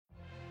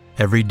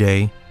Every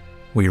day,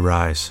 we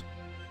rise,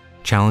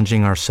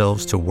 challenging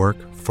ourselves to work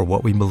for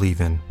what we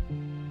believe in.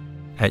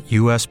 At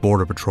U.S.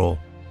 Border Patrol,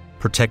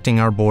 protecting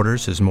our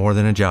borders is more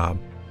than a job.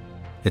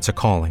 It's a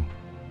calling.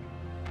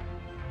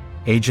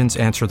 Agents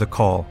answer the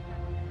call,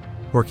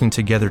 working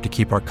together to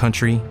keep our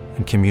country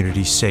and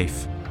communities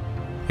safe.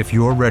 If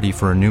you're ready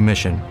for a new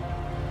mission,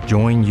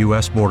 join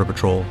U.S. Border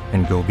Patrol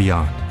and go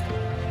beyond.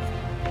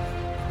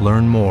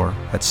 Learn more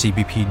at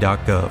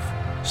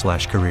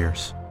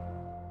cbp.gov/careers.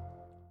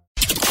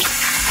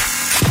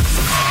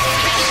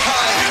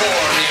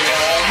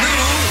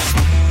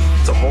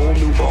 It's a whole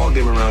new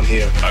ballgame around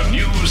here. A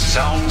new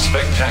sound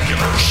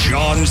spectacular.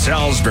 Sean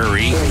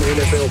Salisbury.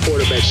 NFL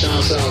quarterback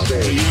Sean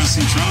Salisbury.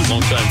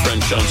 Longtime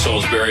friend Sean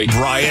Salisbury.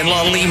 Brian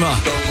LaLima.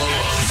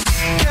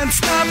 Can't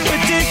stop,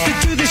 addicted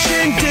to the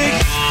shindig.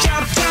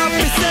 Chop, chop,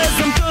 it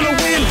says I'm gonna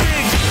win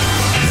big.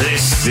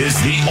 This is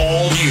the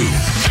all-new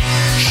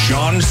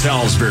Sean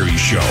Salisbury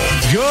Show.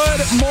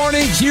 Good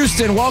morning,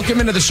 Houston. Welcome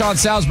into the Sean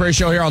Salisbury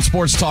Show here on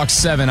Sports Talk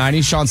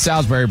 790. Sean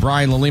Salisbury,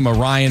 Brian LaLima,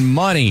 Ryan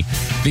Money.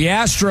 The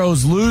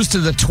Astros lose to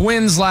the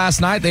Twins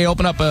last night. They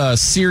open up a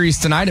series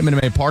tonight at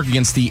Minute Maid Park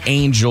against the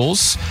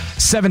Angels.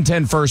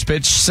 7:10 first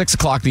pitch, 6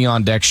 o'clock the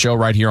On Deck Show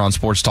right here on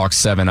Sports Talk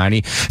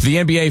 790. The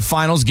NBA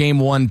Finals, Game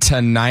 1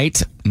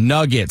 tonight.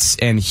 Nuggets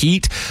and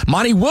Heat.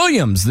 Monty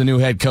Williams, the new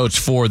head coach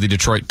for the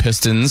Detroit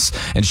Pistons,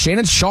 and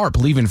Shannon Sharp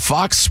leaving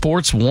Fox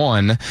Sports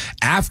 1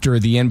 after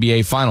the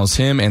NBA Finals.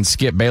 Him and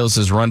Skip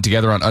Bayless's run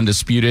together on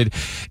Undisputed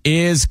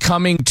is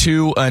coming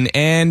to an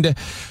end.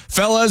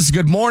 Fellas,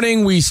 good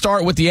morning. We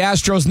start with the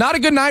Astros. Not a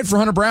good night for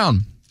Hunter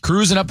Brown.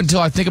 Cruising up until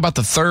I think about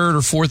the third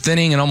or fourth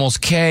inning and almost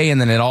K, and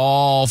then it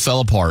all fell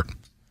apart.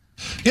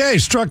 Yeah, he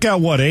struck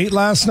out, 8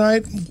 last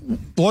night?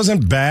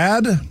 Wasn't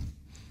bad.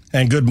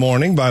 And good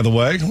morning, by the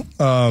way.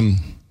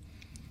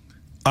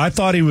 I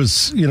thought he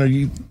was,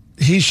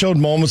 he showed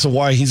moments of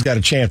why he's got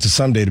a chance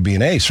someday to be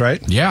an ace,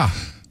 right? Yeah.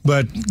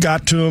 But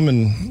got to him,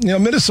 and,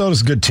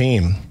 Minnesota's a good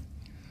team.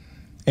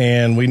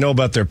 And we know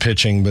about their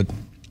pitching, but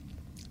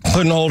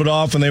couldn't hold it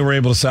off, and they were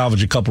able to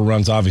salvage a couple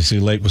runs, obviously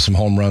late with some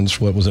home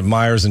runs. What was it,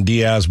 Myers and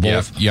Diaz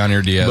both? Yeah,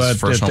 Yonir Diaz,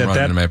 first home run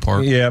in May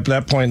Park. Yeah, at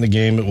that point in the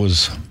game, it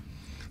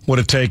would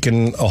have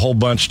taken a whole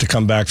bunch to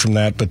come back from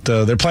that. But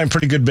they're playing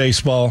pretty good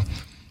baseball.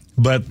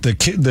 But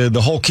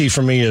the whole key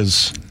for me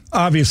is,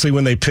 obviously,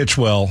 when they pitch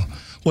well,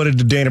 what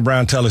did Dana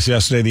Brown tell us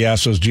yesterday, the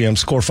Astros GM?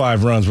 Score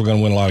 5 runs, we're going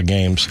to win a lot of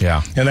games.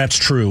 Yeah. And that's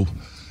true.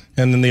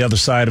 And then the other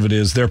side of it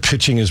is their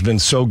pitching has been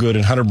so good.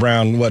 And Hunter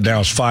Brown, now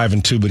is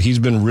 5-2, but he's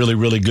been really,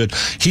 really good.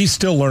 He's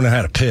still learning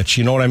how to pitch.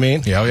 You know what I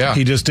mean? Yeah, yeah.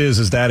 He just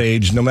is that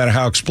age. No matter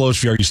how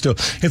explosive you are,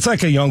 it's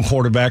like a young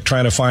quarterback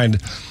trying to find,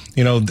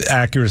 the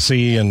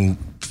accuracy and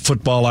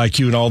football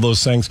IQ and all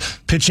those things.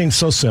 Pitching's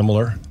so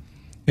similar.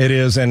 It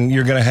is, and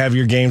you're going to have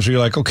your games where you're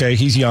like, okay,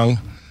 he's young,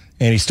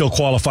 and he still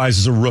qualifies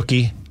as a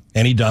rookie,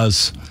 and he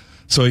does.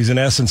 So he's, in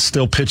essence,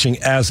 still pitching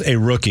as a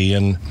rookie,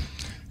 and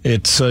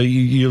it's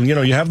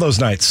you have those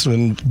nights.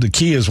 And the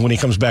key is when he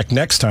comes back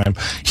next time,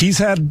 he's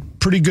had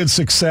pretty good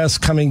success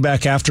coming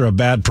back after a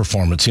bad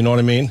performance. You know what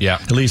I mean? Yeah.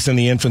 At least in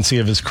the infancy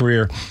of his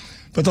career.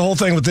 But the whole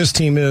thing with this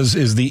team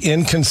is the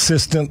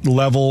inconsistent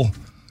level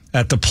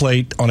at the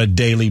plate on a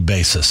daily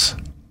basis,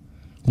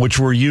 which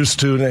we're used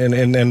to,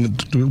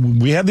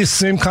 and we had this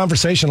same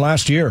conversation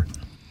last year.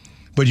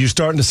 But you're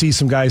starting to see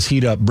some guys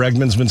heat up.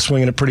 Bregman's been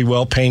swinging it pretty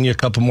well. Pena, a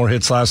couple more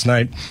hits last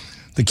night.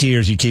 The key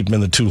is you keep them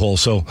in the 2-hole.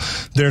 So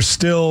they're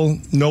still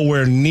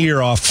nowhere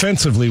near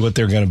offensively what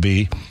they're going to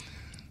be.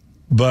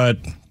 But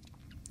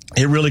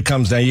it really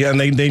comes down. Yeah, and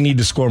they need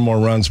to score more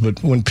runs.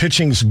 But when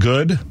pitching's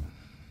good,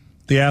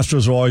 the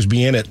Astros will always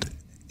be in it.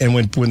 And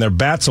when their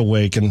bat's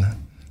awake, and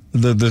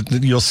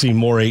you'll see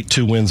more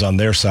 8-2 wins on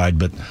their side.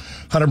 But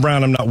Hunter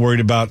Brown, I'm not worried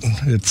about.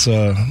 It's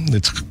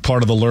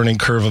part of the learning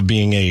curve of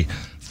being a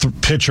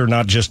pitcher,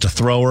 not just a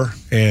thrower.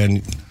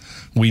 And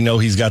we know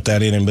he's got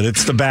that in him. But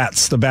it's the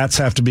bats. The bats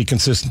have to be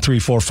consistent 3,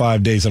 4,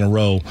 5 days in a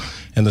row.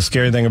 And the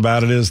scary thing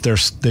about it is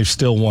they've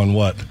still won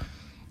what?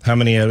 How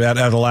many out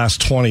of the last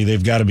 20?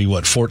 They've got to be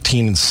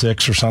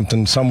 14-6 or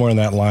something, somewhere in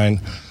that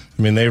line.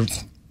 I mean, they've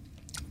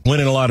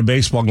winning a lot of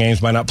baseball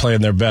games by not playing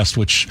their best,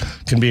 which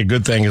can be a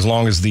good thing as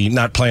long as the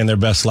not playing their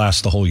best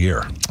lasts the whole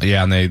year.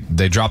 Yeah, and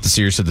they dropped the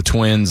series to the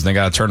Twins, and they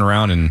got to turn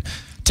around and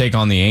take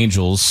on the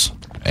Angels.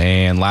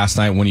 And last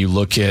night, when you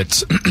look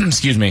at, kind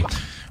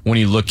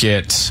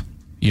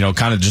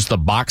of just the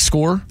box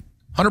score,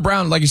 Hunter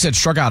Brown, like you said,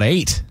 struck out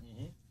 8.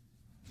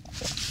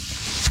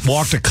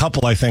 Walked a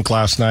couple, I think,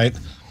 last night,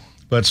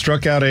 but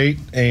struck out 8,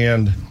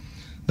 and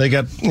they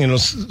got,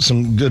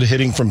 some good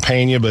hitting from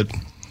Pena, but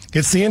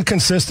it's the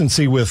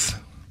inconsistency with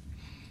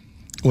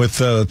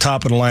the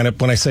top of the lineup.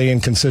 When I say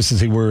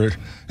inconsistency,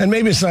 and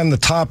maybe it's on the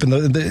top,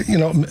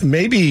 and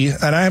maybe,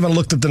 and I haven't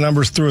looked at the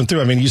numbers through and through.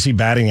 I mean, you see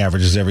batting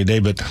averages every day,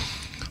 but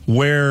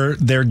where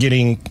they're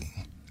getting,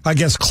 I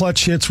guess,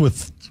 clutch hits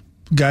with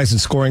guys in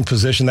scoring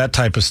position, that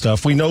type of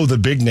stuff. We know the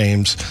big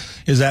names.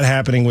 Is that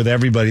happening with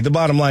everybody? The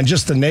bottom line,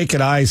 just the naked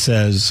eye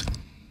says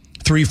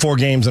 3-4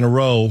 games in a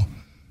row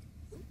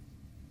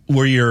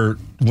where you're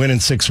winning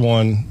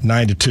 6-1,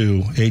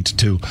 9-2,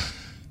 8-2.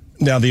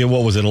 Now,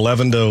 what was it,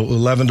 11 to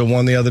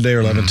 1 the other day,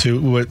 or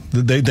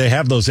 11-2? They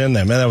have those in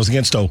them, and that was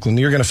against Oakland.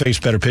 You're going to face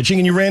better pitching,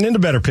 and you ran into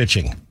better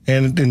pitching.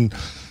 And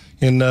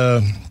in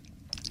a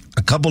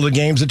couple of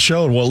games it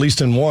showed, well, at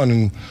least in one,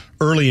 and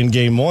early in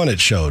game one it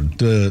showed.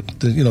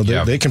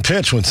 They can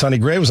pitch when Sonny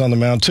Gray was on the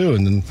mound, too,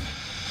 and then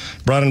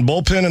brought in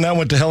bullpen, and that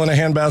went to hell in a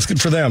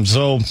handbasket for them.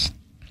 So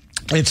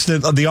it's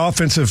the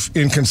offensive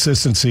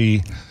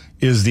inconsistency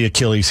is the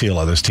Achilles heel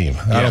of this team.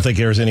 I don't think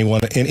there's anyone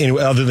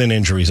other than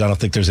injuries. I don't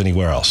think there's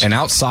anywhere else. And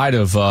outside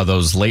of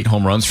those late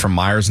home runs from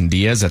Myers and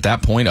Diaz, at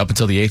that point, up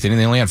until the 8th inning,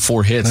 they only had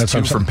 4 hits, That's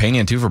 2 from Pena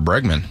and 2 for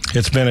Bregman.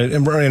 It's been,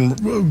 and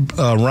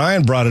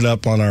Ryan brought it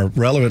up on our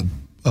relevant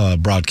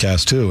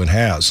broadcast too, and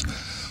has.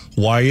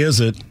 Why is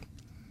it?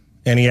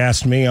 And he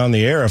asked me on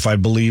the air if I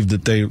believed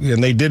that they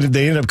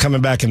ended up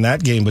coming back in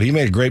that game, but he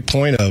made a great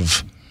point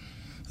of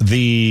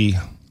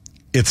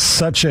it's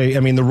such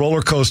the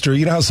roller coaster,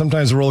 you know how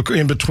sometimes the roller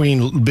in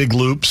between big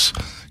loops,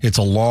 it's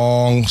a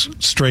long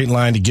straight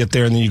line to get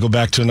there, and then you go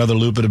back to another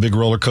loop at a big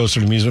roller coaster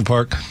at an amusement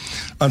park.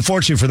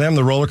 Unfortunately for them,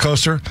 the roller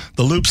coaster,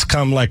 the loops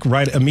come like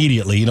right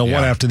immediately,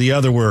 one after the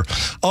other, where,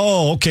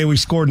 we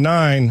scored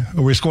 9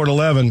 or we scored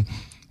 11.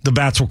 The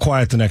bats were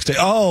quiet the next day.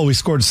 Oh, we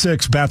scored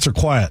 6. Bats are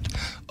quiet.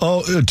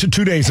 Oh,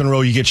 2 days in a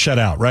row, you get shut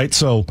out, right?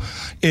 So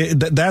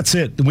that's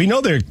it. We know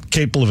they're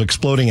capable of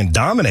exploding and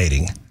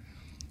dominating.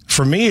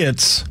 For me,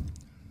 it's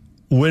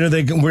where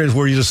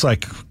you're just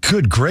like,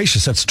 good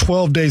gracious, that's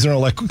 12 days in a row.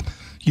 Like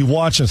you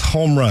watch a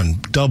home run,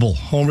 double,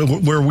 home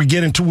run, where we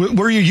get into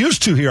where you're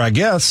used to here, I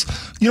guess.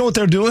 You know what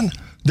they're doing?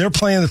 They're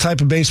playing the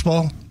type of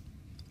baseball.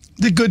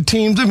 The good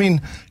teams.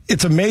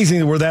 It's amazing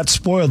that we're that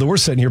spoiled that we're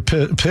sitting here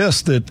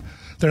pissed that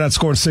they're not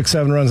scoring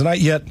 6-7 runs a night,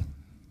 yet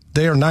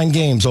they are 9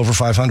 games over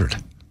 500.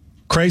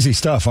 Crazy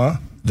stuff, huh?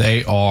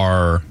 They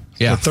are,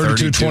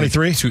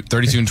 32-23?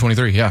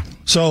 32-23, yeah.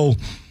 So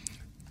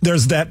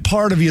there's that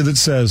part of you that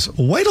says,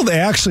 wait till they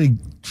actually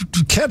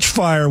catch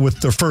fire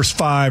with their first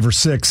 5 or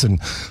 6,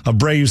 and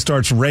Abreu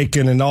starts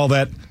raking and all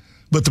that.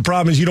 But the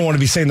problem is you don't want to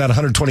be saying that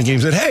 120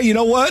 games that, hey, you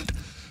know what?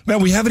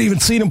 Man, we haven't even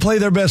seen them play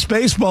their best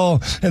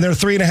baseball, and they're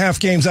 3.5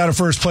 games out of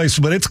first place,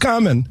 but it's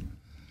coming.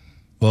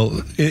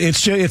 Well,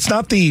 it's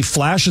not the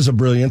flashes of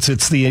brilliance,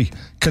 it's the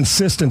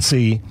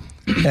consistency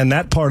and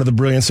that part of the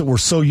brilliance that we're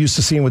so used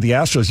to seeing with the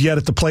Astros. Yet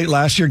at the plate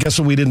last year, guess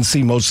what we didn't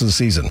see most of the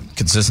season?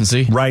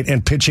 Consistency. Right,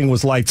 and pitching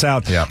was lights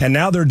out. Yeah. And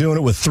now they're doing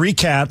it with 3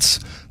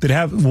 cats that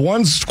have,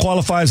 one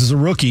qualifies as a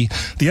rookie,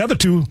 the other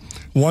 2,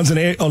 one's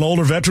an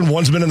older veteran,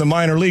 one's been in the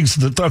minor leagues.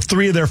 The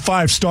 3 of their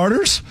 5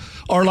 starters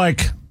are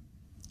like...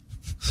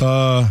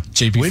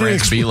 JP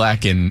France,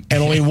 Belak, and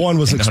only one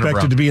was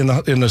expected to be in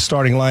the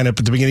starting lineup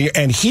at the beginning of the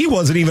year, and he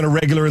wasn't even a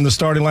regular in the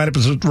starting lineup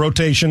as a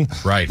rotation.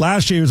 Right.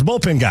 Last year he was a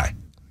bullpen guy.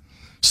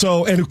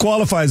 So, and who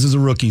qualifies as a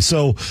rookie.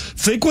 So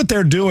think what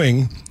they're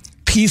doing,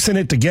 piecing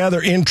it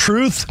together. In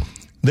truth,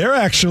 they're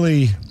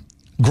actually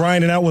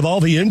grinding out with all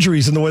the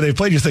injuries and the way they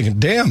played. You're thinking,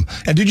 damn.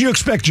 And did you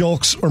expect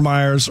Julks or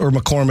Myers or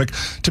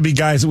McCormick to be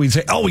guys that we'd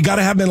say, we got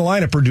to have them in the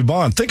lineup, or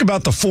Dubon? Think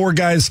about the 4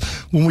 guys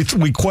when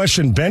we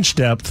questioned bench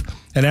depth,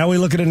 and now we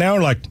look at it now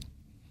and we're like,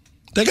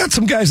 they got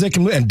some guys they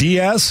can move. And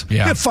Diaz, you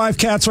got 5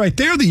 cats right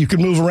there that you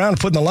can move around and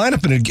put in the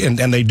lineup,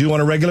 and they do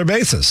on a regular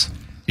basis.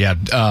 Yeah.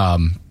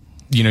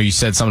 You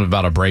said something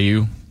about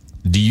Abreu.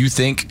 Do you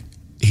think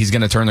he's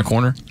going to turn the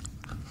corner?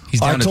 He's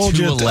down to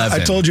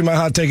 211. I told you my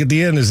hot take at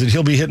the end is that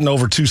he'll be hitting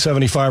over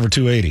 275 or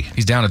 280.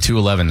 He's down to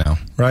 211 now.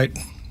 Right.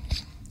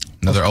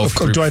 Another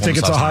 0-for-3. Do I think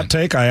it's a hot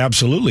take? I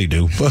absolutely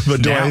do.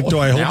 But do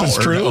I hope it's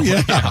true? No?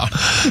 Yeah.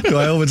 Do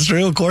I hope it's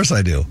true? Of course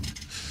I do.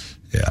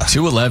 Yeah.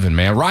 211,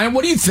 man. Ryan,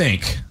 what do you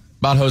think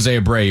about Jose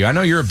Abreu? I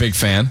know you're a big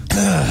fan.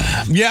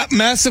 Yeah,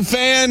 massive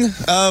fan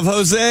of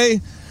Jose.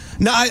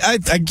 No, I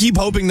keep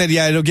hoping that,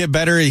 it'll get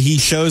better. He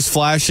shows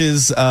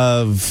flashes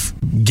of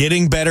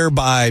getting better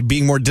by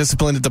being more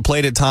disciplined at the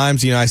plate at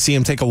times. I see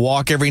him take a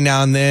walk every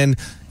now and then.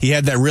 He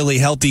had that really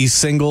healthy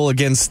single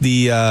against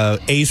the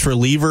ace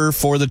reliever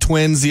for the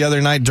Twins the other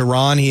night,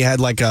 Duran. He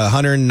had like a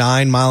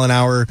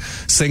 109-mile-an-hour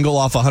single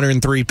off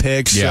 103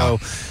 pitch. Yeah.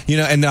 So,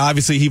 and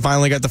obviously he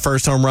finally got the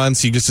first home run,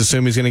 so you just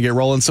assume he's going to get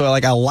rolling. So,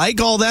 I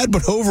like all that,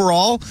 but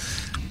overall,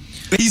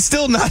 he's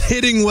still not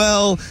hitting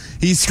well.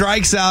 He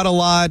strikes out a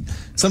lot.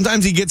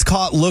 Sometimes he gets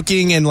caught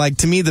looking, and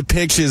to me, the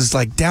pitch is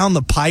down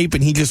the pipe,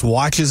 and he just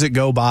watches it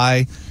go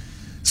by.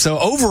 So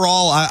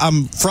overall,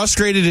 I'm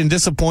frustrated and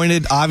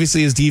disappointed.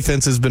 Obviously, his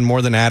defense has been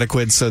more than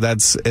adequate, so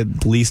that's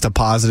at least a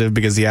positive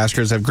because the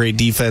Astros have great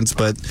defense.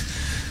 But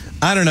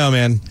I don't know,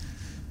 man.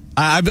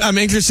 I'm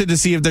interested to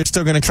see if they're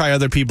still going to try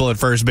other people at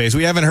first base.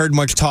 We haven't heard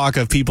much talk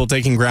of people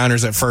taking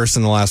grounders at first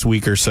in the last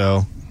week or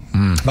so.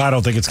 I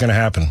don't think it's going to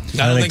happen.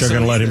 I think they're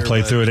going to let him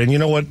play through it. And you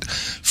know what?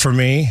 For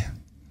me,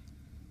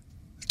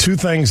 2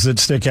 things that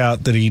stick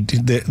out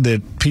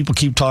that people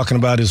keep talking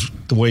about is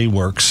the way he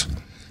works.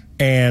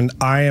 And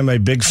I am a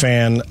big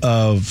fan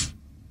of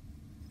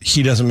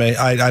he doesn't make.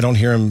 I don't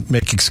hear him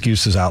make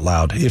excuses out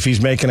loud. If he's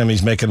making them,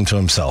 he's making them to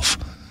himself.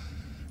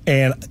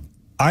 And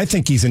I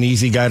think he's an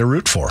easy guy to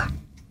root for.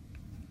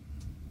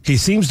 He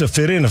seems to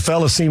fit in. The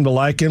fellas seem to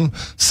like him.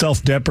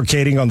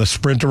 Self-deprecating on the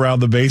sprint around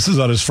the bases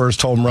on his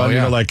first home run. Oh, yeah.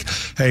 You know, like,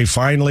 hey,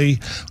 finally.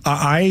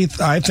 I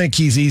think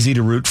he's easy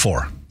to root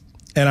for,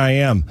 and I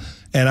am.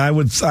 And I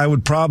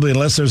would probably,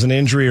 unless there's an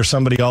injury or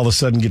somebody all of a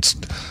sudden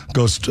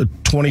goes to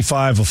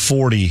 25 of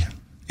 40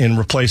 in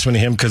replacement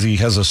of him because he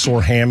has a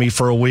sore hammy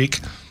for a week,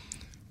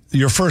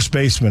 your first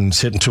baseman's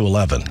hitting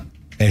 211,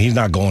 and he's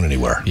not going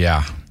anywhere.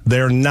 Yeah.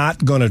 They're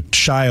not going to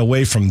shy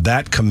away from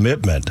that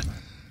commitment.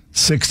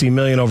 $60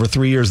 million over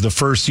 3 years, the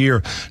first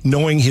year,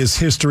 knowing his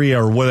history,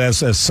 or what,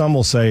 as some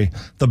will say,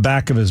 the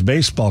back of his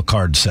baseball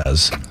card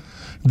says,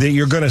 that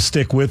you're going to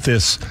stick with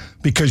this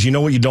because you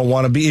know what you don't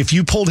want to be. If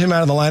you pulled him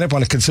out of the lineup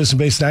on a consistent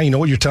basis now, you know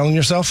what you're telling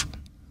yourself?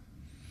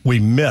 We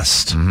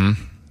missed.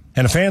 Mm-hmm.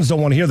 And the fans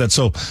don't want to hear that.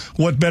 So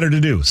what better to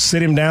do?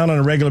 Sit him down on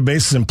a regular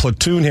basis and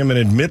platoon him and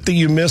admit that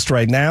you missed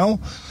right now?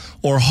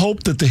 Or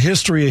hope that the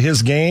history of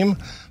his game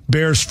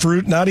bears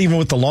fruit, not even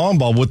with the long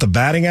ball, but with the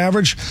batting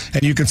average,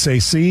 and you can say,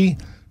 see,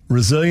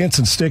 resilience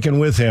and sticking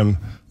with him,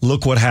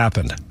 look what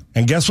happened.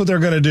 And guess what they're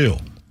going to do?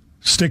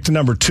 Stick to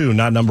number 2,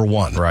 not number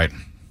 1. Right.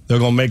 They're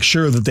going to make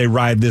sure that they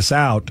ride this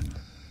out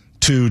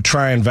to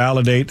try and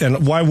validate.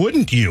 And why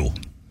wouldn't you?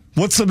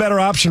 What's the better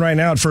option right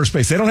now at first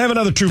base? They don't have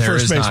another true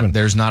first baseman.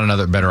 There's not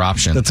another better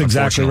option. That's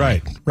exactly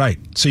right. Right.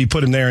 So you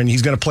put him there, and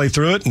he's going to play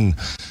through it,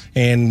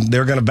 and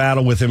they're going to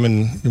battle with him.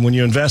 And when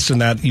you invest in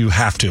that, you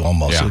have to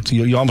almost.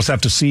 Yeah. You almost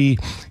have to see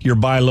your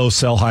buy low,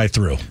 sell high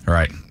through.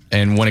 Right.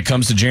 And when it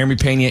comes to Jeremy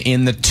Pena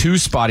in the 2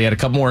 spot, he had a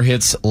couple more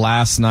hits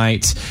last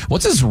night.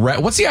 What's the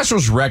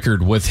Astros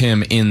record with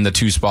him in the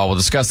 2 spot? We'll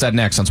discuss that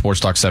next on Sports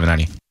Talk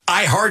 790.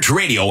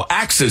 iHeartRadio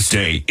Access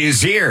Day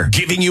is here,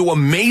 giving you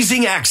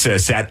amazing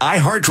access at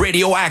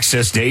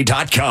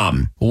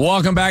iHeartRadioAccessDay.com.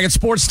 Welcome back at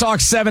Sports Talk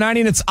 790,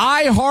 and it's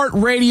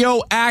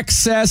iHeartRadio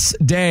Access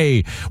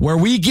Day, where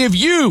we give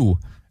you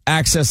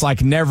access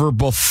like never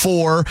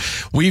before.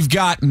 We've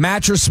got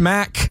Mattress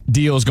Mac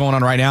deals going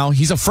on right now.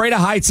 He's afraid of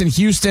heights in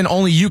Houston.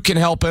 Only you can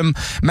help him.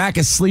 Mac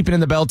is sleeping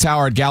in the bell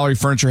tower at Gallery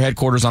Furniture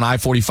headquarters on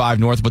I-45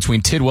 North between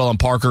Tidwell and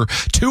Parker,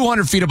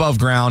 200 feet above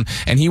ground,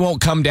 and he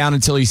won't come down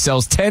until he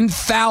sells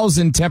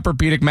 10,000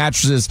 Tempur-Pedic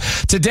mattresses.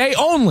 Today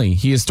only,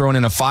 he has thrown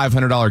in a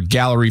 $500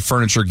 Gallery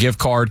Furniture gift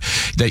card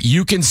that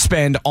you can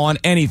spend on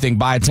anything.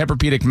 Buy a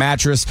Tempur-Pedic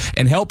mattress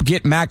and help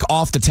get Mac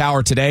off the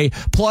tower today,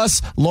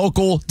 plus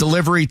local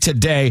delivery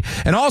today.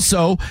 And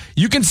also,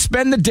 you can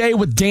spend the day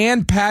with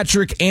Dan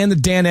Patrick and the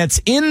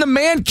Danettes in the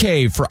Man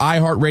Cave for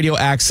iHeartRadio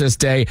Access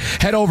Day.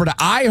 Head over to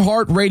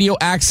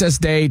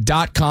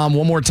iHeartRadioAccessDay.com.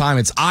 One more time,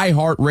 it's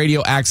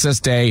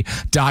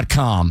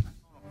iHeartRadioAccessDay.com.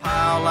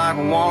 Pile like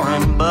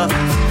Warren Buffett.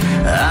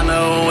 I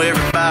know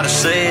everybody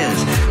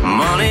says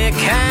money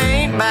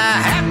can't buy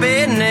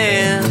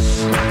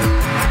happiness,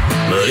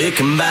 but it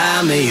can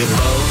buy me a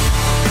boat.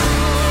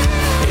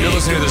 You're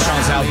listening to the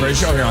Sean Salisbury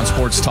Show here on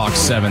Sports Talk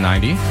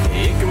 790.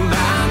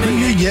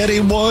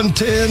 Yeti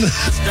 110.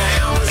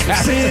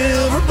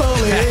 Silver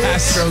bullet.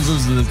 Astros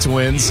lose to the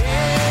Twins.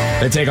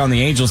 They take on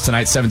the Angels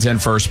tonight, 7:10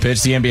 first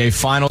pitch. The NBA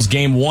Finals,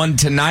 Game 1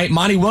 tonight.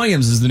 Monty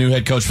Williams is the new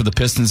head coach for the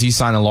Pistons. He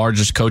signed the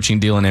largest coaching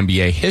deal in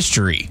NBA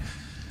history.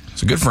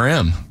 So good for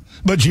him.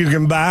 But you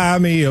can buy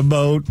me a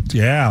boat.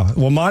 Yeah.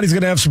 Well, Monty's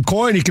going to have some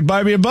coin. He can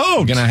buy me a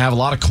boat. Going to have a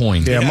lot of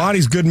coin. Yeah,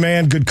 Monty's good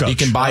man, good coach. He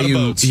can buy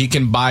you. He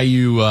can buy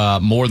you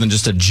more than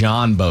just a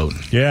John boat.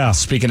 Yeah.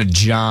 Speaking of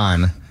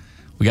John,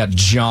 we got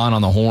John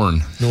on the horn.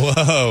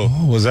 Whoa.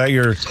 Was that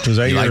your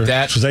like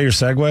that? Was that your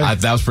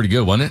segue? That was pretty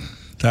good, wasn't it?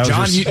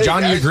 John,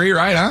 you agree,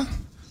 right? Huh?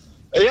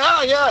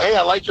 Yeah. Hey,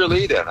 I like your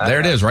lead in. There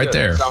it is, right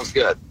there. Sounds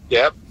good.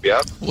 Yep.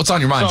 What's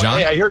on your mind, John?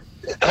 Hey, I heard.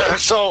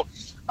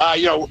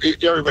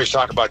 Everybody's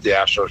talking about the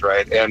Astros,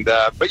 right? And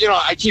but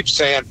I keep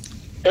saying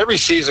every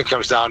season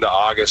comes down to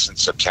August and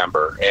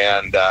September,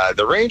 and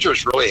the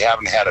Rangers really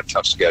haven't had a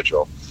tough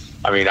schedule.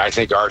 I mean, I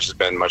think ours has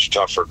been much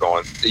tougher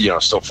going,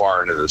 so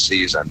far into the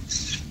season.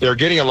 They're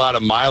getting a lot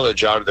of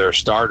mileage out of their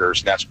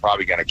starters, and that's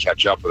probably going to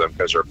catch up with them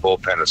because their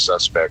bullpen is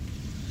suspect.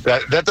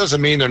 That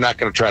doesn't mean they're not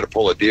going to try to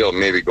pull a deal and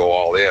maybe go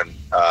all in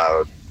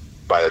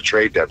by the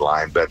trade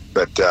deadline. But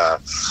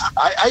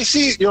I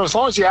see, as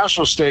long as the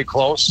Astros stay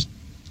close,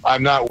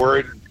 I'm not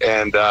worried.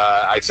 And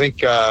I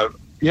think,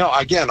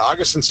 again,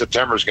 August and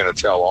September is going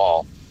to tell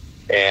all.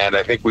 And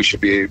I think we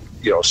should be,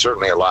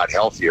 certainly a lot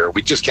healthier.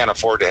 We just can't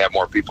afford to have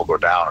more people go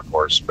down, of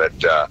course. But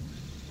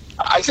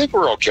I think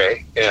we're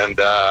okay. And,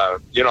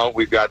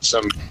 we've got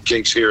some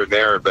kinks here and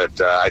there. But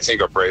I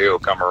think Abreu will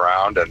come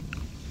around. And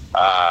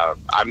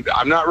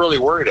I'm not really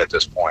worried at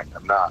this point.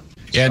 I'm not.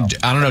 Yeah,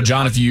 I don't know,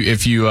 John, if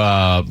you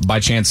by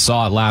chance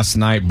saw it last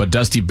night, but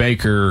Dusty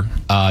Baker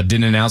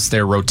didn't announce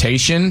their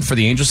rotation for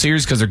the Angel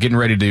series because they're getting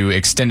ready to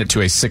extend it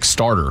to a 6th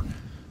starter.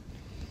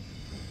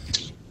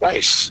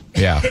 Nice.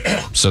 Yeah,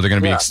 so they're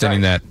going to be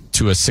extending that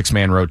to a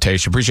 6-man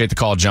rotation. Appreciate the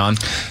call, John.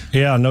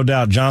 Yeah, no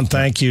doubt. John,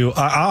 thank you.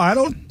 I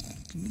don't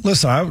 –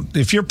 listen,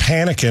 if you're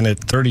panicking at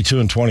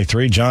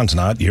 32-23, John's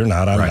not. You're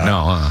not. I'm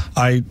not.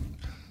 No,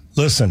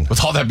 Listen.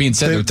 With all that being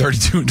said, they're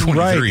 32-23.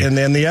 Right, and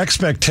then the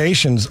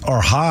expectations are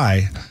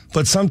high,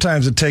 but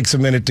sometimes it takes a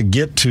minute to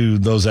get to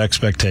those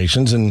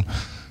expectations. And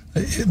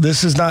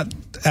This is not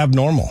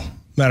abnormal.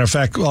 Matter of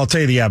fact, I'll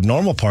tell you the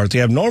abnormal part.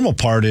 The abnormal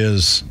part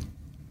is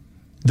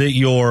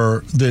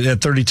that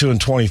at 32 and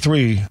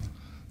 23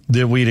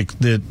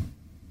 that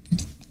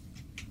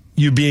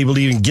you'd be able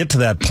to even get to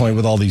that point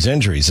with all these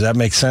injuries. Does that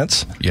make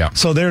sense? Yeah.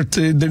 So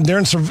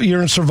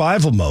you're in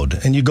survival mode,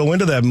 and you go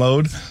into that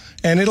mode,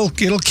 and it'll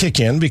kick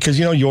in because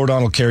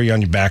Jordan will carry you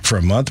on your back for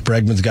a month.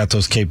 Bregman's got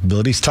those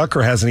capabilities.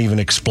 Tucker hasn't even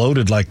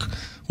exploded like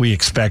we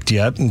expect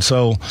yet, and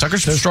so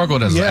Tucker's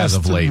struggled as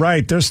of late.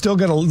 Right, they're still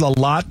got a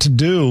lot to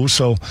do,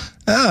 so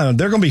they're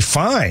going to be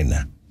fine.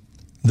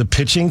 The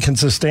pitching can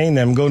sustain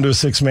them. Going to a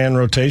 6-man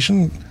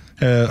rotation.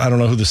 I don't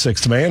know who the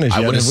 6th man is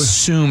yet. I would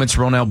assume it's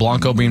Ronel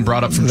Blanco being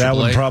brought up from that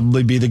AAA. Would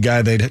probably be the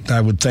guy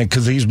I would think,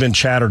 because he's been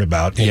chattered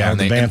about. The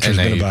banter's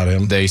been about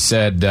him. They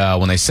said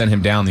when they sent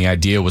him down, the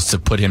idea was to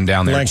put him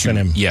down there. Lengthen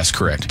him. Yes,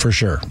 correct. For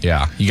sure.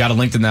 Yeah. You got to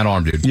lengthen that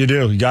arm, dude. You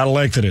do. You got to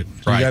lengthen it.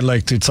 Right. You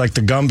got it's like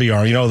the Gumby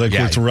arm. With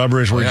the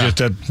rubberish where just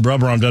that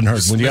rubber arm doesn't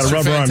hurt. When you got a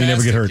rubber arm, you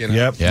never get hurt.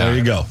 Yep. Yeah. There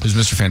you go. Who's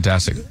Mr.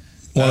 Fantastic?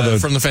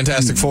 From the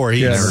Fantastic Four.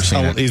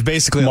 He's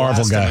basically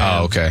Marvel guy.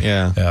 Oh, okay.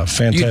 Yeah.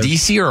 Fantastic. You a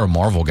DC or a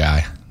Marvel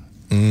guy?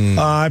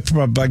 I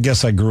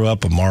guess I grew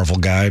up a Marvel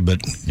guy, but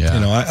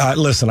I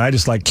listen. I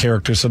just like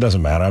characters, so it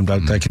doesn't matter.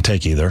 I could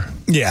take either.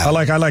 Yeah,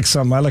 I like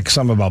some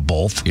about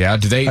both. Yeah,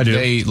 do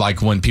they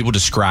like when people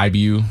describe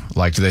you?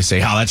 Like, do they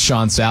say, "Oh, that's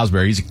Sean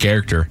Salisbury. He's a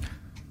character"?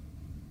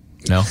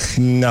 No,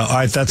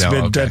 that's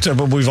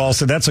what we've all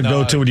said. That's a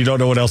go-to when you don't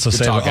know what else to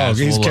say.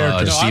 He's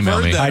character. I've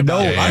heard that. I know.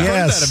 I've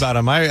heard that about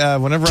him.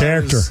 Whenever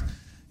character. I was,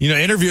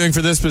 interviewing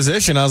for this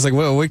position, I was like,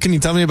 well, what can you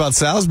tell me about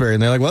Salisbury?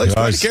 And they're like, well, he's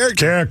quite a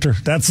character. Character.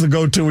 That's the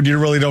go-to when you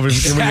really don't know.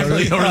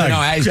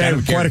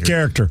 Quite a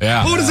character.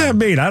 Yeah. What does that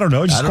mean? I don't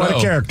know. Just quite a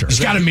character.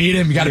 You got to meet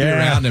him. You got to be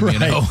around him, Right.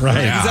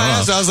 Yeah,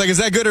 I was like, is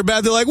that good or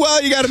bad? They're like,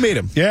 well, you got to meet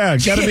him. Yeah,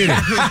 got to meet him.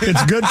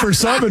 It's good for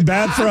some and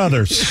bad for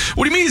others.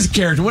 What do you mean he's a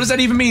character? What does that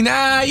even mean?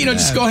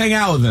 Just go hang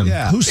out with him.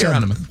 Yeah. Who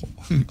said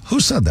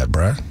that,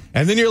 Brian?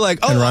 And then you're like,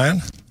 oh, and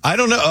Ryan? I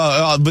don't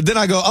know, but then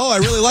I go, I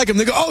really like him.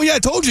 They go, oh yeah, I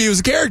told you he was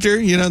a character.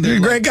 You're a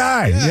great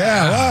guy.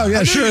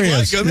 Yeah, sure he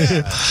is. Like him,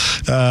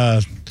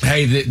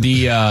 hey,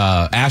 the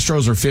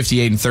Astros are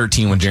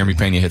 58-13 when Jeremy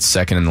Pena hits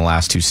second in the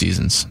last 2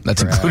 seasons.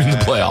 That's including the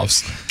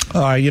playoffs.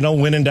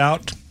 When in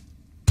doubt,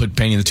 put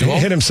Pena in the 2-hole.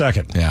 Hit him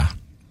second. Yeah,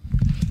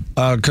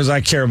 because I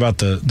care about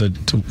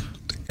and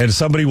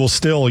somebody will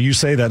still. You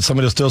say that,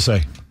 somebody will still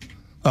say,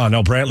 "Oh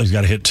no, Brantley's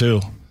got to hit too."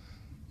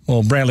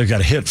 Well, Brantley's got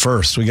to hit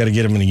first. We got to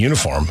get him in a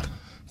uniform.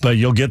 But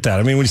you'll get that.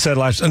 I mean, when you said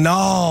last,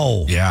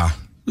 no. Yeah.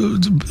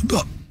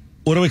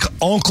 What do we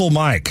call Uncle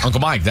Mike? Uncle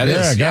Mike, that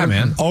is. Yeah,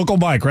 man. Uncle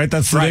Mike, right?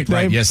 That's the nickname?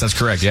 Right. Yes, that's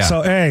correct. Yeah.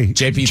 So, hey,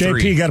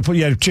 JP3. got to put,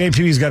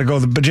 JP's got to go,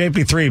 but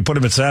JP3, put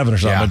him at 7 or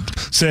something,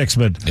 6,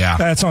 but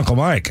that's Uncle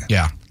Mike.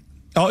 Yeah.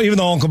 Oh, even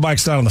though Uncle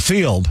Mike's not on the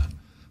field,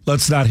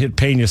 let's not hit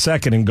Pena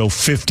second and go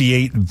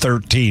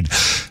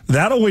 58-13.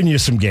 That'll win you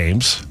some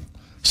games.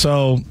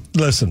 So,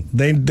 listen,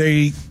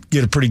 they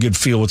get a pretty good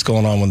feel what's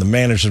going on when the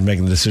manager's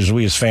making the decision.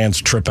 We as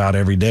fans trip out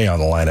every day on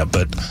the lineup,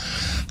 but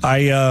are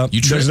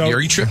you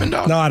tripping,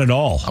 dog? Not at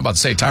all. I'm about to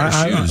say tired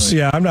shoes.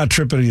 I'm not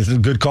tripping.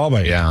 Good call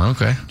by you. Yeah,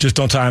 okay. Just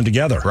don't tie them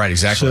together. Right,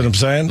 exactly. See what I'm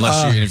saying?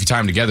 If you tie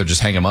them together,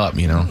 just hang them up,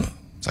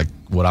 It's like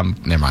what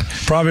never mind.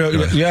 Probably,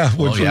 nice.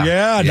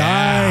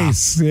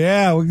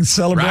 Yeah, we can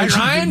celebrate. Right,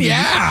 Ryan?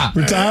 Yeah.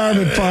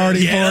 Retirement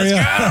party for you.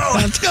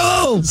 Let's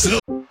go.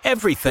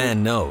 Every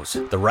fan knows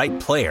the right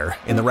player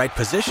in the right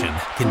position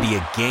can be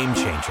a game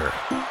changer.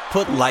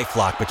 Put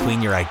LifeLock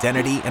between your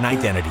identity and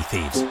identity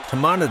thieves to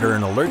monitor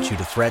and alert you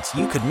to threats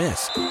you could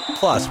miss.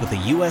 Plus, with a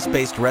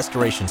U.S.-based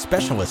restoration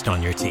specialist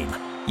on your team,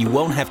 you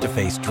won't have to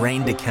face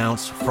drained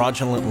accounts,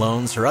 fraudulent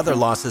loans, or other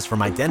losses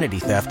from identity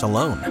theft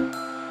alone.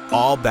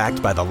 All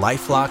backed by the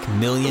LifeLock $1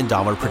 Million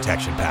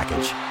Protection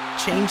Package.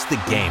 Change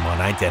the game on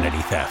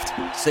identity theft.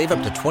 Save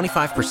up to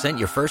 25%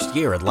 your first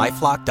year at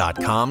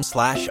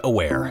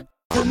LifeLock.com/aware.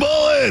 We're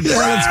bullet. Yeah,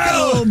 let's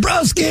go,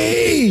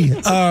 broski.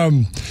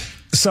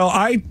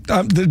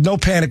 No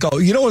panic.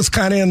 It's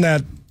kind of in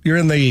that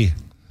we're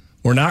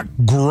not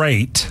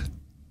great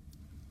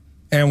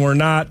and we're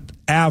not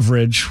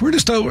average. We're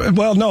just,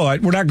 we're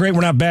not great.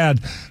 We're not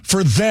bad.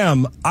 For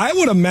them, I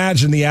would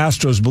imagine the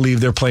Astros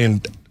believe they're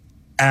playing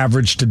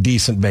average to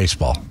decent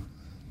baseball.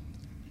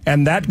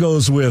 And that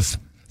goes with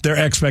their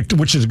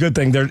which is a good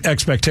thing, their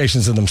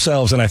expectations of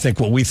themselves, and I think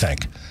what we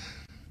think.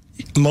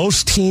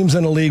 Most teams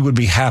in the league would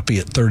be happy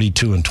at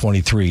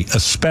 32-23,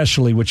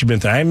 especially what you've been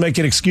through. I ain't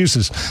making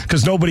excuses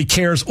because nobody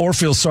cares or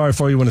feels sorry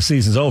for you when the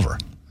season's over.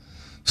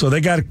 So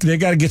they got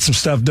to get some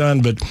stuff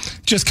done, but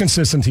just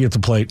consistency at the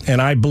plate. And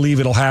I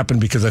believe it'll happen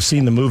because I've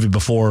seen the movie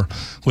before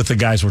with the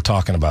guys we're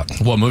talking about.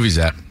 What movie's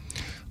that?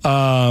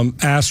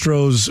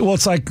 Astros. Well,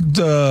 it's like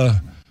the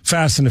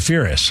Fast and the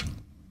Furious.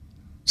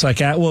 It's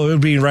like, it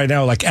would be right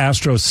now like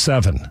Astros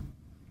 7.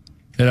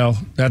 You know,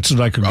 that's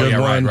like a good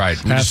one. Right.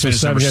 We just Astros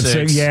finished number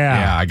 6.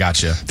 Yeah, I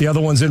got you. The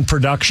other one's in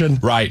production.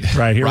 Right.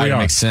 Here we are.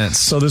 Makes sense.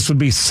 So this would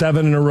be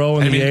 7 in a row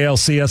in the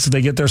ALCS if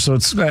they get there. So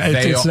it's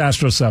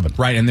Astros 7.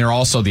 Right, and they're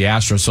also the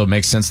Astros, so it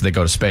makes sense that they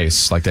go to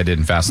space like they did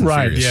in Fast and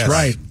Furious. Yes.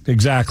 Right.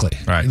 Exactly.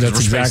 Right. That's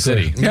exactly.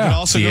 City. You can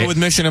also go with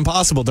Mission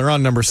Impossible. They're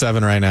on number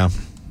 7 right now.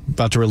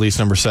 About to release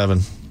number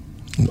 7.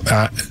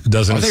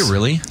 Doesn't Are they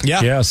really?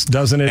 Yeah. Yes,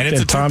 doesn't it? And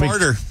it's a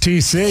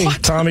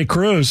two-parter. Tommy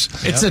Cruise.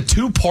 It's a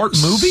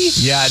 2-part movie?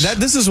 Yeah,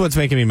 this is what's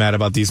making me mad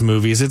about these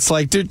movies. It's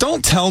like, dude,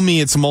 don't tell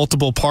me it's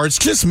multiple parts.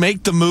 Just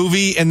make the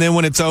movie, and then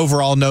when it's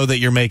over, I'll know that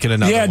you're making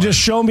another one. Yeah, just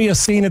show me a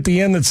scene at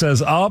the end that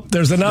says,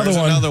 there's another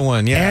one. Another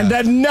one, yeah. And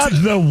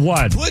another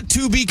one. Put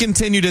to be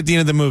continued at the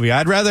end of the movie.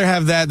 I'd rather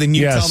have that than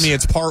you tell me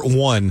it's part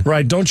 1.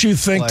 Right. Don't you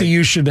think that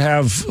you should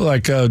have,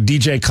 like,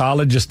 DJ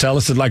Khaled just tell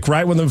us that, like,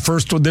 right when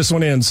this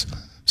one ends,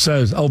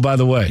 says, oh, by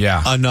the way.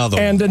 Yeah. Another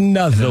one. And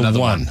another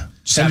one.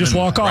 Just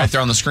walk off. Right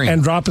there on the screen.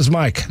 And drop his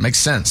mic. Makes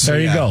sense. There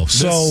you go.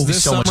 So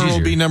this so much summer will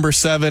easier. be number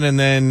 7, and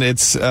then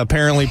it's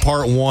apparently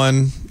part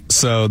 1.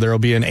 So there will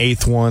be an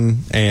 8th one.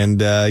 And,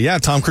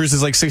 Tom Cruise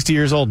is like 60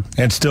 years old.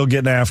 And still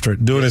getting after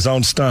it, doing his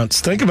own stunts.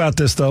 Think about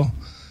this, though.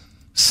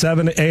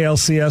 7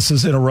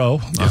 ALCSs in a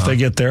row, if they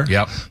get there.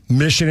 Yep.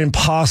 Mission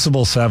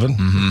Impossible 7.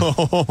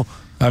 Mm-hmm.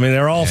 I mean,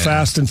 they're all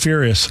Fast and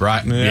Furious.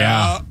 Right.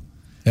 Yeah.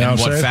 You know And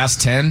what I'm saying?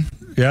 Fast 10?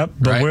 Yep.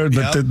 But, Right.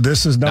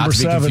 This is number Not to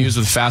be 7. confused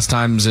with Fast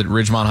Times at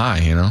Ridgemont High,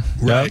 you know?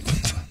 Right.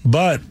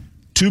 But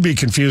to be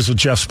confused with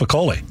Jeff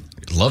Spicoli.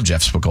 Love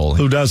Jeff Spicoli.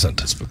 Who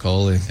doesn't?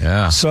 Spicoli.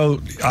 Yeah. So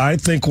I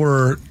think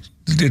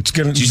it's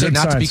going to. Did you say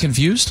not to be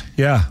confused?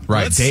 Yeah.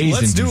 Right.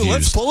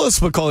 Let's pull a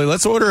Spicoli.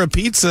 Let's order a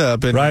pizza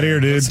up. Right here,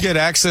 dude. Let's get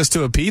access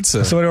to a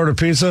pizza. Somebody order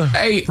pizza?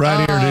 Hey,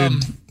 right here,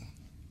 dude.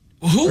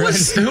 Who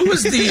was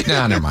the?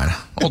 Nah, never mind.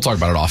 We'll talk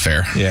about it off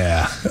air.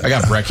 Yeah. I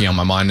got Brecky on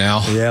my mind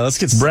now. Yeah, let's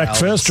get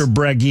Breakfast or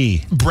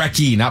Breggy?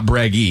 Brecky, not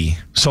Breggy.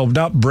 So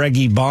not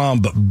Breggy Bomb,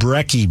 but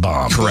Brecky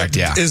Bomb. Correct.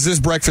 Yeah. Is this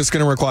breakfast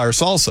going to require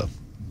salsa?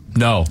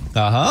 No.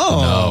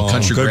 No.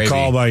 Country good gravy.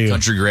 call by you.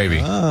 Country gravy.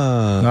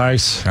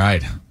 Nice.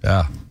 Right.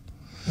 Yeah.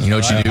 You know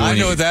what you do? I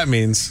know what that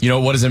means. You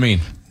know what does it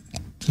mean?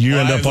 You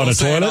end up on a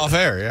Say it toilet? off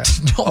air, yeah.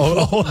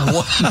 No.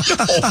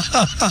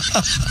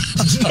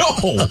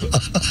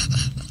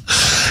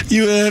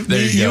 You end up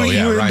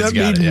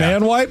needing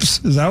man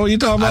wipes? Is that what you're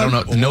talking about? I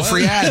don't know. No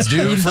free ads,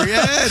 dude. Free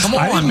ads. Come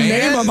I on, didn't man.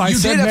 name them. I You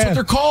said did. That's man. what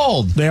they're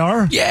called. They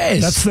are?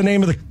 Yes. That's the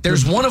name of the...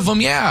 There's one of them,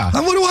 yeah.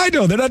 What do I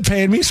know? They're not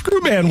paying me. Screw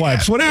man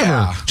wipes. Whatever.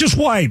 Yeah. Just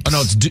wipes. Oh,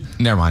 no, it's...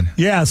 Never mind.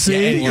 Yeah,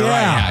 see? You're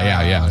right.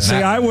 Yeah. See,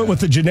 I went with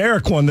the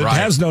generic one that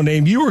has no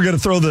name. You were going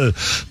to throw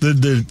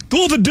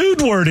the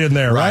dude word in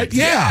there, right?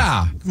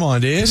 Yeah. Come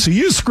on, dude. So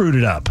you screwed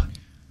it up.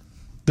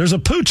 There's a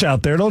pooch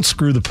out there. Don't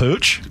screw the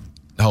pooch.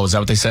 Oh, is that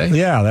what they say?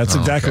 Yeah, that's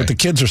exactly what the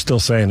kids are still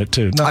saying it,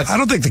 too. No, I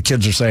don't think the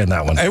kids are saying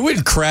that one. It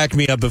would crack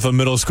me up if a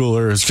middle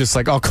schooler is just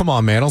like, oh, come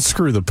on, man, don't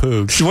screw the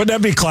pooch. Wouldn't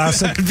that be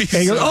classic? That'd be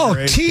Hey, so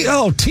great.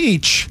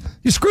 teach.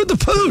 You screwed the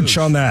pooch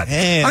on that.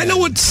 Man. I know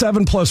what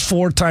 7 plus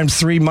 4 times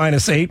 3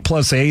 minus 8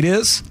 plus 8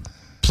 is.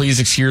 Please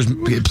excuse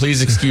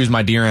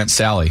my dear Aunt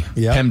Sally.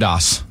 Yep.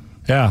 PEMDAS.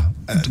 Yeah.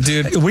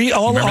 Dude, We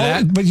all, remember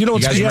that? but you know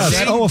what's, You guys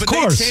remember that? of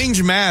course. They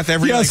change math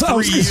every 3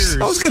 years.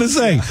 I was going to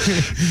say,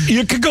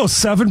 you could go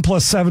 7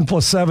 plus 7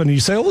 plus 7, and you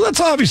say, well, that's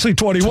obviously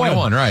 21.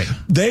 21, right.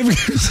 They've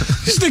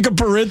stick a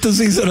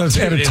parentheses and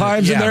a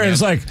times in there, and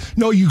it's like,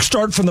 no, you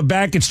start from the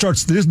back. It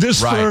starts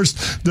this Right.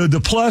 first,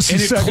 the plus And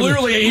is it second.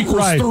 clearly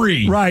equals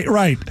 3. Right.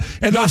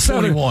 And Not that's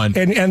 21.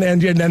 And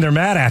then they're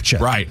mad at you.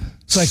 Right.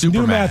 It's like, Super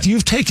new mad. math,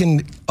 you've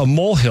taken a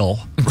molehill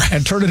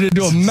and turned it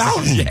into a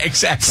mountain. Yeah,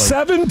 exactly.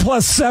 7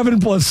 plus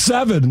 7 plus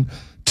 7,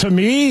 to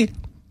me,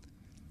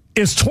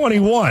 is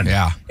 21.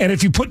 Yeah. And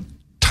if you put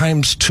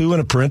times 2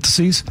 in a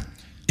parentheses,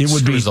 it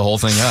would be Screws the whole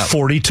thing up.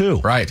 42.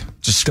 Right.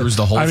 Just screws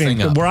the whole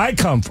thing up. Where I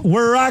come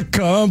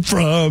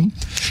from,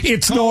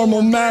 it's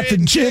normal math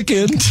and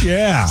chicken.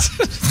 Yeah.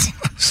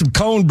 Some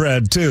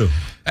cornbread, too.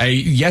 Hey,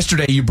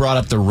 yesterday you brought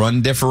up the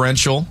run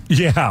differential.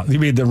 Yeah. You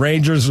mean the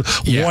Rangers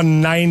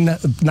won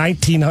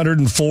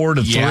 1,904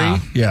 to 3? Yeah.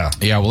 Yeah.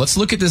 Yeah, well, let's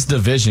look at this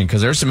division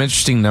because there's some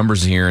interesting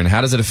numbers here, and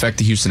how does it affect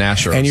the Houston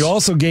Astros? And you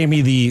also gave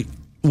me the...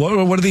 What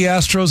are the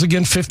Astros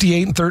again?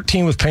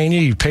 58-13 with Pena.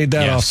 You paid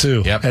that off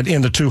too. Yep.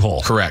 In the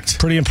 2-hole. Correct.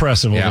 Pretty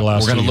impressive over the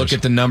last 2 years. We're going to look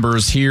at the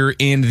numbers here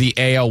in the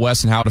AL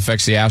West and how it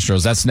affects the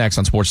Astros. That's next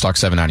on Sports Talk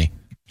 790.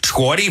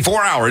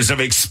 24 hours of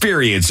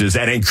experiences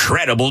and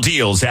incredible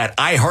deals at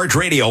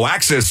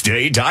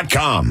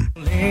iHeartRadioAccessDay.com.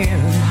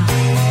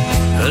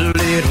 A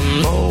little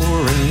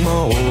more and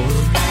more.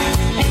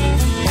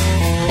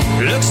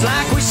 Looks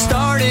like we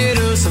started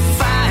us a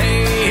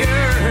fire,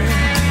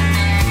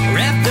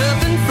 wrapped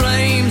up in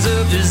flames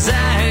of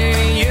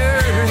desire.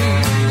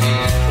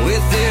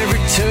 With every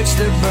touch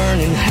they're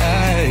burning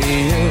higher.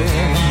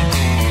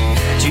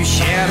 2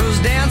 shadows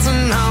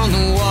dancing on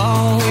the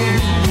wall.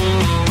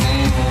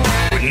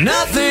 With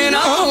nothing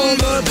on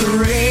but the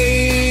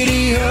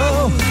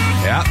radio.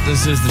 Yeah.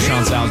 This is the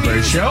Sean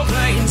Salisbury Show.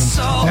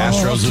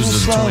 Astros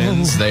loses to the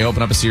Twins. They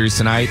open up a series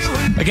tonight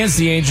against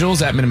the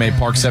Angels at Minute Maid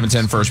Park.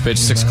 7:10 first pitch,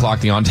 6 o'clock.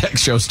 The On Deck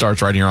show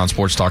starts right here on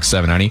Sports Talk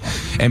 790.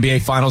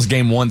 NBA Finals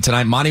Game 1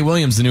 tonight. Monty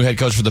Williams, the new head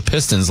coach for the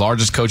Pistons,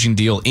 largest coaching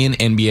deal in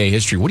NBA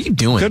history. What are you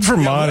doing? Good for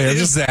Monty. What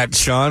is that,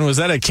 Sean? Was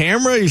that a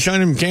camera? You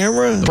showing him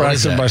camera?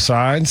 Practicing my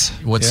signs.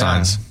 What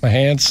signs? My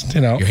hands,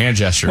 Your hand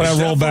gestures. When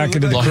I roll back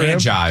into the crib.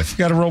 Hand jive. You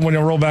got to roll when you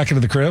roll back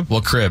into the crib.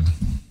 What crib?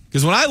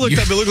 Because when I looked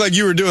up, it looked like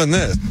you were doing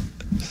this.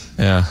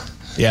 Yeah.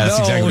 Yeah, that's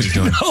exactly what you're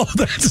doing. No,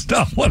 that's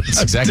not what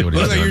That's exactly what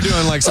you're doing. You're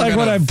doing like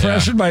when I'm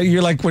pressing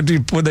you're like when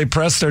they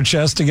press their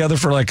chest together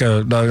for like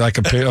a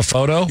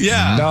photo.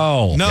 Yeah.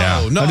 No.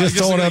 I just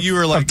throwing up. You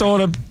were like I'm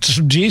throwing up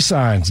some G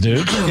signs,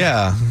 dude.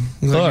 Yeah.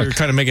 Like you're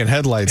kind of making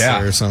headlights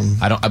there or something.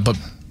 I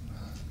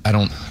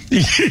don't.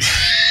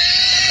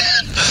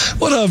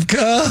 What up,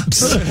 cuh?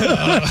 Said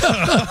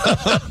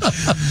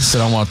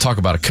I want to talk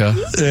about a cuh.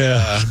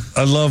 Yeah.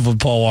 I love when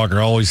Paul Walker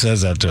always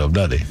says that to him,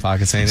 doesn't he?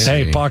 Pockets ain't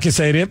empty. Hey, pockets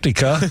ain't empty,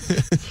 cuh.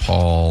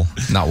 Paul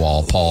Walker.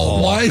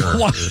 Why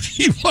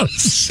do you want to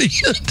see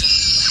it?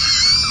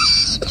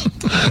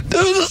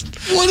 Dude,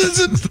 what is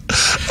it?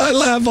 I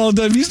laugh all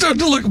the time. You start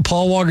to look at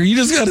Paul Walker, you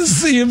just got to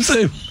see him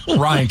say,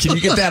 Ryan, can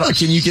you get that?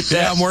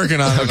 Yeah, I'm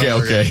working on it.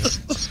 Okay.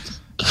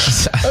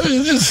 I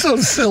mean, it's just so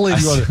silly.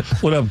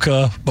 What up,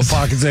 cuh? My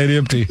pockets ain't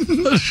empty. When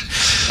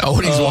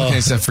he's walking,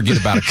 he said, "Forget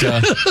about a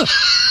cuh."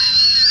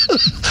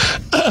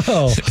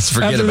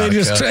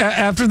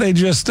 After they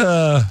just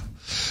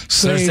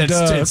saved.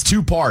 It's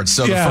 2 parts.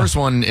 So the first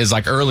one is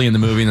like early in the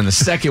movie, and then the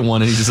second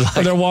one, he's just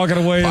like, they're walking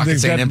away.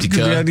 Pockets ain't empty,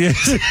 cuh. Yeah,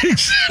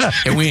 exactly.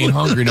 And we ain't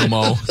hungry no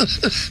more.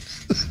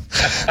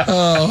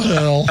 Oh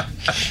hell!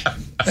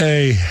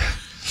 Hey.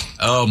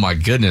 Oh, my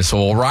goodness.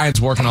 Well,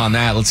 Ryan's working on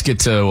that. Let's get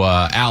to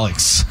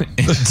Alex in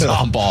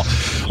Tomball.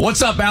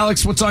 What's up,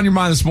 Alex? What's on your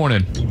mind this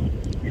morning?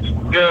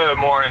 Good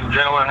morning,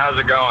 gentlemen. How's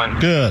it going?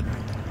 Good.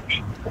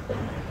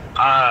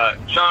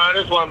 Sean, I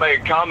just want to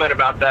make a comment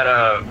about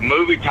that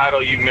movie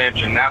title you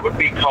mentioned. That would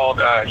be called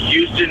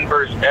Houston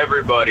vs.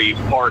 Everybody,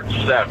 Part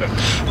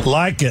 7.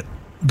 Like it.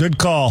 Good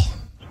call.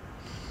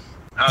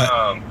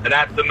 And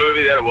that's the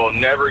movie that will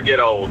never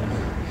get old.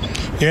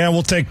 Yeah,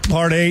 we'll take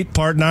Part 8,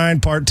 Part 9,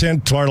 Part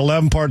 10, Part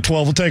 11, Part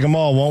 12. We'll take them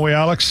all, won't we,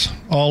 Alex?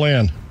 All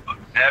in.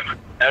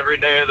 Every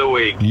day of the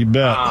week. You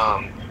bet.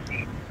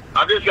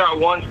 I've just got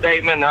one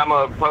statement, and I'm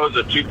going to pose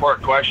a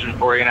 2-part question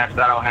for you, and after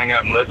that I'll hang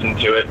up and listen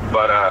to it.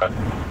 But,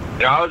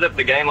 I was at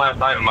the game last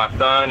night with my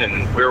son,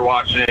 and we were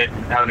watching it,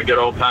 having a good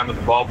old time at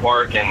the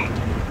ballpark, and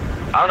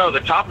I don't know, the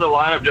top of the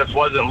lineup just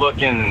wasn't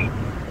looking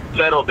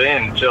settled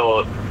in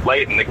until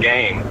late in the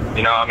game.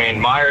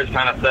 Myers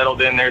kind of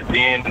settled in there at the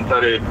end, and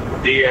so did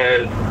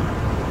Diaz.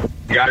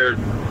 Got her,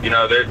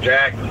 their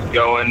Jack's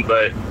going,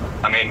 but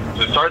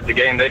to start the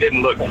game, they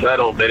didn't look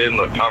settled. They didn't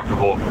look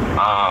comfortable.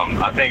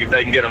 I think if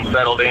they can get them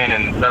settled in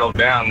and settled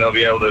down, they'll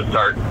be able to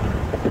start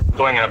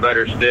swinging a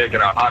better stick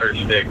and a hotter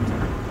stick.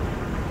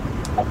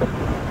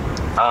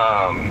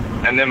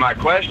 And then my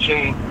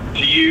question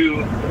to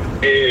you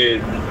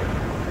is,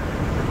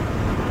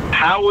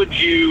 how would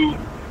you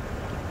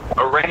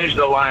arrange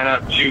the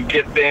lineup to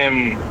get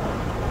them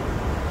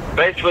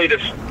basically to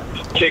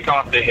kick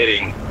off the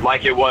hitting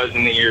like it was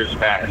in the years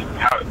past?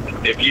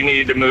 If you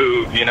needed to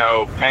move,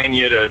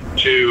 Pena to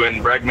 2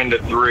 and Bregman to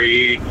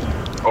 3,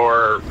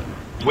 or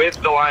with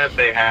the lineup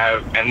they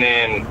have. And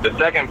then the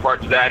second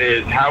part to that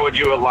is, how would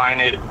you align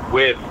it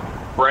with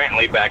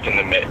Brantley back in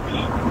the mix?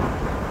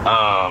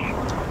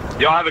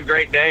 Y'all have a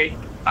great day.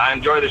 I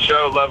enjoy the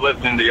show. Love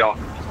listening to y'all.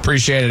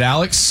 Appreciate it,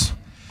 Alex.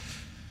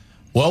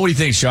 Well, what do you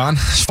think, Sean,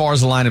 as far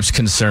as the lineup's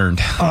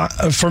concerned?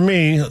 For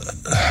me,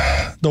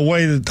 the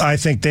way that I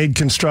think they'd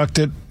construct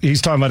it,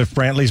 he's talking about if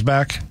Brantley's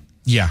back?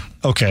 Yeah.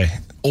 Okay.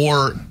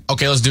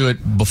 Let's do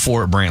it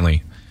before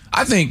Brantley.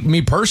 I think,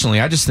 me personally,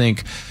 I just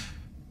think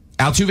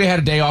Altuve had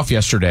a day off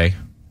yesterday.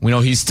 We know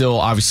he's still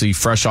obviously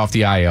fresh off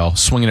the IL,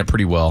 swinging it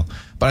pretty well.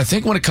 But I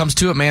think when it comes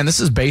to it, man, this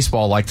is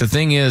baseball. Like, the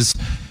thing is,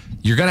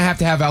 you're going to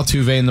have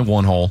Altuve in the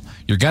 1 hole.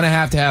 You're going to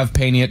have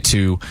Pena at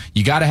 2.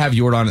 You got to have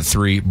Jordan at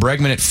 3,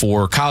 Bregman at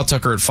 4, Kyle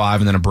Tucker at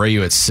 5, and then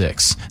Abreu at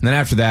 6. And then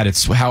after that,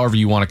 it's however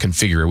you want to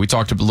configure it. We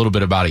talked a little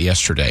bit about it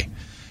yesterday.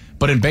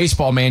 But in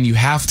baseball, man, you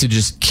have to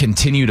just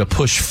continue to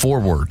push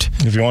forward.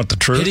 If you want the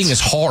truth. Hitting is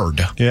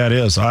hard. Yeah, it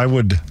is. I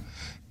would,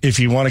 if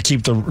you want to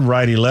keep the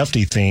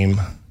righty-lefty theme,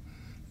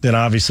 then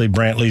obviously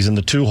Brantley's in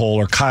the 2 hole,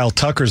 or Kyle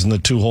Tucker's in the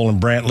 2 hole,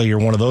 and Brantley or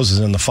one of those is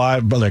in the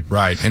 5. But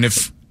right. And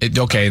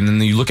and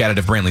then you look at it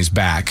if Brantley's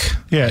back.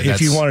 Yeah,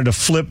 if you wanted to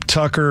flip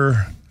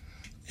Tucker,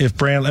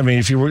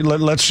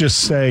 let's just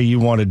say you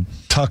wanted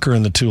Tucker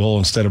in the 2 hole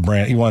instead of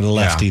Brantley, you wanted a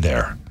lefty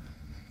there.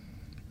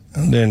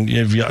 And then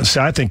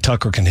I think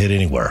Tucker can hit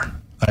anywhere.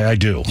 I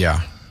do.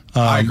 Yeah.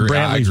 I agree.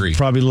 Brantley's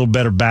probably a little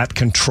better bat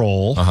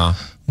control,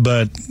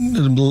 but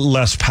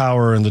less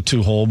power in the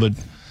 2 hole. But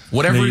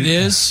whatever it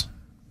is,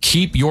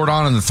 keep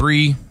Jordan in the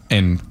 3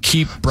 and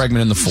keep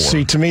Bregman in the 4.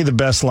 See, to me, the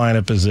best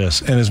lineup is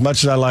this. And as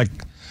much as I like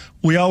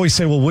we always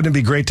say, well, wouldn't it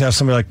be great to have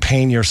somebody like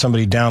Pena or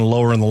somebody down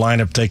lower in the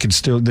lineup? They could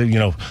still,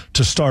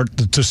 to start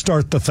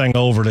the thing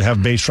over, to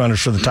have base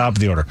runners for the top of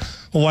the order.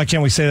 Well, why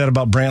can't we say that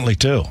about Brantley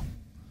too?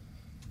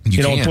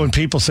 You know, when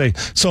people say,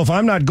 so if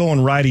I'm not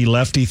going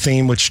righty-lefty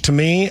theme, which to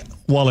me,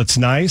 while it's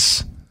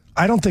nice,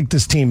 I don't think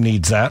this team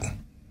needs that.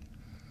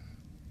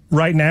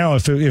 Right now,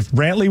 if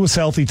Brantley was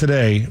healthy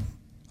today,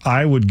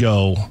 I would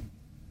go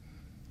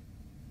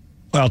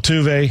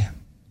Altuve,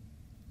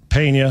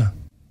 Pena,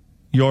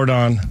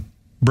 Jordan,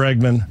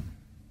 Bregman,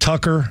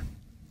 Tucker,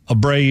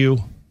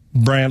 Abreu,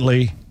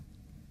 Brantley,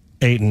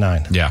 8 and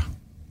 9. Yeah.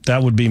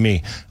 That would be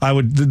me. I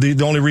would.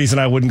 The only reason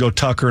I wouldn't go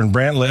Tucker and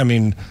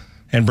Brantley,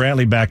 and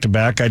Brantley back to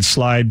back, I'd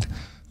slide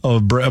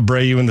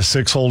Abreu in the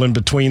 6 hole in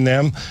between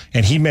them,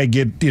 and he may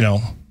get,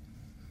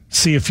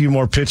 see a few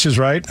more pitches,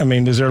 right? I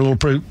mean, is there a little?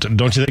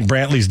 Don't you think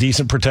Brantley's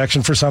decent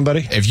protection for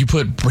somebody? If you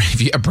have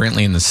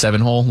Brantley in the 7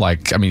 hole,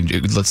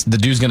 the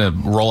dude's going to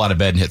roll out of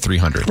bed and hit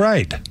 300.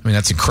 Right. I mean,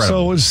 that's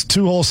incredible. So it's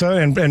 2 hole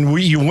 7, and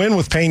you win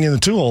with Pena in the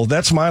 2 hole.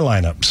 That's my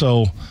lineup.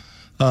 So,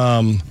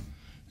 I'm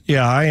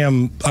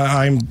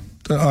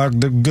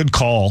the good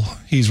call.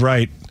 He's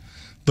right.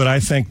 But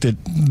I think that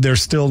they're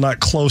still not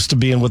close to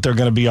being what they're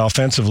going to be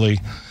offensively.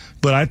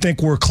 But I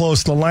think we're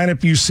close. The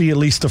lineup you see at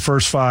least the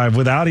first 5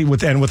 without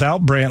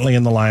Brantley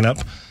in the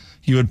lineup,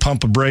 you would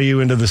pump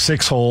Abreu into the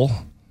 6 hole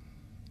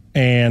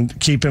and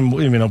keep him,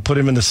 put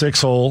him in the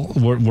 6 hole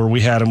where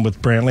we had him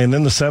with Brantley, and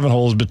then the 7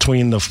 holes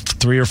between the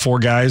 3 or 4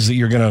 guys that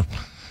you're going to,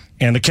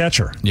 and the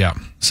catcher. Yeah.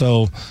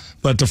 So,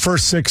 but the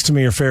first 6 to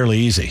me are fairly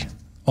easy,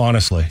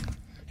 honestly.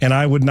 And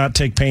I would not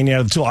take Pena out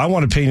of the 2 hole. I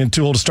wanted Pena in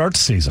 2 hole to start the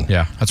season.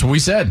 Yeah, that's what we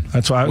said.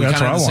 That's why we kind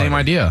of had the same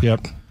idea.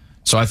 Yep.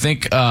 So I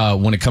think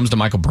when it comes to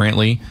Michael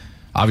Brantley,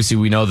 obviously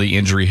we know the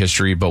injury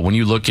history, but when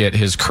you look at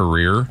his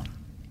career,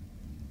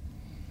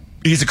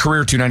 he's a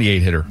career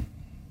 298 hitter.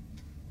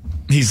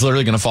 He's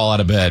literally going to fall out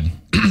of bed,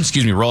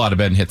 roll out of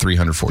bed and hit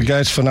 300 for you. The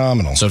guy's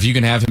phenomenal. So if you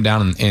can have him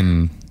down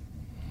in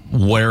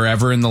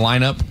wherever in the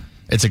lineup,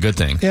 it's a good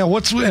thing. Yeah,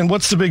 what's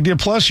the big deal?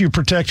 Plus, you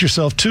protect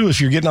yourself, too, if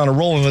you're getting on a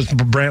roll and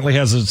Brantley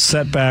has a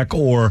setback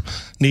or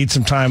needs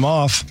some time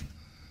off.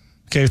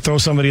 Okay, throw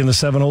somebody in the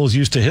 7 holes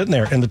used to hitting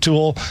there. In the 2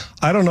 hole,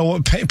 I don't know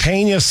what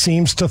Pena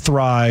seems to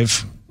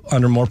thrive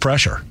under more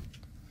pressure.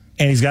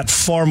 And he's got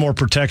far more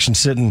protection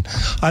sitting.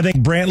 I think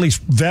Brantley's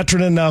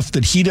veteran enough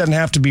that he doesn't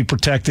have to be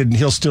protected, and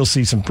he'll still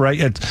see some, right?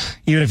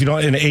 Even if you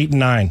don't, in 8 and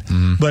 9.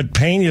 Mm-hmm. But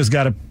Pena's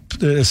got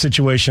a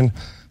situation.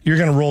 You're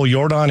going to roll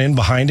Jordan in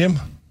behind him.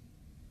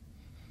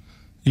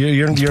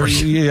 They're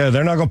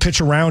not going to pitch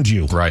around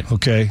you. Right.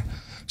 Okay.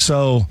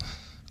 So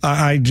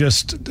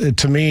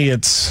to me,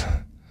 it's,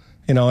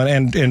 and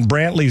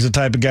Brantley's the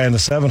type of guy in the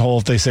 7 hole,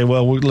 if they say,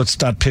 well,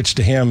 let's not pitch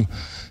to him,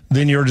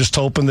 then you're just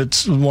hoping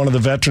that one of the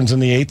veterans in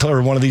the 8th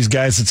or one of these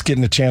guys that's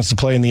getting a chance to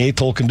play in the 8th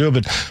hole can do it.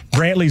 But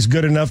Brantley's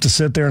good enough to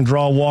sit there and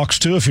draw walks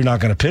too if you're not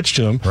going to pitch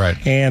to him. Right.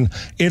 And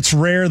it's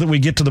rare that we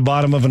get to the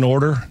bottom of an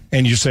order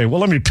and you say, well,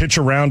 let me pitch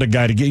around a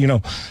guy to get,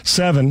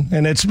 7.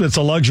 And it's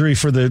a luxury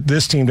for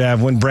this team to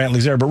have when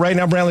Brantley's there. But right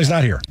now, Brantley's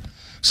not here.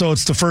 So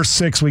it's the first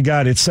 6 we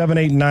got. It's 7,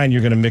 8, and 9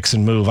 you're going to mix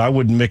and move. I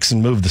wouldn't mix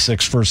and move the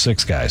first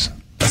 6 guys.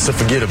 So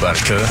forget about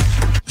it, cuz.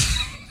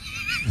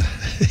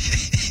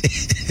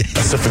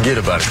 So forget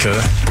about it,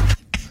 cuz.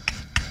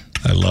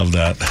 I love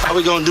that. How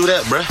we gonna do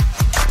that, bruh?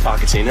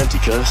 Pockets ain't empty,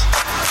 cuz.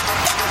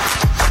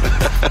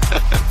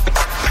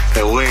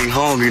 And we ain't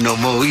hungry no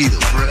more either,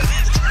 bruh.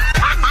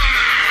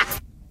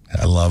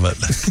 I love it.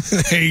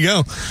 There you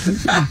go.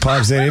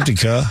 Pockets ain't empty,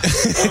 cuz.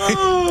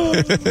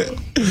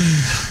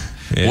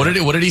 Yeah.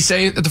 What did he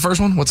say at the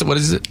first one? What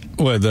is it?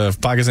 What, the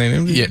pockets ain't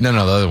empty? Yeah, no,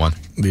 the other one.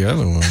 The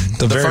other one.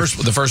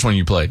 The first one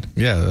you played.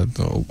 Yeah.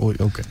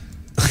 Okay.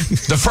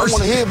 The first. I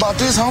want to hear about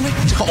this,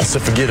 homie. So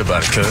forget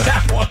about it, cuz.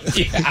 That one.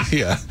 Yeah.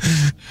 Yeah.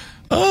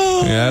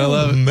 Oh, yeah, I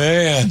love it.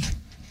 Man.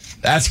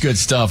 That's good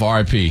stuff.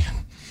 R.I.P.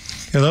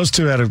 Yeah, those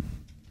two had a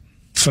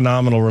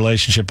phenomenal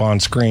relationship on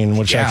screen,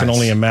 which I can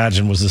only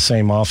imagine was the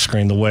same off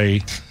screen, the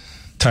way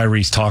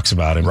Tyrese talks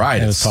about him.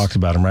 Right. It's talked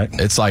about him, right?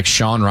 It's like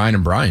Sean, Ryan,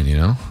 and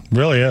Brian,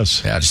 Really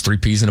is. Yeah, just 3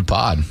 peas in a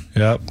pod.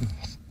 Yep.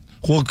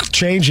 Well,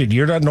 change it.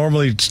 You're not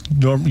normally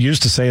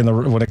used to saying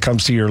when it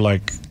comes to your,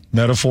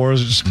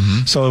 metaphors.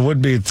 Mm-hmm. So it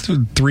would be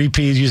 3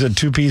 peas. You said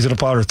 2 peas in a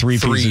pod or 3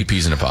 peas? 3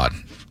 peas in a pod.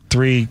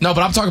 3. No,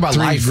 but I'm talking about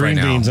life right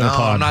now. Beans in a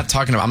pod. I'm not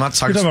talking about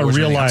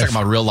real life. I'm talking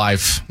about real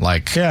life.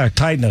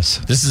 Tightness.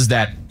 This is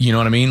that, you know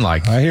what I mean? I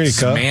hear you,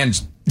 cuz. Man.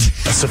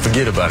 So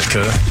forget about it,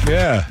 cuz.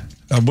 Yeah.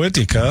 I'm with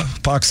you, cuz.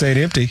 Pockets ain't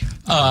empty.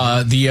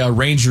 The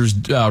Rangers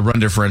run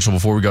differential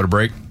before we go to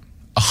break,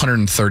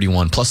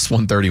 131, plus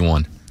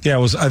 131. Yeah,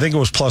 I think it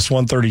was plus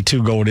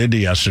 132 going into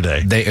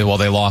yesterday. They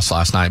lost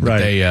last night, but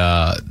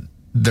right.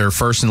 They're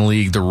first in the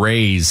league. The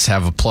Rays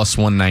have a plus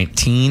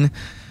 119.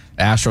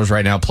 Astros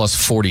right now plus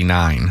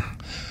 49.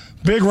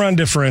 Big run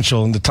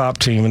differential in the top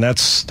team, and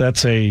that's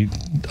an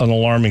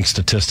alarming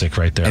statistic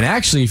right there. And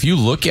actually, if you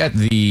look at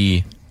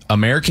the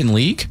American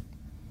League,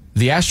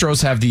 the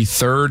Astros have the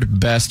 3rd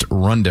best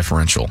run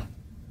differential.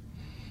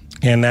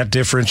 And that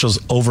differential's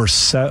over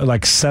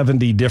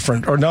 70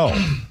 different, or no,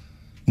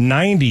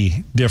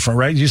 90 different,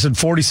 right? You said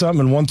 40-something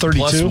and 132?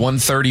 Plus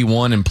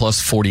 131 and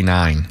plus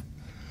 49.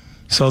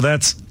 So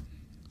that's,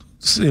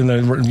 in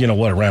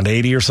the, around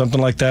 80 or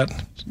something like that?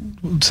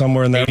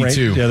 Somewhere in that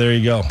 82. range? Yeah, there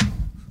you go.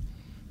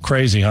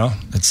 Crazy, huh?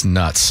 That's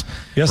nuts.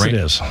 Yes, it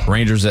is.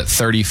 Rangers at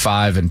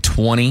 35 and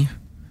 20.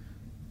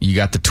 You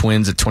got the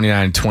Twins at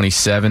 29 and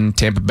 27.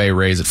 Tampa Bay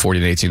Rays at 40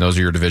 and 18. Those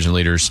are your division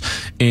leaders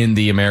in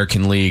the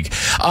American League.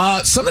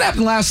 Something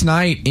happened last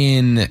night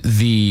in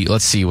the,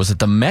 was it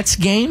the Mets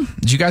game?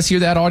 Did you guys hear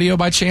that audio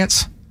by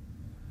chance?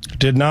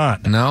 Did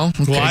not. No?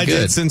 Okay, well, I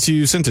good. did since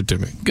you sent it to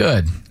me.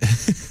 Good.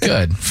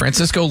 Good.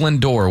 Francisco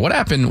Lindor. What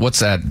happened? What's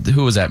that?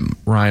 Who was that?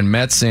 Ryan,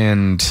 Mets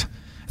and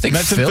I think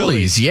Mets and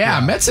Phillies. Yeah,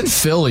 Mets and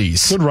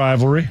Phillies. Good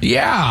rivalry.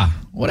 Yeah.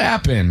 What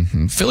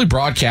happened? Philly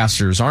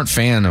broadcasters aren't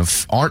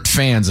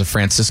fans of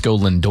Francisco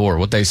Lindor.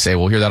 What they say.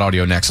 We'll hear that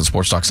audio next on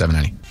Sports Talk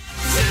 790.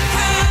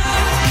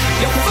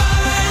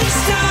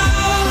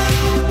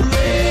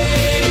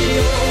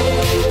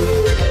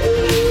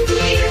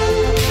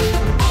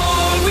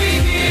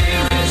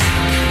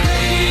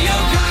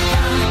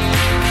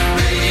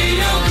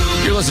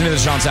 Listening to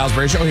the Sean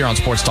Salisbury Show here on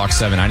Sports Talk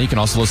 790. You can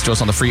also listen to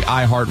us on the free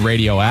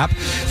iHeartRadio app.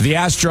 The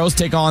Astros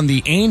take on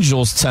the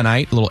Angels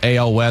tonight. A little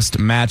AL West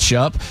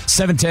matchup.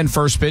 7:10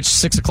 first pitch.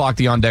 6 o'clock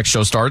the On Deck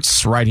show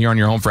starts right here on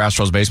your home for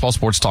Astros baseball.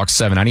 Sports Talk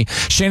 790.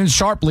 Shannon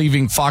Sharp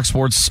leaving Fox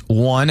Sports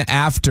 1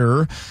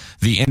 after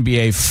the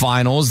NBA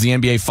Finals. The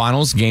NBA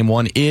Finals, Game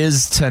 1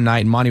 is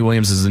tonight. Monty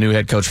Williams is the new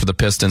head coach for the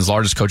Pistons.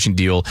 Largest coaching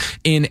deal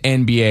in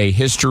NBA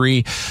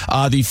history.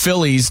 The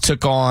Phillies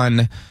took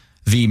on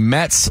the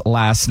Mets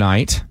last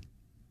night.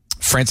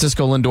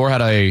 Francisco Lindor had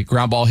a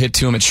ground ball hit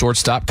to him at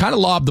shortstop, kind of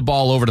lobbed the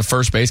ball over to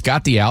first base,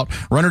 got the out.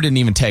 Runner didn't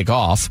even take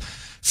off.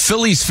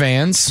 Phillies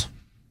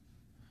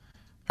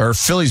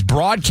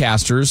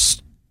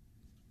broadcasters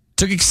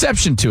took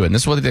exception to it, and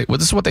this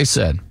is what they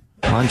said.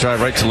 Line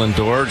drive right to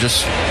Lindor.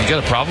 You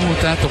got a problem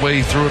with that, the way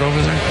he threw it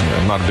over there? Yeah,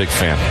 I'm not a big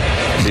fan.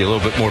 Be a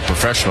little bit more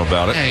professional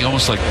about it. Hey,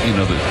 almost like,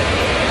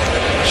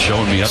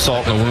 showing me up.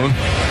 Salt in the wound.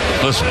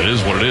 Listen, it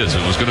is what it is.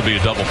 It was going to be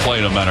a double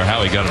play no matter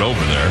how he got it over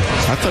there.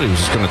 I thought he was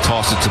just going to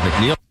toss it to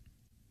McNeil.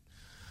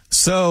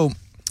 So,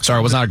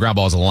 sorry, it was not a ground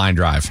ball, it was a line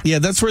drive. Yeah,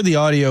 that's where the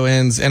audio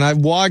ends. And I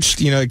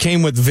watched, it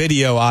came with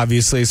video,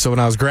 obviously. So when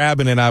I was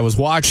grabbing it, I was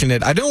watching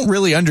it. I don't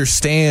really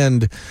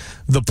understand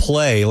the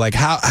play. Like,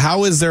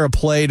 how is there a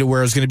play to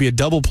where it's going to be a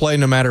double play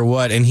no matter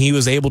what? And he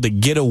was able to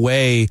get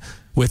away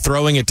with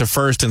throwing it to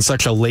first in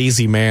such a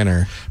lazy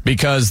manner.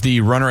 Because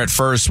the runner at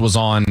first was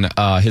on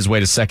his way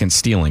to second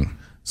stealing.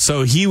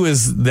 So he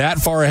was that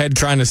far ahead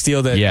trying to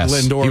steal that. Yes.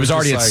 Lindor He was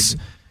already at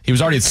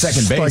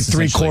second base.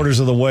 Like 3/4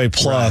 of the way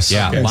plus. Right.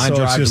 Yeah, and line so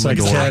drive it's just to like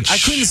Lindor. I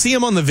couldn't see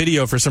him on the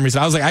video for some reason.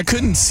 I was like, I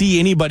couldn't see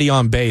anybody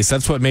on base.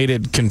 That's what made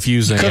it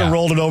confusing. Could have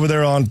rolled it over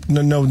there on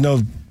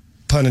no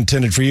pun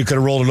intended for you. Could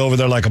have rolled it over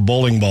there like a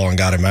bowling ball and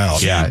got him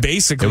out. Yeah,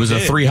 basically it was a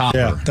 3-hopper.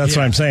 Yeah, that's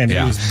what I'm saying.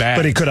 It was bad.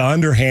 But he could have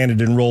underhanded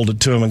and rolled it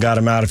to him and got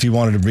him out if he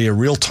wanted to be a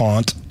real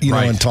taunt,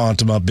 and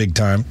taunt him up big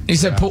time. He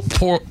said,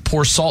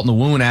 pour salt in the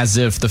wound, as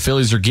if the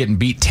Phillies are getting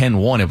beat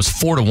 10-1. It was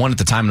 4-1 at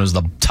the time, and it was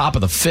the top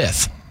of the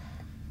fifth.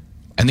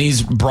 And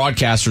these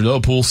broadcasters,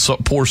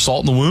 pour salt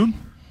in the wound?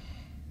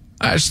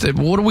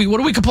 What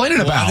are we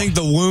complaining about? I think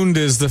the wound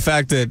is the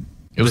fact that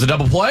it was a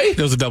double play? It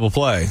was a double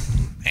play.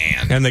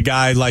 Man. And the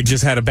guy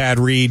just had a bad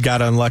read,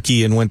 got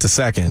unlucky, and went to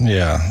second.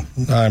 Yeah,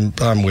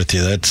 I'm with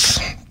you. That's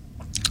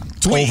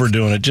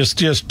overdoing it. Just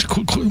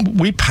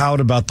we pout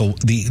about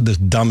the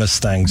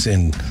dumbest things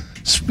in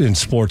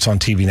sports on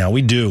TV now.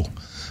 We do.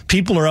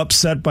 People are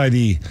upset by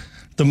the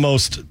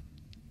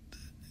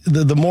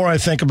more I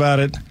think about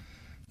it,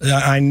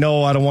 I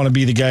know I don't want to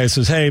be the guy who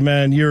says, "Hey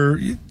man,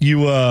 you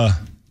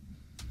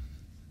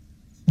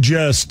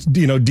just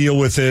deal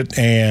with it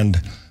and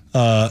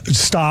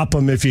stop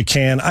them if you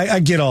can." I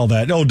get all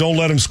that. Oh, don't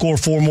let them score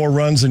 4 more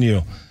runs than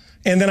you.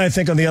 And then I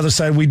think on the other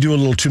side, we do a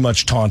little too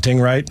much taunting,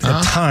 right?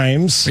 At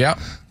times. Yeah.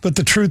 But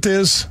the truth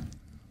is,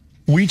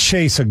 we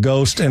chase a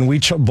ghost and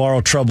we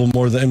borrow trouble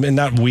more than, and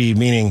not we,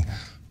 meaning,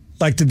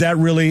 did that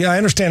really, I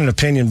understand an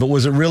opinion, but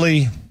was it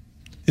really,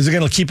 is it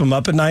going to keep them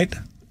up at night?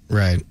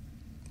 Right.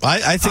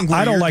 I think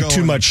I don't like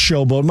too much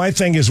showboat. My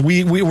thing is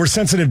we're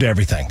sensitive to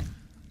everything.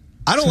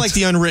 I don't like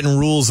the unwritten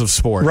rules of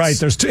sports. Right.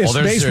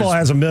 Baseball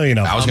has a million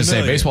of them. I was going to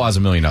say, baseball has a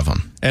million of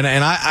them. And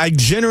I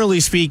generally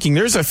speaking,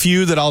 there's a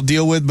few that I'll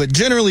deal with, but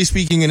generally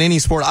speaking in any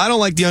sport, I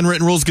don't like the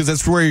unwritten rules because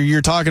that's where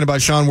you're talking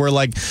about, Sean, where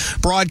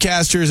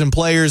broadcasters and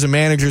players and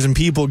managers and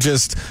people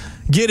just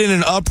get in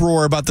an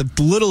uproar about the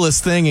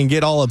littlest thing and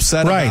get all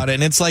upset about it.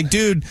 And it's like,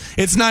 dude,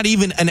 it's not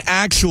even an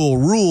actual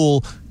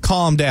rule.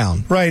 Calm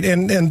down. Right.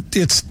 And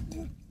it's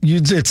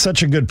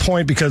such a good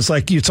point because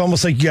it's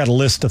almost like you got a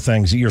list of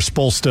things that you're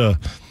supposed to,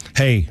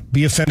 hey,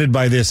 be offended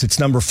by this. It's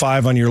number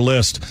 5 on your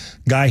list.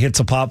 Guy hits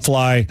a pop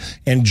fly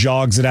and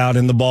jogs it out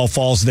and the ball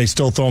falls. They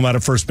still throw him out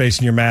at first base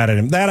and you're mad at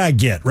him. That I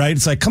get, right?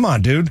 It's like, come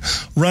on, dude,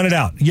 run it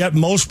out. Yet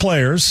most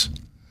players,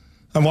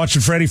 I'm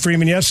watching Freddie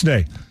Freeman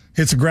yesterday,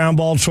 hits a ground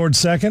ball towards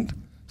second,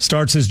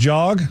 starts his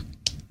jog,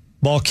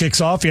 Ball kicks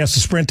off, he has to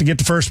sprint to get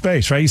to first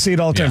base, right? You see it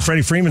all the time. Yeah.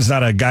 Freddie Freeman's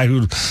not a guy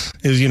who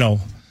is,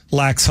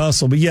 lacks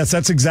hustle. But yes,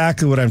 that's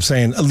exactly what I'm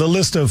saying. The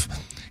list of,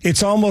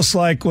 it's almost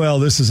like, well,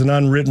 this is an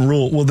unwritten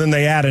rule. Well, then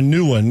they add a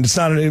new one.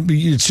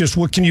 It's just,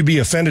 what can you be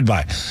offended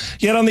by?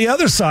 Yet on the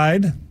other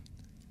side,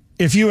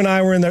 if you and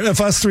I were in there,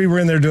 if us three were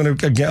in there doing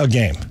a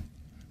game,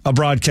 a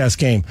broadcast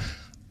game,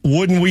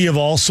 wouldn't we have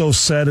also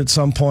said at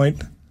some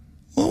point,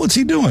 well, what's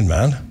he doing,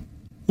 man?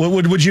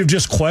 Would you have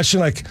just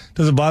questioned, like,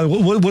 does it bother?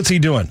 What's he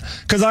doing?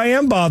 Because I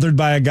am bothered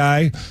by a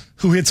guy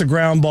who hits a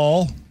ground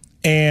ball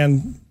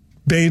and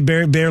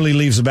barely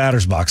leaves the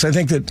batter's box. I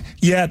think that,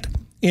 yet,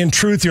 in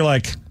truth, you're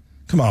like,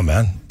 come on,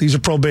 man. These are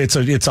pro base.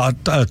 It's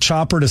a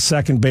chopper to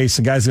second base.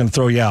 The guy's going to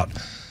throw you out.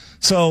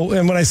 So,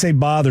 and when I say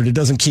bothered, it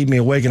doesn't keep me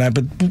awake at night.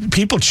 But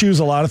people choose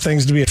a lot of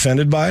things to be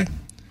offended by.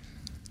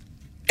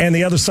 And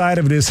the other side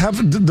of it is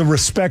have the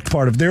respect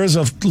part of it. There is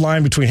a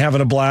line between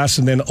having a blast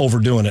and then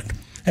overdoing it.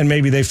 And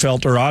maybe they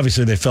felt, or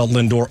obviously they felt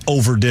Lindor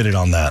overdid it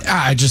on that.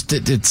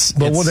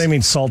 But what do they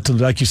mean salted?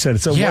 Like you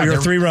said, you're a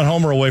 3-run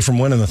homer away from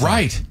winning the thing.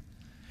 Right.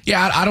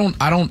 Yeah, I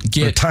don't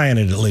get. Or tying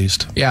it at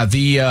least. Yeah,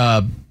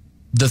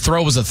 the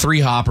throw was a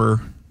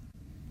 3-hopper.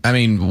 I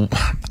mean,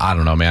 I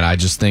don't know, man. I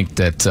just think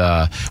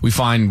that we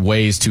find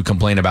ways to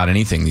complain about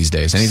anything these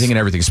days, anything and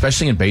everything,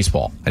 especially in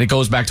baseball. And it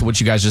goes back to what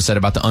you guys just said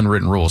about the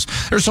unwritten rules.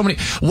 There's so many.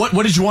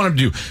 What did you want him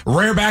to do?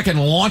 Rear back and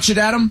launch it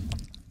at him?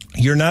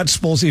 You're not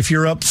supposed to, if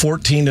you're up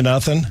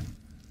 14-0,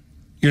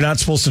 you're not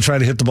supposed to try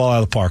to hit the ball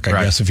out of the park,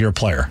 I guess, if you're a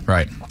player.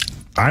 Right.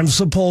 I'm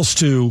supposed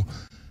to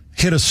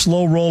hit a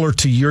slow roller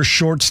to your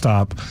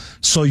shortstop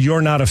so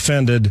you're not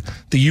offended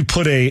that you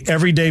put a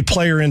everyday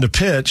player into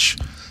pitch.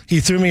 He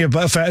threw me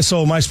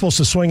so am I supposed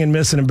to swing and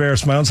miss and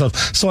embarrass my own self?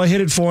 So I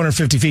hit it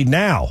 450 feet.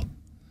 Now,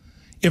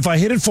 if I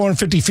hit it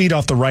 450 feet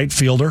off the right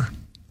fielder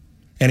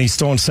and he's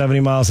throwing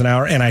 70 miles an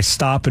hour and I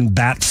stop and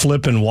bat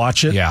flip and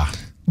watch it,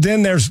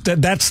 then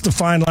that's the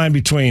fine line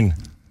between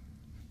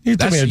you're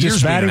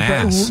just batting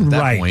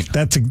right.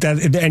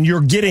 And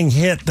you're getting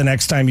hit the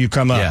next time you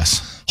come up.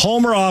 Yes.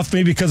 Homer off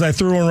me because I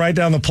threw one right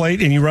down the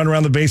plate and you run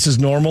around the bases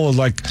normal,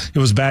 like it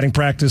was batting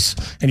practice,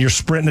 and you're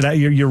sprinting it out.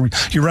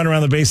 You run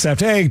around the base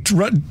after, hey,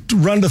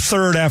 run to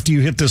third after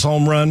you hit this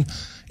home run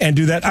and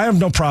do that. I have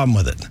no problem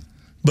with it.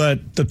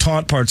 But the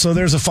taunt part, so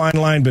there's a fine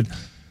line, but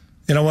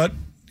you know what?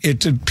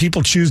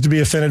 People choose to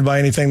be offended by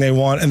anything they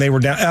want, and they were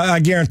down. I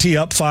guarantee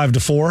up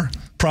 5-4.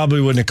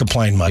 Probably wouldn't have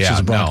complained much as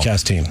a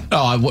broadcast team.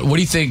 Oh, what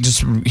do you think?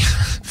 Just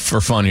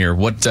for fun here,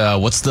 what's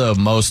the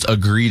most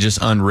egregious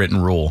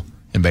unwritten rule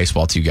in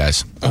baseball to you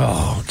guys?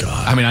 Oh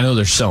God! I mean, I know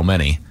there's so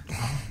many.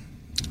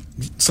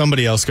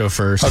 Somebody else go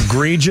first.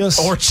 Egregious,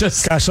 or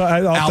just gosh,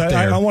 out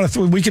there. I want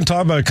to. We can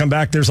talk about it. Come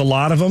back. There's a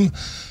lot of them.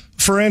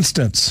 For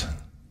instance,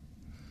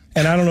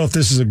 and I don't know if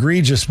this is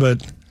egregious,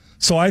 but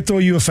so I throw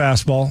you a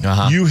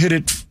fastball. You hit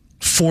it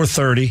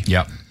 430.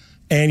 Yep.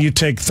 And you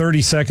take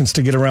 30 seconds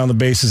to get around the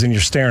bases and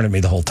you're staring at me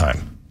the whole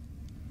time.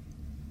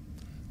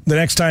 The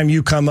next time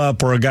you come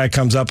up or a guy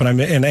comes up and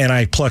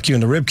I pluck you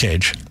in the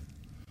ribcage,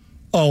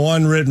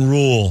 unwritten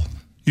rule.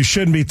 You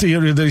shouldn't be,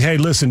 hey,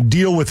 listen,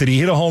 deal with it.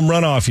 He hit a home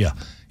run off you.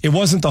 It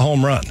wasn't the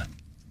home run.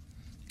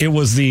 It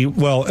was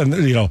Madison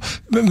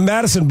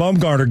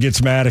Bumgarner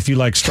gets mad if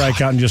you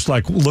strike out and just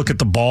look at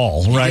the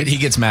ball, right? He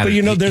gets mad. But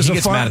he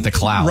gets mad at the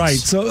clouds. Right.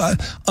 So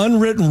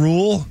unwritten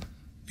rule.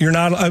 You're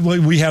not.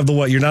 We have the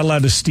what? You're not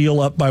allowed to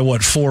steal up by 4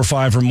 or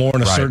 5 or more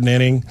in a certain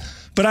inning.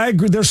 But I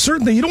agree. There's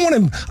certainly you don't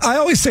want to. I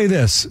always say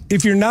this: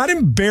 if you're not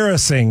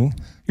embarrassing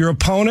your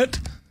opponent,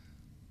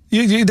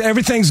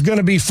 everything's going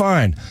to be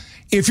fine.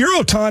 If you're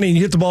Ohtani and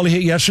you hit the ball he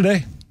hit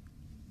yesterday,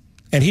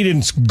 and he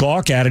didn't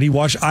gawk at it,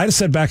 I'd have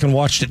sat back and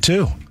watched it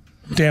too.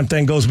 Damn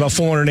thing goes about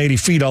 480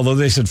 feet, although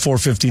they said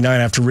 459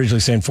 after originally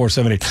saying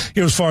 478.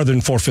 It was farther than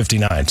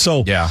 459.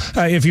 So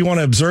if you want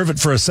to observe it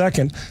for a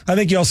second, I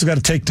think you also got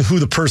to take to who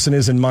the person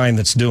is in mind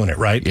that's doing it,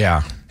 right?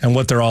 Yeah. And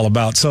what they're all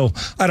about. So,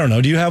 I don't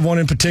know. Do you have one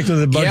in particular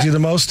that bugs you the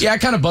most? Yeah,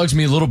 it kind of bugs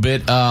me a little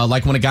bit.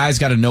 Like when a guy's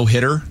got a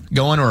no-hitter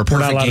going or a perfect game.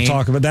 We're not allowed to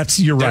talk about that.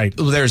 You're right.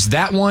 There's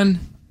that one,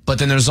 but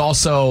then there's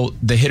also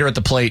the hitter at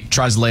the plate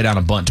tries to lay down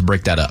a bunt to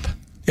break that up.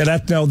 Yeah,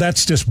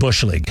 that's just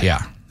Bush League.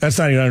 Yeah. That's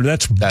not even.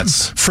 That's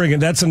friggin'.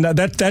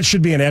 That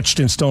should be an etched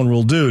in stone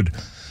rule, dude.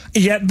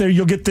 Yet there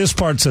you'll get this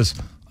part that says,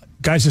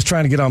 guys just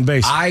trying to get on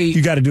base.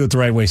 You got to do it the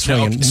right way,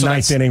 swinging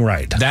ninth inning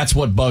right. That's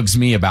what bugs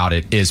me about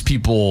it is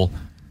people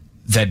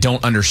that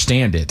don't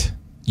understand it.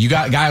 You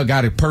got a guy who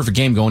got a perfect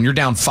game going. You're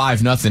down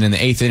 5-0 in the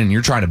 8th inning. And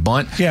you're trying to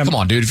bunt. Yeah, come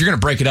on, dude. If you're going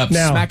to break it up,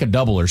 smack a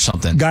double or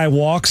something. Guy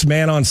walks,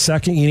 man on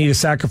second. You need a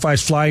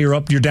sacrifice fly. You're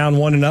down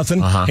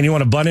 1-0, and you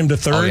want to bunt him to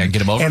third. Oh, yeah,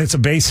 get him over. And it's a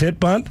base hit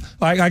bunt.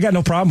 I got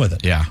no problem with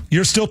it. Yeah,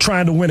 you're still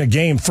trying to win a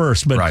game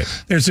first, but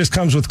there's just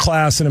comes with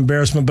class and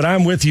embarrassment. But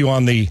I'm with you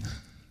on the.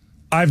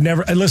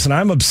 Listen.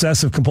 I'm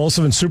obsessive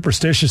compulsive and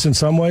superstitious in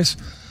some ways.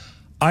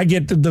 I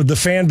get the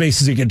fan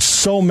bases that get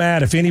so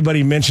mad if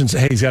anybody mentions,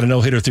 hey, he's got a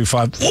no-hitter through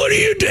 5. What do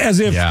you do? As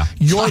if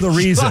you're the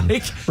reason.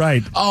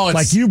 Right. Oh,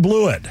 like you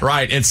blew it.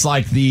 Right. It's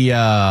like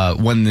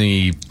when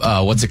the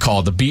what's it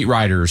called? The beat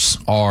writers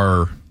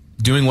are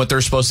doing what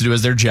they're supposed to do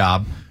as their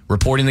job,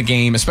 reporting the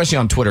game, especially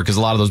on Twitter, because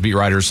a lot of those beat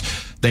writers,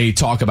 they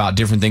talk about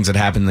different things that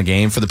happen in the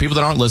game for the people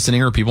that aren't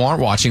listening or people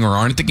aren't watching or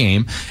aren't at the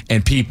game,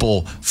 and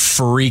people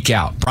freak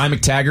out. Brian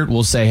McTaggart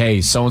will say, hey,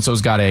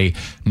 so-and-so's got a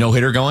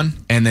no-hitter going,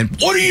 and then,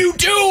 what are you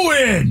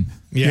doing?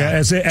 Yeah,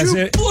 as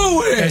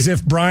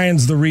if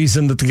Brian's the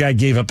reason that the guy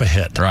gave up a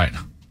hit. Right.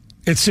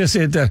 It's just,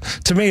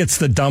 to me, it's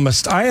the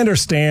dumbest. I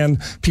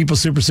understand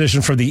people's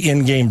superstition for the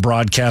in-game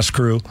broadcast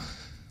crew,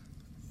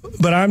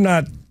 but I'm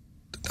not,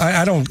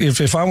 I don't,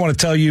 if I want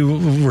to tell you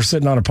we're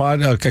sitting on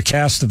a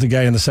cast at the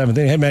guy in the 7th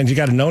inning, hey, man, you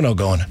got a no-no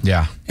going.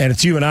 Yeah. And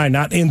it's you and I,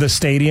 not in the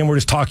stadium. We're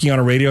just talking on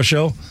a radio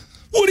show.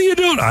 What are you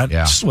doing?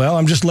 Well,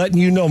 I'm just letting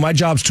you know my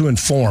job's to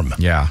inform.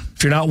 Yeah.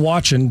 If you're not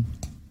watching,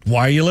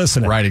 why are you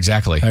listening? Right,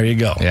 exactly. There you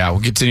go. Yeah,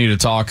 we'll continue to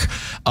talk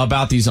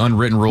about these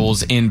unwritten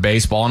rules in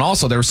baseball. And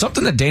also, there was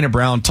something that Dana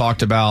Brown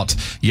talked about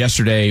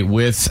yesterday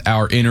with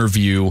our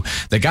interview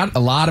that got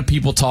a lot of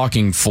people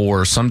talking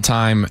for some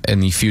time in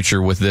the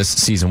future with this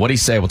season. What did he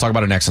say? We'll talk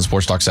about it next on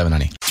Sports Talk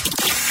 790.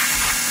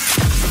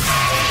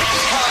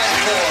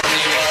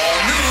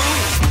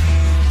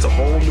 It's a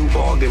whole new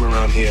ballgame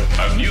around here.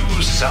 A new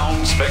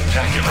sound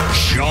spectacular.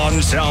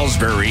 Sean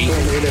Salisbury.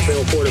 Former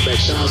NFL quarterback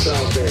Sean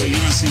Salisbury.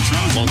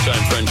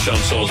 Longtime friend Sean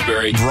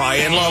Salisbury.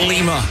 Brian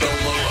LaLima.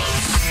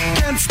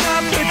 Can't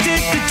stop,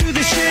 addicted to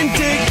the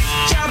shindig.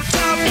 Chop,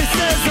 chop, it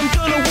says I'm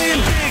gonna win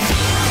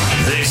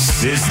big.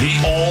 This is the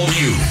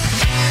all-new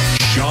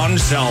Sean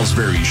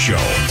Salisbury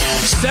Show.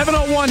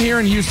 7:01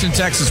 here in Houston,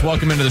 Texas.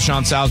 Welcome into the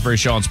Sean Salisbury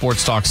Show on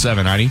Sports Talk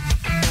 790.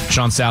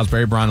 Sean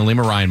Salisbury, Brian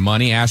LaLima, Ryan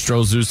Money.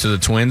 Astros lose to the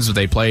Twins.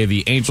 They play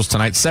the Angels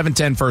tonight.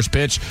 7:10 first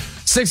pitch.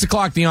 6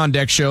 o'clock, the On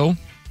Deck Show.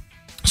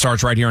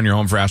 Starts right here on your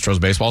home for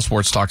Astros baseball,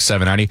 Sports Talk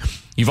 790.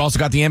 You've also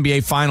got the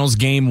NBA Finals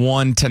Game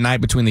 1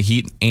 tonight between the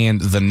Heat and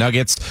the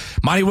Nuggets.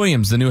 Monty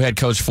Williams, the new head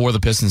coach for the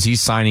Pistons,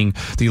 he's signing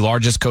the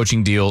largest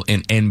coaching deal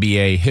in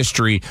NBA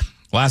history.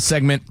 Last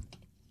segment,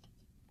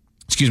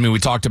 we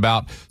talked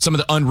about some of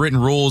the unwritten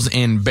rules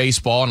in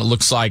baseball, and it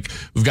looks like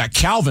we've got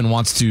Calvin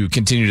wants to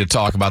continue to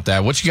talk about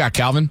that. What you got,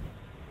 Calvin?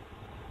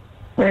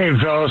 Hey,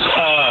 fellas. When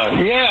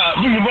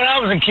I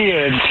was a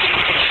kid,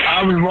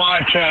 I would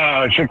watch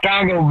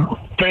Chicago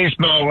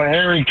baseball when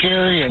Harry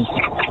Carey and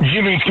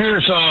Jimmy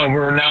Pearsall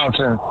were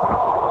announcing.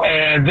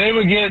 And they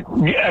would get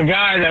a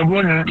guy that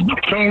wouldn't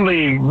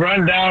totally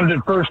run down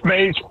to first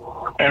base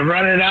and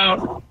run it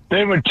out.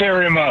 They would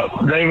tear him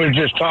up. They would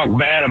just talk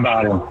bad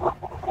about him.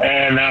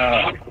 And,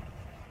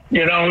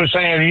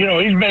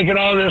 saying, he's making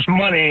all this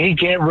money. He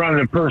can't run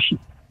the first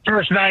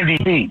 90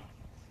 feet.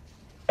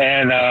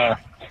 And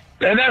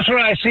that's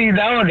what I see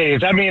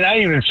nowadays. I mean, I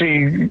even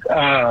see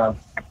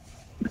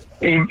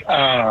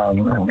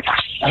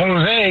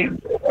Jose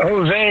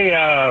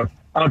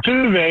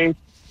Altuve.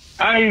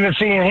 I even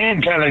seen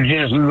him kind of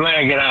just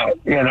lag it out,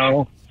 And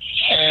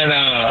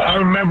I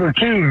remember,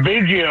 too,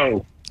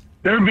 Biggio.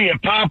 There'd be a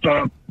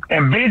pop-up,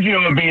 and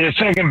Biggio would be the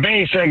second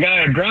base. That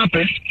guy would drop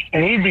it,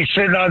 and he'd be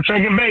sitting on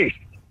second base.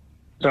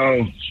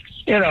 So,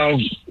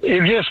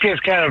 it just gets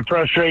kind of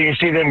frustrating. You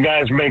see them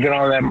guys making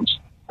all that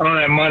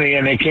money,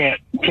 and they can't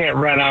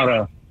run out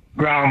a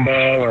ground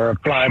ball or a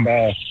fly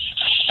ball.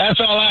 That's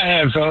all I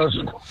have, fellas.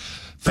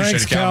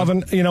 Thanks,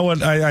 Calvin. You know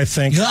what I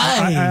think?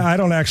 I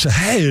don't actually.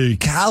 Hey,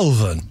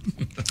 Calvin,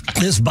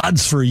 this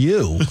bud's for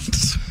you.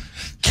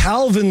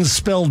 Calvin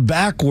spelled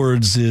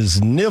backwards is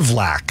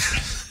Nivlak.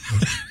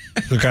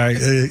 Okay,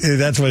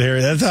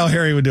 that's how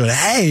Harry would do it.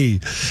 Hey,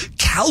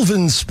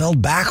 Calvin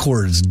spelled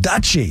backwards,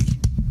 Dutchy.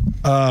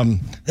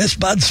 This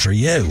bud's for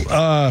you.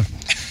 I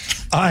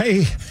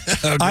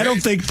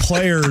don't think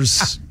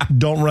players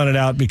don't run it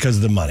out because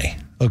of the money.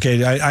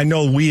 Okay, I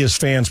know we as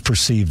fans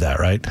perceive that,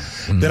 right?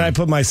 Mm-hmm. Then I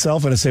put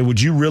myself in and say,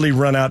 would you really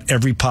run out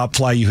every pop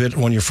fly you hit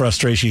when you're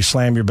frustrated, you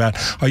slam your bat?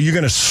 Are you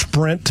going to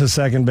sprint to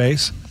second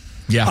base?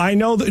 Yeah. I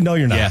know that. No,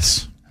 you're not.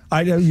 Yes.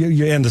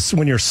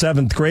 When you're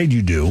 7th grade,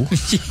 you do.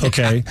 Yeah.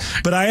 Okay.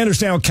 But I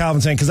understand what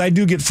Calvin's saying, because I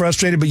do get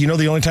frustrated, but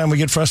the only time we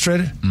get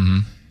frustrated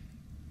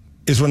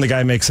is when the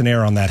guy makes an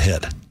error on that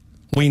hit.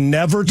 We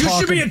never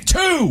talk. You should be at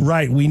 2.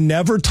 Right. We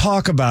never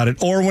talk about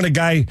it. Or when a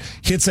guy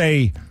hits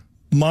a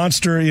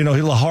monster,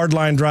 a hard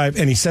line drive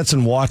and he sits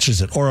and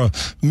watches it. Or a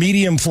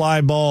medium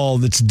fly ball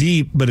that's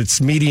deep, but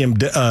it's medium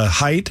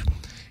height.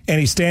 And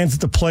he stands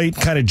at the plate,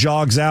 kind of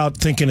jogs out,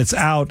 thinking it's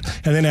out,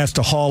 and then has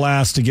to haul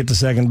ass to get to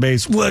second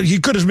base. Well, he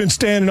could have been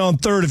standing on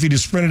third if he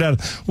just sprinted out.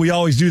 We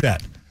always do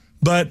that.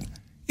 But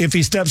if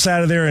he steps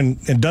out of there and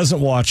doesn't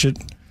watch it,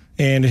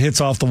 and it hits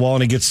off the wall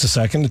and he gets to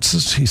second,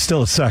 he's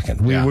still at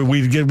second.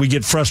 We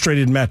get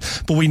frustrated and mad.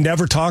 But we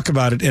never talk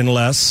about it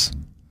unless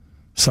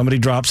somebody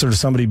drops it or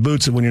somebody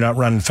boots it when you're not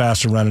running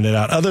fast or running it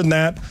out. Other than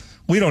that,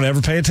 we don't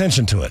ever pay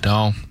attention to it.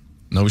 No,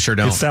 we sure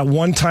don't. It's that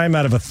one time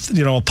out of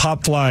a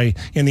pop fly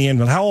in the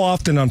infield. How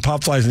often on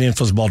pop flies in the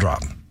infield is the ball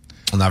drop?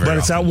 Not very But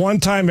it's often. that one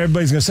time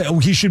everybody's going to say,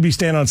 he should be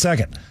standing on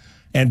second.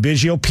 And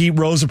Biggio, Pete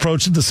Rose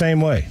approached it the same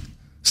way.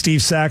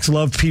 Steve Sachs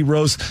loved Pete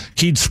Rose.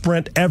 He'd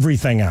sprint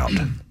everything out.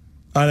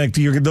 I think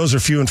those are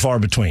few and far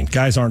between.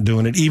 Guys aren't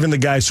doing it. Even the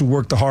guys who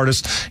work the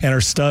hardest and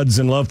are studs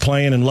and love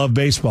playing and love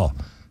baseball,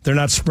 they're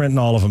not sprinting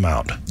all of them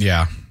out.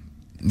 Yeah.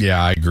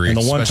 Yeah, I agree. And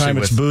the one time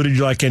it's booted,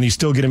 you're like, can you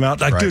still get him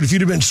out? Like, dude, if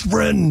you'd have been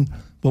sprinting,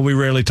 well, we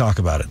rarely talk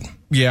about it.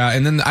 Yeah,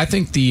 and then I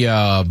think the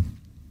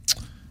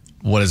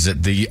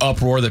the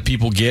uproar that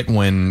people get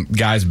when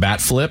guys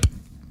bat flip.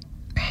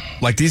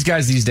 Like, these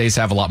guys these days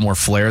have a lot more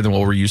flair than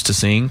what we're used to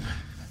seeing.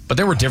 But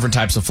there were different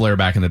types of flair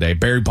back in the day.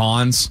 Barry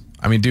Bonds,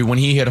 I mean, dude, when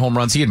he hit home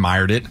runs, he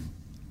admired it.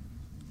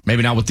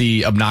 Maybe not with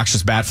the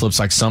obnoxious bat flips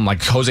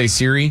like Jose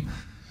Siri.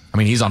 I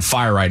mean, he's on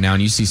fire right now,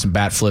 and you see some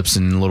bat flips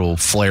and a little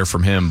flair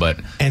from him.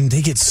 And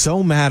they get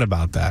so mad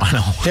about that. I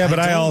know. Yeah, but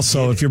I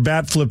also, if you're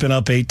bat flipping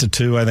up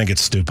 8-2, I think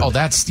it's stupid. Oh,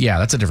 that's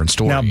a different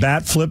story. Now,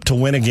 bat flip to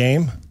win a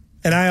game.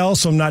 And I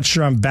also am not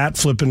sure I'm bat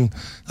flipping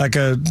like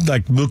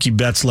Mookie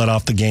Betts let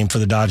off the game for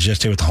the Dodgers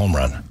yesterday with the home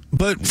run.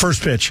 But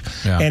first pitch,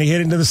 and he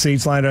hit into the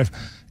seats, line drive,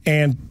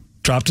 and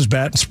dropped his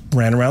bat and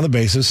ran around the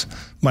bases.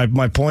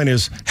 My point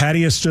is, had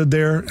he stood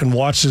there and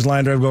watched his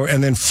line drive go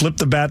and then flipped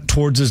the bat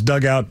towards his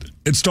dugout,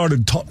 it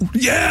started.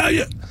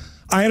 Yeah.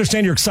 I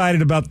understand you're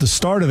excited about the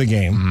start of the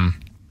game.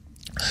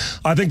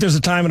 Mm-hmm. I think there's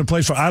a time and a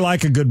place for. I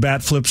like a good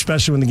bat flip,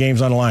 especially when the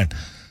game's on the line.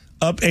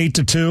 Up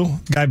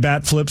 8-2, guy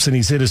bat flips and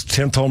he's hit his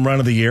 10th home run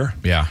of the year.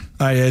 Yeah,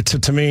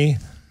 to me,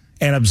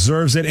 and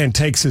observes it and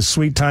takes his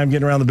sweet time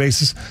getting around the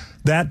bases.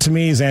 That to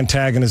me is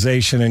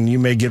antagonization, and you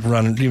may get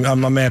run. I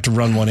may have to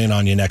run one in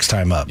on you next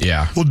time up.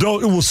 Yeah. Well,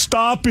 we'll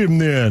stop him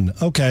then.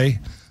 Okay,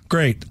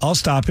 great. I'll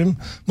stop him.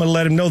 I'm going to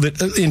let him know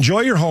that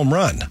enjoy your home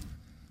run,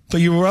 but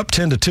you were up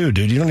 10-2,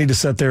 dude. You don't need to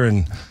sit there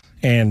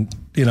and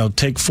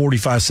take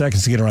 45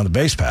 seconds to get around the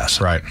base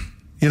pass. Right.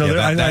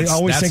 I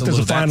always think there's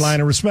a fine line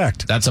of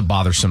respect. That's a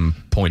bothersome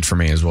point for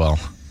me as well.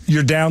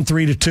 You're down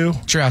 3-2.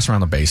 Get your ass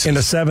around the bases. In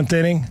the 7th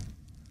inning,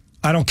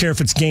 I don't care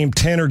if it's game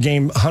 10 or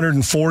game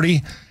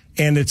 140,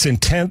 and it's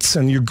intense,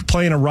 and you're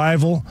playing a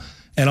rival,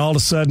 and all of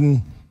a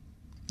sudden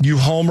you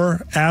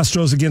homer,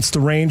 Astros against the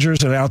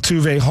Rangers, and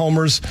Altuve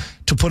homers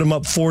to put him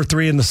up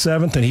 4-3 in the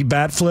 7th, and he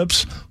bat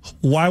flips.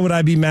 Why would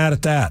I be mad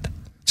at that?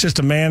 It's just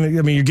a man.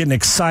 I mean, you're getting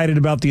excited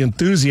about the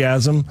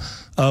enthusiasm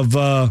of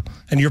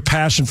and your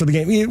passion for the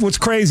game. What's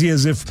crazy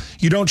is if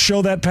you don't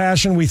show that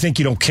passion, we think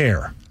you don't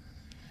care.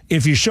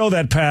 If you show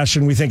that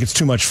passion, we think it's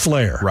too much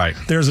flair. Right.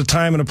 There's a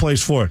time and a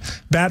place for it.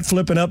 Bat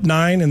flipping up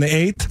 9 in the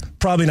 8th,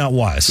 probably not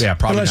wise. Yeah,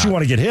 probably Unless not. You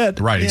want to get hit.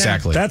 Right,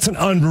 exactly. That's an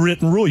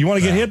unwritten rule. You want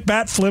to get hit,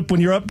 bat flip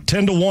when you're up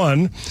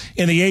 10-1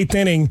 in the 8th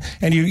inning,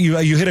 and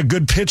you hit a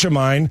good pitch of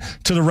mine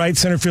to the right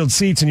center field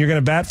seats, and you're going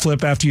to bat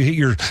flip after you hit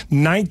your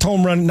 9th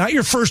home run, not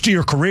your first of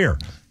your career.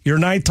 Your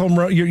 9th home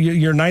run,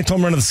 your 9th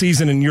home run of the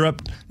season, and you're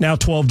up now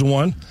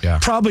 12-1. Yeah,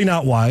 probably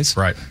not wise.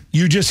 Right.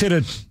 You just hit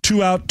a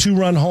 2-out,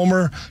 2-run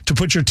homer to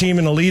put your team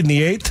in the lead in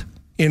the 8th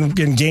in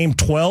game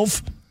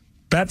 12.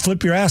 Bat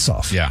flip your ass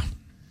off. Yeah.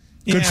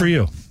 Good for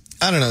you.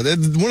 I don't know.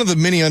 One of the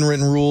many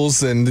unwritten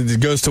rules, and it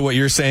goes to what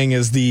you're saying,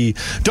 is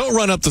don't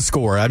run up the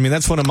score. I mean,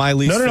 that's one of my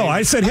least. No.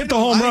 I said hit the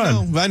home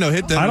run. I know.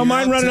 Hit the. I don't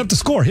mind running up the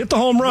score. Hit the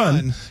home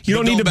run. You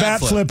don't need to bat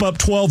flip up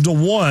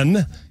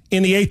 12-1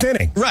 in the 8th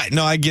inning. Right.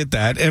 No, I get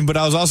that. But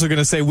I was also going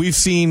to say, we've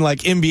seen like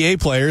NBA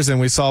players, and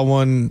we saw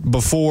one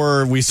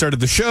before we started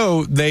the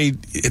show, they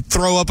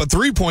throw up a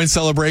 3-point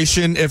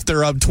celebration if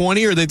they're up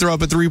 20, or they throw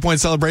up a 3-point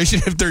celebration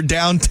if they're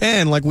down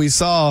 10, like we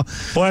saw.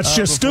 Well, that's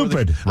just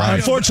stupid. Right.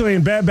 Unfortunately,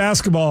 in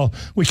basketball,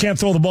 we can't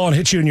throw the ball and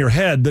hit you in your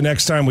head the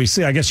next time we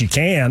see. I guess you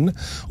can.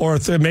 Or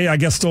I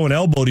guess throw an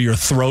elbow to your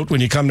throat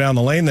when you come down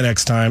the lane the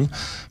next time.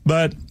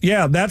 But,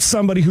 yeah, that's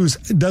somebody who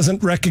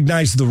doesn't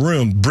recognize the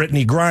room.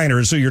 Brittany Griner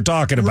is who you're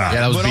talking about.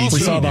 Yeah, that was BT, we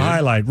saw the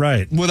highlight,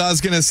 right. What I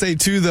was going to say,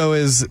 too, though,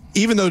 is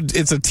even though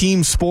it's a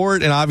team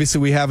sport, and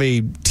obviously we have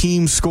a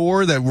team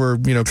score that we're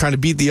trying to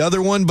beat the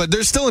other one, but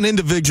there's still an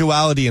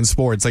individuality in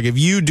sports. Like, if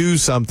you do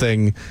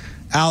something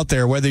out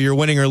there, whether you're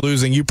winning or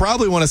losing, you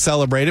probably want to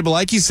celebrate it. But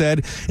like you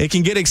said, it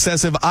can get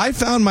excessive. I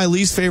found my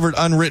least favorite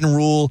unwritten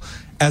rule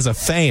as a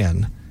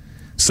fan.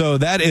 So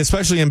that,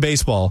 especially in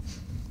baseball,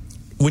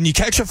 when you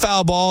catch a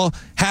foul ball,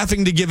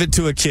 having to give it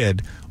to a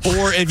kid.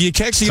 Or if you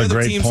catch the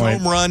other team's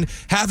home run,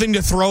 having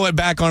to throw it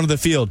back onto the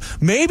field.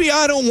 Maybe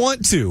I don't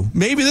want to.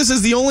 Maybe this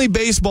is the only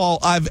baseball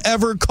I've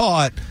ever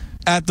caught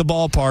at the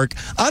ballpark.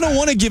 I don't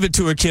want to give it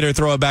to a kid or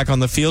throw it back on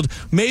the field.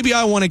 Maybe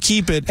I want to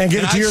keep it. And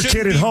give it to your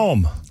kid at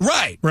home.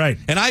 Right. Right.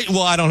 And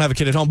I don't have a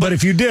kid at home. But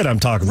if you did, I'm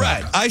talking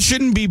about. Right. I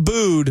shouldn't be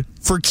booed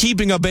for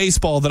keeping a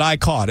baseball that I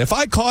caught. If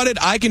I caught it,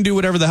 I can do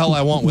whatever the hell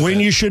I want with it.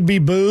 When you should be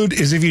booed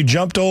is if you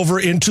jumped over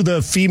into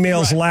the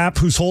female's lap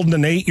who's holding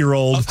an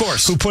 8-year-old. Of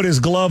course. Who put his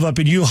glove up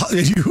and you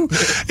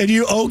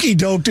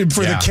okey-doked him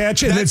for the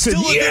catch and then said,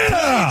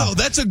 yeah!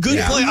 That's a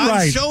good play.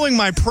 I'm showing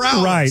my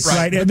prowess.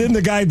 Right. And then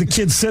the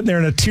kid's sitting there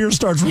and a tear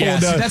starts rolling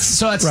down.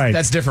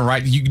 That's different,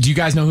 right? Do you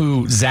guys know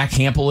who Zach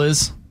Hampel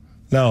is?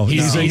 No,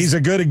 he's a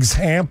good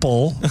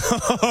example.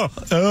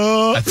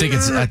 I think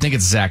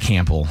it's Zach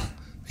Hampel.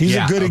 He's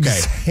a good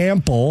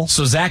example.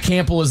 So Zach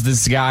Hampel is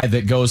this guy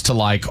that goes to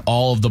like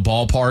all of the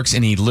ballparks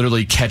and he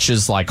literally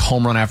catches like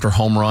home run after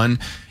home run.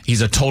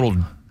 He's a total.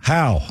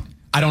 How?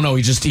 I don't know.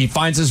 He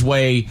finds his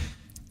way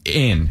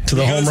in to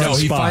the home run spot.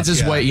 He finds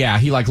his way. Yeah,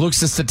 he like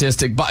looks at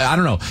statistic, but I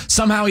don't know.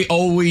 Somehow he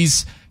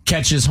always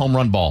catches home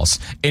run balls.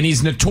 And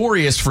he's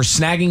notorious for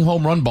snagging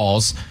home run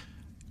balls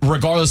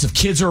regardless if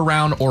kids are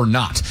around or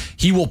not.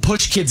 He will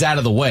push kids out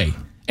of the way.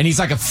 And he's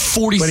like a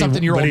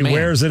 40-something-year-old man. But he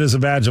wears it as a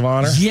badge of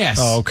honor? Yes.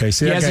 Oh, okay.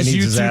 See, he that has guy his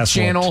needs YouTube his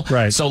channel.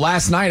 Right. So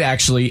last night,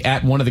 actually,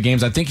 at one of the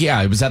games, I think,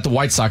 it was at the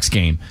White Sox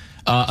game,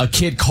 a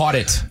kid caught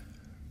it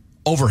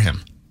over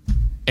him.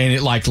 And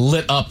it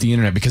lit up the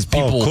internet because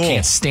people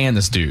can't stand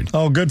this dude.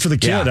 Oh, good for the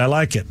kid. Yeah. I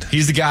like it.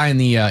 He's the guy in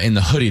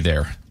the hoodie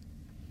there.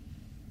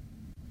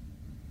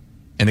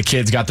 And the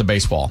kid's got the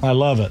baseball. I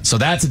love it. So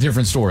that's a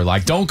different story.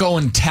 Don't go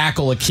and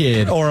tackle a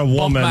kid or a woman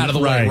bump him out of the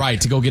way, right,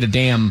 to go get a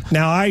damn.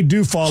 Now I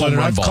do fall under.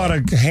 I've caught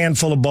a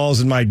handful of balls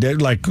in my day,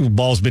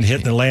 balls been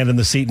hit and land in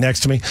the seat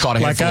next to me. Caught a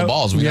handful of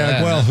balls.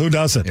 Who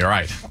doesn't? You're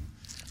right.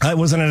 I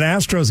was in an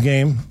Astros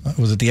game.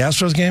 Was it the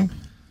Astros game?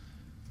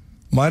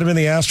 Might have been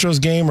the Astros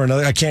game or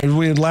another. I can't.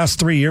 Last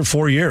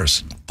 4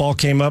 years. Ball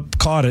came up,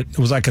 caught it. It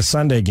was like a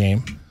Sunday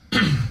game,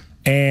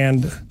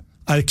 and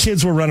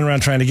kids were running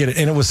around trying to get it,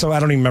 and it was so I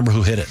don't even remember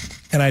who hit it.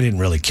 And I didn't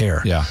really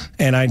care. Yeah.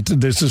 And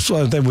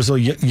there was a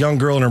young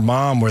girl and her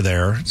mom were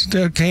there.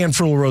 A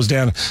handful rose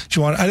down.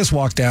 I just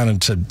walked down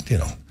and said,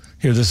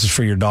 here, this is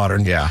for your daughter.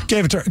 And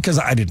gave it to her because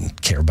I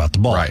didn't care about the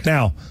ball. Right.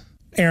 Now,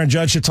 Aaron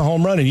Judge hits a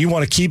home run and you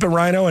want to keep it,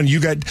 Rhino, and you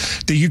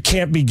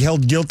can't be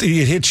held guilty.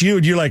 It hits you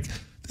and you're like,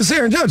 this is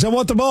Aaron Judge. I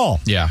want the ball.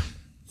 Yeah.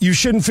 You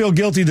shouldn't feel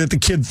guilty that the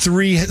kid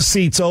 3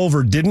 seats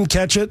over didn't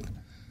catch it.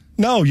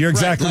 No, you're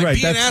exactly right.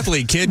 Be an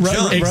athlete, kid.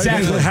 Right,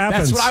 exactly. It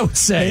happens. That's what I would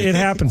say. It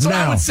happens That's now.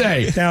 what I would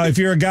say. Now, if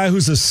you're a guy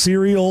who's a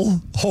serial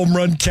home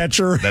run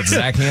catcher, that's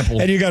Zach Hampel,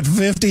 and you got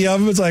 50 of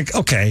them, it's like,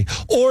 okay.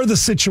 Or the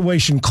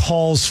situation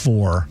calls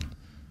for,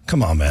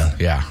 come on, man.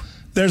 Yeah.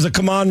 There's a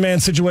come on, man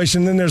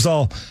situation. Then there's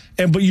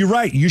but you're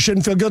right. You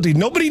shouldn't feel guilty.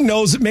 Nobody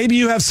knows that maybe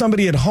you have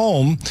somebody at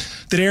home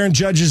that Aaron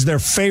Judge is their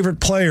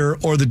favorite player,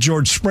 or the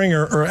George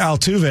Springer or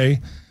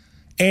Altuve,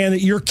 and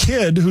your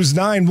kid who's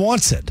 9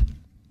 wants it.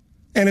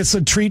 And it's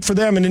a treat for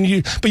them. And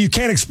then but you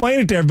can't explain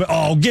it to everybody.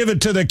 Oh, give it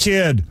to the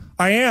kid.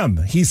 I am.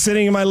 He's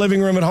sitting in my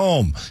living room at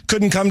home.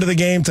 Couldn't come to the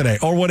game today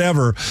or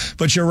whatever.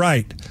 But you're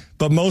right.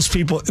 But most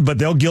people,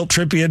 they'll guilt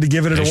trip you into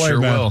giving it away, sure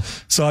man. Will.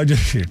 So I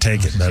just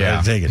take it, man.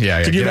 Yeah. Take it.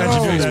 Yeah. Can you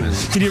imagine doing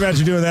that? Can you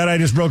imagine doing that? I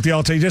just broke the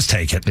altar. Just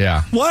take it.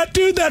 Yeah. What,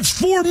 dude? That's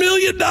 $4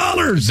 million.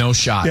 No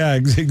shot. Yeah,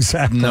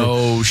 exactly.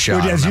 No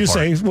shot. As you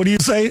say, what do you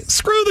say?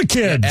 Screw the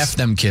kids. Yeah, F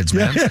them kids,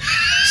 man. Yeah.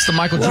 It's the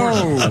Michael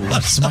Jordan.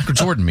 It's the Michael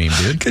Jordan meme,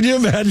 dude. Can you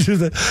imagine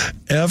the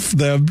F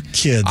them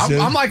kids?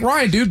 I'm like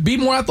Ryan, dude. Be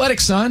more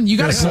athletic, son. You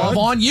got a glove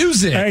on.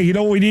 Use it. Hey, you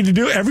know what we need to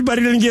do?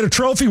 Everybody didn't get a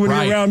trophy when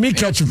you're around me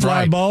catching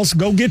fly balls.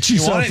 Go get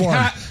yourself one.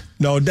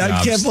 No,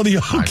 I can't pull the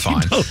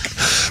okey doke.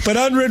 But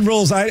unwritten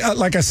rules, I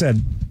like I said,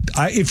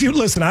 if you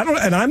listen,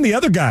 and I'm the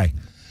other guy,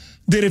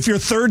 that if your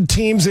third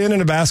team's in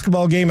a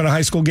basketball game, in a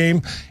high school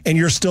game, and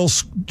you're still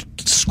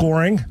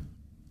scoring,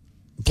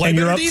 and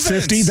you're up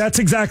defense. 50, that's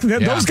exactly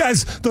that. Yeah. Those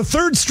guys, the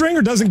third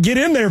stringer doesn't get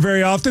in there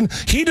very often.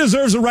 He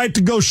deserves a right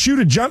to go shoot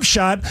a jump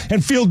shot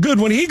and feel good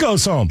when he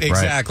goes home.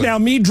 Exactly. Now,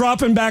 me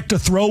dropping back to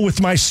throw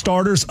with my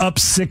starters up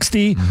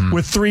 60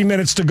 with 3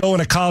 minutes to go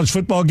in a college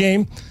football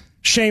game,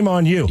 shame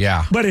on you.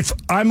 Yeah. But if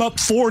I'm up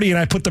 40 and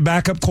I put the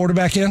backup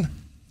quarterback in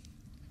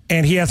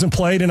and he hasn't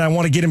played and I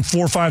want to get him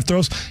 4 or 5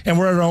 throws and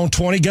we're at our own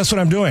 20, guess what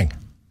I'm doing?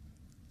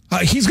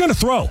 He's going to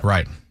throw.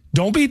 Right.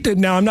 Don't beat it.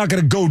 Now, I'm not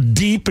going to go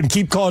deep and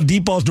keep calling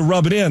deep balls to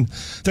rub it in.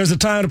 There's a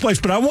time and a place.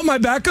 But I want my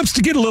backups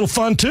to get a little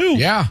fun, too.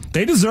 Yeah.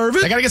 They deserve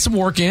it. They got to get some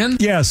work in.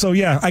 Yeah. So,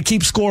 I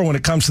keep score when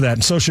it comes to that.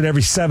 And so should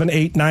every 7,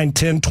 8, 9,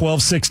 10,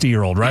 12,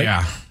 60-year-old, right?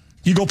 Yeah.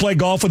 You go play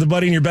golf with a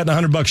buddy and you're betting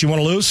 $100. You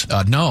want to lose?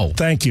 No.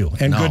 Thank you.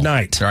 And good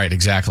night. Right,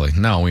 exactly.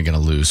 No, we ain't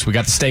going to lose. We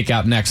got the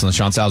stakeout next on the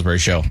Sean Salisbury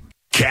Show.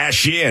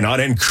 Cash in on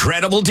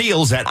incredible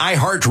deals at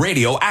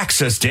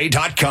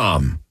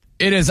iHeartRadioAccessDay.com.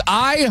 It is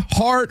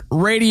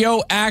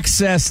iHeartRadio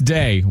Access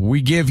Day.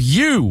 We give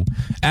you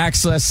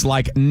access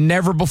like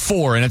never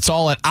before, and it's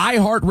all at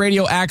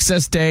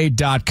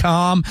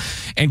iHeartRadioAccessDay.com.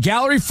 And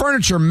Gallery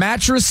Furniture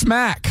Mattress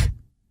Mac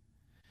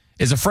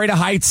is afraid of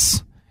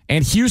heights.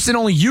 And Houston,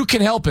 only you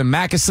can help him.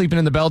 Mac is sleeping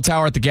in the bell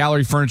tower at the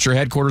Gallery Furniture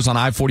headquarters on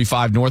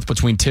I-45 North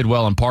between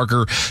Tidwell and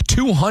Parker,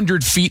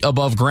 200 feet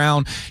above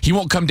ground. He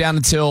won't come down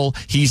until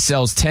he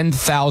sells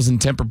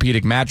 10,000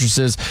 Tempur-Pedic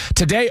mattresses.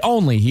 Today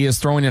only, he is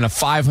throwing in a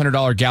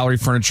 $500 Gallery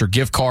Furniture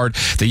gift card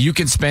that you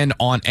can spend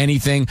on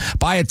anything.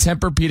 Buy a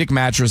Tempur-Pedic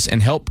mattress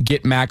and help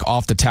get Mac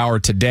off the tower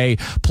today,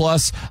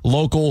 plus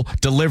local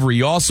delivery.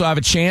 You also have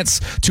a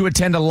chance to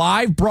attend a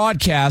live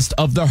broadcast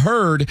of The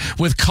Herd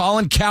with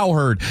Colin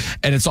Cowherd,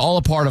 and it's all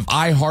a part of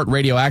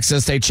iHeartRadio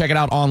Access Day. Check it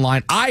out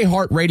online,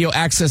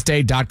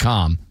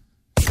 iHeartRadioAccessDay.com.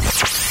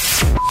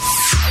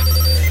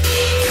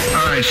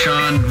 All right,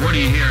 Sean, what are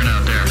you hearing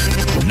out there?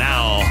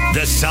 Now,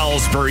 the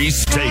Salisbury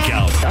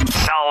Stakeout.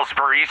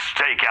 Salisbury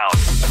Stakeout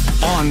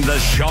on the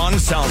Sean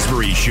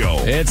Salisbury Show.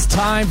 It's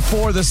time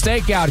for the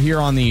Stakeout here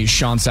on the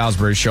Sean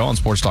Salisbury Show on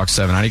Sports Talk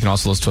 790. You can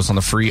also listen to us on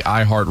the free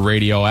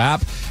iHeartRadio app.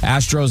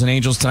 Astros and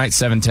Angels tonight,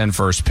 7:10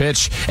 first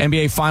pitch.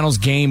 NBA Finals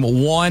Game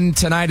 1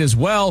 tonight as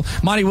well.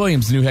 Monty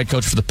Williams, the new head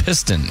coach for the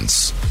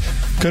Pistons.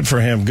 Good for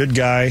him. Good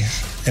guy.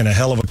 and a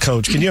hell of a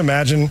coach. Can you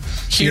imagine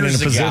being in a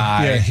position?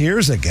 Yeah,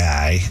 here's a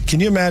guy. Can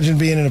you imagine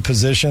being in a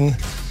position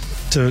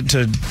to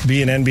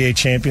be an NBA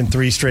champion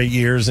 3 straight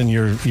years, and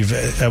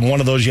you've at one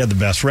of those you had the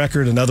best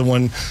record, another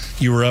one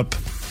you were up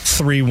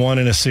 3-1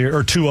 in a series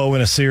or 2-0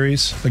 in a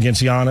series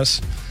against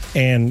Giannis,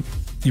 and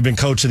you've been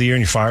coach of the year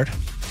and you're fired?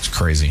 It's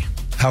crazy.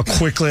 How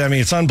quickly, I mean,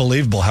 it's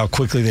unbelievable how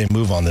quickly they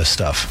move on this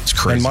stuff. It's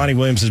crazy. And Monty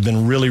Williams has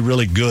been really,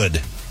 really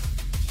good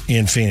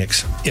in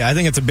Phoenix. Yeah, I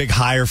think it's a big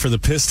hire for the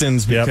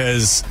Pistons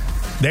because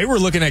they were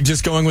looking at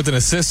just going with an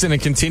assistant and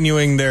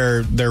continuing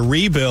their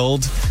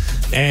rebuild.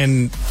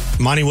 And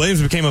Monty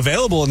Williams became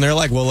available, and they're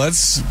like, well,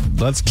 let's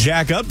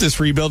jack up this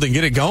rebuild and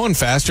get it going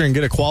faster and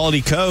get a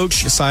quality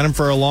coach, sign him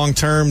for a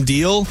long-term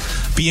deal.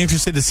 Be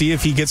interested to see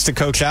if he gets to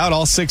coach out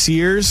all 6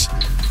 years.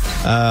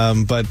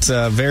 But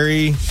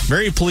very,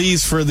 very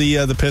pleased for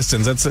the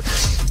Pistons. That's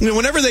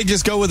whenever they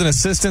just go with an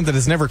assistant that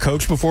has never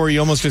coached before, you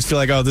almost just feel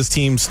like, oh, this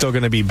team's still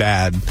going to be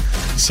bad.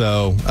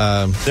 So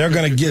they're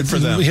going to get for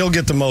them. He'll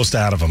get the most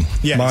out of them.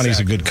 Yeah,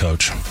 Monty's a good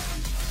coach.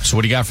 So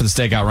what do you got for the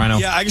stakeout, Rhino?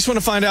 Yeah, I just want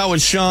to find out what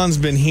Sean's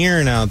been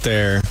hearing out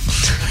there.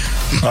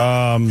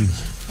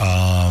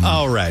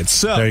 All right,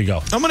 so there you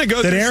go. I'm going to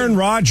go. That Aaron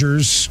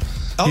Rodgers.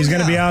 He's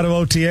going to be out of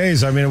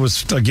OTAs. I mean, it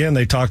was, again,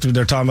 they're talking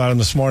about him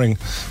this morning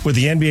with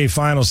the NBA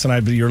Finals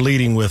tonight, but you're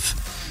leading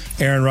with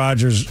Aaron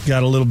Rodgers.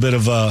 Got a little bit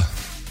of a,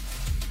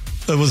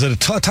 was it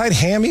a tight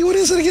hammy? What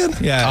is it again?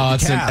 Yeah,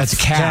 it's a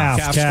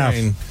calf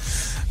strain.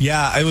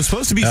 Yeah, it was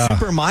supposed to be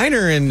super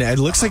minor, and it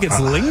looks like it's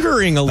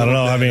lingering a little bit.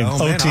 I don't know.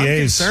 I mean,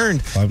 OTAs. I'm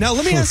concerned. Now,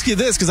 let me ask you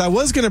this, because I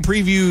was going to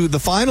preview the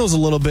finals a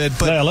little bit,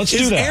 but let's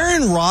do that.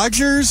 Aaron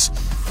Rodgers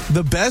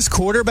the best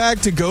quarterback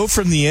to go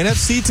from the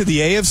NFC to the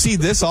AFC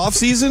this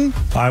offseason?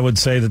 I would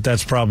say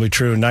that's probably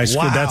true. Nice.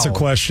 Wow. That's a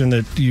question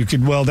that you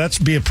could, that's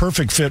be a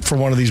perfect fit for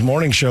one of these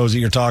morning shows that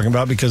you're talking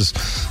about, because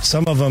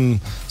some of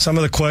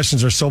the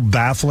questions are so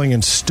baffling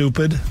and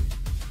stupid.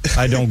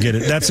 I don't get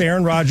it. That's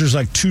Aaron Rodgers,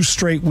 like 2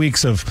 straight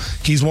weeks of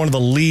he's one of the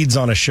leads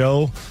on a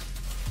show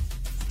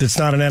that's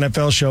not an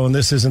NFL show, and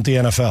this isn't the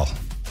NFL.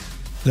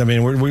 I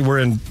mean, we're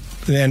in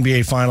the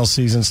NBA Finals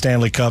season,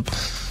 Stanley Cup,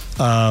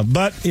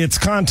 but it's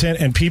content,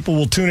 and people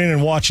will tune in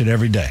and watch it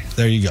every day.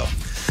 There you go.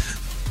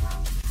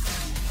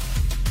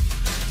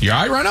 You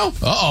all right, Rhino?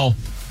 Uh-oh.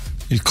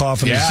 He's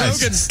coughing. Yeah,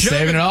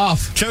 saving it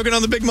off. Choking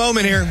on the big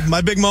moment here.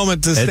 My big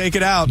moment to stake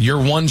it out.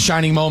 Your one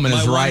shining moment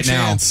is right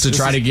now to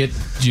try to get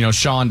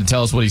Sean to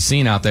tell us what he's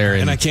seen out there.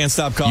 And I can't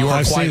stop coughing. You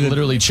are quite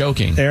literally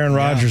choking. Aaron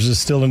Rodgers is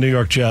still a New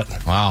York Jet.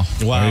 Wow.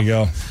 There you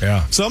go.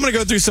 Yeah. So I'm going to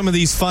go through some of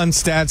these fun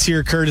stats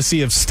here,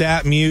 courtesy of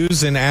Stat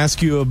Muse, and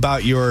ask you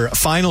about your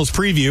finals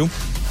preview.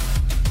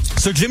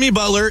 So Jimmy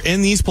Butler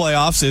in these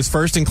playoffs is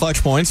first in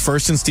clutch points,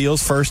 first in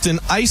steals, first in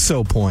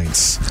ISO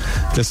points.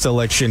 Just to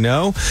let you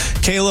know.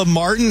 Caleb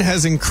Martin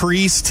has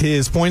increased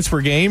his points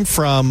per game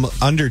from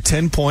under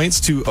 10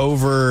 points to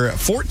over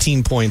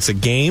 14 points a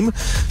game,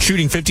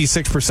 shooting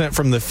 56%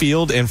 from the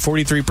field and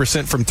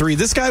 43% from 3.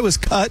 This guy was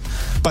cut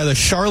by the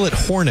Charlotte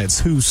Hornets,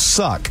 who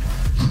suck,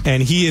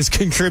 and he is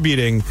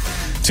contributing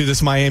to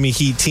this Miami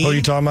Heat team. Who are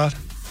you talking about?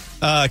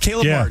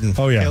 Caleb Martin.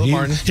 Oh, yeah. Caleb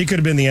Martin. He could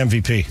have been the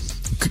MVP.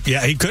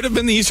 Yeah, he could have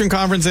been the Eastern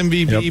Conference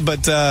MVP,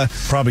 but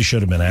probably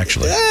should have been,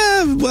 actually.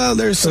 Well,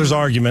 there's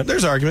argument.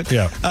 There's argument.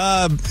 Yeah.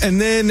 And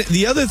then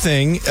the other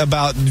thing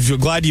about,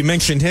 glad you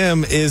mentioned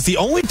him, is the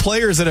only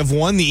players that have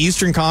won the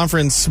Eastern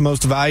Conference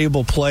Most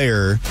Valuable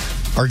Player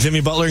are Jimmy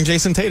Butler and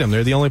Jason Tatum.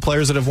 They're the only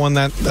players that have won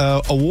that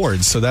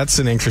award. So that's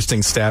an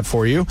interesting stat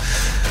for you.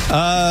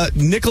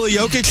 Nikola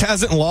Jokic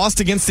hasn't lost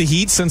against the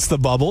Heat since the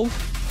bubble.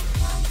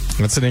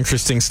 That's an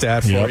interesting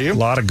stat for you. A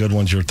lot of good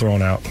ones you're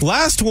throwing out.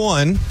 Last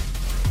one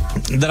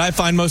that I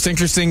find most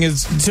interesting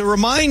is to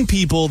remind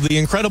people the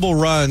incredible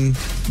run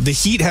the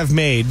Heat have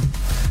made.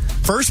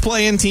 First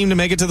play-in team to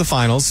make it to the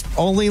finals.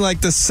 Only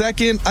like the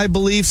second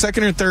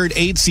or third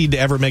 8 seed to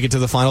ever make it to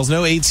the finals.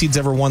 No 8 seeds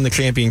ever won the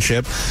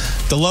championship.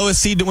 The lowest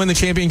seed to win the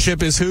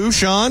championship is who,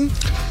 Sean?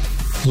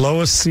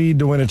 Lowest seed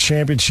to win a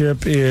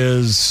championship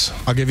is...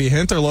 I'll give you a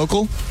hint. They're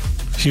local.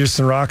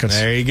 Houston Rockets.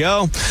 There you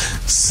go.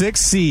 6th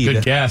seed.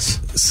 Good guess.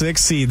 6th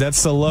seed.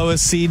 That's the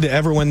lowest seed to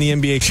ever win the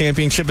NBA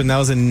championship, and that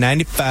was in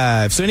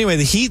 95. So anyway,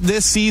 the Heat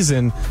this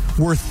season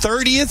were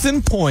 30th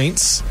in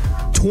points,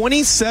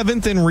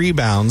 27th in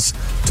rebounds,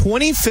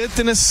 25th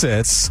in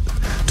assists,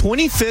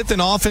 25th in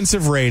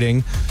offensive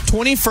rating,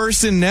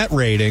 21st in net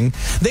rating.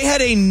 They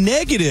had a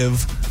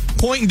negative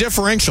point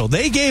differential.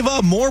 They gave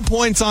up more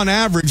points on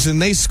average than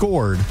they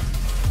scored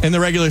in the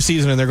regular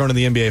season, and they're going to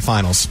the NBA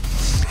Finals.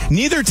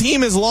 Neither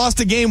team has lost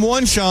a game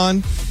one,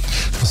 Sean.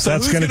 So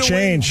that's going to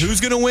change.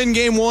 Who's going to win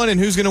game one, and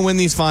who's going to win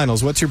these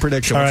finals? What's your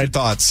prediction? What's your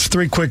thoughts?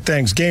 3 quick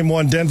things. Game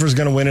 1, Denver's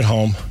going to win at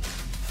home.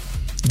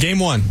 Game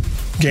 1.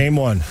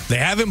 They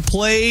haven't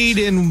played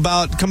in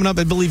about, coming up,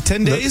 I believe,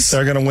 10 days.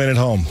 They're going to win at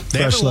home.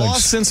 They haven't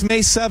lost since May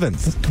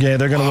 7th. Yeah,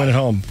 they're going to win at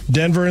home.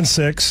 Denver in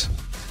 6.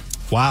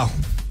 Wow.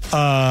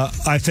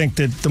 I think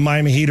that the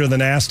Miami Heat are the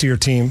nastier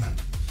team.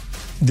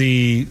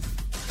 You're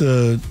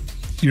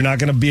not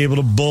going to be able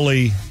to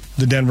bully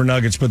the Denver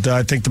Nuggets, but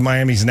I think the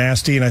Miami's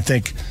nasty, and I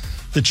think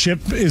the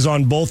chip is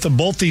on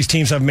both these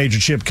teams have major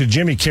chip because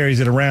Jimmy carries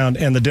it around,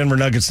 and the Denver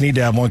Nuggets need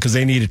to have one because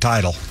they need a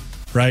title,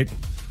 right?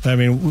 I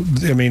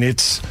mean,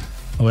 it's,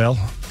 well,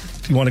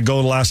 you want to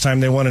go the last time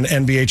they won an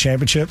NBA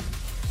championship?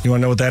 You want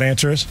to know what that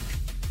answer is?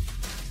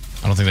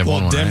 I don't think they've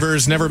won one.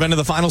 Denver's never been to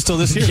the finals till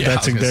this year. Yeah,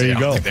 there you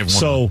go.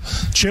 So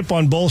chip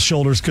on both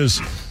shoulders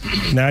because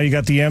now you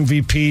got the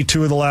MVP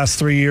 2 of the last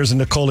 3 years in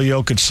Nikola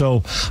Jokic.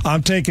 So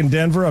I'm taking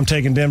Denver. I'm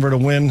taking Denver to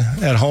win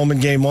at home in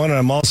game 1. And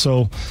I'm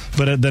also,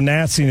 but at the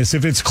nastiness,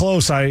 if it's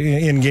close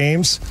in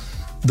games,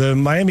 the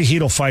Miami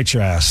Heat will fight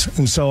your ass.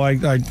 And so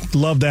I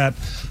love that.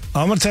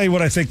 I'm going to tell you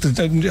what I think,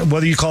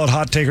 whether you call it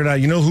hot take or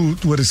not, you know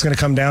what it's going to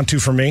come down to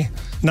for me?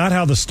 Not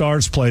how the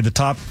stars play, the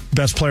top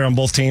best player on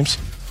both teams.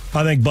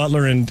 I think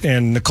Butler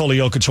and Nikola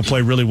Jokic will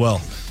play really well.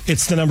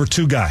 It's the number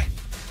 2 guy,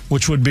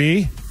 which would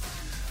be?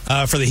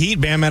 For the Heat,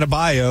 Bam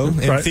Adebayo,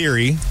 in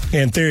theory.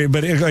 In theory,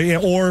 but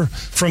or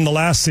from the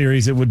last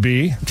series, it would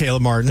be?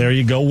 Caleb Martin. There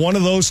you go. One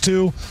of those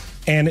two,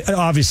 and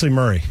obviously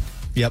Murray.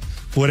 Yep.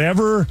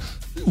 Whatever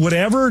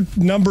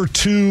number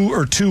 2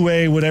 or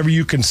 2A, whatever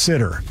you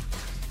consider,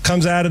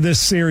 comes out of this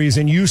series,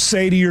 and you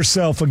say to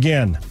yourself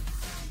again,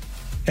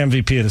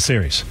 MVP of the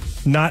series.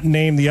 Not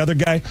name the other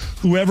guy.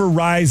 Whoever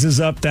rises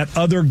up, that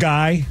other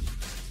guy,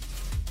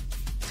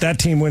 that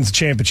team wins the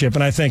championship.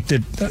 And I think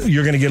that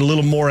you're going to get a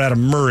little more out of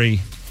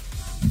Murray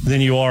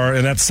than you are,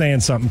 and that's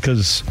saying something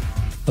because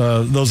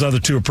those other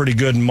two are pretty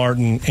good,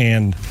 Martin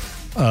and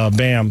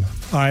Bam.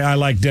 I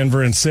like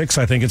Denver in 6.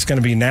 I think it's going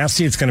to be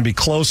nasty. It's going to be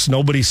close.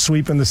 Nobody's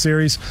sweeping the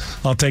series.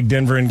 I'll take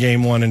Denver in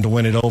game 1 and to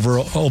win it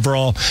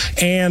overall.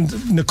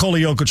 And Nikola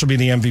Jokic will be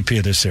the MVP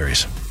of this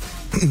series.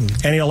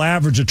 And he'll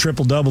average a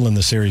triple-double in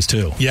the series,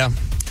 too. Yeah.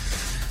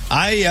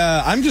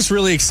 I'm just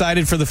really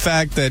excited for the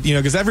fact that,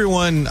 because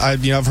everyone,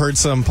 I've heard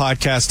some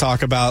podcasts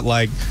talk about,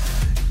 like,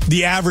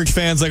 the average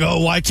fan's like,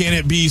 oh, why can't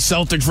it be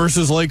Celtics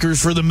versus Lakers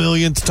for the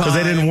millionth time?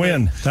 Because they didn't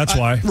win. That's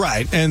why.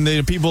 Right.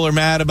 And people are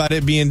mad about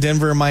it being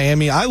Denver and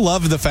Miami. I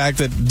love the fact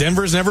that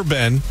Denver's never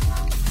been.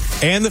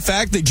 And the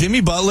fact that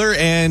Jimmy Butler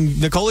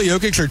and Nikola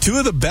Jokic are 2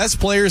 of the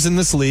best players in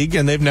this league,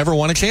 and they've never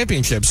won a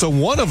championship. So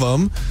one of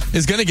them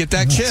is going to get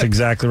that chip. That's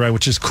exactly right,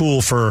 which is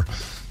cool for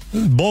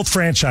both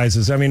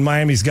franchises. I mean,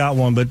 Miami's got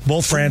one, but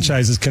both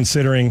franchises,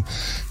 considering,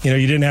 you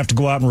didn't have to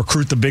go out and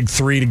recruit the big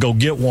 3 to go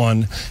get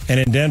one.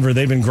 And in Denver,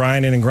 they've been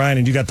grinding and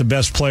grinding. You got the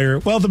best player.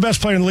 Well, the best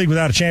player in the league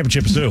without a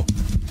championship is who?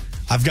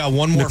 I've got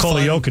one more.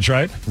 Nikola Jokic,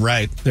 right?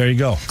 Right. There you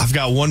go. I've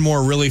got one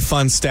more really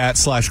fun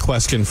stat /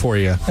 question for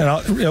you.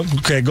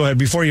 Okay, go ahead.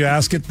 Before you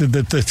ask it,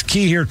 the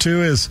key here,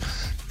 too, is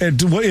there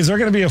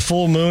going to be a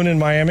full moon in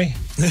Miami?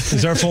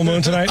 Is there a full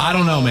moon tonight? I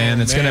don't know,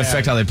 man. It's going to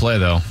affect how they play,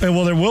 though.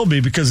 Well, there will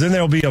be, because then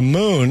there will be a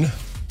moon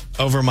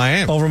over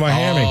Miami.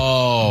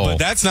 Oh. But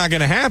that's not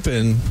going to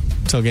happen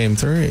until game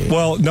 3.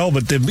 Well, no,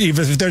 but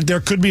even if there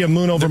could be a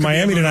moon over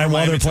Miami tonight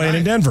while they're playing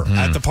in Denver.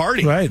 At the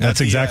party. Right,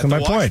 that's exactly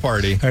my point.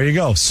 Party. There you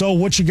go. So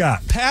what you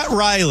got? Pat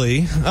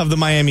Riley of the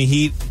Miami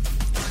Heat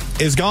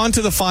has gone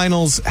to the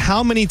finals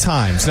how many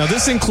times? Now,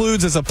 this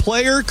includes as a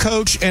player,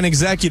 coach, and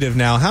executive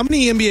now. How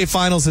many NBA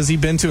finals has he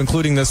been to,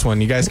 including this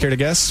one? You guys care to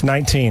guess?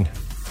 19.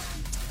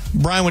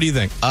 Brian, what do you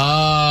think?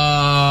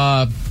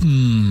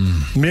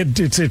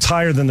 It's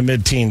higher than the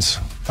mid-teens,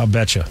 I'll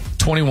bet you.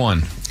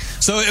 21.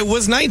 So it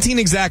was 19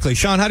 exactly.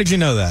 Sean, how did you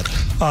know that?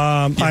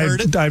 You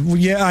heard it?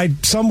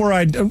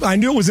 I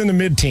knew it was in the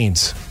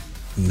mid-teens.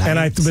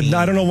 19. But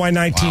I don't know why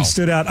 19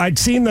 stood out. I'd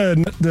seen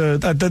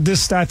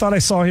this. I thought I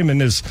saw him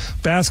in his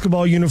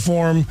basketball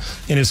uniform,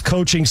 in his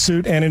coaching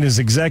suit, and in his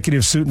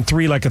executive suit in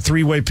like a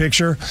 3-way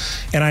picture.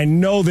 And I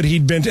know that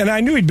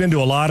I knew he'd been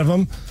to a lot of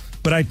them.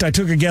 But I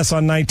took a guess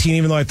on 19,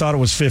 even though I thought it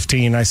was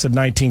 15. I said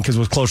 19 because it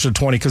was closer to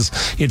 20 because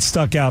it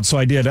stuck out. So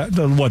I did,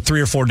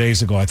 3 or 4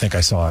 days ago, I think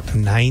I saw it.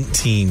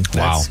 19.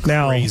 That's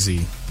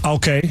crazy.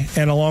 Okay,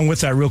 and along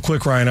with that, real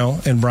quick, Rhino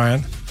and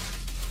Brian,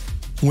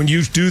 when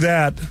you do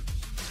that,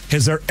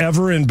 has there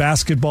ever in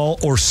basketball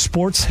or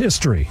sports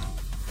history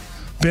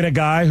been a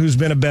guy who's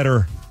been a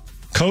better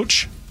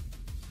coach,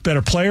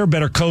 better player,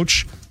 better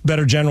coach,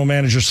 better general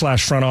manager /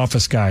 front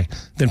office guy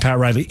than Pat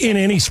Riley in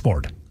any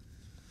sport?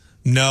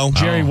 No.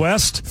 Jerry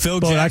West?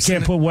 Phil Jackson. I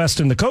can't put West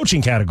in the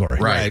coaching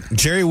category. Right.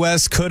 Jerry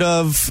West could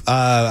have.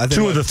 I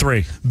think 2 of the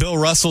 3. Bill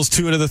Russell's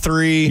 2 out of the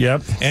 3.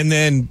 Yep. And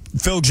then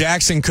Phil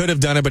Jackson could have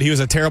done it, but he was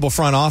a terrible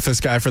front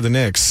office guy for the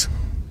Knicks.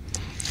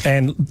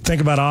 And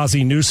think about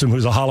Ozzie Newsome,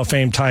 who's a Hall of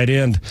Fame tight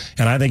end,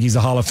 and I think he's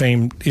a Hall of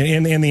Fame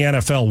in the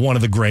NFL, one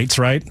of the greats,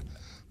 right?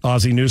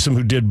 Ozzie Newsome,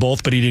 who did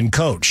both, but he didn't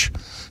coach.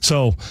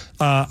 So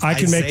I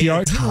can make the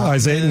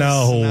argument.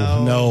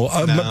 No.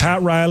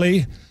 Pat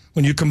Riley,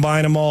 when you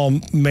combine them all,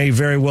 may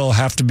very well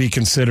have to be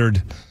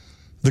considered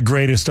the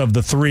greatest of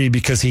the 3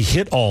 because he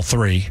hit all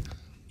 3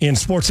 in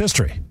sports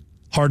history.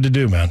 Hard to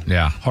do, man.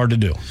 Yeah. Hard to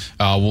do.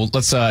 Well,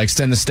 let's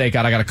extend the stake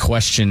out. I got a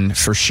question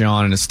for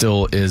Sean, and it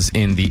still is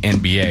in the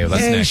NBA. Well,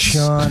 that's next.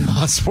 Sean.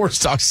 On Sports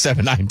Talk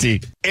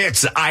 790.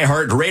 It's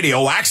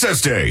iHeartRadio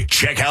Access Day.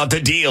 Check out the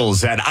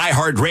deals at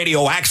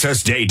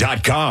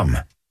iHeartRadioAccessDay.com.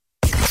 All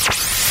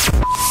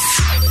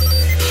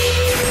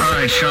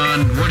right,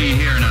 Sean, what are you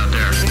hearing out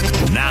there?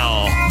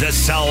 Now, The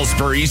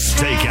Salisbury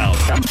Stakeout.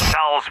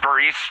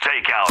 Salisbury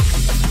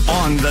Stakeout.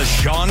 On the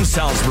Sean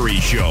Salisbury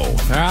Show.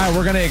 All right,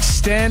 we're going to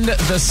extend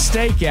the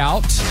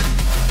stakeout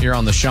here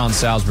on the Sean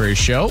Salisbury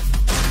Show.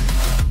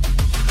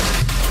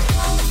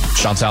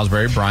 Sean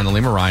Salisbury, Brian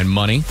Lima, Ryan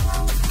Money.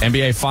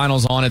 NBA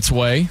Finals on its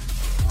way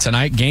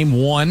tonight. Game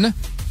 1.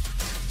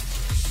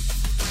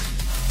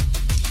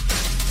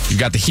 You've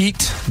got the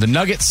Heat, the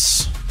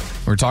Nuggets.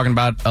 We were talking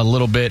about a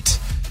little bit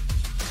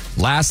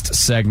last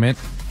segment.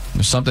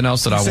 There's something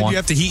else that I want. You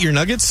have to heat your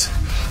Nuggets?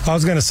 I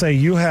was going to say,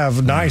 you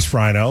have nice,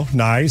 Rhino.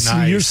 Nice.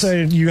 You're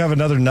saying you have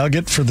another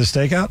nugget for the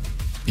stakeout?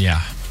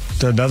 Yeah.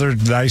 Another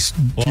nice.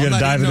 Well, you got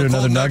to dive into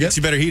another nugget?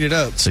 You better heat it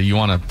up. So you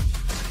want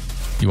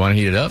to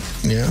heat it up?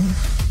 Yeah.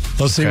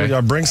 Let's see.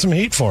 Okay. Bring some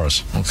heat for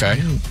us.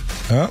 Okay.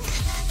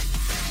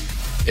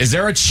 Is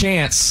there a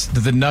chance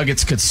that the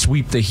Nuggets could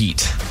sweep the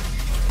Heat?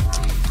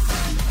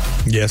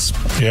 Yes.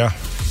 Yeah.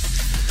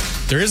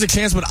 There is a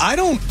chance, but I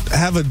don't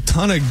have a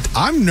ton of...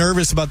 I'm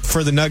nervous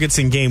for the Nuggets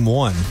in Game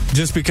 1,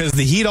 just because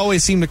the Heat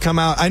always seem to come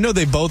out... I know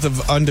they both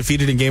have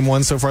undefeated in Game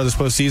 1 so far this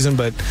postseason,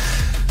 but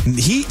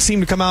the Heat seem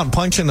to come out and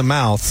punch in the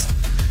mouth,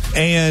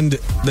 and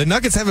the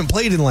Nuggets haven't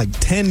played in like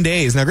 10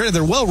 days. Now, granted,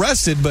 they're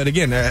well-rested, but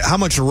again, how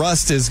much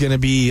rust is going to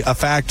be a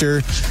factor?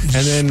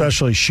 And then,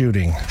 especially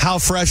shooting. How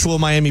fresh will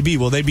Miami be?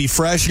 Will they be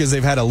fresh because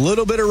they've had a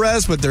little bit of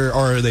rest, but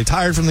are they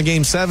tired from the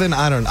Game 7?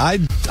 I don't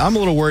know. I'm a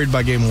little worried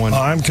by Game 1.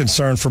 I'm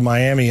concerned for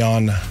Miami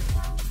on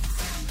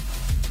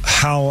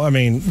how,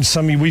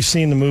 we've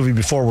seen the movie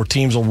before where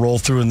teams will roll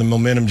through and the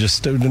momentum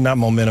not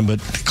momentum, but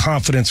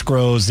confidence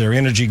grows, their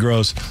energy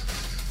grows.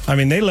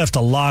 They left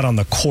a lot on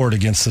the court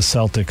against the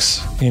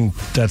Celtics in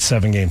that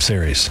 7-game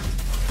series.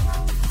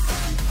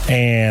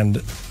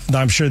 And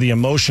I'm sure the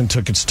emotion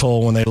took its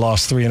toll when they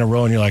lost 3 in a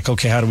row, and you're like,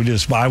 okay, how do we do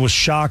this? But I was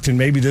shocked, and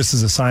maybe this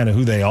is a sign of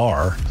who they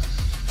are,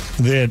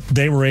 that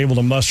they were able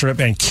to muster up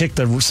and kick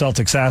the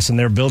Celtics' ass in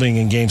their building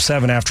in Game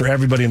 7 after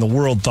everybody in the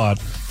world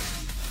thought,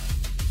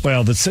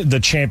 well, the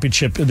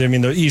championship,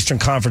 the Eastern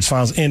Conference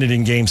Finals ended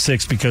in Game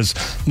 6 because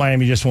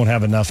Miami just won't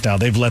have enough now.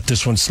 They've let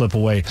this one slip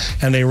away,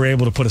 and they were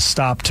able to put a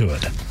stop to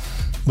it.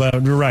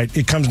 But you're right.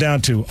 It comes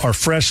down to, are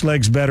fresh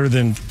legs better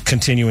than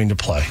continuing to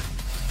play?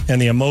 And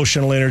the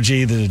emotional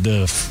energy,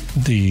 the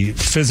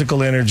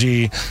physical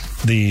energy,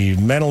 the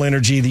mental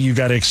energy that you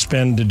got to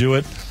expend to do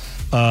it.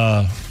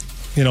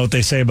 You know what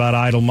they say about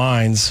idle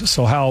minds.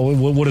 So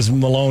what has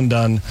Malone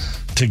done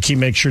to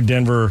make sure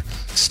Denver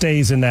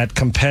stays in that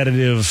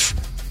competitive,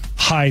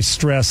 high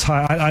stress,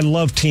 I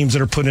love teams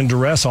that are put in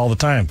duress all the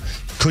time.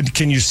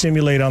 Can you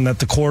simulate on that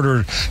the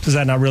quarter? Does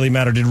that not really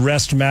matter? Did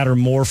rest matter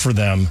more for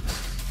them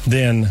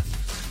than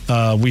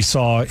we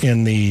saw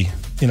in the,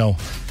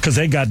 because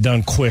they got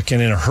done quick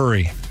and in a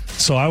hurry.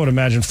 So I would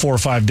imagine 4 or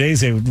 5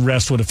 days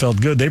rest would have felt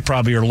good. They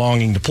probably are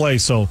longing to play.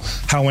 So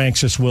how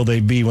anxious will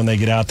they be when they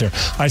get out there?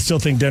 I still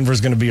think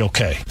Denver's going to be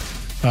okay.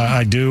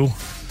 I do.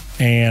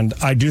 And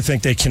I do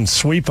think they can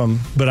sweep them,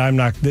 but I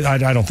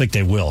don't think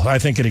they will. I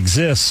think it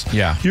exists.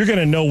 Yeah. You're going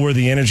to know where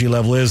the energy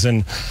level is.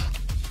 And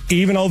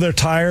even though they're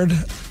tired,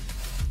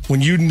 when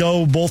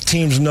both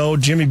teams know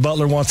Jimmy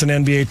Butler wants an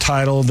NBA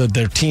title, that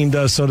their team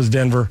does, so does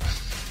Denver,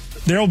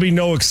 there will be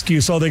no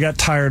excuse. Oh, they got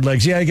tired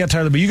legs. Yeah, you got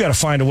tired legs, but you got to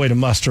find a way to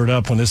muster it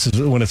up when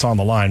it's on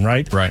the line,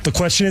 right? Right. The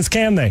question is,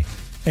 can they?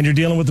 And you're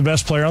dealing with the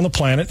best player on the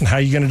planet, and how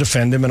are you going to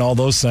defend him and all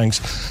those things.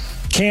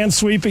 Can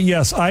sweep it?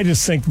 Yes. I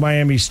just think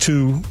Miami's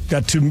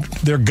got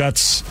their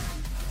guts.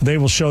 They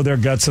will show their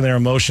guts and their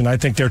emotion. I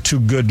think they're too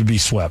good to be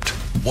swept.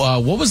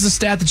 What was the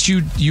stat that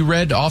you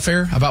read off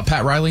air about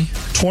Pat Riley?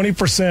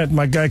 20%.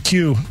 My guy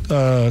Q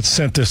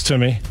sent this to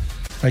me.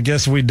 I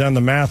guess if we'd done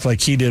the math like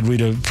he did, we'd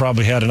have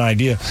probably had an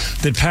idea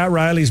that Pat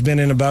Riley's been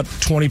in about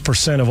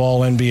 20% of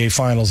all NBA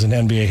finals in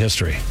NBA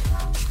history.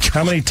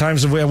 How many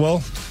times have we had?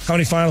 Well, how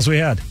many finals we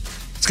had?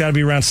 It's got to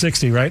be around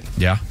 60, right?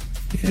 Yeah.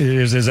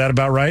 Is that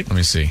about right? Let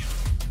me see.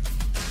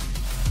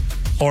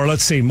 Or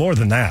let's see, more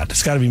than that.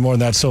 It's got to be more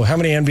than that. So how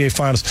many NBA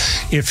finals?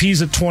 If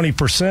he's at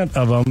 20%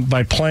 of them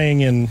by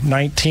playing in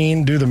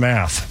 19, do the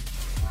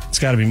math. It's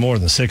got to be more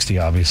than 60,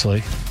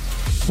 obviously.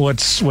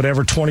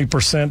 Whatever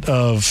 20%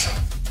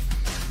 of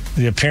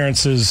the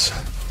appearances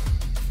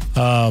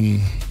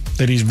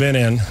that he's been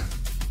in,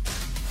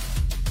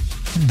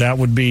 that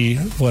would be,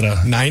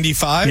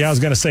 95? Yeah, I was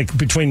going to say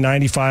between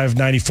 95,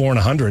 94, and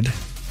 100,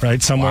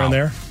 right? Somewhere in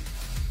there.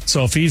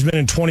 So if he's been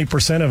in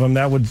 20% of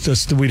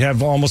them, we'd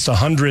have almost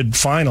 100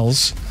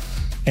 finals,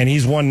 and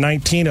he's won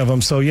 19 of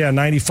them. So, yeah,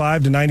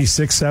 95 to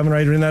 96, 7,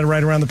 right? Isn't that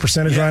right around the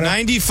percentage right now?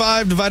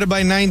 95 divided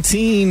by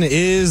 19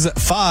 is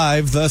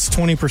 5, thus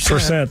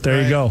 20%.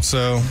 There you go.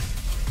 So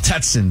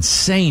that's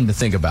insane to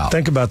think about.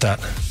 Think about that.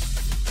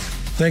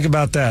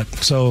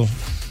 So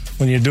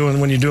when you're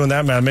doing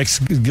that, man, it makes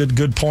a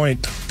good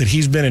point that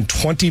he's been in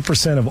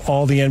 20% of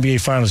all the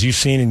NBA finals you've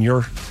seen in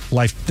your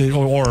life,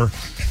 or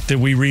that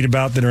we read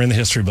about that are in the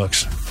history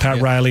books.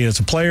 Pat Riley, as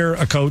a player,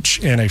 a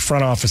coach, and a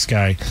front office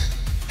guy,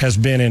 has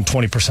been in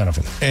 20% of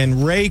them.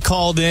 And Ray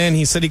called in.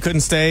 He said he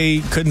couldn't stay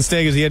because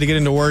he had to get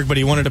into work, but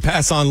he wanted to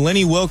pass on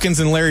Lenny Wilkins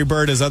and Larry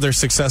Bird as other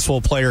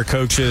successful player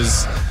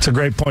coaches. It's a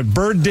great point.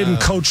 Bird didn't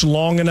coach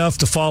long enough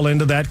to fall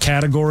into that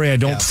category, I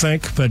don't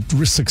think, but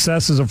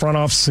success as a front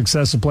office,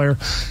 success as a player.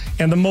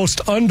 And the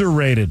most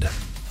underrated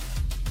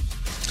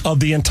of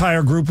the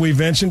entire group we've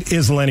mentioned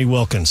is Lenny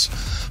Wilkins.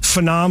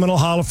 Phenomenal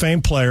Hall of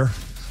Fame player,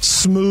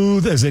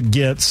 smooth as it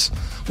gets,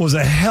 was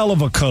a hell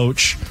of a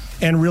coach,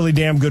 and really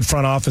damn good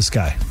front office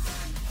guy.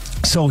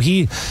 So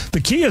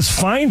the key is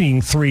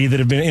finding three that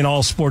have been in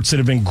all sports that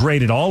have been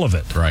great at all of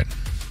it. Right.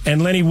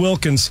 And Lenny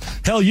Wilkins,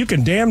 hell, you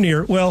can damn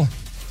near, well,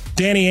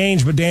 Danny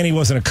Ainge, but Danny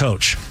wasn't a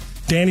coach.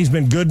 Danny's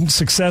been good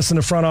success in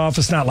the front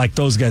office, not like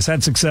those guys,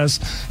 had success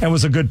and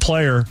was a good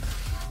player.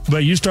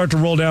 But you start to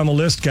roll down the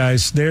list,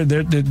 guys,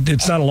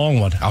 it's not a long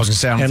one. I was going to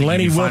say, I don't and think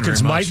Lenny you can find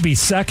Wilkins very much. might be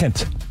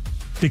second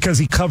because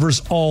he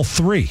covers all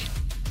three.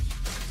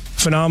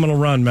 Phenomenal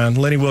run, man.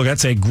 Lenny Wilkins,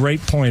 that's a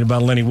great point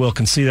about Lenny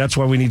Wilkins. See, that's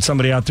why we need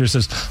somebody out there who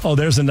says, oh,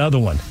 there's another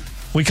one.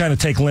 We kind of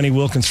take Lenny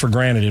Wilkins for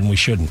granted, and we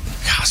shouldn't.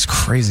 God, it's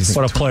crazy.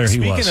 What a player he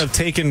was. Speaking of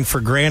taken for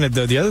granted,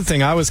 though, the other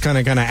thing I was kind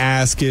of going to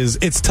ask is,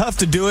 it's tough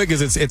to do it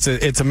because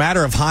it's a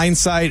matter of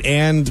hindsight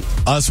and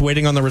us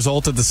waiting on the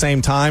result at the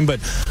same time. But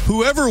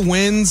whoever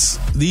wins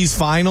these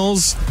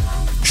finals,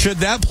 should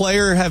that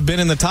player have been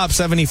in the top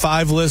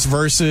 75 list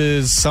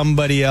versus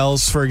somebody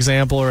else, for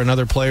example, or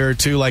another player or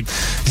two? Like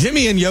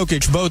Jimmy and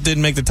Jokic both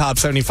didn't make the top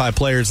 75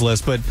 players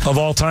list, but of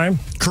all time,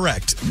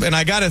 correct. And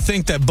I got to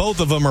think that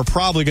both of them are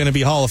probably going to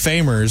be Hall of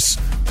Famers,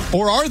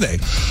 or are they?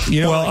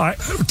 You know, well,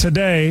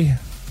 today,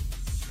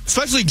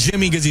 especially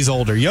Jimmy because he's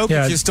older. Jokic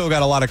has still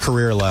got a lot of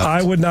career left.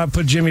 I would not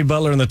put Jimmy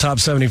Butler in the top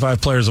 75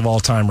 players of all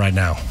time right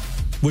now.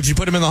 Would you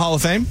put him in the Hall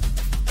of Fame?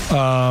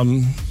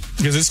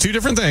 Because it's two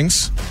different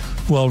things.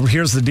 Well,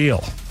 here's the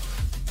deal.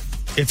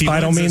 If I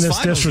don't mean this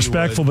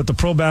disrespectful, but the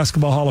Pro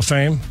Basketball Hall of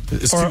Fame.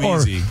 It's too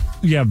easy.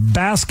 Yeah,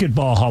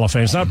 Basketball Hall of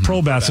Fame. It's not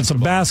Pro Basketball. It's a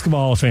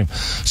Basketball Hall of Fame.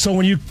 So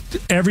when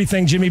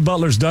everything Jimmy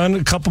Butler's done,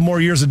 a couple more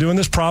years of doing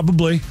this,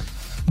 probably,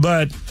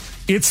 but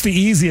it's the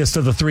easiest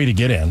of the three to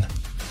get in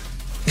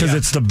because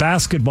it's the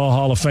Basketball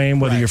Hall of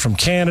Fame. Whether you're from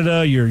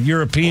Canada, you're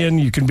European,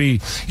 you can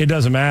be. It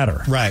doesn't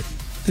matter. Right.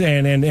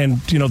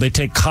 And you know, they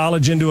take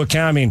college into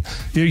account. I mean,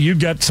 you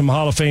got some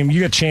Hall of Fame,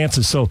 you got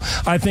chances. So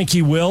I think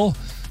he will.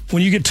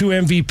 When you get two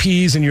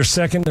MVPs and you're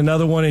second,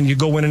 another one, and you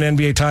go win an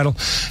NBA title,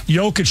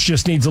 Jokic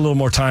just needs a little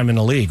more time in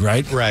the league,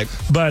 right? Right.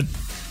 But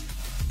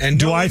and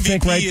do no I MVP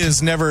think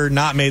has never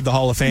not made the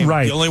Hall of Fame?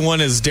 Right. The only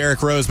one is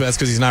Derrick Rose, but that's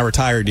because he's not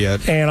retired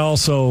yet. And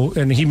also,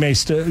 and he may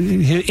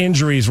his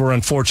injuries were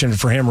unfortunate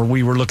for him, or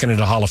we were looking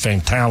at a Hall of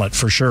Fame talent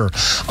for sure.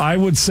 I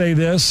would say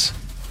this,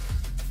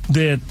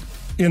 that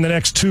in the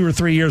next 2 or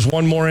 3 years,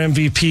 one more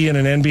MVP and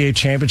an NBA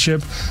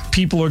championship,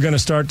 people are going to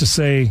start to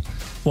say,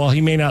 well,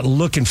 he may not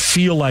look and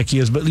feel like he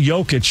is, but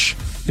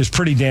Jokic is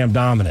pretty damn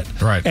dominant.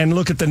 Right. And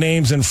look at the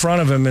names in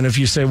front of him, and if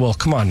you say, well,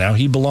 come on now,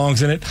 he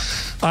belongs in it,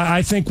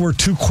 I think we're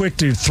too quick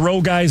to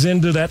throw guys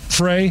into that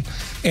fray,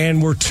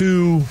 and we're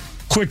too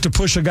quick to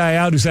push a guy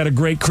out who's had a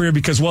great career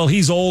because, well,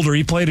 he's older,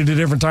 he played at a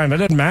different time. That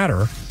doesn't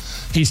matter.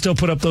 He still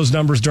put up those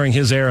numbers during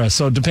his era.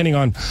 So depending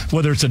on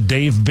whether it's a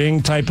Dave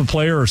Bing type of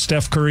player or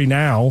Steph Curry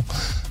now,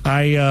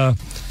 I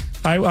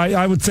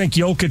would think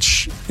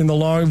Jokic in the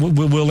long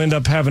will end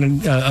up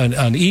having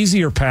an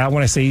easier path.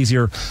 When I say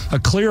easier, a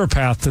clearer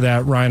path to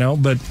that, Rhino.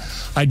 But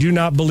I do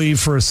not believe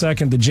for a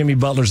second that Jimmy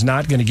Butler's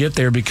not going to get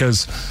there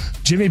because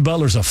Jimmy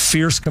Butler's a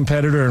fierce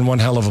competitor and one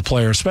hell of a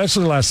player,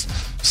 especially the last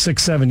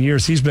 6-7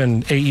 years. He's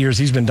been 8 years.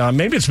 He's been down.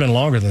 Maybe it's been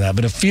longer than that,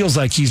 but it feels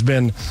like he's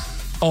been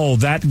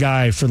that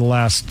guy for the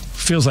last,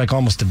 feels like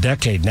almost a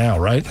decade now,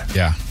 right?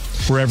 Yeah.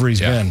 Wherever he's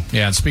been.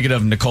 Yeah, and speaking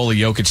of Nikola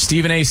Jokic,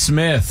 Stephen A.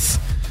 Smith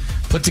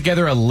put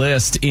together a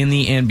list in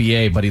the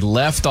NBA, but he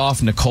left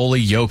off Nikola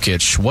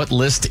Jokic. What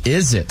list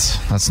is it?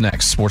 That's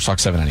next. Sports Talk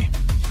 790.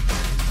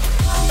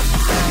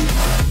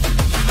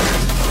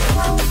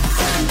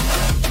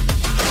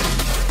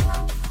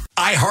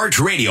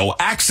 iHeartRadio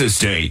Access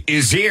Day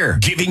is here,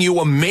 giving you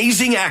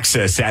amazing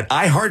access at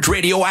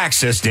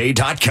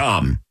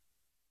iHeartRadioAccessDay.com.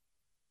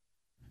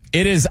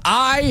 It is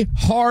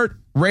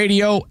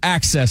iHeartRadio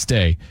Access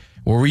Day,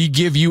 where we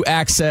give you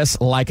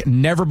access like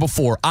never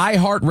before.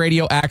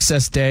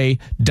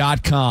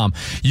 iHeartRadioAccessDay.com.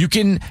 You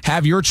can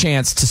have your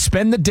chance to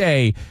spend the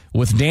day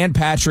with Dan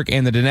Patrick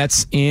and the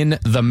Dinettes in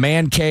the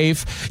Man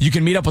Cave. You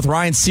can meet up with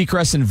Ryan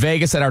Seacrest in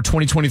Vegas at our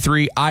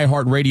 2023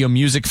 iHeartRadio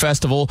Music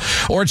Festival,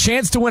 or a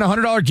chance to win a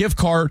 $100 gift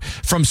card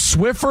from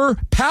Swiffer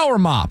Power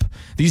Mop.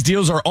 These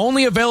deals are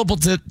only available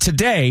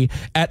today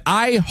at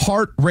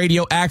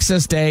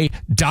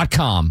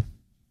iHeartRadioAccessDay.com.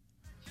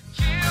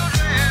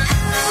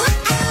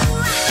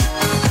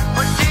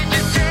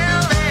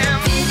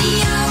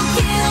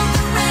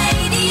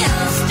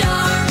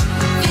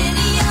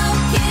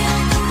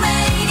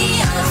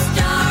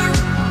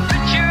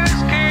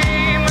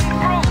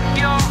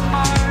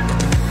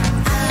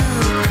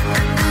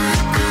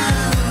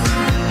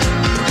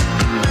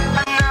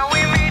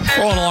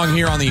 Rolling along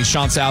here on the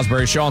Sean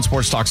Salisbury Show on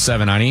Sports Talk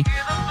 790.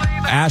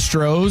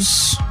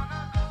 Astros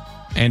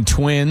and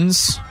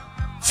Twins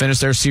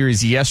finished their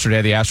series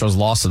yesterday. The Astros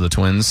lost to the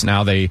Twins.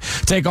 Now they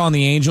take on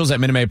the Angels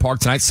at Minute Maid Park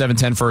tonight,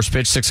 7:10 first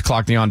pitch, 6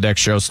 o'clock. The On Deck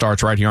show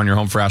starts right here on your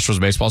home for Astros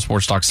baseball,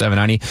 Sports Talk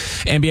 790.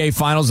 NBA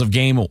Finals of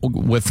Game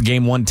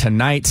 1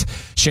 tonight.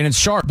 Shannon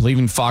Sharp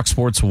leaving Fox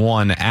Sports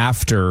 1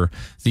 after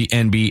the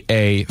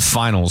NBA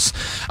Finals.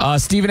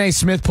 Stephen A.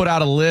 Smith put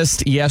out a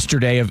list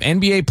yesterday of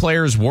NBA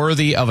players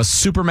worthy of a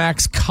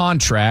Supermax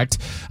contract.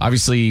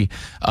 Obviously,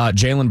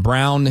 Jaylen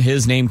Brown,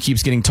 his name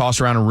keeps getting tossed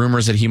around in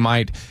rumors that he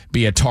might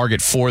be a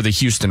target for the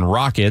Houston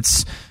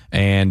Rockets,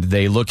 and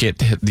they look at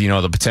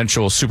the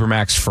potential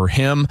Supermax for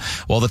him.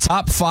 Well, the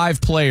top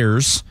 5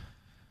 players,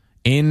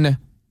 in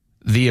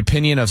the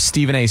opinion of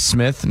Stephen A.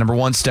 Smith: number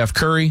 1, Steph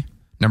Curry;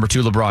 number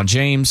 2, LeBron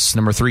James;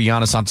 number 3,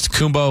 Giannis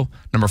Antetokounmpo;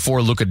 number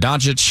 4, Luka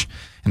Doncic;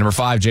 and number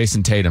 5,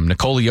 Jason Tatum.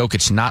 Nikola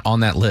Jokic not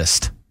on that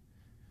list.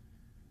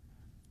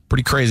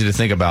 Pretty crazy to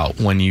think about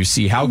when you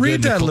see how good.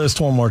 Read that list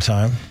one more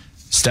time.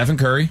 Stephen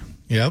Curry.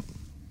 Yep.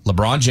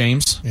 LeBron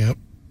James. Yep.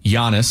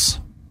 Giannis,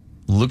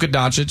 Luka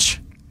Doncic,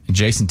 and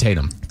Jason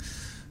Tatum.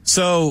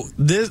 So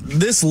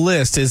this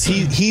list, is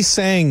he's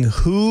saying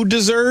who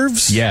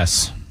deserves?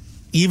 Yes.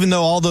 Even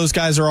though all those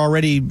guys are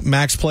already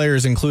max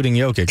players, including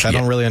Jokic. I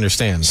don't really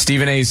understand.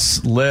 Stephen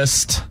A's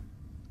list,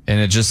 and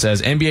it just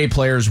says NBA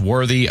players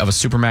worthy of a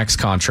Supermax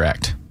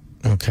contract.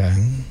 Okay.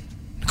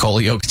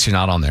 Nikola Jokic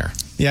not on there.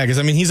 Yeah,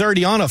 because, he's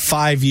already on a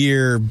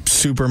 5-year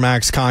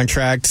Supermax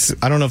contract.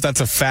 I don't know if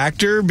that's a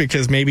factor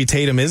because maybe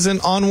Tatum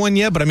isn't on one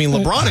yet. But,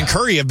 LeBron and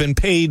Curry have been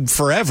paid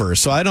forever,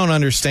 so I don't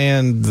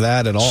understand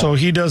that at all. So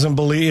he doesn't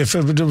believe,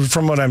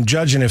 from what I'm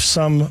judging, if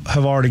some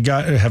have already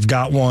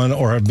got one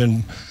or have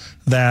been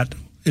that.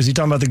 Is he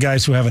talking about the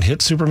guys who haven't hit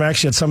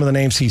Supermax yet? Some of the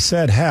names he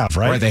said have,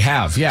 right? Right, they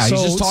have. Yeah, so,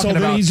 he's just talking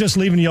about. He's just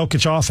leaving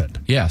Jokic off it.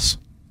 Yes.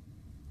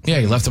 Yeah,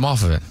 he left him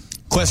off of it.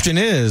 Question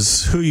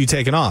is, who are you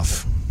taking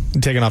off?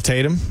 You taking off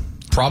Tatum?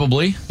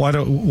 Probably. Why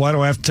do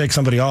I have to take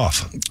somebody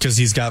off? Because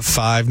he's got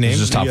 5 names.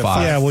 Just top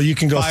 5. Yeah, well, you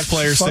can go 5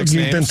 players, 6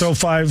 you names. can throw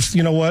 5.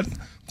 You know what?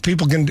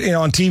 People can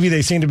on TV.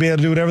 They seem to be able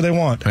to do whatever they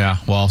want. Yeah,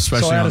 well,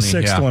 especially so add on a the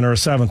 6th one or a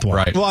 7th one.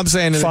 Right. Well, I'm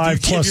saying 5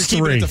 if plus you're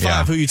keeping 3. it to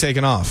 5, who are you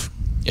taking off?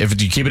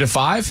 If you keep it at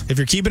 5? If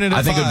you're keeping it at 5.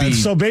 I think it'd be.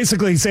 So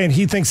basically, he's saying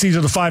he thinks these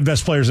are the 5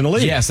 best players in the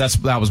league. Yes,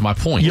 that was my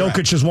point.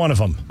 Jokic is one of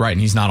them. Right, and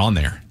he's not on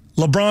there.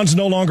 LeBron's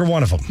no longer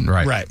one of them.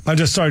 Right. I'm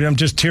just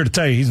here to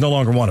tell you he's no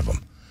longer one of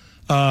them.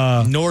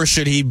 Nor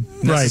should he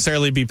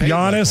necessarily be paid.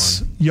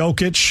 Giannis, like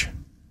Jokic.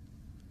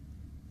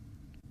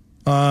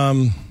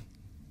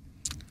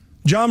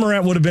 John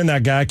Morant would have been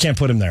that guy. I can't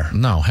put him there.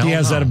 No, hell he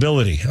has no. that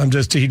ability.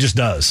 He just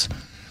does.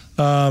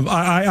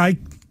 You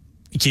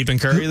keeping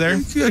Curry there?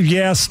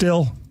 Yeah,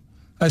 still.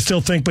 I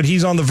still think, but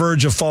he's on the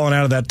verge of falling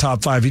out of that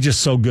top 5. He's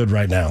just so good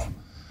right now.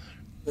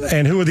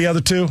 And who are the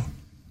other 2?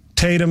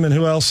 Tatum and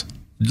who else?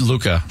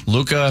 Luka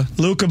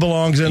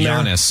belongs in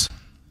Giannis. there.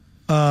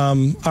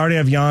 I already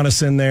have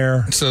Giannis in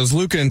there. So it's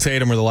Luka and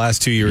Tatum are the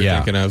last 2 you were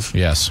thinking of?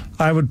 Yes.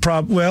 I would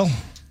there's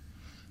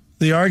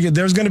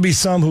going to be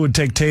some who would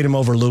take Tatum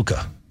over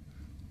Luka.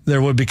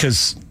 There would,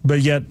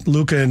 but yet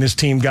Luka and his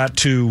team got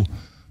to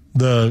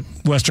the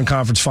Western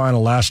Conference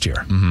Final last year.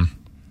 Mm-hmm.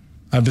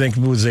 I think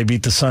they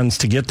beat the Suns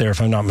to get there,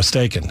 if I'm not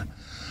mistaken.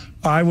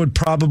 I would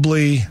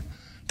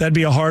that'd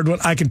be a hard one.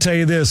 I can tell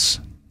you this,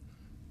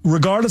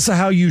 regardless of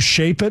how you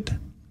shape it,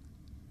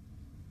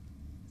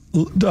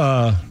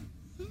 you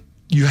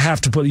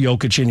have to put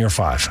Jokic in your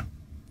 5.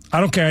 I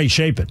don't care how you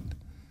shape it.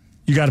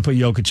 You got to put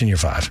Jokic in your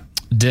 5.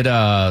 Did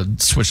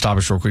switch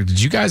topics real quick.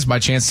 Did you guys by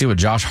chance see what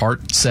Josh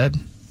Hart said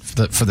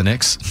for the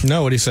Knicks?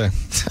 No, what did he say?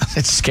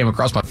 It just came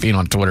across my feed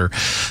on Twitter.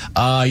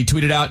 He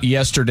tweeted out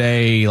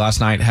last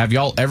night, have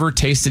y'all ever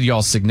tasted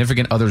y'all's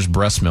significant other's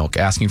breast milk?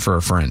 Asking for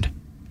a friend.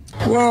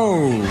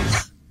 Whoa.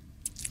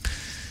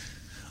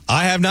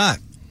 I have not.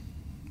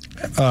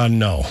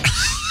 No.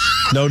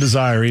 No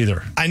desire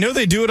either. I know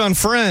they do it on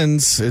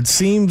Friends. It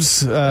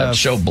seems... that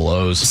show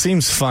blows.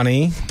 Seems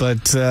funny,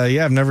 but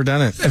I've never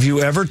done it. Have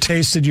you ever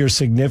tasted your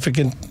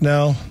significant...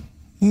 No.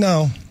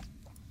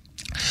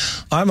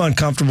 I'm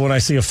uncomfortable when I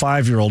see a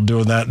 5-year-old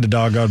doing that in the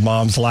doggone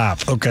mom's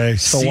lap, okay?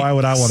 So why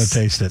would I want to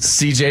taste it?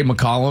 CJ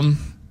McCollum.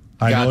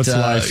 I know it's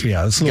life.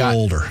 Yeah, it's a little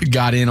older.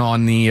 Got in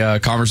on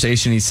the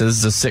conversation. He says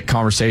it's a sick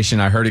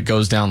conversation. I heard it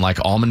goes down like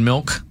almond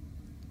milk.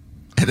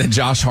 And then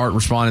Josh Hart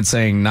responded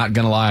saying, not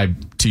going to lie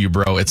to you,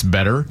 bro, it's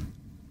better.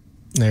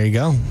 There you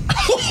go.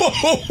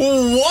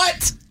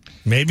 What?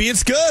 Maybe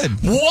it's good.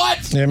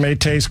 What? It may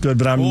taste good,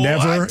 but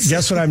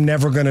guess what I'm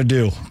never going to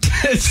do?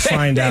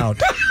 Find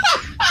out.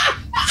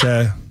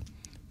 If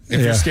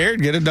you're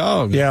scared, get a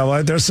dog. Yeah,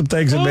 well, there's some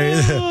things that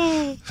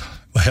may...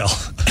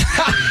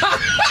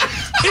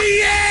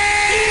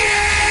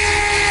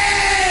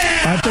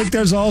 I think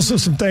there's also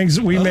some things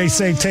that we may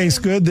say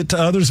taste good that to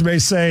others may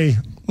say,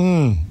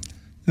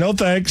 no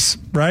thanks,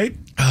 right?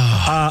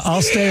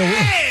 I'll stay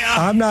away.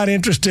 I'm not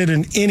interested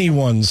in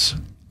anyone's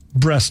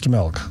breast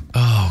milk.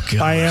 Oh,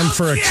 God. I am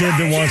for a kid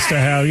that wants to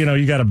have,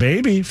 you got a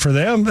baby for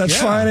them. That's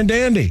fine and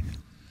dandy.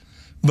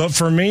 But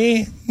for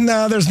me,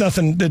 no, there's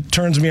nothing that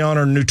turns me on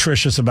or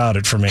nutritious about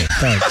it for me.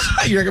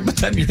 Thanks. You're going to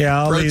put that in your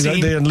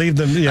protein? I'll leave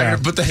them. Yeah.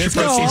 Put that in your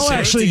protein.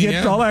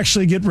 I'll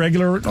actually get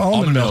regular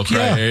almond milk.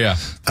 Right? Yeah.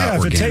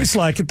 If it tastes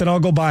like it, then I'll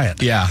go buy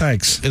it. Yeah.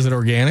 Thanks. Is it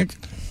organic?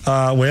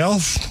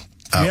 Yes.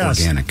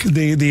 Organic.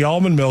 The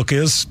almond milk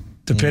is,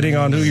 depending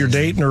on who you're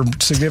dating or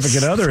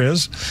significant other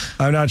is.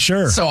 I'm not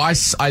sure. So I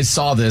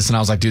saw this and I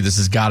was like, dude, this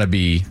has got to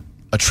be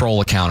a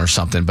troll account or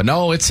something. But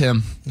no, it's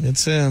him.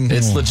 It's him.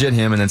 It's legit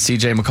him. And then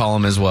CJ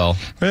McCollum as well.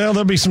 Well,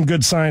 there'll be some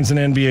good signs in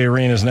NBA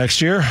arenas next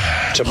year.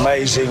 It's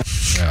amazing.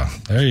 Yeah,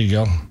 there you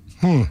go.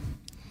 Yeah.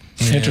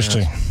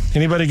 Interesting.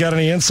 Anybody got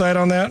any insight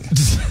on that?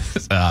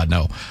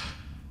 No.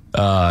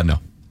 No.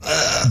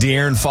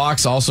 De'Aaron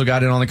Fox also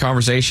got in on the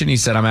conversation. He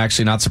said, I'm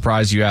actually not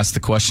surprised you asked the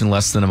question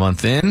less than a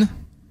month in.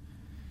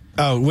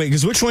 Oh, wait,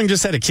 because which one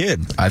just had a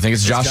kid? I think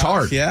it's Josh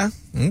Hart. Yeah?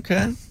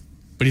 Okay.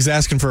 But he's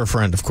asking for a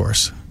friend, of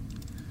course.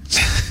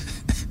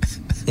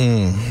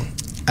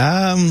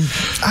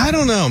 I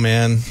don't know,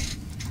 man.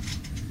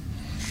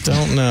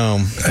 Don't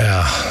know.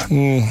 Yeah.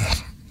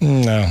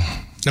 No.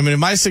 I mean, if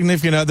my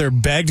significant other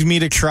begged me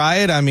to try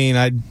it, I mean,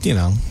 I'm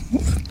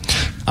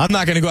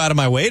not going to go out of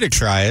my way to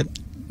try it.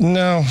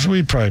 No,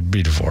 we'd probably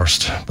be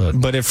divorced.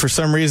 But if for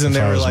some reason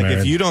they were like,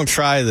 if you don't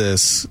try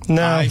this,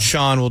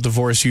 Sean will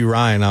divorce you,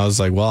 Ryan. I was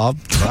like, well, I'll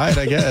try it,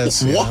 I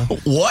guess.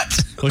 What?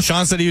 Well,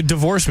 Sean said he would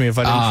divorce me if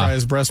I didn't try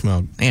his breast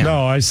milk. Damn.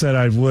 No, I said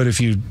I would if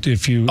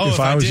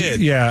I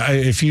did. Yeah,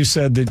 if you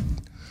said that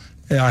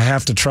I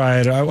have to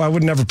try it, I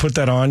would never put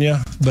that on you.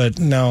 But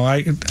no,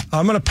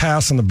 I'm going to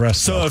pass on the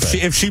breast milk. So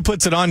if she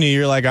puts it on you,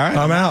 you're like, all right,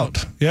 I'm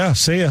out. Yeah,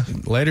 see ya.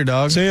 Later,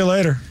 dog. See you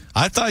later.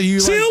 I thought you.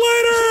 See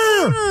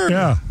you later.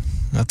 Yeah.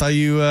 I thought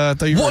you were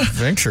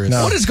adventurous.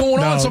 No. What is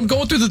going on? So I'm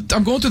going through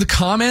the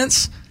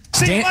comments.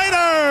 See you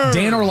later.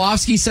 Dan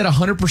Orlovsky said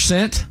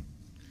 100%.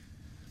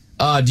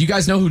 Do you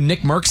guys know who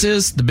Nick Merckx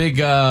is? The big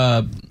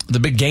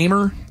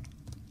gamer.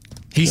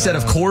 He said,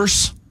 of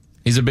course,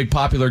 he's a big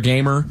popular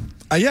gamer.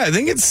 Yeah, I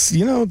think it's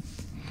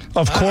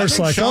Of course,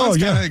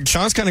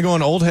 Sean's kind of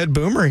going old head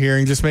boomer here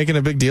and just making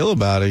a big deal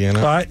about it.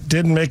 I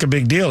didn't make a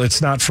big deal.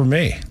 It's not for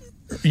me.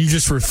 You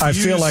just refuse. I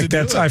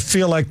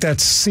feel like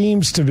that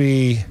seems to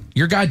be.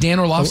 Your guy Dan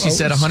Orlovsky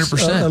said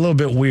 100%. A little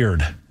bit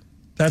weird.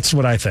 That's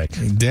what I think.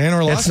 Dan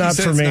Orlovsky it's not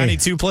said for me.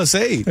 92 plus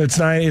 8.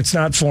 It's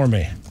not for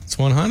me. It's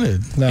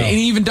 100. No. And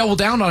he even doubled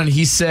down on it.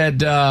 He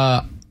said,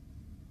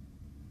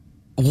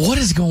 what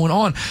is going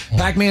on?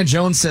 Pac-Man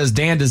Jones says,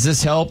 Dan, does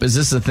this help? Is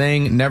this a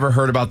thing? Never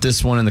heard about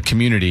this one in the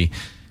community.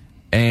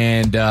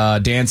 And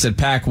Dan said,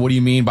 Pac, what do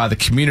you mean by the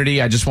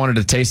community? I just wanted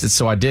to taste it,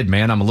 so I did,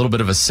 man. I'm a little bit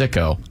of a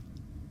sicko.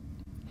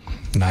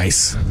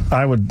 Nice.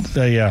 I would,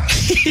 yeah.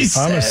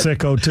 I'm a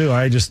sicko too.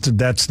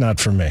 That's not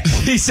for me.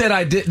 He said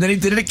I did. Then he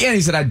did it again.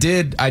 He said I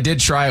did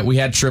try it. We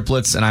had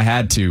triplets, and I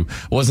had to.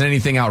 It wasn't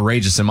anything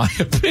outrageous in my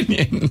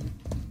opinion.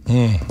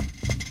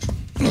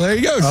 Well, there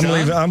you go,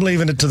 Sean. I'm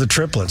leaving it to the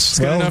triplets. It's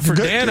good enough for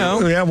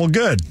Dano. Yeah, well,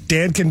 good.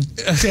 Dan can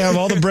have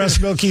all the breast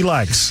milk he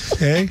likes.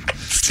 Okay,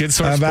 good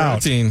source of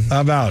protein.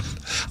 I'm out.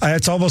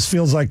 It almost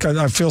feels like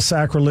I feel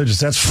sacrilegious.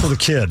 That's for the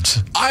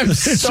kids. I'm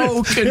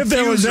so confused. If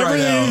there was ever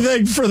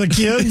anything for the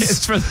kids,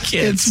 it's for the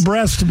kids. It's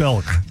breast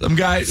milk. Some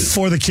guy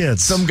for the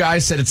kids. Some guy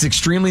said it's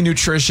extremely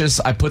nutritious.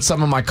 I put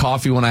some in my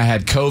coffee when I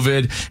had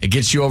COVID. It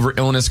gets you over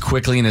illness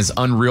quickly and is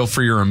unreal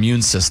for your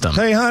immune system.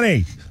 Hey,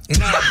 honey.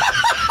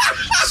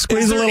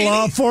 Squeeze a little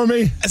off for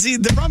me. See,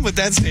 the problem with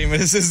that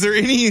statement is there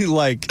any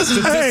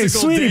statistical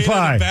sweetie data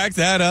pie. to back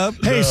that up?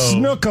 Hey,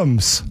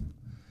 Snookums.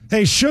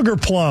 Hey, Sugar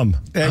Plum.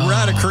 Hey, we're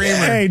out of creamer.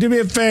 Hey, do me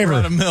a favor. We're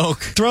out of milk.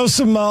 Throw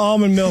some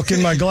almond milk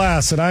in my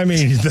glass, and I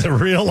mean the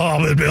real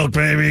almond milk,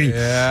 baby.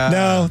 Yeah.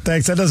 No,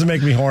 thanks. That doesn't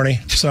make me horny.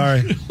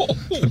 Sorry.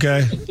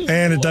 Okay?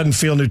 And it doesn't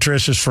feel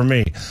nutritious for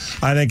me.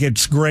 I think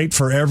it's great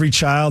for every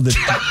child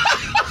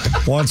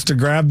that wants to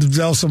grab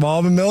themselves some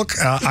almond milk.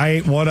 I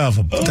ain't one of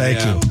them.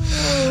 Thank you.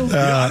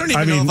 I don't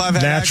even know if I've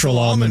had natural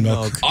almond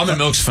milk. Almond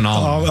milk's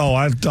phenomenal.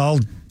 I'll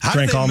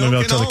drink almond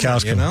milk till the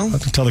cows come home.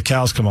 Until the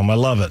cows come home. I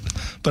love it.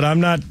 But I'm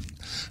not.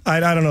 I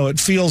don't know. It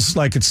feels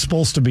like it's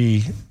supposed to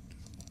be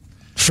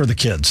for the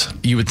kids.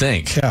 You would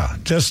think. Yeah,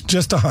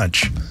 just a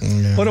hunch.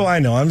 Yeah. What do I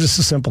know? I'm just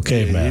a simple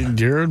caveman.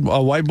 You're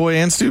a white boy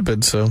and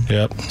stupid. So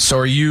yep. So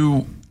are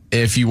you?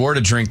 If you were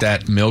to drink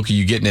that milk, are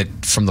you getting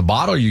it from the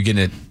bottle? Or are you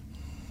getting it?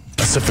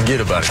 So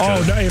forget about it.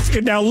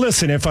 Oh, now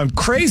listen. If I'm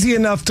crazy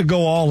enough to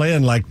go all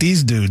in like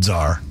these dudes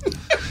are.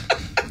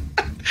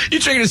 You're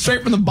drinking it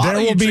straight from the bottle.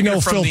 There will be no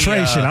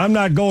filtration. I'm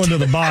not going to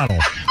the bottle.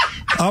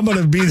 I'm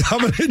gonna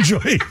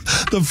enjoy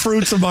the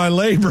fruits of my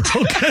labor.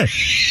 Okay,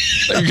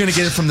 you're gonna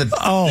get it from the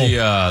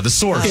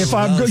source. If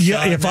I'm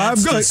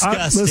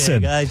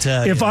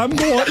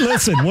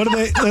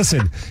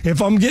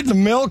If I'm getting the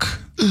milk,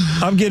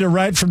 I'm getting it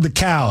right from the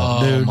cow,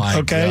 dude.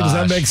 Okay, does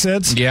that make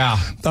sense? Yeah,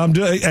 I'm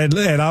doing,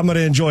 and I'm gonna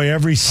enjoy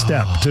every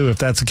step too, if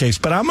that's the case.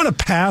 But I'm gonna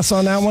pass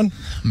on that one,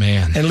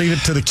 man, and leave it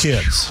to the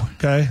kids.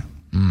 Okay,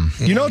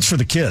 you know it's for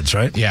the kids,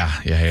 right? Yeah.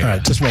 All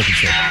right, just making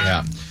sure.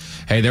 Yeah.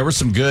 Hey, there was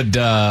some good.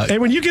 Hey,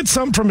 when you get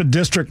something from a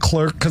district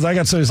clerk, because I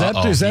got so is that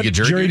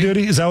jury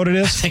duty? Is that what it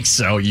is? I think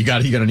so. You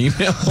got an email.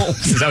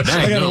 Is that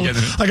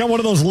what I got one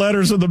of those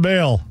letters in the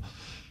mail.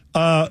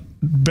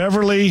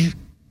 Beverly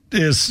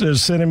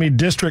is sending me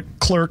district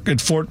clerk at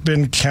Fort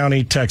Bend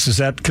County, Texas.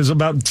 That because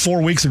about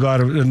 4 weeks ago I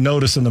had a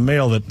notice in the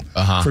mail that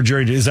for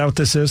jury duty. Is that what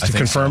this is to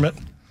confirm it?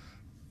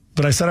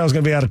 But I said I was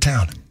going to be out of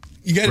town.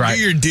 You got to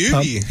do your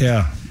duty.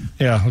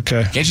 Yeah,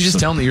 okay. Can't you just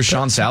tell them that you're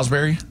Sean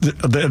Salisbury?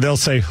 They'll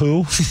say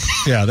who?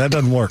 Yeah, that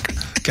doesn't work.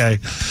 Okay.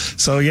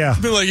 So, yeah.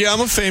 Be like,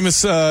 I'm a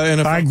famous NFL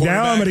quarterback.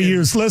 Now I'm going to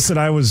use, listen,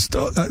 I was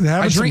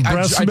having some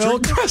breast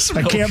milk.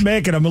 I can't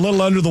make it. I'm a little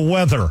under the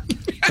weather.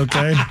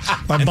 Okay?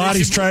 My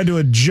body's trying to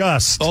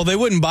adjust. Oh, they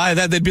wouldn't buy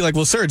that. They'd be like,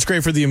 well, sir, it's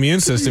great for the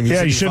immune system.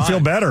 You should feel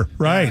better.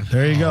 Right. Yeah.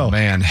 There you go.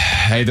 Man.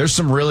 Hey, there's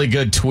some really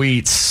good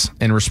tweets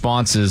and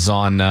responses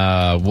on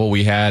what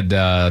we had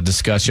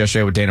discussed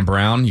yesterday with Dana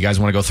Brown. You guys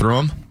want to go through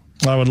them?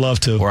 I would love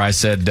to. Where I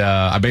said,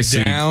 I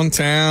basically...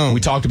 Downtown. We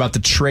talked about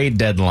the trade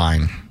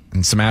deadline,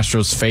 and some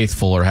Astros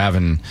faithful are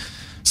having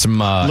some...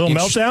 little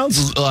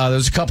meltdowns?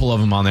 There's a couple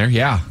of them on there,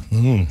 yeah.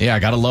 Yeah, I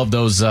got to love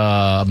those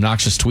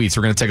obnoxious tweets.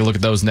 We're going to take a look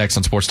at those next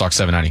on Sports Talk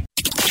 790.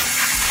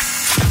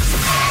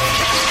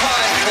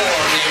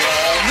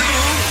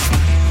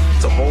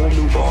 It's a whole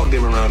new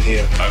ballgame around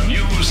here. A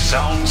new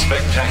sound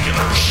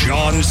spectacular.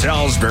 Sean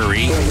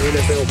Salisbury. Former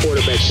NFL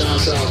quarterback Sean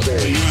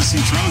Salisbury.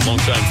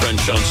 Longtime friend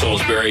Sean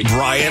Salisbury.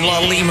 Brian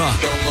LaLima.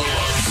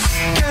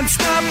 Can't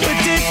stop,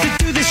 addicted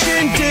to the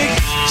shindig.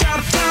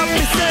 Chop top,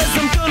 it says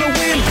I'm gonna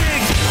win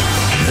big.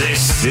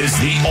 This is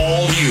the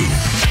all-new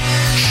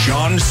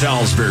Sean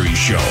Salisbury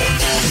Show.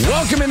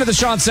 Welcome into the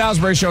Sean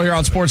Salisbury Show here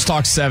on Sports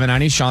Talk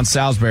 790. Sean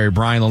Salisbury,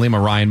 Brian LaLima,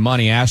 Ryan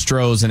Money.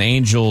 Astros and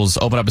Angels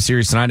open up a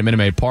series tonight at Minute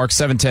Maid Park.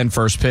 7:10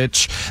 first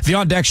pitch. The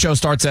On Deck Show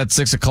starts at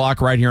 6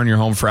 o'clock right here on your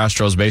home for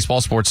Astros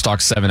baseball. Sports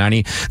Talk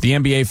 790. The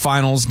NBA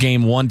Finals,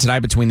 Game 1 tonight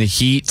between the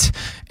Heat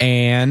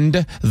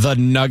and the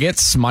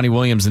Nuggets. Monty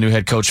Williams, the new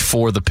head coach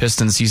for the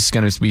Pistons. He's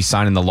going to be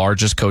signing the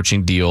largest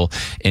coaching deal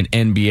in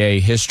NBA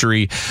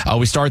history.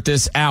 We start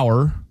this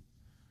hour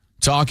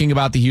talking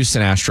about the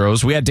Houston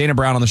Astros. We had Dana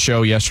Brown on the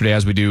show yesterday,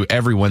 as we do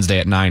every Wednesday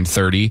at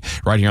 9:30,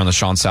 right here on the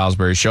Sean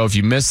Salisbury Show. If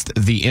you missed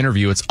the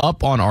interview, it's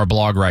up on our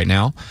blog right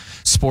now,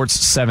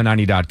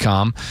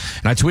 sports790.com.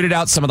 And I tweeted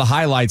out some of the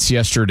highlights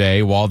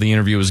yesterday while the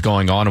interview was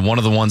going on. And one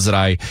of the ones that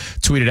I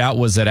tweeted out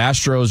was that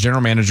Astros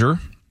general manager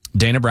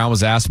Dana Brown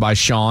was asked by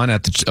Sean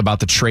about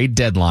the trade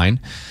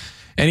deadline.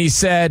 And he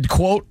said,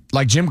 quote,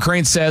 like Jim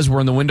Crane says, we're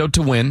in the window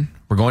to win.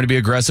 We're going to be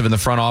aggressive in the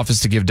front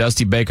office to give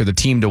Dusty Baker the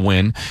team to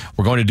win.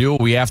 We're going to do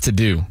what we have to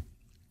do.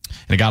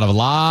 And it got a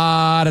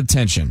lot of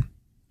attention.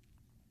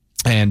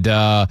 And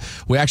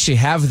we actually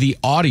have the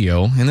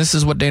audio, and this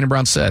is what Dana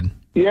Brown said.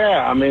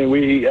 Yeah, I mean,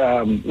 we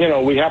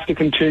have to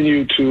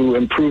continue to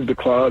improve the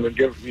club and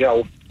give,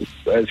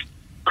 as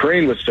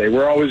Crane would say,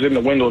 we're always in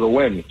the window to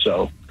win.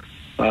 So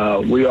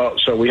we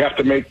have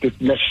to make the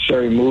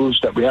necessary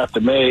moves that we have to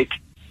make,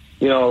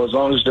 as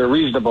long as they're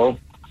reasonable,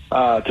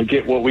 to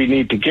get what we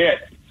need to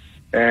get.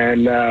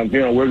 And,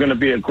 we're going to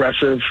be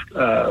aggressive,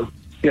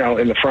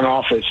 in the front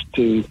office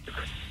to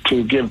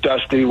give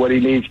Dusty what he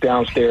needs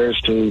downstairs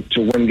to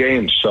win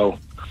games. So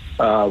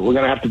we're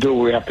going to have to do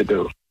what we have to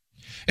do.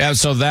 Yeah,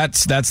 so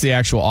that's the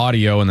actual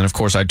audio. And then, of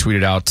course, I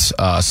tweeted out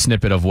a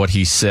snippet of what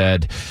he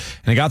said.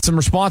 And I got some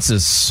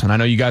responses. And I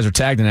know you guys are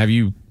tagged. And have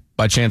you,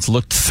 by chance,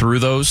 looked through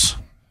those?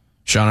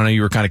 Sean, I know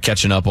you were kind of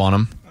catching up on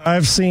them.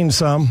 I've seen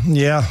some,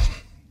 yeah.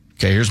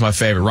 Okay, here's my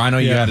favorite. Rhino,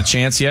 you had a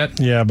chance yet?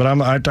 Yeah, but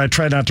I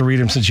tried not to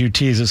read him since you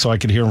teased it so I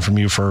could hear him from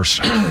you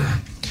first. All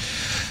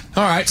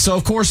right, so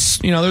of course,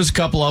 there's a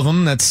couple of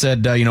them that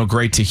said,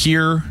 great to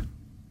hear.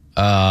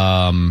 Get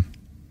a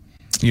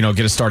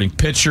starting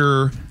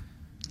pitcher.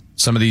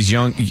 Some of these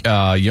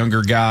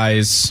younger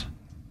guys,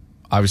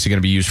 obviously going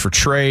to be used for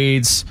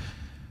trades.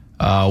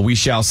 We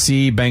shall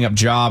see. Bang up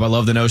job. I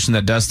love the notion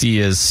that Dusty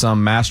is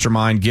some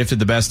mastermind, gifted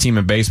the best team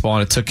in baseball,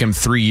 and it took him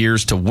 3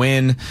 years to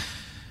win.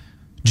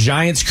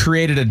 Giants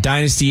created a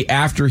dynasty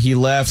after he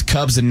left.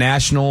 Cubs and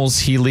Nationals.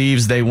 He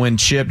leaves. They win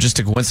chip. Just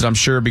a coincidence, I'm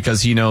sure,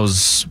 because he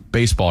knows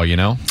baseball,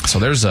 So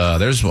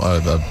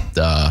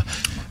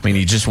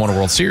he just won a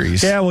World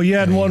Series. Yeah, well, you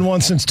hadn't won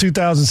one since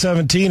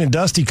 2017, and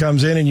Dusty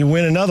comes in and you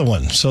win another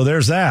one. So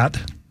there's that.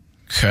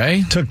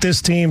 Okay. Took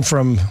this team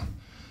from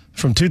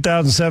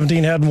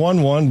 2017, hadn't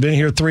won one, been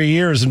here 3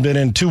 years and been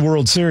in 2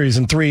 World Series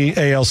and 3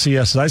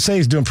 ALCSs. I say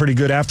he's doing pretty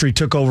good after he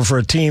took over for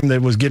a team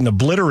that was getting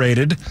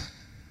obliterated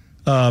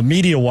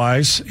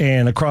media-wise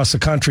and across the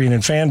country and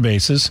in fan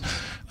bases.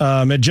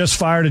 Had just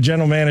fired a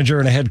general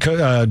manager and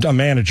a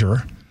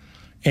manager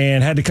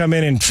and had to come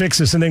in and fix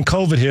this, and then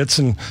COVID hits.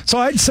 And so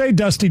I'd say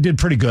Dusty did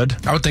pretty good.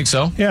 I would think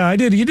so. Yeah, I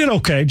did. He did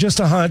okay, just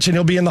a hunch, and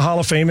he'll be in the Hall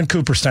of Fame in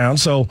Cooperstown.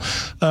 So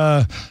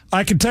I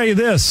can tell you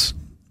this.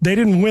 They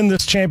didn't win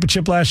this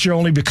championship last year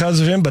only because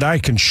of him, but I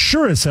can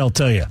sure as hell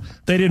tell you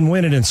they didn't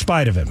win it in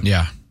spite of him.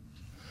 Yeah.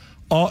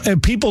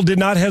 And people did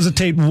not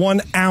hesitate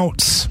 1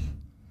 ounce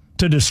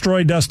to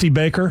destroy Dusty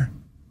Baker.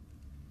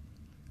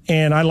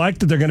 And I like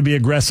that they're going to be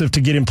aggressive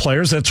to get in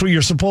players. That's what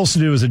you're supposed to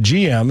do as a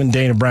GM, and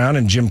Dana Brown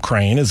and Jim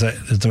Crane as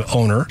the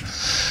owner,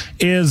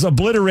 is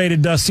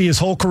obliterated Dusty his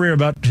whole career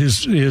about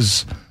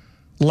his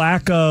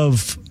lack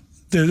of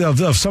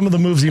some of the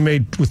moves he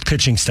made with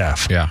pitching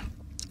staff. Yeah.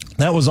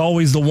 That was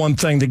always the one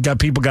thing that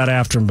people got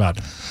after him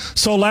about.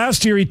 So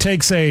last year he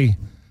takes a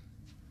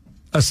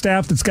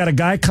staff that's got a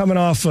guy coming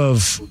off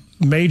of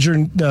major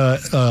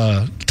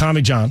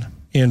Tommy John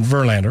in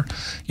Verlander.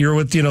 You're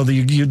with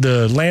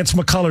the Lance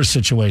McCullers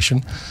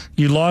situation.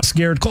 You lost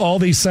Garrett, all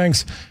these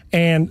things,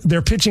 and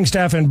their pitching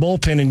staff and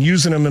bullpen and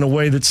using them in a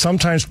way that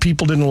sometimes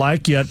people didn't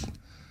like. Yet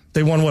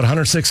they won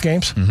 106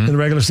 games in the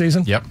regular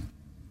season. Yep.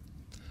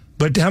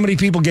 But how many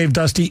people gave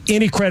Dusty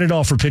any credit at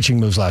all for pitching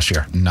moves last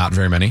year? Not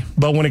very many.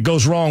 But when it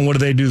goes wrong, what do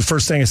they do? The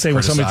first thing I say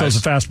when somebody throws a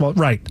fastball,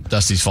 right?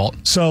 Dusty's fault.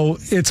 So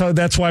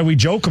that's why we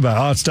joke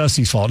about, it's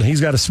Dusty's fault, and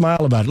he's got to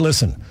smile about it.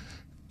 Listen,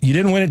 you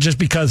didn't win it just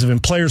because of him.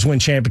 Players win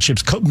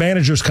championships.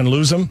 Managers can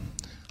lose them.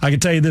 I can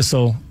tell you this,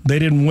 though. They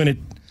didn't win it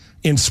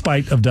in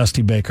spite of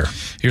Dusty Baker.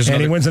 He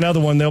wins another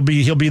one, he'll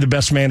be the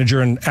best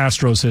manager in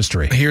Astros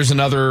history. Here's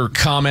another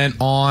comment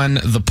on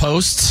the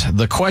post.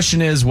 The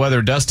question is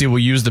whether Dusty will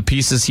use the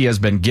pieces he has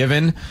been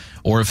given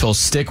or if he'll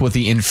stick with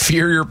the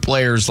inferior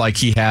players like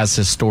he has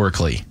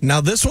historically.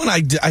 Now, this one I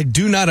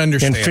do not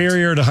understand.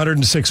 Inferior to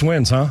 106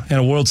 wins, huh? In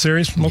a World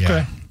Series? Okay.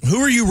 Yeah. Who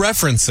are you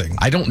referencing?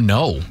 I don't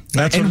know.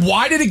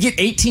 Why did it get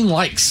 18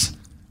 likes?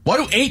 Why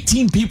do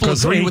 18 people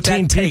agree with that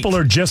take? 18 people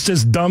are just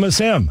as dumb as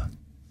him.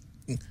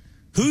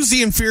 Who's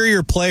the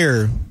inferior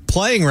player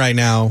playing right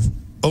now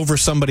over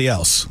somebody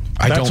else?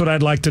 That's what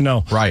I'd like to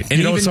know. Right.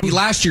 And even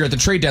last year at the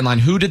trade deadline,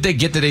 who did they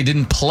get that they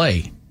didn't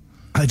play?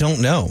 I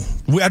don't know.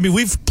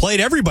 We've played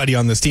everybody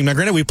on this team. Now,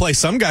 granted, we play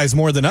some guys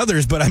more than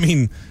others, but I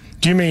mean...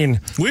 Do you mean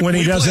when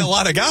he doesn't play a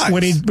lot of guys?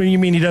 When you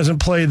mean he doesn't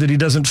play, that he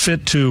doesn't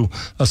fit to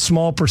a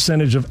small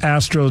percentage of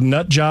Astro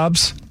nut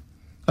jobs?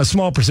 A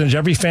small percentage.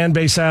 Every fan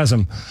base has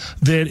them.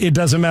 That it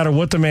doesn't matter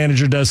what the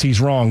manager does,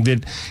 he's wrong.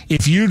 That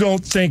if you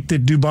don't think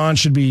that Dubon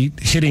should be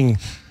hitting,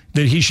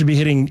 that he should be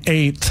hitting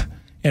 8th,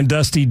 and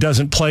Dusty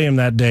doesn't play him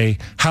that day,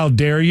 how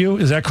dare you?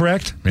 Is that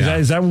correct? Yeah.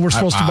 Is that what we're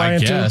supposed to buy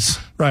into? Guess.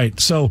 Right.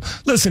 So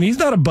listen, he's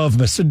not above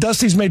mistakes.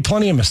 Dusty's made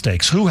plenty of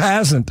mistakes. Who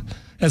hasn't?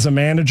 As a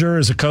manager,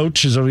 as a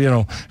coach, as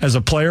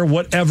a player,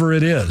 whatever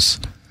it is.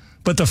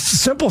 But the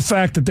simple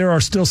fact that there are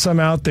still some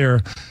out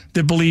there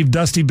that believe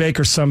Dusty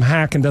Baker's some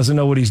hack and doesn't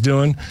know what he's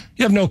doing,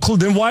 you have no clue.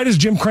 Then why does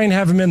Jim Crane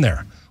have him in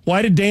there?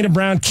 Why did Dana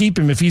Brown keep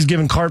him if he's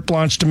given carte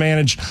blanche to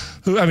manage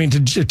to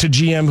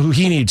GM who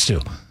he needs to?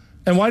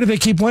 And why do they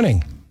keep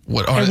winning?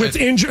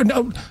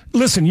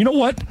 Listen, you know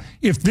what?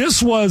 If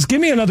this was, give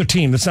me another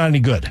team that's not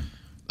any good.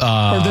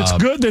 Or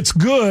that's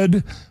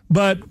good,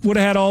 but would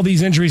have had all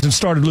these injuries and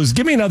started losing.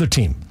 Give me another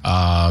team.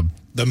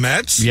 The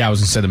Mets? Yeah, I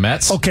was going to say the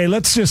Mets. Okay,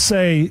 let's just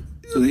say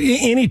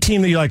any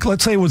team that you like.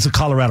 Let's say it was the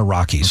Colorado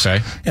Rockies.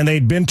 Okay. And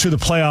they'd been to the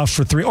playoffs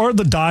for 3, or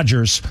the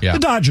Dodgers. Yeah. The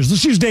Dodgers.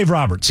 Let's use Dave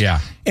Roberts. Yeah.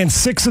 And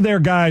 6 of their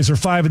guys or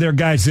 5 of their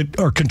guys that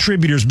are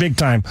contributors big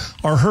time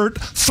are hurt.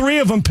 3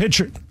 of them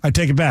pitcher. I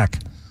take it back.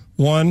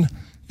 1,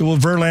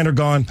 Verlander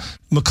gone.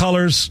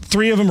 McCullers,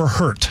 3 of them are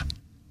hurt.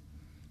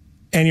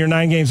 And you're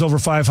 9 games over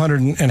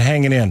 500 and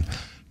hanging in.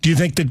 Do you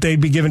think that they'd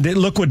be given...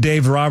 Look what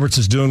Dave Roberts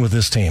is doing with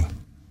this team.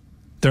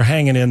 They're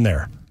hanging in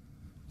there.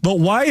 But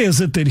why is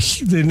it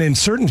that in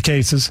certain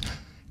cases,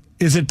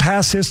 is it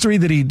past history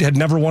that he had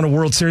never won a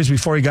World Series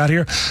before he got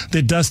here?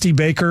 That Dusty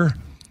Baker,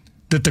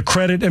 that the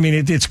credit... I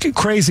mean, it's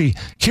crazy.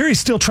 Here he's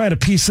still trying to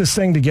piece this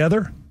thing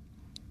together.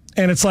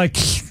 And it's like,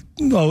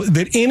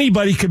 that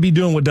anybody could be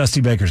doing what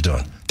Dusty Baker's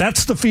doing.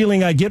 That's the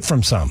feeling I get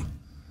from some.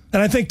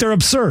 And I think they're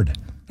absurd.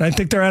 I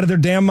think they're out of their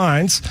damn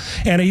minds.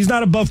 And he's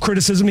not above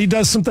criticism. He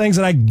does some things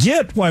that I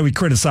get why we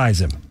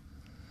criticize him.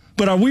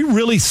 But are we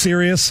really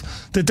serious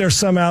that there's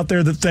some out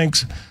there that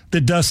thinks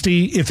that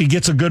Dusty, if he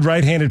gets a good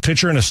right-handed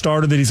pitcher and a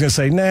starter, that he's going to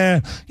say, nah,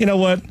 you know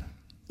what?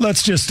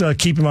 Let's just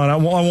keep him on. I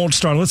won't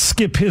start. Let's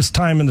skip his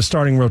time in the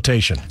starting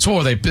rotation.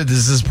 So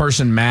is this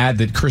person mad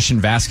that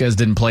Christian Vasquez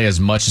didn't play as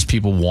much as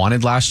people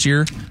wanted last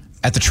year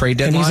at the trade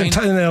deadline?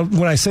 And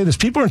when I say this,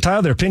 people are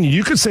entitled to their opinion.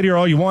 You could sit here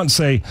all you want and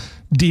say,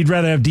 he'd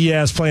rather have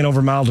Diaz playing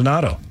over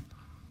Maldonado.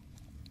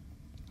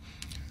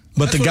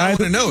 But that's the guy I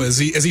want to know is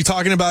he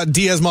talking about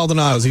Diaz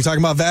Maldonado? Is he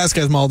talking about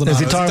Vasquez Maldonado? Is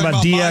he talking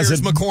about Diaz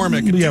Myers,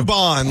 McCormick,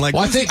 Dubon? Like,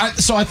 well,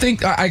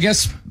 I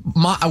guess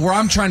where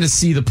I'm trying to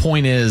see the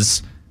point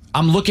is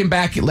I'm looking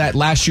back at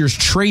last year's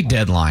trade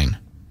deadline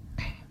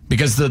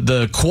because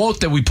the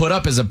quote that we put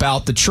up is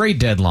about the trade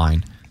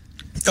deadline.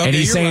 Okay, and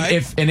he's saying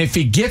right. if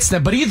he gets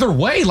that, but either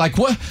way, like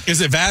what is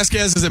it?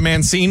 Vasquez? Is it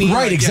Mancini?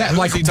 Right, exactly.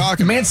 Like he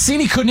talking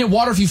Mancini couldn't hit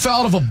water if he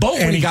fell out of a boat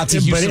when he got to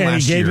Houston last year.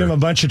 And he gave him a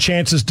bunch of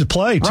chances to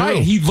play too.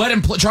 Right, he let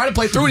him try to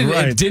play through it.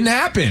 Right. It didn't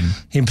happen.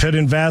 He put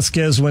in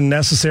Vasquez when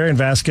necessary, and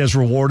Vasquez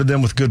rewarded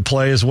them with good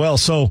play as well.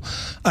 So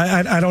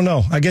I don't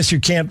know. I guess you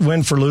can't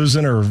win for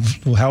losing, or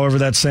however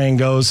that saying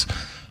goes.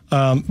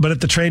 But at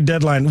the trade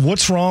deadline,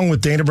 what's wrong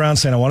with Dana Brown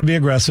saying I want to be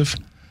aggressive?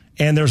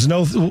 And there's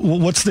no.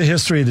 What's the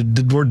history?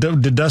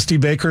 Did Dusty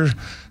Baker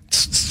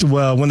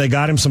Well, when they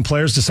got him, some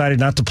players decided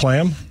not to play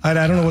him. I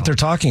don't know what they're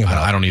talking about.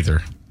 I don't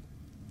either.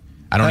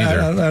 I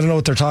don't know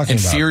what they're talking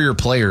about. Inferior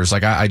players.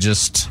 Like, I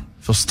just...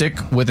 He'll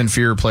stick with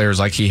inferior players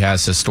like he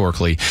has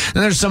historically.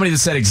 Then there's somebody that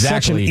said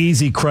exactly... Such an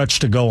easy crutch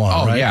to go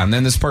on, right? Yeah, and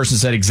then this person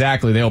said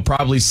exactly. They'll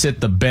probably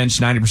sit the bench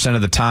 90%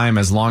 of the time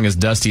as long as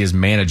Dusty is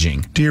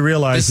managing. Do you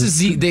realize...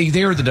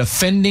 They are the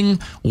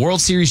defending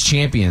World Series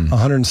champion.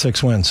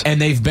 106 wins.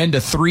 And they've been to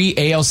 3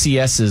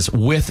 ALCSs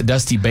with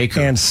Dusty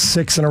Baker. And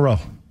 6 in a row.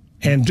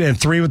 And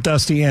 3 with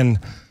Dusty and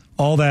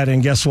all that.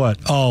 And guess what?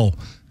 Oh...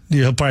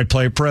 He'll probably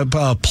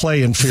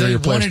play inferior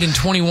players. They won it in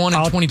 21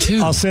 and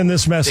 22. I'll send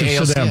this message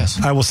to them.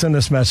 I will send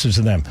this message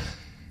to them.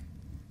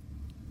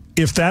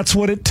 If that's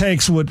what it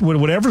takes,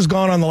 whatever's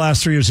gone on the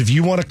last 3 years, if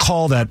you want to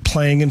call that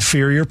playing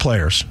inferior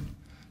players,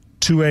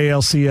 2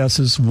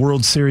 ALCSs,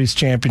 World Series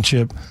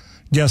championship,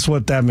 guess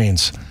what that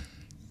means?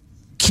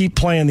 Keep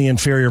playing the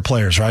inferior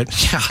players, right?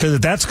 Yeah. Because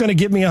if that's going to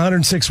get me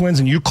 106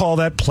 wins and you call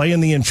that playing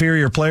the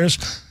inferior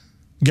players,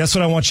 guess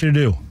what I want you to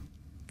do?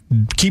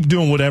 Keep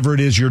doing whatever it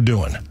is you're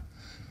doing.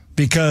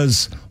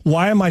 Because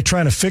why am I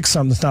trying to fix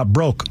something that's not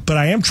broke? But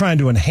I am trying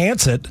to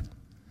enhance it.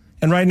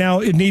 And right now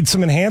it needs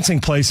some enhancing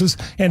places.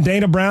 And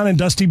Dana Brown and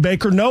Dusty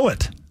Baker know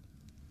it.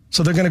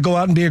 So they're going to go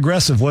out and be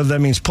aggressive, whether that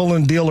means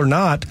pulling a deal or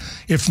not.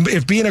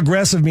 If being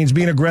aggressive means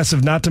being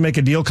aggressive not to make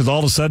a deal because all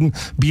of a sudden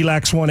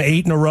BLAC's won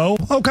 8 in a row,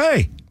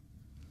 okay.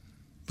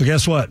 But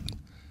guess what?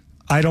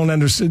 I don't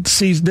understand.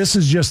 See, this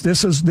is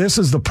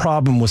the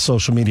problem with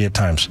social media at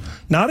times.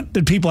 Not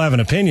that people have an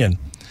opinion,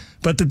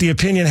 but that the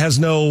opinion has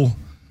no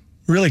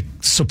really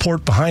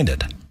support behind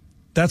it.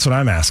 That's what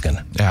I'm asking.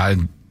 Yeah,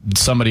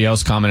 somebody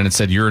else commented and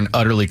said, you're an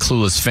utterly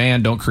clueless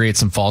fan. Don't create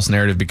some false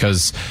narrative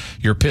because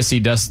you're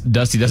pissy.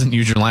 Dusty doesn't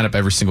use your lineup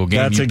every single game.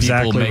 That's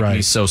exactly people make right.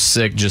 me so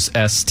sick. Just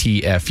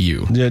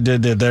STFU. Yeah,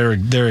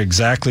 they're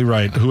exactly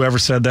right. Whoever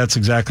said that's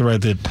exactly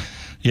right.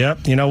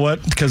 Yep, you know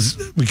what?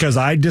 Because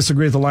I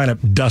disagree with the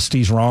lineup,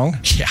 Dusty's wrong.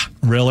 Yeah.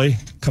 Really?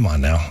 Come on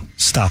now.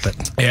 Stop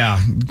it. Yeah.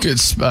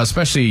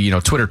 Especially,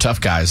 Twitter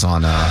tough guys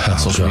on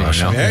social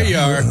media. There you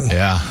are.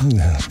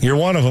 Yeah. You're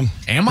one of them.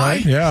 Am I?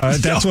 Right? Yeah,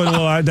 that's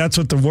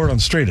what the word on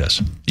the street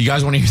is. You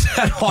guys want to hear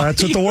that?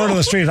 That's what the word on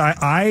the street is.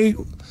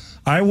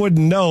 I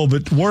wouldn't know,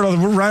 but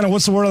Rhino,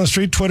 what's the word on the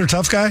street? Twitter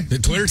tough guy? The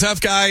Twitter tough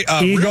guy.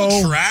 Ego.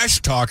 Real trash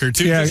talker,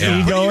 too. Yeah,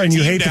 ego, and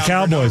you hate the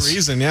Cowboys. For no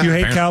reason, yeah. You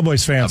hate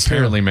Cowboys fans.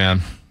 Apparently, man.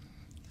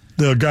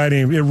 The guy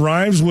named, it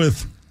rhymes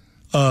with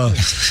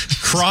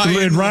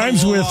it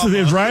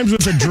rhymes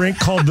with a drink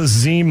called the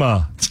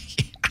Zima.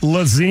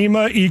 La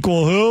Zima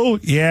equal who?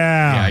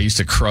 Yeah. I used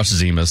to crush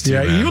Zimas too.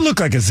 Yeah, man. you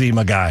look like a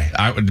Zima guy.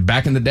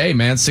 Back in the day,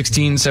 man,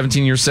 17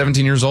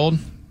 years old,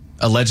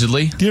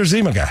 allegedly. You're a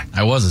Zima guy.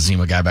 I was a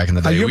Zima guy back in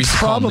the day. You're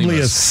probably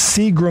a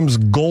Seagram's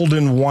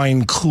Golden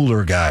Wine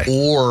Cooler guy.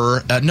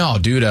 Or, no,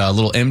 dude, a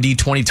little MD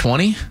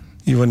 2020.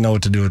 You wouldn't know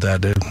what to do with that,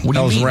 dude. What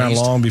do you mean? Was around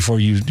long before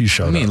you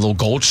showed up. What do you mean, a little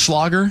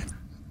Goldschlager?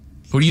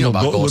 What do you know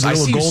about gold? I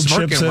see gold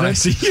chips in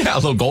it. Yeah, a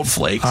little gold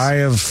flakes.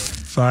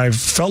 I've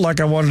felt like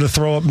I wanted to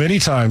throw up many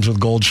times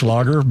with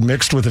Goldschlager,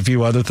 mixed with a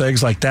few other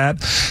things like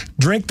that.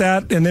 Drink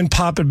that and then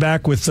pop it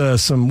back with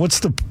some.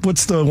 What's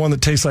the one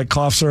that tastes like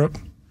cough syrup?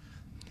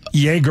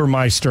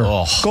 Jägermeister.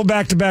 Oh. Go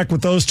back to back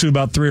with those two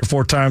about 3 or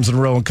 4 times in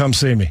a row and come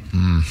see me.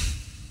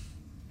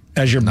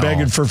 As you're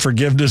begging for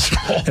forgiveness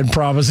and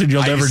promising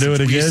you'll never do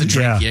it again. We used to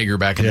drink Jaeger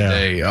back in the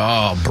day.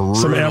 Oh, brutal.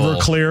 Some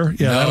Everclear.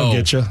 Yeah, that'll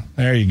get you.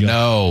 There you go.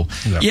 No.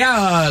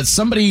 Yeah,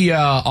 somebody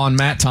on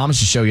Matt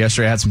Thomas's show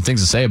yesterday had some things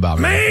to say about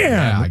me. Man,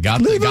 yeah, I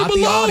got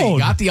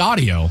the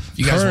audio.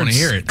 You guys want to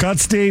hear it?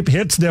 Cuts deep,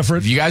 hits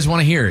different. If you guys want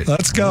to hear it,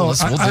 let's go.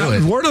 We'll do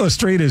it. Word on the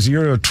street is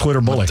you're a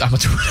Twitter bully. I'm a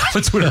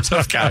Twitter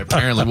tough guy,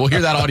 apparently. We'll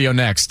hear that audio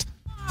next.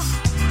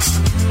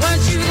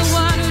 Weren't you the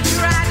one who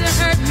tried to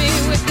hurt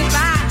me with the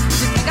vibe?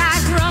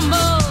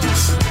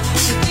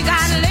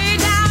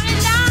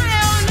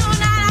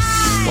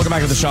 Welcome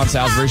back to the Sean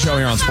Salisbury Show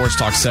here on Sports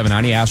Talk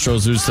 790.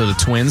 Astros lose to the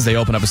Twins. They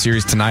open up a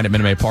series tonight at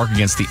Minute Maid Park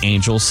against the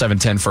Angels.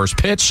 7:10 first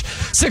pitch.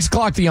 6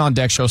 o'clock, the On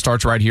Deck Show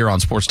starts right here on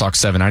Sports Talk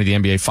 790. The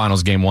NBA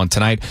Finals Game 1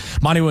 tonight.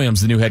 Monty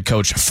Williams, the new head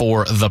coach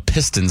for the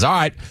Pistons. All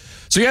right.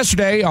 So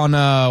yesterday on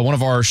one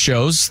of our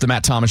shows, the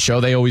Matt Thomas Show,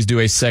 they always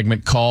do a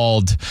segment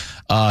called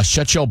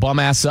Shut Your Bum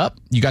Ass Up.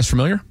 You guys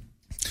familiar?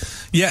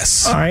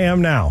 Yes. I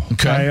am now.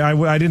 Okay.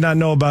 I did not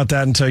know about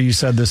that until you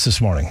said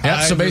this morning.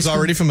 Yeah, I was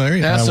already familiar.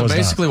 Yeah, so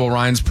basically what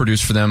Ryan's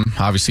produced for them,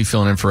 obviously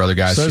filling in for other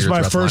guys. So this is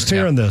my first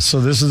hearing this.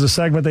 So this is a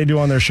segment they do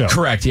on their show.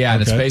 Correct, yeah.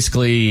 And it's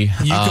basically...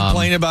 You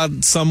complain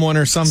about someone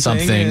or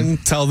something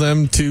and tell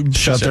them to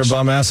shut their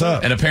bum ass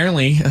up. And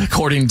apparently,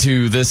 according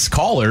to this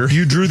caller...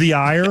 You drew the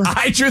ire?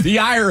 I drew the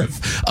ire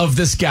of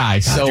this guy.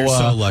 God, you're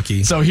so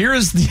lucky. So here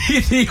is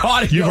the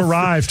audio. You've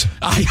arrived.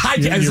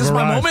 Is this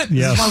my moment?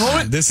 Yes. Is this my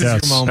moment? This is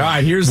your moment. All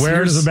right, here's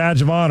a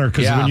badge of honor,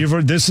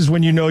 because this is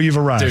when you know you've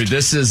arrived. Dude,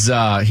 this is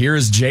here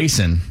is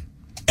Jason.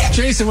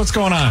 Jason, what's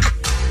going on?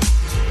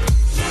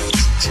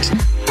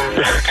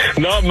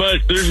 Not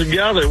much. There's a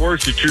guy that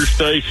works at your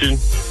station,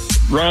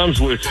 rhymes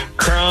with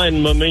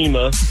crying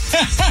Mamima,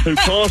 who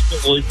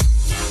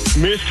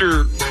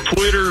Mr.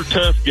 Twitter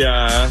tough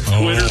guy,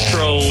 Twitter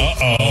troll.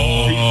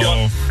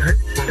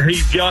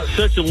 He's got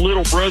such a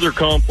little brother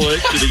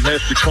complex that he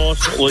has to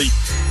constantly,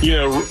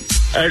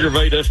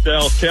 aggravate us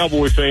Dallas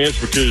Cowboy fans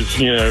because,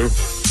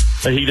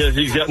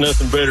 he's got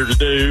nothing better to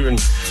do, and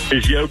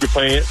his yoga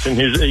pants and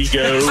his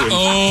ego. And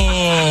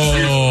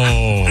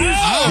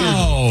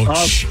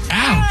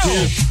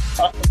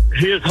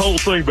his whole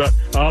thing about,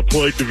 I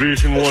played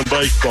Division I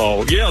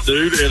baseball. Yeah,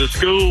 dude, at a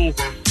school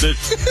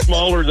that's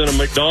smaller than a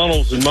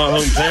McDonald's in my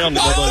hometown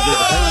that nobody's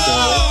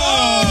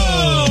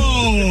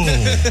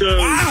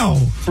ever heard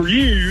of. For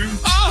you,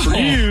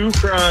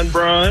 crying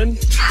Brian,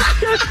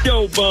 shut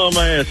your bum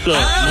ass up,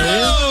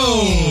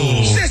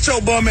 man. Shut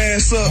your bum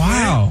ass up,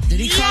 man. Did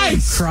he call him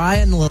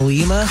Crying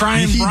Lalima?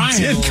 Crying Brian. He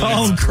did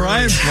call him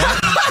Crying Brian.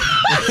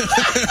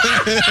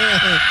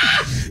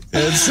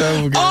 That's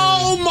so good.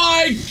 Oh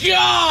my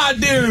God,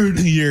 dude!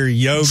 Your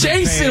yoga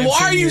Jason, pants,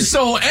 why are you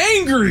so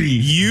angry?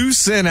 You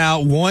sent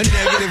out one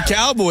negative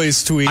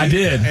Cowboys tweet. I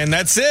did, and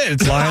that's it.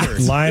 It's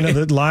line of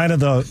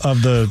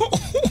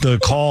the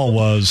call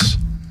was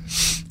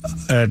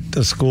at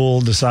a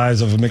school the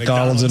size of a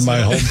McDonald's in my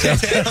hometown.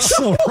 That's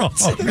so wrong.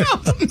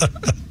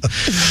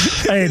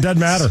 Hey, it doesn't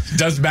matter.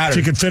 Doesn't matter. If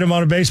you can fit him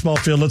on a baseball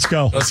field, let's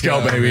go. Let's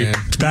go, baby.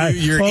 Let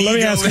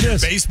me ask you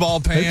this. Baseball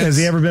pants. Has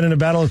he ever been in a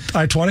battle at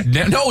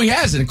I-20? No, he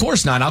hasn't. Of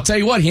course not. I'll tell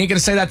you what, he ain't going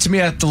to say that to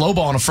me at the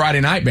Lobo on a Friday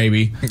night,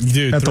 baby.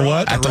 Dude, at the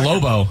what? At the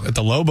Lobo. At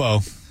the Lobo.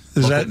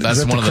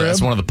 That's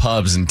one of the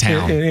pubs in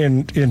town.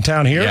 In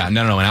town here? Yeah,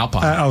 no, in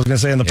Alpine. I was going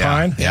to say in the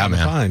Pine. Yeah, man.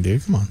 The Pine,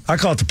 dude. Come on. I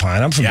call it the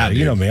Pine. I'm familiar.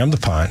 You know me. I'm the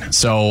Pine.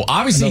 So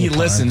obviously he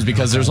listens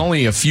because there's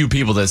only a few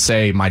people that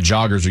say my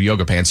joggers are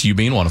yoga pants, you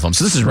being one of them.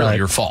 So this is really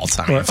your fault.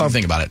 I mean, if you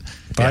think about it.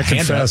 I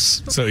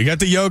confess. So you got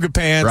the yoga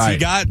pants. Right. You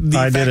got the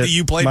fact that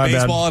you played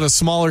baseball at a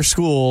smaller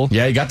school.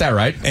 Yeah, you got that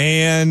right.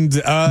 And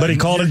but he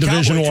called it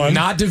Division I.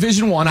 Not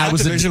Division I. I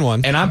was Division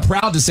I. And I'm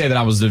proud to say that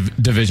I was the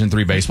Division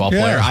III baseball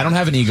player. I don't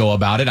have an ego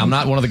about it. I'm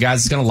not one of the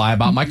guys that's going to lie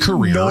about my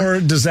career. Nor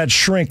does that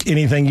shrink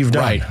anything you've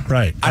done.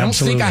 Right. I don't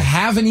think I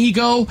have an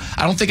ego.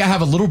 I don't think I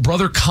have a little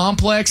brother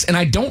complex, and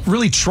I don't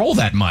really troll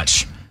that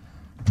much.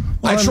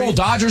 Well, I troll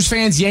Dodgers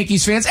fans,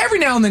 Yankees fans, every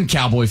now and then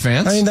Cowboy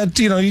fans. I mean, that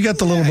you got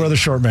the little brother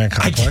short man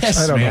complex. I guess,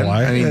 I don't know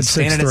why. I mean, at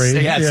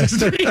 6'3". Yeah,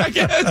 6'3", I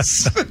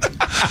guess.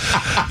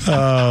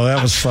 Oh,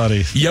 that was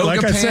funny. Yoga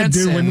like I said,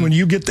 dude, when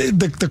you get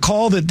the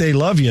call that they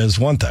love you is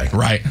one thing.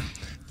 Right.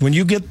 When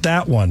you get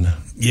that one,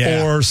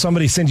 or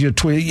somebody sends you a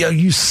tweet,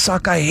 you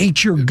suck, I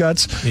hate your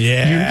guts.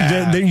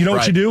 Yeah. You know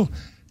what you do?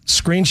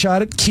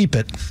 Screenshot it, keep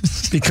it,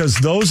 because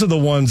those are the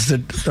ones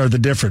that are the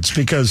difference.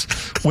 Because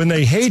when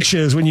they hate you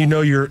is when you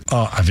know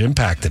I've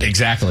impacted it.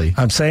 Exactly.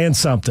 I'm saying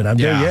something.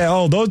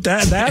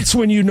 That's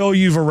when you know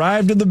you've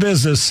arrived in the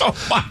business. Oh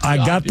my God, I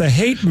got the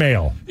hate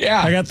mail.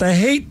 Yeah. I got the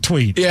hate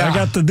tweet. Yeah. I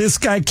got this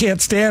guy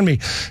can't stand me.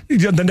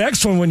 The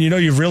next one, when you know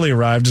you've really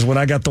arrived, is when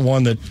I got the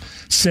one that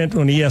sent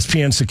when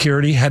ESPN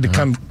security had to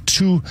come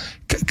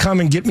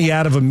and get me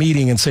out of a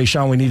meeting and say,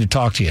 Sean, we need to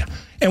talk to you.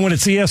 And when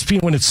it's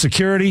ESPN, when it's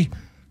security,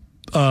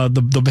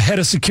 the head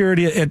of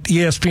security at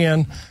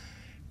ESPN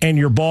and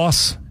your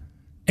boss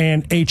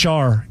and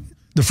HR,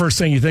 the first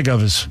thing you think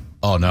of is,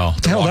 oh no,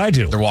 what the hell did I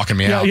do? They're walking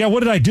me out. Yeah,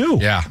 what did I do?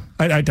 Yeah.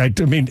 I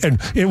mean, and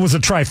it was a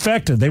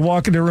trifecta. They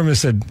walk into the room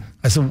and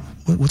I said,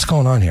 what's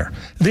going on here?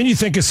 Then you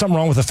think it's something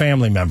wrong with a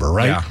family member,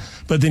 right? Yeah.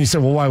 But then you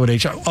said, well, why would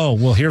HR? Oh,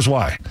 well, here's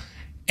why.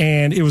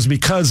 And it was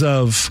because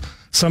of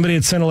somebody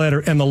had sent a letter,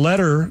 and the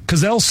letter,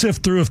 because they'll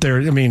sift through if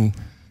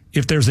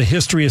there's a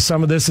history of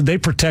some of this, and they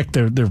protect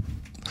their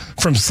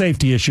from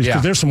safety issues,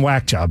 because there's some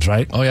whack jobs,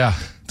 right? Oh, yeah.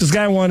 This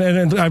guy wanted,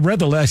 and I read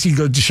the letter. He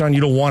goes, Sean,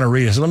 you don't want to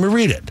read it. I said, let me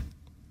read it.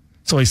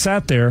 So he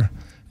sat there,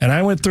 and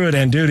I went through it,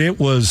 and dude,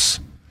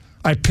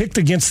 I picked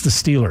against the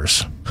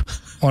Steelers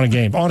on a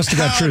game. Honest to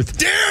God truth. How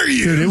dare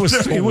you? Dude, it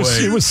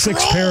was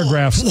 6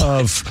 paragraphs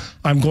of,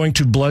 I'm going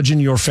to bludgeon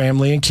your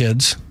family and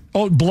kids.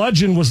 Oh,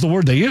 bludgeon was the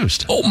word they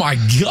used. Oh, my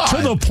God.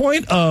 To the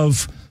point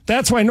of,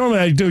 that's why normally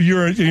I do,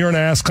 you're an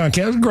ass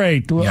cunt.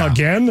 Great.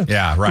 Again?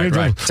 Yeah,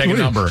 right. Take a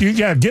number.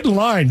 Get in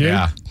line, dude.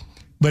 Yeah.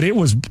 But it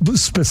was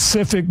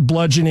specific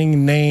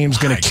bludgeoning names,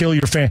 going to kill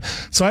your family.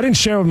 So I didn't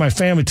share with my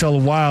family till a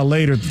while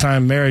later at the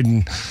time, married,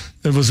 and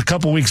it was a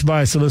couple weeks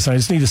by. I said, listen, I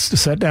just need to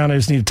sit down. I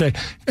just need to take.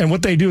 And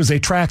what they do is they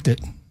tracked it,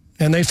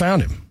 and they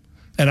found him.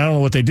 And I don't know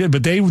what they did,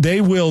 but they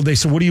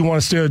said, what do you want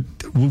us to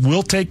do?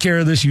 We'll take care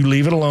of this. You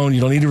leave it alone.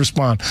 You don't need to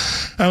respond.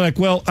 I'm like,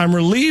 well, I'm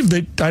relieved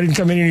that I didn't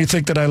come in here and you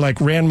think that I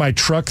ran my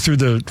truck through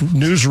the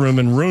newsroom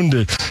and ruined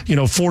it.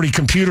 40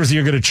 computers that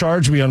you're going to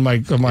charge me on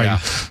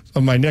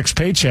my next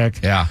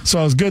paycheck. Yeah. So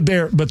I was good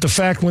there. But the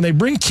fact when they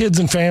bring kids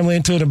and family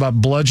into it about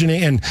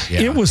bludgeoning, and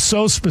it was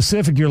so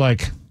specific, you're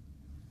like,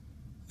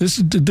 this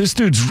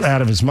dude's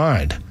out of his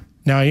mind.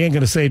 Now, he ain't going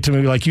to say it to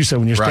me like you said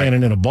when you're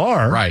standing in a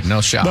bar. Right,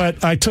 no shot.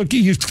 But I took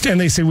you, and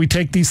they say we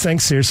take these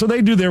things serious. So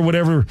they do their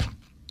whatever,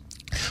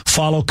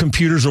 follow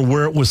computers or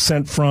where it was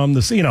sent from,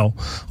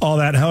 all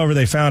that, however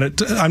they found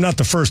it. I'm not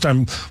the first.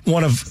 I'm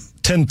one of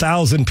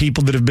 10,000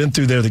 people that have been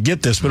through there to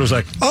get this. But it was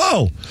like,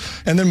 oh.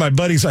 And then my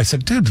buddies, I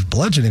said, dude,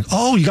 bludgeoning.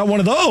 Oh, you got one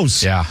of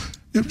those. Yeah.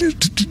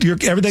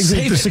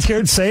 Everything's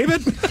secured. Save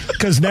it,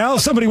 because now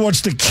somebody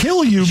wants to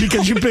kill you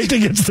because you picked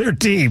against their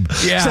team.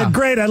 Yeah. Said,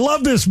 great, I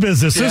love this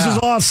business. This is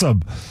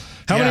awesome.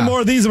 How many more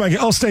of these am I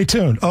getting? Oh, stay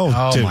tuned.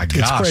 Oh, dude, my gosh,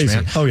 it's crazy.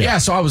 man. Oh, yeah.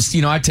 So I was,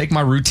 I take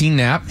my routine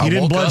nap. You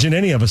didn't bludgeon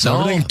any of us.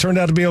 No. Everything turned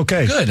out to be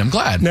okay. Good, I'm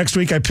glad. Next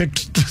week I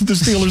picked the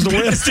Steelers to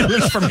win.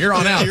 Steelers from here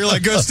on out. You're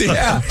like, go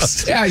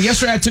Steelers. Yeah,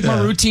 yesterday I took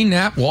my routine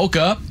nap, woke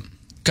up,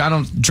 kind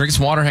of drinking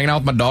some water, hanging out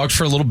with my dogs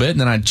for a little bit, and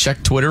then I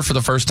checked Twitter for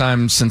the first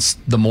time since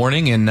the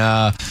morning, and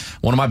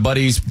one of my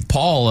buddies,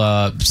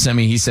 Paul, sent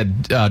me, he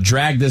said,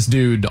 drag this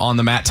dude on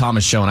the Matt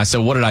Thomas show, and I said,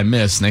 what did I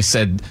miss? And they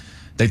said,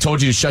 they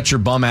told you to shut your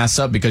bum ass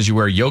up because you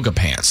wear yoga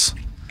pants.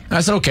 And I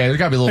said, okay, there's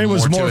got to be a little more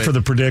to it. It was more for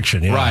the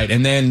prediction, yeah. Right,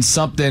 and then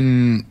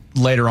something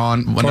later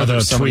on,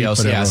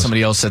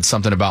 somebody else said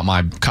something about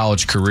my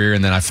college career,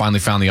 and then I finally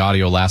found the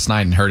audio last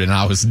night and heard it, and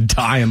I was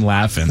dying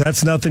laughing.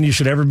 That's nothing you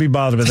should ever be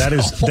bothered with.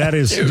 That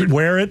is dude.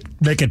 Wear it,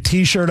 make a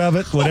T-shirt of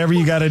it, whatever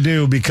you got to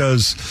do,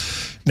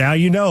 because now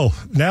you know.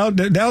 Now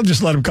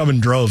just let them come in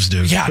droves,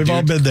 dude. Yeah, We've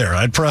all been there.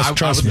 I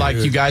would like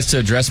you guys to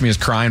address me as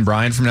Crying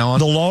Brian from now on.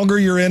 The longer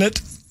you're in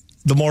it,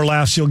 the more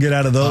laughs you'll get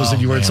out of those,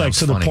 and it's like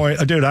to the point,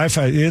 dude. I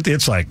find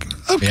it's like,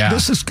 okay,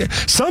 this is.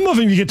 Some of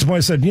them you get to the point.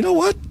 I said, you know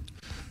what?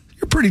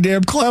 You're pretty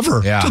damn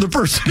clever to the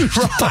person who's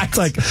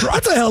like,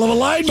 that's a hell of a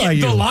line by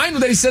you. The line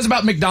that he says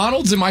about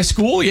McDonald's in my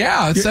school,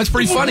 that's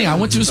pretty funny. I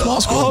went to a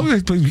small school.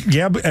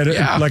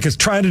 Like it's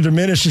trying to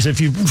diminish as if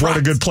you weren't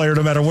a good player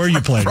no matter where you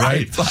played,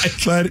 right?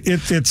 But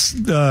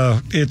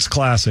it's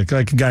classic.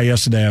 Like a guy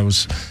yesterday, I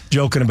was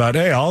joking about,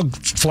 hey, I'll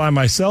fly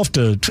myself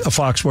to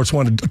Fox Sports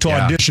 1 to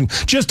audition,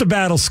 just to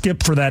battle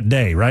Skip for that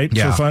day, right?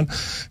 Yeah. For fun.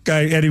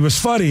 Guy, Eddie was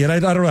funny, and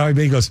I don't know how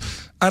he goes,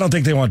 I don't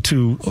think they want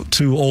two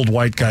old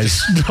white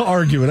guys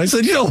arguing. I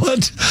said, you know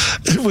what?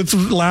 With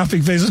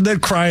laughing faces and then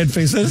crying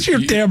faces. You're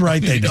damn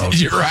right they don't.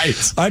 You're right.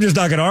 I'm just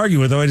not going to argue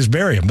with them. I just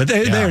bury them. But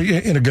they're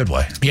in a good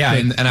way. Yeah,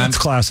 and it's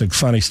classic,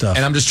 funny stuff.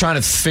 And I'm just trying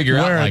to figure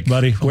out, like,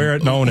 buddy, wear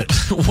it and own it.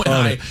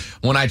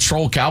 When I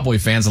troll Cowboy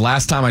fans, the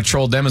last time I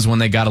trolled them is when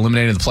they got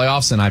eliminated in the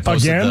playoffs, and I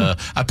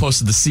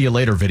posted the "See You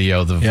Later"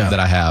 video that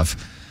I have.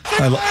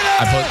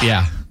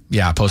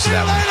 I posted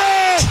that one.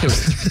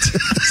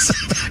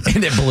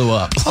 And it blew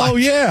up. Oh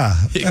yeah,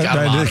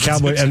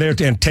 Cowboy,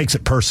 and takes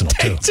it personal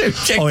too.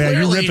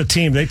 You rip a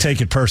team, they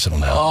take it personal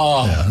now.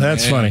 Oh,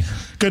 that's funny.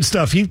 Good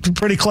stuff. He's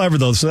pretty clever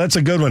though, so that's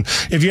a good one.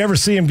 If you ever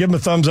see him, give him a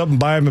thumbs up and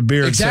buy him a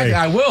beer. Exactly,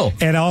 I will.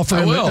 And offer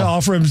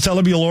him. Tell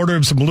him you'll order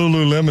him some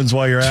Lululemons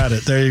while you're at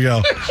it. There you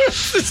go.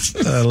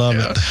 I love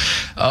it.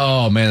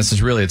 Oh man,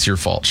 it's your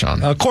fault,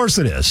 Sean. Of course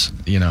it is.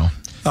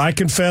 I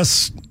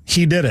confess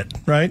he did it.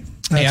 Right.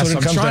 That's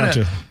what it comes down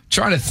to.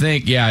 Trying to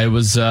think, it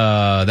was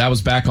that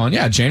was back on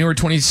January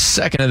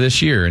 22nd of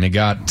this year, and it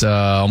got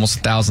almost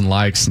 1,000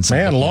 likes. And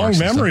man, long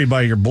memory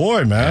by your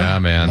boy, man. Yeah,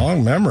 man,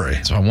 long memory.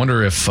 So I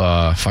wonder if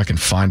I can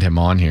find him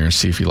on here and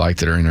see if he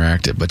liked it or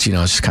interacted. But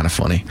it's just kind of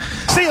funny.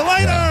 See you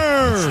later.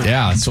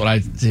 Yeah, that's what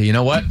I. You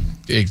know what?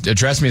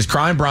 Address me as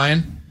Crying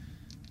Brian.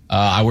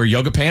 I wear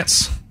yoga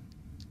pants,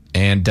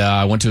 and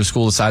I went to a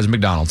school the size of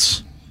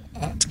McDonald's.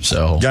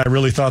 So, guy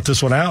really thought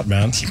this one out,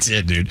 man. He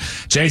did, dude.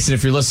 Jason,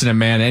 if you're listening,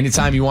 man,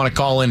 anytime you want to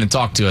call in and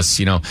talk to us,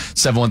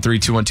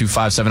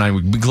 713-212-579,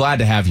 we'd be glad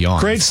to have you on.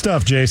 Great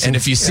stuff, Jason. And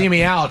if you see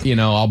me out,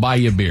 I'll buy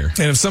you a beer.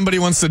 And if somebody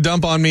wants to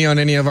dump on me on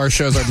any of our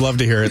shows, I'd love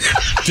to hear it.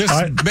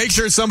 Just make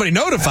sure somebody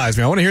notifies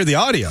me. I want to hear the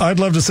audio. I'd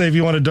love to say, if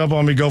you want to dump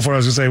on me, go for it. I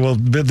was going to say, well,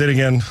 then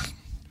again,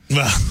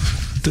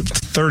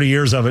 30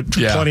 years of it,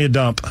 plenty of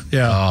dump.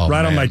 Yeah,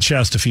 right on my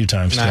chest a few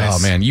times. Nice. Oh,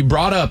 man. You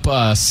brought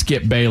up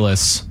Skip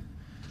Bayless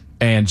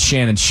and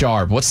Shannon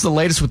Sharp. What's the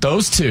latest with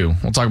those two?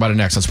 We'll talk about it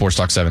next on Sports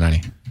Talk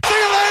 790.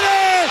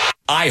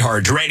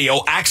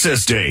 iHeartRadio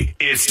Access Day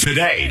is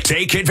today.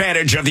 Take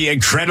advantage of the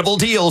incredible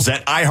deals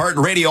at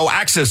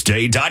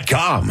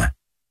iHeartRadioAccessDay.com.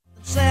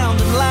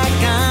 Sounding like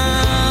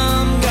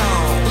I'm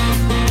gone,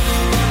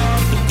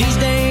 but these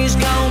days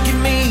gone can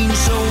mean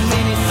so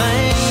many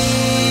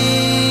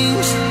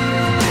things.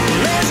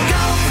 There's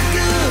gone for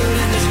good,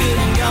 and there's good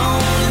and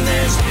gone, and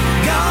there's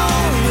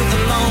gone with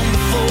the long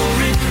before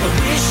it. I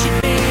wish you'd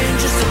been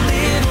just a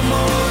little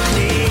more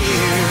clear.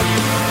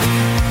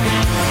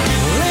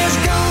 There's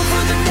gone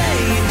for the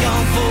day and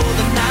gone for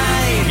the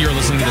night. You're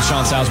listening to the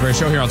Sean Salisbury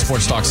Show here on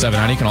Sports Talk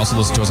 790. You can also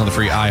listen to us on the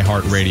free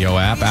iHeartRadio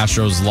app.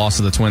 Astros lost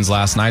to the Twins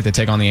last night. They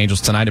take on the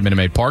Angels tonight at Minute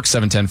Maid Park,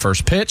 7:10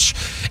 first pitch.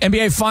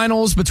 NBA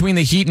Finals between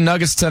the Heat and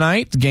Nuggets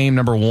tonight. Game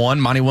number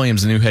 1. Monty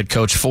Williams, the new head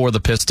coach for the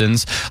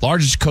Pistons.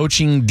 Largest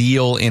coaching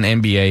deal in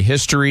NBA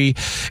history.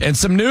 And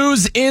some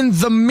news in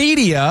the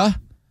media,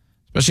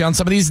 especially on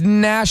some of these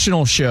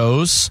national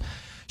shows.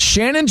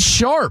 Shannon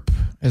Sharp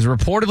is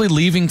reportedly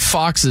leaving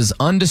Fox's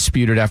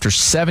Undisputed after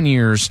 7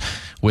 years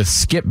with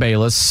Skip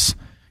Bayless.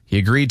 He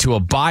agreed to a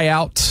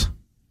buyout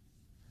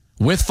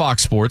with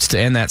Fox Sports to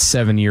end that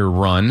 7-year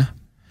run.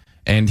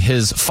 And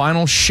his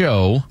final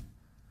show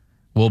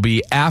will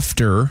be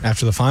after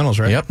the finals,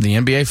 right? Yep, the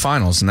NBA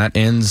Finals. And that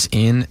ends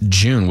in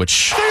June,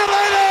 which,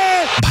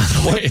 by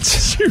the way,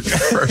 it's your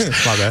first.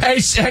 My bad. Hey,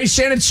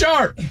 Shannon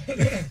Sharp.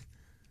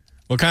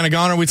 What kind of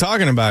gone are we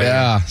talking about?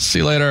 Yeah. See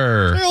you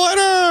later. See you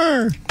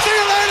later. See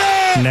you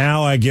later.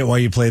 Now I get why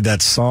you played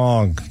that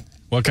song.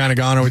 What kind of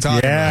gone are we talking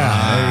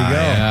about? There you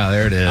go. Yeah,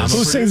 there it is.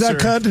 Who sings that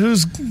cut?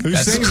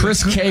 That's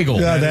Chris Cagle.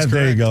 Yeah,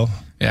 there you go.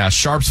 Yeah,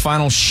 Sharp's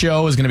final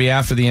show is going to be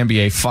after the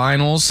NBA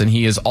Finals, and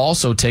he is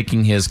also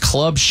taking his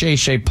Club Shay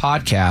Shay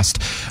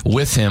podcast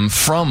with him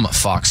from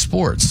Fox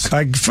Sports.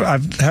 I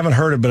haven't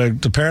heard it,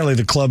 but apparently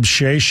the Club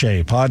Shay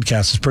Shay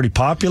podcast is pretty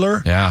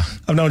popular. Yeah.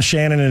 I've known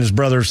Shannon and his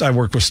brothers. I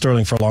worked with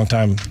Sterling for a long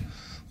time.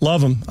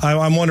 Love him.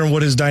 I'm wondering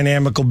what his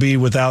dynamic will be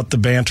without the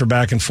banter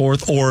back and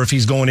forth, or if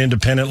he's going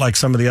independent like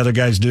some of the other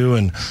guys do,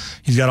 and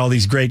he's got all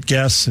these great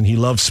guests, and he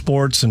loves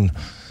sports, and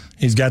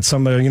he's got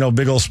some,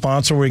 big old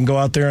sponsor where he can go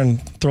out there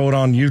and throw it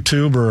on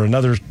YouTube or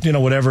another,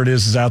 whatever it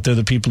is out there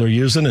that people are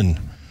using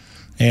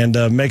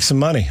and make some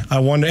money. I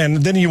wonder, and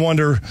then you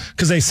wonder,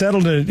 because they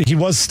settled it, he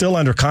was still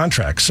under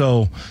contract.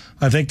 So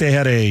I think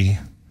they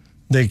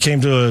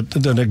came to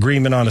an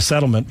agreement on a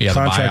settlement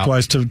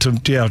contract-wise for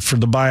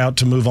the buyout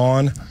to move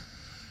on.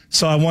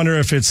 So I wonder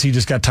if he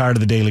just got tired of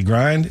the daily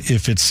grind,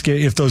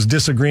 if those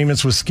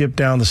disagreements with Skip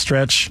down the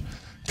stretch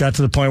got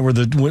to the point where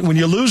when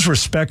you lose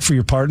respect for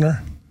your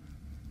partner,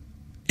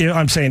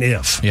 I'm saying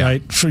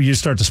right? So you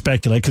start to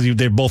speculate because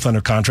they're both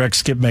under contract.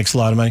 Skip makes a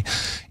lot of money.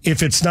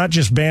 If it's not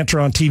just banter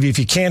on TV, if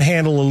you can't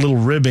handle a little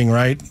ribbing,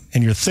 right,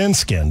 and you're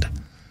thin-skinned,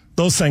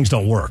 those things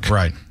don't work.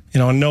 Right.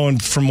 And knowing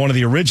from one of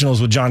the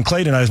originals with John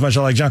Clayton, as much as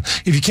I like John,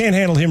 if you can't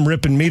handle him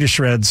ripping me to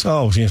shreds,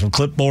 from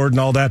clipboard and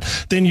all that,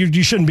 then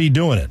you shouldn't be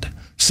doing it.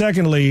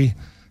 Secondly,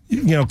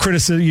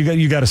 criticism,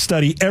 you got to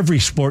study every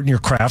sport in your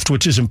craft,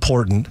 which is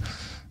important.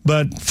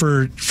 But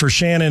for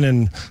Shannon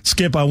and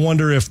Skip, I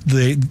wonder if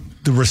the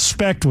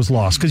respect was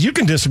lost. Because you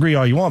can disagree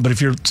all you want, but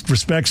if your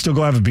respect, still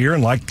go have a beer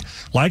and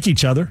like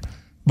each other.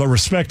 But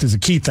respect is a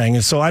key thing.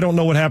 And so I don't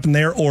know what happened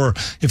there, or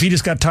if he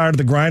just got tired of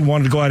the grind,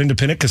 wanted to go out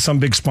independent because some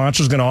big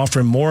sponsor was going to offer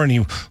him more and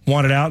he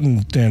wanted out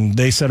and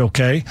they said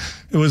okay.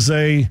 It was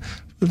he's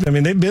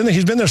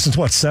been there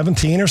since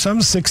 17 or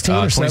something, 16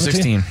 or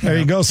 17. There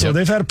you go. So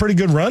they've had a pretty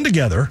good run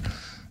together.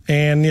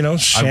 And,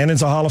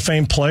 Shannon's a Hall of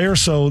Fame player,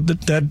 so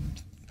that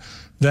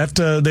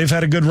they've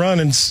had a good run,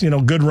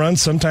 and good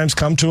runs sometimes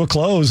come to a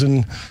close,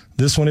 and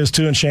this one is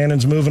too. And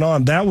Shannon's moving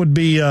on. That would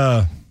be.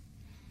 So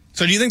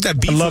do you think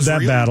that beef? I love that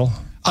real? battle.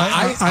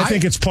 I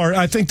think it's part.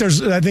 I think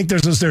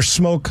there's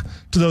smoke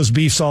to those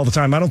beefs all the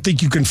time. I don't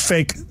think you can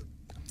fake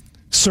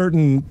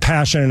certain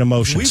passion and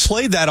emotions. We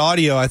played that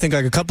audio, I think,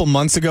 like a couple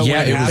months ago.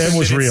 Yeah, it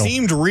was real. It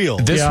seemed real.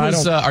 This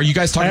was. Are you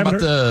guys talking about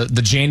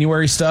the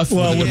January stuff?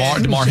 Well,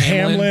 with DeMar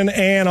Hamlin,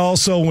 and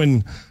also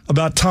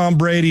about Tom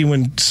Brady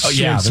when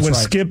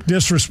Skip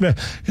disrespect.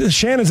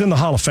 Shannon's in the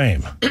Hall of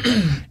Fame,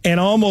 and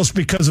almost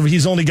because of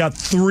he's only got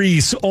three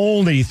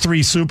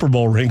Super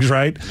Bowl rings,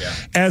 right? Yeah.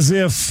 As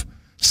if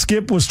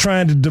Skip was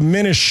trying to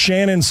diminish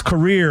Shannon's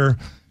career,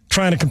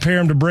 trying to compare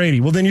him to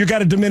Brady. Well, then you got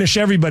to diminish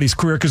everybody's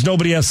career because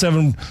nobody has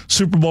 7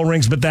 Super Bowl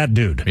rings but that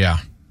dude. Yeah.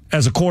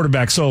 As a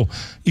quarterback. So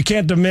you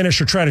can't diminish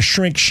or try to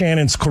shrink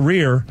Shannon's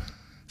career.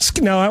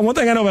 Now, one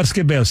thing I know about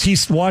Skip Bayless,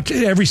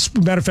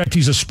 matter of fact,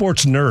 he's a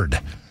sports nerd.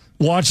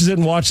 Watches it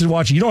and watches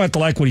it. You don't have to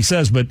like what he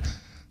says, but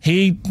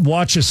he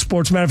watches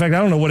sports. Matter of fact, I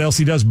don't know what else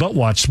he does but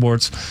watch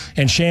sports.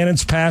 And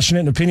Shannon's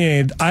passionate and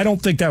opinionated. I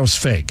don't think that was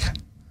fake.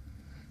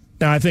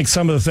 Now, I think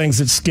some of the things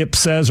that Skip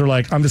says are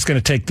like, I'm just going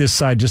to take this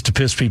side just to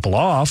piss people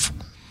off.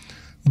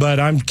 But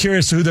I'm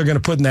curious who they're going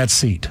to put in that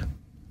seat.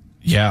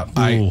 Yeah.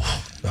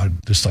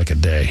 Just like a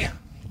day.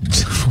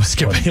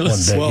 Skip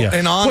Bayless. One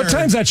day, What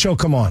time's that show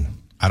come on?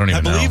 I don't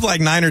even know. I believe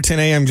like 9 or 10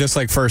 a.m., just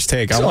like First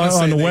Take.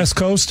 On the West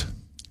Coast?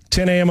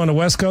 10 a.m. on the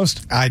West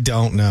Coast? I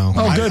don't know.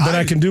 Oh, good. Then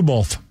I can do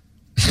both.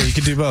 So you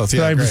can do both.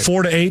 Yeah, so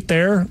 4 to 8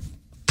 there.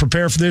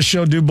 Prepare for this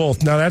show, do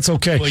both. Now, that's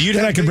okay. Well,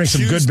 then I can bring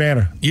some good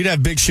banner. You'd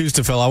have big shoes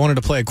to fill. I wanted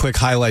to play a quick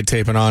highlight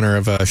tape in honor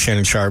of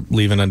Shannon Sharp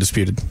leaving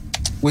undisputed.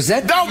 Was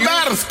that don't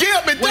matter,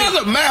 Skip. It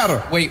doesn't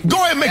matter. Wait, go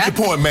ahead and make your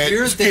point, man.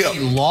 Years that he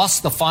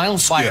lost the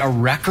finals by a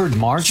record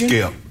margin?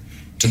 Skip.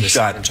 He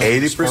shot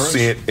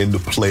 80% in the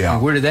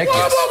playoffs. Where did that get?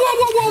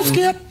 Whoa,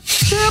 Skip.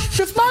 Skip,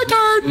 it's my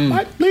turn.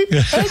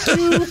 Thank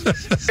you.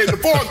 In the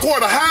fourth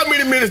quarter, how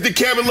many minutes did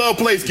Kevin Love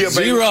play, Skip?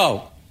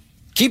 0.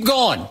 Keep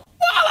going.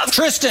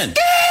 Tristan.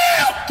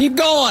 Skip. Keep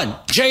going.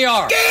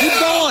 JR. Keep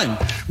going.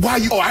 Why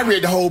you? Oh, I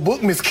read the whole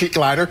book, Miss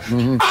Kicklighter.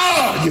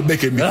 Oh, you're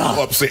making me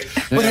upset.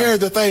 But here's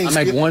the thing. I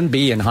made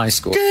 1B in high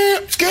school.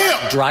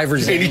 Skip.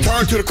 Driver's and he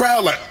turned to the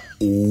crowd like,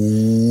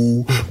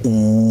 ooh,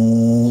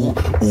 ooh,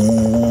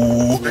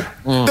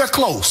 ooh. They're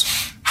close.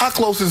 How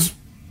close is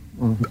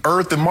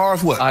Earth and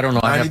Mars? What? I don't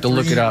know. I have to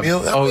look it up.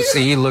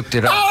 See, he looked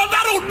it up. Oh,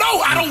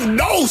 I don't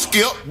know,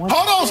 Skip. Hold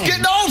on, Skip.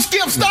 No,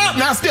 Skip, stop.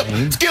 Now,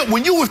 Skip,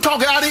 when you was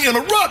talking, I didn't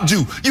interrupt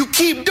you. You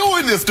keep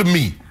doing this to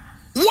me.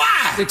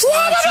 Why?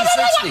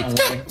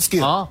 6'9",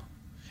 Skip. Huh?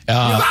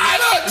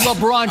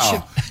 LeBron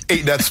should...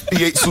 He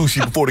ate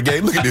sushi before the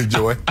game. Look at this,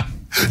 Joy.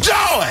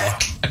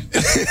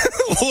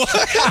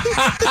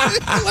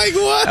 Like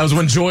what? That was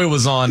when Joy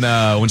was on,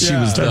 when she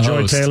was the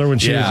Joy host. Taylor when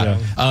she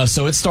was,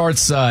 so it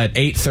starts at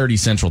 8:30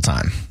 Central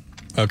Time.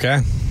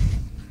 Okay.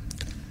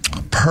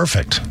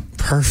 Perfect.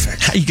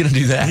 perfect. How are you going to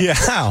do that? Yeah,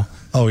 how?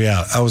 Oh,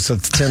 yeah. I was at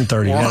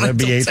 10:30. Yeah, that'd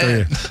be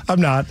 8:30. I'm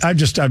not. I'm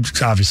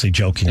obviously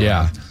joking.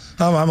 Yeah.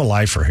 I'm a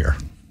lifer here.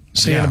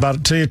 See you in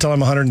about till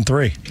I'm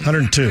 103,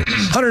 102,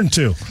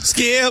 102.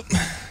 Skip.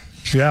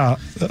 Yeah.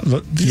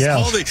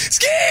 Yeah.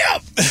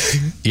 Skip.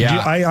 Yeah.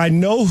 I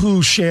know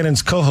who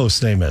Shannon's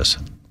co-host name is.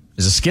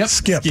 Is it Skip?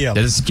 Skip. It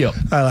is Skip.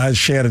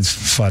 Shannon's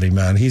funny,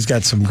 man. He's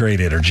got some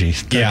great energy.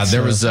 Yeah,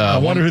 there was. I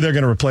wonder who they're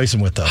going to replace him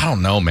with, though. I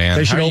don't know, man.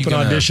 They should open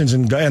auditions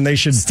and they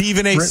should.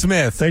 Stephen A.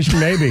 Smith. They should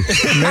maybe.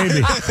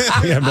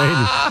 Yeah,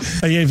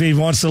 maybe. If he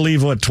wants to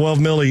leave $12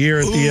 million a year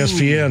at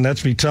ESPN,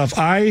 that'd be tough.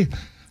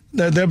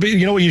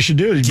 You know what you should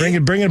do? Is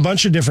bring a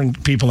bunch of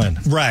different people in.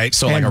 Right.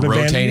 So like a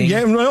rotating.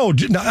 Yeah, no,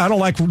 I don't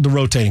like the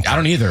rotating. I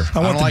don't either. I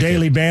want the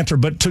daily banter,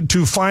 but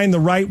to find the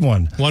right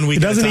one. 1 week.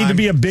 It doesn't need to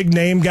be a big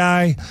name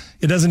guy.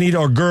 It doesn't need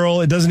or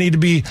girl. It doesn't need to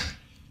be.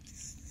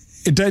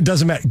 It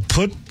doesn't matter.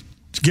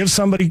 Give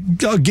somebody.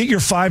 Get your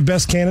 5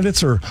 best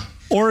candidates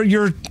or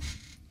your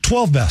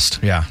 12 best.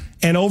 Yeah.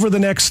 And over the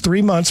next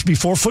 3 months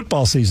before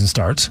football season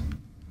starts,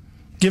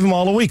 give them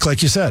all a week,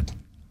 like you said.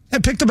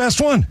 And pick the best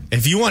one.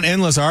 If you want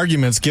endless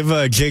arguments, give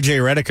JJ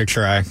Redick a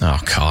try. Oh,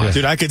 God.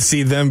 Dude, I could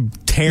see them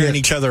tearing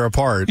each other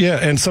apart. Yeah,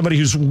 and somebody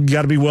who's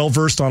got to be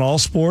well-versed on all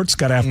sports,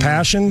 got to have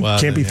passion,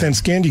 can't be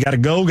thin-skinned. You got to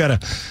go, I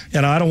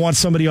don't want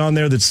somebody on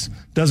there that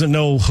doesn't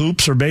know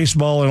hoops or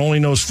baseball and only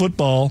knows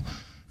football.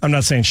 I'm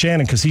not saying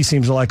Shannon because he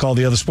seems to like all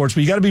the other sports,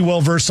 but you got to be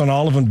well-versed on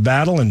all of them,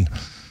 battle and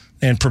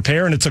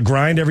prepare, and it's a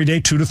grind every day,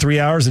 2 to 3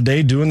 hours a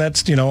day doing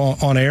that,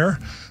 on air.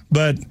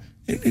 But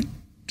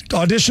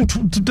audition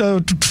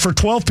for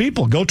 12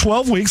 people. Go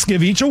 12 weeks,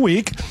 give each a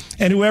week,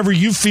 and whoever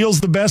you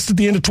feel's the best at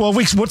the end of 12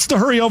 weeks. What's the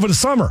hurry over the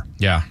summer?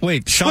 Yeah.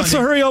 Wait, Sean. What's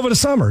the hurry over the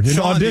summer?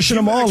 Audition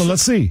them all and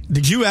let's see.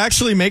 Did you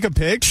actually make a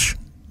pitch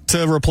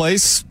to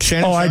replace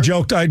Shannon? Oh, I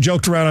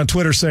joked around on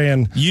Twitter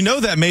saying,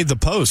 that made the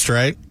Post,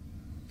 right?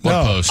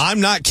 What post?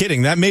 I'm not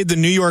kidding. That made the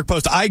New York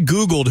Post. I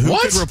Googled who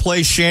could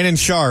replace Shannon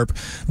Sharpe.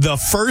 The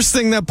first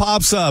thing that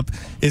pops up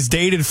is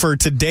dated for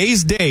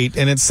today's date,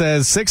 and it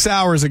says 6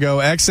 hours ago,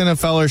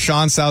 ex-NFLer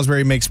Sean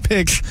Salisbury makes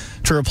pitch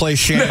to replace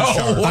Shannon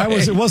Sharpe.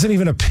 It wasn't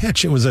even a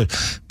pitch. It was a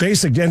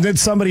basic. And then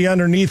somebody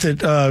underneath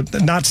it,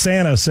 not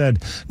Santa,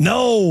 said,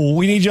 "No,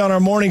 we need you on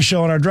our morning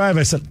show on our drive."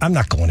 I said, "I'm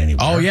not going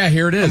anywhere." Oh, yeah,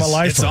 here it is. I'm a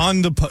lifer. It's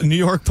on the New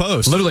York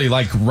Post. Literally,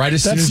 like right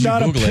as soon as you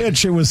Google it. That's not a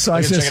pitch. It was.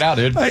 Check it out,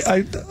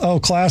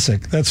 dude.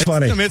 Classic. That's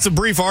funny. I mean, it's a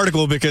brief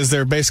article because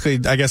they're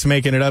basically, I guess,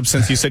 making it up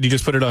since you said you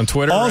just put it on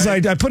Twitter.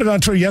 Right? I put it on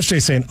Twitter yesterday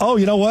saying, "Oh,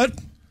 you know what?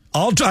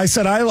 I'll pay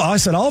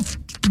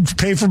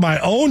for my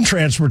own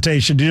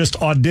transportation to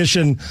just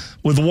audition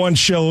with one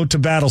show to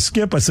battle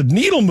Skip." I said,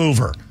 "Needle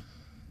mover."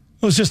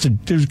 It was just done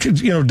in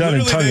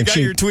tongue in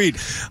cheek. Your tweet.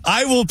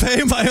 I will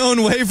pay my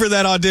own way for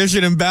that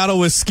audition and battle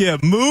with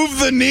Skip. Move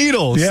the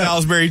needle,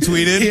 Salisbury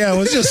tweeted. Yeah, it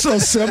was just so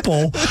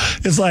simple.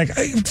 It's like,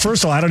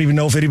 first of all, I don't even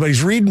know if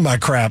anybody's reading my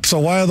crap. So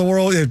why in the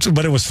world?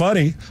 But it was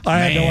funny.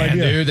 I had no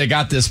idea. Dude, they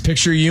got this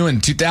picture of you in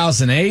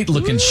 2008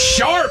 looking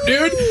sharp,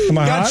 dude. Am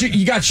I hot?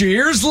 You got your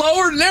ears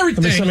lowered and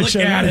everything. Look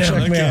at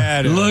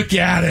him. Look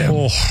at him.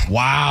 Oh,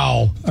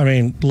 wow. I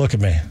mean, look at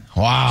me.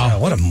 Wow,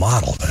 God, what a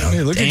model, man!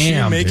 Hey, look at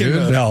you making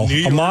a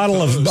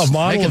model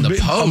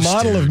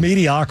of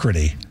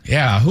mediocrity.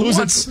 Yeah,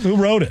 who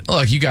wrote it?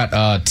 Look, you got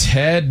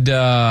Ted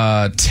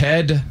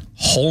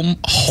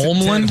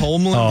Holmland.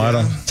 Oh, I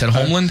don't. Ted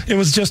Holmland. It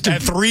was just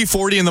at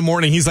 3:40 in the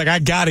morning. He's like, I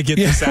got to get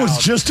this out. It was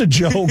just a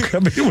joke. I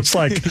mean, it was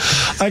like,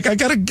 I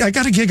got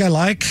a gig I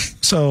like,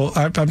 so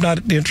I'm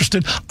not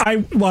interested.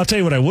 I'll tell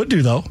you what I would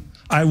do though.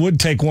 I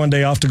would take one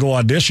day off to go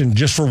audition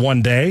just for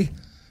one day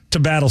to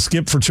battle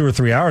Skip for 2 or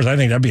 3 hours. I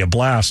think that'd be a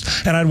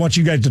blast. And I'd want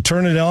you guys to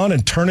turn it on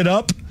and turn it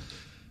up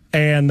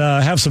and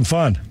have some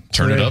fun.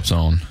 Turn it up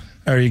zone.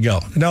 There you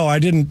go. No, I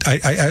didn't.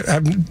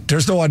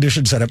 There's no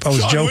audition setup. I was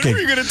joking. What were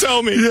you going to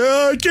tell me?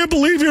 Yeah, I can't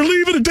believe you're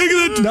leaving and taking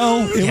it.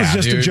 No, it was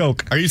just a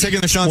joke. Are you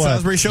taking the Sean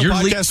Salisbury Show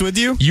podcast with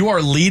you? You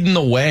are leading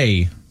the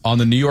way on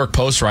the New York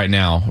Post right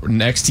now.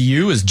 Next to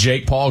you is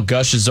Jake Paul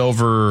gushes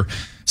over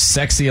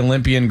sexy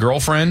Olympian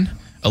girlfriend.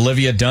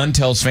 Olivia Dunn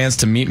tells fans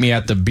to meet me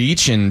at the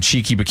beach in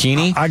cheeky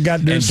bikini. I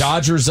got news. And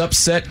Dodgers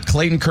upset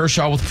Clayton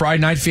Kershaw with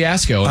Friday Night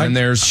Fiasco. And then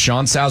there's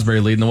Sean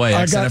Salisbury leading the way,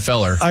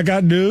 ex-NFLer. I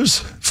got news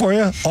for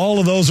you. All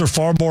of those are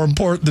far more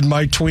important than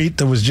my tweet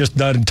that was just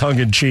done in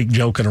tongue-in-cheek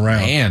joking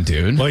around. Man,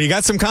 dude. Well, you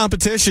got some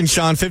competition,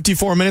 Sean.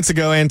 54 minutes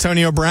ago,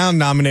 Antonio Brown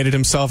nominated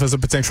himself as a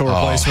potential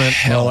replacement.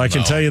 Well, I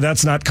can tell you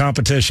that's not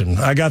competition.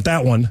 I got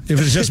that one.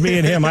 If it's just me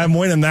and him, I'm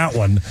winning that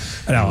one.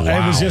 No,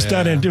 it was just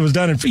done. It was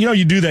done.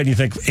 You do that and you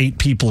think 8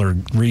 people are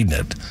reading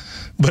it.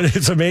 But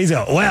it's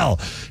amazing. Well,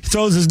 he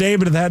throws his name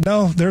into the hat.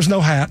 No, there's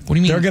no hat. What do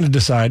you mean? They're going to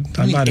decide.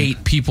 I'm not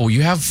 8 people.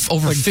 You have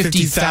over like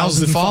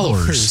 50,000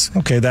 followers.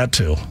 Okay, that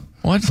too.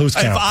 What? Who's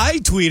count? If I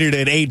tweeted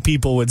it, 8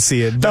 people would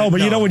see it. But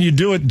you know when you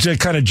do it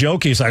kind of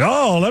jokey, it's like,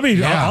 I'll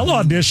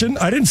audition.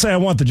 I didn't say I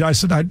want the job. I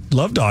said I'd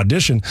love to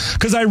audition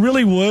because I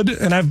really would,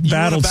 and I've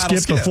battled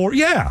Skip before.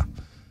 Yeah.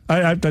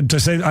 I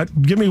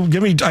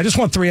just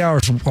want 3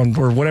 hours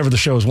or whatever the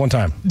show is one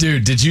time.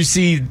 Dude, did you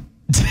see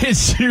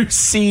Did you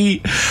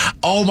see?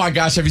 Oh my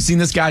gosh! Have you seen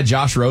this guy,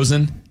 Josh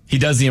Rosen? He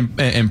does the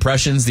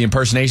impressions, the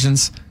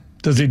impersonations.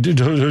 Does he do?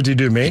 Who does he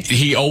do? Me?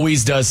 He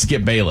always does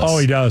Skip Bayless. Oh,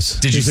 he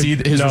does. Did you see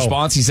his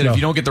response? He said, No. "If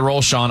you don't get the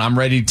role, Sean, I'm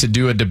ready to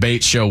do a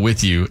debate show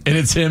with you." And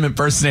it's him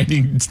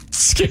impersonating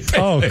Skip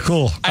Bayless. Oh,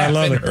 cool! I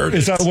love it.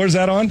 Where's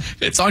that on?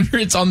 It's on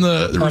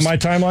my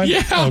timeline.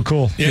 Yeah. Oh,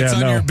 cool. Yeah, it's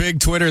on your big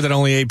Twitter that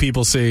only 8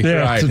 people see.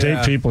 Yeah, Right. it's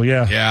 8 people.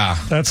 Yeah. Yeah.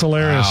 That's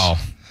hilarious. Wow.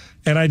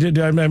 And I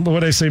remember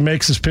what I say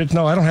makes his pitch.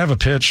 No, I don't have a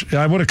pitch.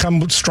 I would have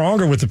come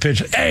stronger with the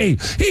pitch. Hey,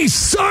 he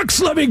sucks.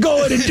 Let me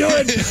go in and do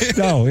it.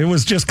 No, it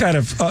was just kind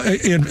of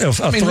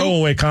a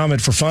throwaway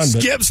comment for fun.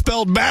 But Skip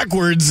spelled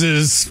backwards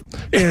is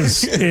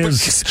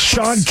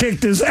Sean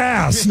kicked his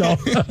ass. No,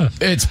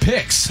 it's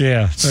picks.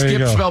 Yeah, there you Skip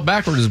go. spelled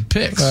backwards is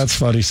picks. That's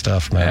funny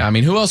stuff, man. Yeah, I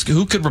mean,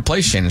 who could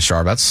replace Shannon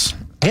Sharp?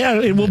 Yeah,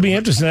 it will be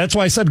interesting. That's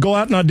why I said go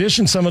out and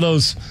audition some of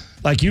those,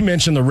 like you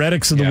mentioned, the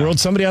Reddicks of the world.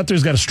 Somebody out there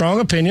who's got a strong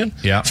opinion,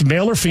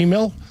 male or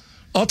female.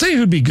 I'll tell you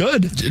who'd be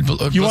good. You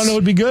want to know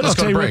who'd be good? I'll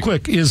tell you real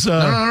quick.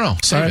 No.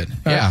 Save it.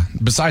 Yeah.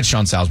 Besides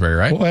Sean Salisbury,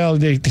 right? Well,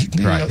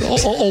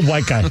 old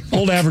white guy.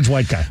 Old average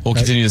white guy. We'll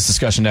continue this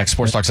discussion next.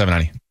 Sports Talk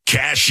 790.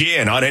 Cash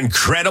in on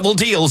incredible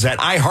deals at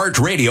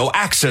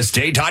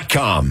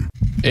iHeartRadioAccessDay.com.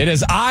 It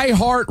is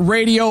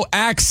iHeartRadio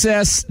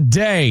Access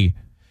Day,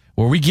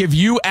 where we give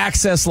you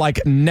access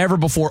like never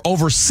before.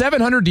 Over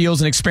 700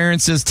 deals and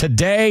experiences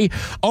today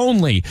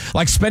only,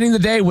 like spending the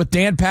day with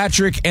Dan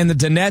Patrick and the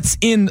Danettes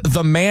in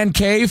the Man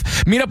Cave.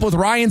 Meet up with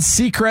Ryan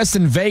Seacrest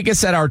in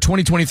Vegas at our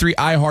 2023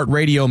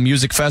 iHeartRadio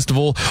Music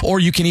Festival, or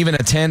you can even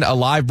attend a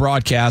live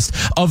broadcast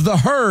of The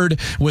Herd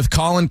with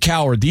Colin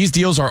Cowherd. These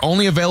deals are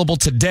only available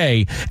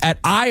today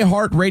at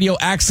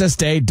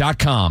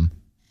iHeartRadioAccessDay.com.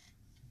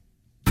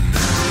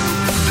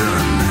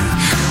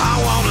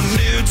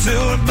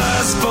 Tour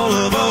bus full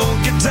of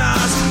old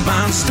guitars,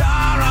 Mount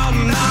Star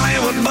on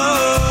Hollywood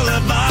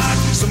Boulevard.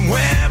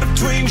 Somewhere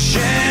between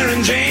Cher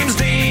and James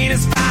Dean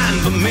is fine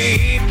for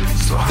me.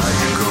 So how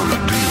you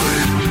gonna do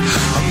it?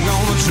 I'm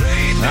gonna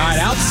trade. All right,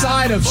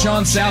 outside of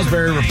Sean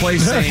Salisbury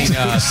replacing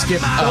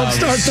Skip, don't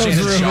start those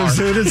rumors,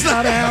 dude. It's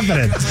not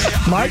happening.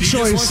 My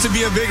choice wants to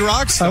be a big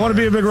rock star. I want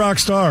to be a big rock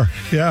star.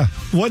 Yeah.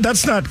 What?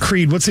 That's not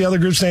Creed. What's the other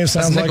group's name?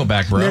 Sounds That's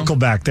Nickelback, bro.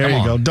 Nickelback. There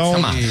you go.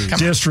 Don't Come on.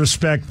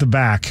 disrespect the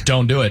back.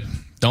 Don't do it.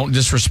 Don't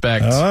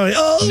disrespect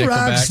Nickelback.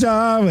 Rock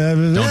star.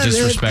 Don't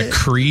disrespect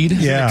Creed.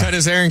 Yeah. Cut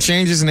his hair and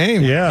change his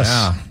name. Yes.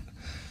 Yeah.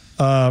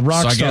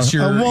 Rock star.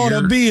 I want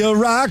to be a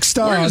rock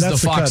star. Where is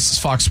That's the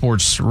Fox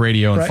Sports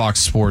Radio and Fox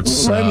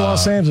Sports? Right in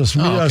Los Angeles,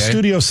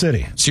 Studio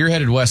City. So you're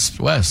headed west,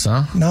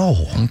 huh? No.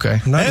 Okay.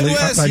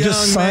 I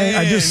just signed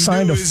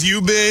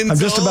I'm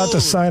just about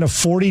to sign a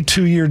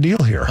 42-year deal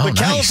here. But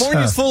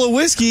California's full of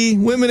whiskey,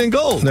 women, and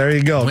gold. There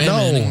you go.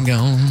 Women and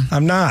gold.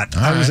 I'm not.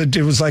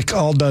 It was like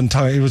all done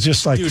time. It was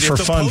just like for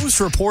fun. If the Post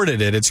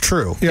reported it, it's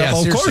true. Yeah,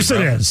 of course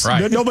it is.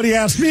 Right. Nobody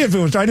asked me if it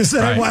was. I just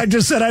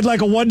said I'd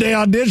like a one-day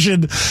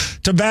audition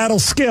to battle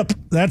Skip.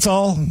 That's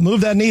all.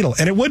 Move that needle,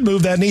 and it would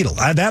move that needle.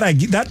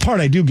 That part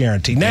I do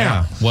guarantee.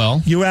 Now,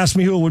 you asked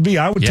me who it would be.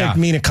 I would take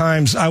Mina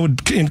Kimes. I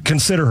would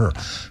consider her.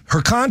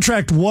 Her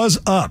contract was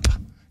up.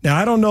 Now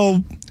I don't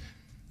know.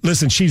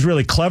 Listen, she's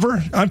really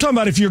clever. I'm talking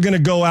about if you're going to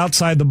go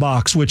outside the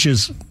box, which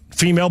is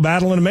female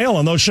battling a male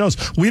on those shows.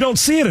 We don't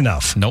see it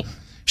enough. Nope.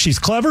 She's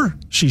clever.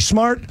 She's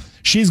smart.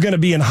 She's going to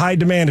be in high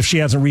demand if she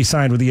hasn't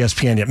re-signed with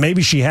ESPN yet.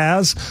 Maybe she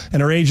has,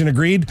 and her agent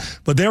agreed.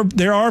 But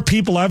there are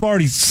people, I've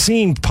already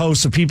seen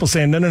posts of people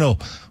saying, no,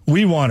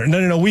 we want her.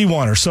 No, we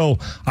want her. So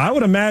I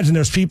would imagine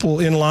there's people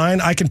in line.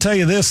 I can tell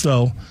you this,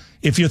 though.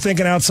 If you're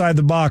thinking outside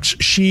the box,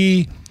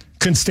 she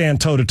can stand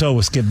toe-to-toe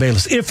with Skip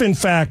Bayless. If, in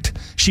fact,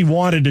 she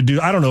wanted to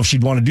do, I don't know if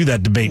she'd want to do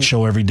that debate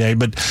show every day,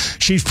 but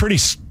she's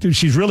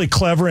really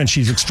clever, and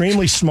she's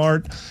extremely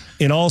smart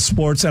in all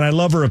sports, and I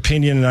love her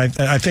opinion,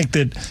 and I think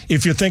that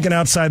if you're thinking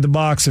outside the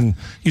box and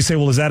you say,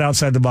 well, is that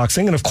outside the box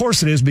thing? And of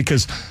course it is,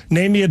 because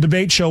name me a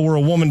debate show where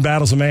a woman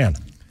battles a man.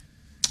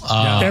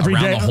 Every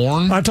day. The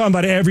horn? I'm talking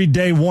about every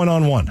day,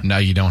 one-on-one. No,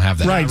 you don't have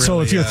that. Right, so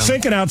if you're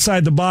thinking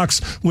outside the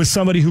box with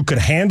somebody who could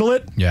handle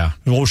it,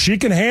 well, she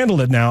can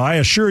handle it now, I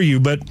assure you,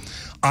 but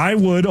I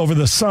would, over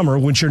the summer,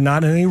 when you're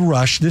not in any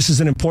rush, this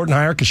is an important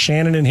hire because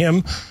Shannon and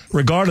him,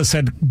 regardless,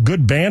 had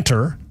good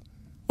banter.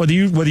 Whether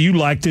you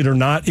liked it or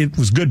not, it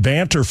was good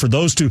banter for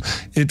those two.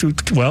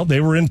 They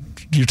were in,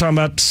 you're talking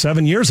about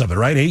 7 years of it,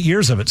 right? 8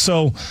 years of it.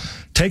 So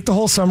take the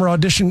whole summer,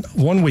 audition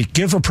 1 week.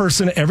 Give a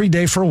person every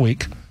day for a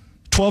week,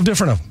 12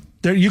 different of them.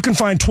 There, you can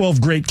find 12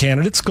 great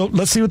candidates. Go,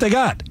 let's see what they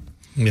got.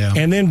 Yeah.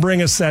 And then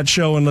bring us that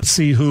show and let's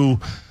see who.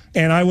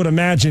 And I would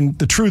imagine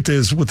the truth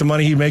is, with the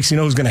money he makes, you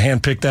know who's going to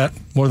handpick that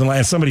more than.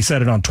 And somebody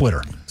said it on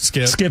Twitter.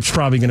 Skip's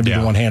probably going to be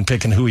the one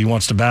handpicking who he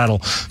wants to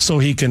battle, so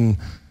he can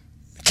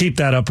keep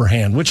that upper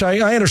hand, which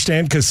I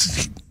understand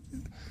because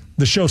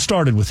the show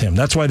started with him.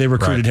 That's why they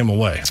recruited him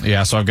away.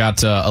 Yeah, so I've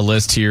got a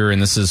list here,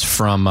 and this is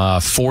from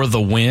For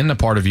the Win, a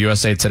part of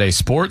USA Today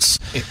Sports.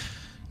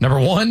 Number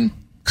 1,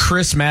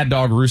 Chris Mad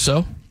Dog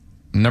Russo.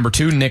 Number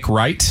 2, Nick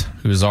Wright,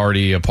 who is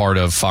already a part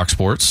of Fox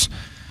Sports.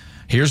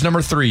 Here's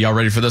number 3. Y'all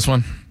ready for this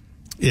one?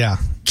 Yeah.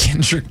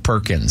 Kendrick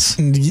Perkins.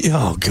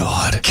 Oh,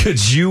 God.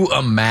 Could you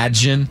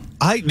imagine?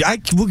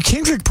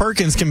 Kendrick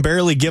Perkins can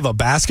barely give a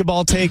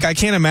basketball take. I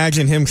can't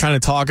imagine him trying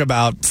to talk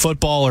about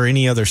football or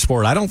any other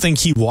sport. I don't think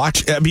he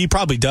he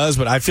probably does,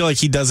 but I feel like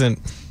he doesn't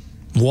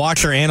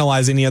watch or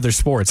analyze any other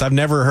sports. I've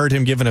never heard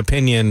him give an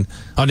opinion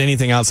on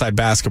anything outside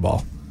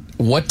basketball.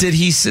 What did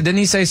he say? Didn't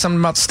he say something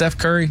about Steph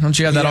Curry? Don't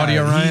you have that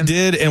audio, Ryan? He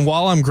did, and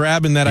while I'm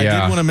grabbing that, I did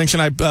want to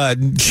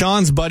mention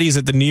Sean's buddies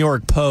at the New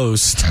York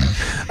Post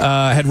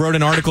had wrote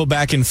an article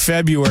back in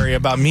February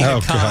about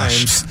Mina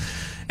Kimes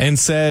and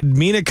said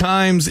Mina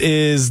Kimes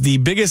is the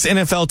biggest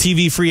NFL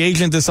TV free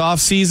agent this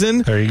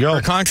offseason. There you go.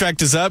 Her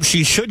contract is up.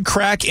 She should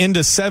crack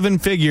into 7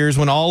 figures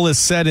when all is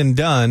said and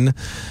done.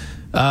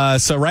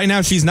 So right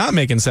now she's not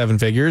making 7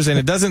 figures, and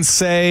it doesn't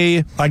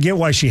say... I get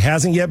why she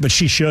hasn't yet, but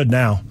she should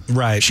now.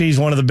 Right. She's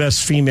one of the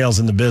best females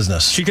in the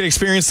business. She could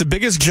experience the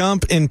biggest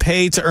jump in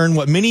pay to earn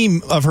what many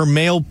of her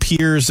male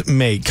peers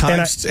make.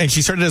 And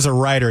she started as a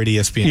writer at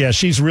ESPN. Yeah,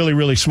 she's really,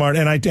 really smart,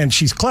 and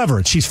she's clever,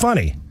 and she's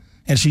funny,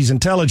 and she's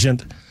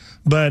intelligent.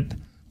 But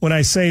when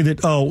I say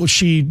that,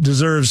 she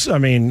deserves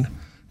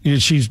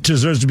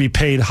to be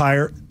paid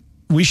higher,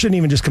 we shouldn't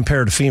even just compare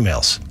her to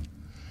females.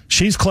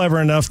 She's clever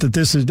enough that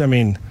this is,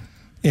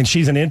 and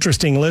she's an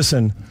interesting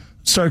listen.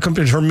 So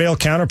compared to her male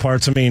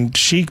counterparts,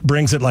 she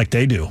brings it like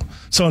they do.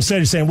 So instead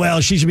of saying,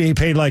 well, she should be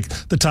paid like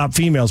the top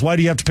females, why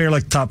do you have to pay her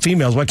like the top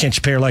females? Why can't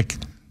you pay her like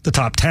the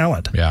top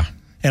talent? Yeah.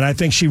 And I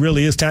think she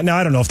really is talented. Now,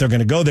 I don't know if they're going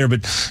to go there,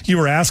 but you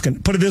were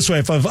asking. Put it this way,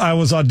 if I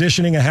was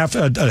auditioning a half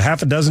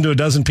a dozen to a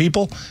dozen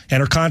people and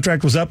her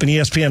contract was up and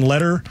ESPN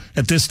let her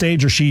at this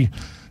stage, or she,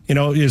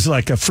 is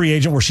like a free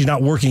agent where she's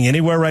not working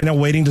anywhere right now,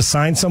 waiting to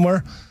sign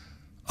somewhere,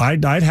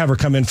 I'd have her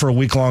come in for a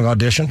week-long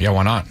audition. Yeah,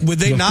 why not? Would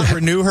they not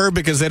renew her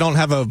because they don't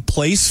have a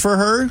place for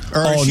her?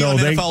 Or is she on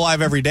NFL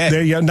Live every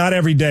day? Not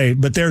every day,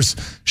 but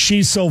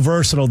she's so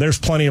versatile. There's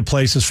plenty of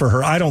places for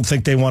her. I don't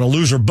think they want to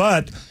lose her.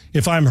 But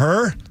if I'm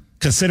her,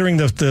 considering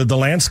the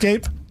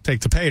landscape,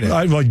 take the payday.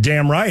 Well,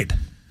 damn right.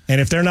 And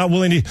if they're not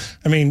willing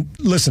to,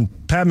 listen,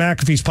 Pat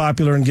McAfee's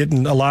popular and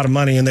getting a lot of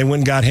money, and they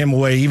went and got him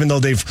away, even though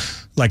they've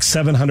like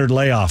 700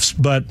 layoffs.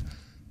 But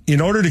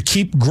in order to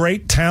keep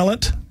great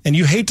talent, and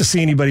you hate to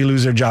see anybody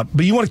lose their job,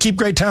 but you want to keep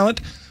great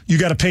talent, you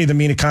got to pay the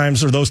Mina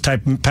Kimes or those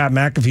type Pat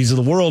McAfees of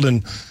the world,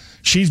 and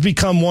she's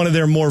become one of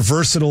their more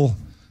versatile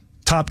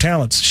top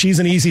talents. She's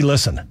an easy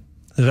listen,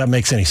 if that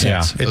makes any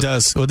sense. Yeah, it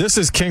does. Well, this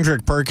is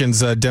Kendrick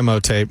Perkins'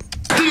 demo tape.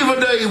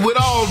 Stephen A., with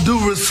all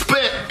due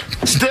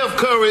respect, Steph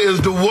Curry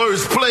is the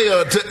worst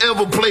player to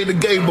ever play the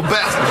game of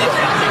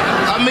basketball.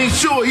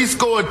 Sure, he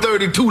scored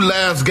 32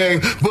 last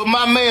game, but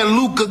my man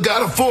Luka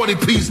got a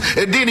 40-piece,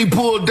 and then he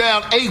pulled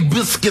down 8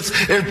 biscuits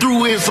and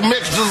threw in some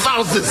extra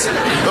sauces.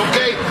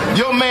 Okay?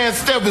 Your man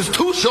Steph is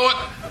too short.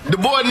 The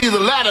boy needs a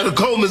ladder to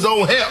comb his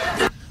own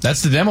hair.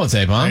 That's the demo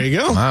tape, huh? There you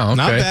go. Wow, okay.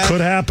 Not bad.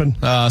 Could happen.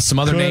 Some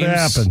other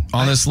names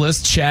on this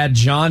list. Chad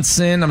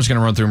Johnson. I'm just going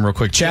to run through them real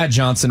quick. Chad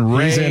Johnson,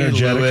 Ray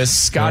Lewis,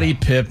 Scottie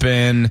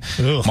Pippen,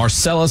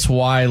 Marcellus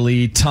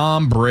Wiley,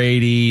 Tom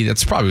Brady.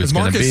 That's probably what's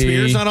going to be. Is Marcus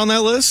Spears not on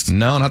that list?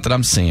 No, not that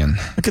I'm seeing.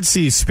 I could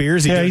see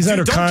Spears. He's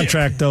under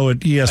contract, though, at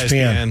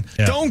ESPN.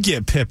 Yeah. Don't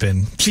get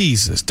Pippen.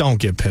 Jesus, don't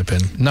get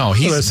Pippen. No,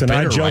 he's Listen,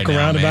 I joke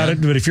around about it,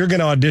 but if you're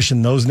going to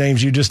audition those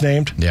names you just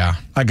named,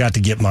 I got to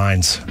get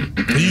mines.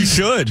 You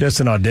should. Just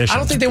an audition. I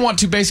don't think they want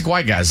 2 basic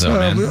white guys, though,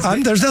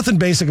 man. There's nothing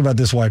basic about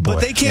this white boy.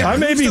 But they can't. I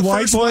may be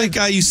white boy,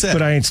 guy you said,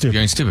 but I ain't stupid.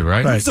 You ain't stupid,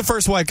 right? Who's the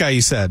first white guy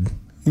you said?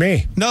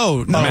 Me.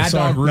 No. Mad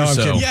Dog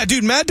Russo. Yeah,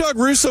 dude, Mad Dog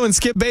Russo and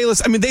Skip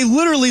Bayless, they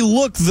literally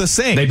look the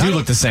same. They do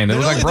look the same. They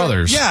look like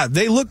brothers. Yeah,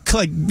 they look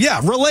like,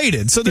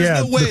 related. So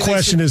there's no way. The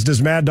question is,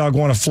 does Mad Dog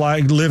want to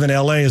live in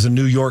L.A. as a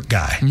New York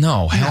guy?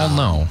 No, hell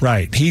no.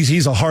 Right.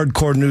 He's a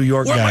hardcore New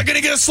York guy. Where am I going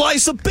to get a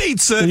slice of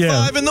pizza at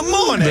 5 in the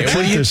morning? What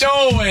are you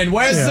doing?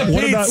 Where's the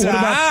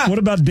pizza? What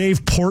about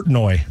Dave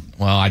Portnoy?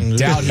 Well, I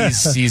doubt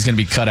he's going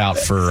to be cut out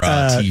for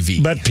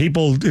TV. But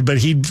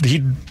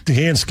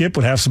he and Skip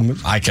would have some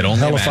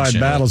hellified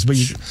battles. But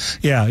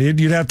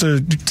you'd have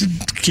to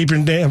keep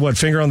your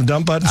finger on the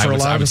dump button for a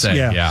lot of us.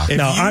 Yeah.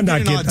 No, I'm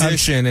not getting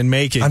audition and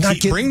make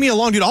it. Bring me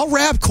along, dude. I'll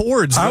rap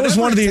chords. I was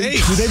one of the.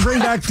 Do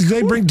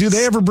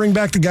they ever bring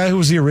back the guy who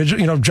was the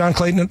original? John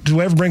Clayton. Do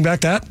we ever bring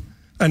back that?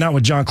 Not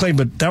with John Clayton,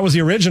 but that was the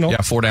original.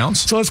 Yeah, 4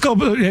 downs. So let's go.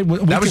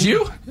 That was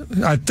you?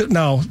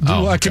 No.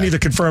 I can neither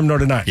confirm nor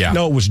deny. Yeah.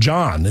 No, it was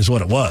John is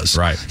what it was.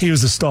 Right. He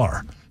was the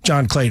star.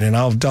 John Clayton, and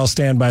I'll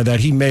stand by that.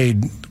 He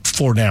made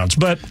 4 downs.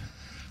 But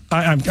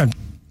I'm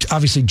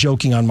obviously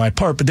joking on my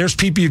part, but there's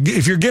people,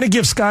 if you're going to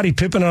give Scottie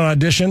Pippen an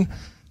audition,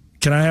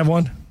 can I have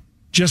one?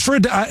 Just for a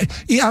day. I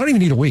don't even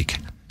need a week.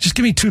 Just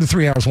give me 2 to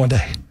 3 hours one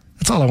day.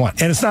 That's all I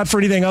want. And it's not for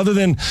anything other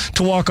than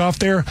to walk off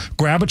there,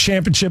 grab a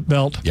championship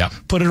belt,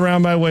 put it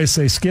around my waist,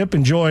 say, Skip,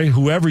 enjoy,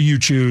 whoever you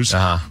choose.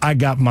 I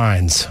got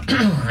mines.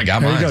 I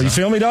got mines. There you go. You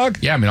feel me, dog?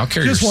 Yeah, I'll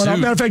carry just your one.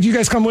 suit. Matter of fact, you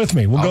guys come with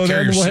me. We'll go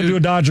there and we'll do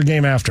a Dodger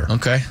game after.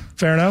 Okay.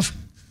 Fair enough?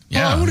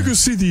 Yeah. I want to go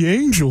see the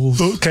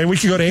Angels. Okay, we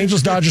can go to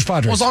Angels, Dodgers,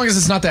 Padres. Well, as long as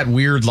it's not that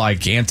weird,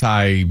 like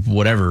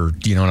anti-whatever,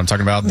 you know what I'm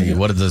talking about?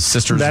 What are the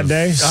sisters that of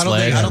day? I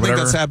don't think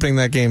that's happening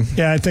that game.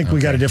 Yeah, I think we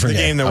got a different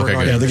game that we're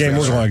going to. Yeah, the game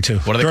we're going to.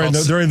 What are they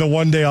called? During the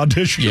one-day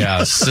audition.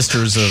 Yeah,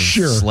 Sisters of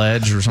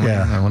Sledge or something.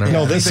 Yeah. Whatever.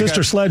 No, the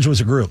Sister Sledge was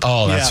a group.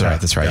 Oh, that's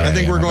right. That's right. I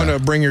think we're going to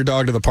bring your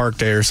dog to the park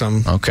day or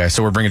something. Okay,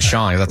 so we're bringing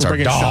Sean. That's our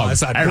dog.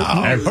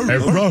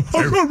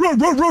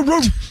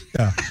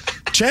 Yeah.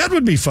 Chad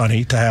would be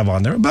funny to have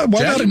on there. But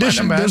why not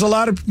audition? There's a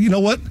lot of, you know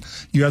what?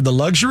 You have the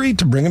luxury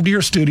to bring him to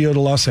your studio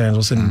to Los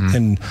Angeles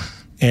and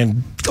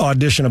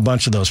audition a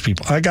bunch of those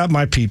people. I got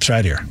my peeps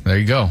right here. There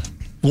you go.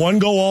 One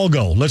go, all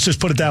go. Let's just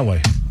put it that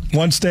way.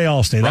 One stay,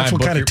 all stay. That's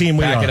what kind of team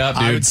we are.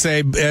 I would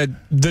say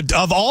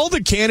of all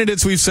the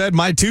candidates we've said,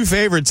 my two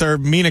favorites are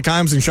Mina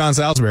Kimes and Sean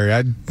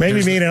Salisbury.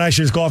 Maybe Mina and I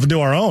should just go off and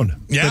do our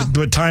own. Yeah.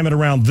 But time it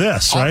around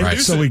this, right?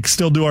 So we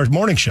still do our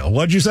morning show.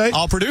 What'd you say?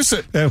 I'll produce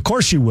it. Of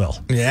course you will.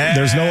 Yeah.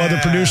 There's no other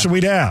producer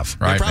we'd have.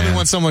 Right, I probably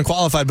want someone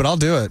qualified, but I'll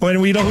do it.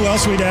 When we know who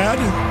else we'd add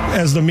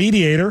as the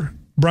mediator.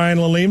 Brian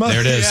Lalima.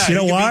 There it is. Yeah, you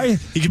know why?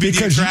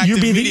 Because you're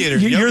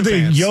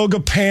the yoga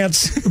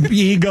pants,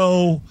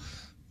 ego,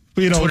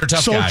 Twitter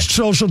tough guy.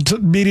 Social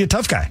media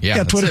tough guy.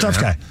 Yeah, Twitter tough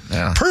guy.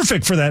 Yeah.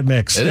 Perfect for that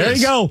mix. There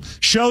you go.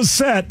 Show's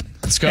set.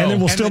 Let's go. And then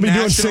we'll still be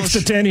doing 6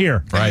 to 10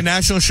 here. Right. And the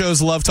national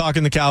shows love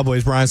talking the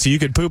Cowboys, Brian, so you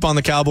could poop on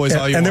the Cowboys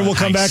all you want. And then we'll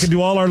come back and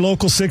do all our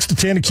local 6 to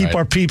 10 and keep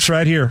our peeps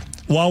right here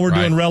while we're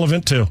doing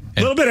relevant, too.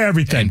 A little bit of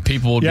everything. And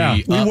people would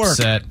be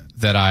upset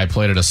that I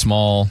played at a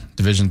small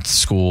Division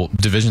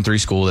III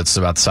school that's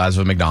about the size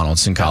of a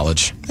McDonald's in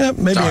college. Yeah,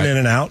 maybe an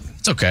In-N-Out.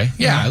 It's okay.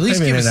 Yeah, at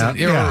least give us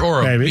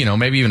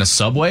maybe even a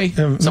Subway.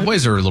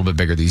 Subways are a little bit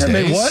bigger these days.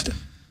 Maybe what?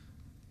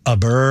 A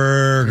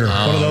burger.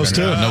 One of those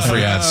two. No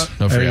free ads.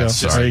 No free ads.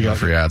 Sorry, no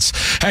free ads.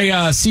 Hey,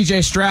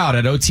 CJ Stroud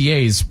at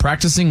OTAs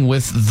practicing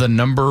with the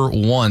number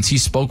ones. He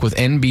spoke with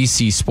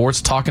NBC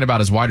Sports talking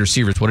about his wide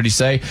receivers. What did he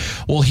say?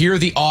 We'll hear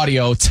the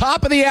audio.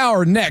 Top of the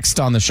hour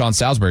next on the Sean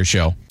Salisbury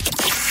Show.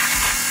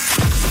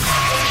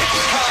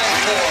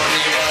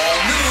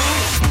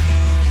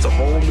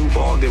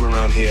 Game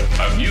around here.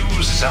 A new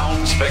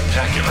sound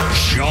spectacular.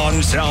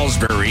 Sean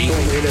Salisbury.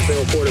 Former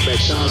NFL quarterback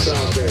Sean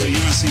Salisbury.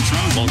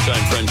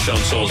 Longtime friend Sean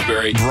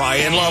Salisbury.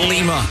 Brian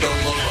LaLima.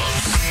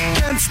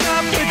 Can't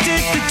stop,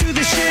 addicted to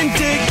the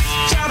shindig.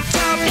 Chop,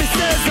 it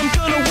says I'm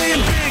gonna win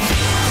big.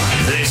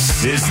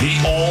 This is the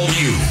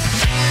all-new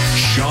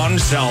Sean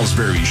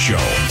Salisbury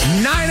Show.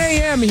 9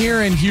 a.m.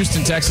 here in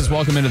Houston, Texas.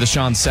 Welcome into the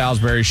Sean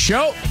Salisbury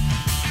Show.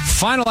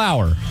 Final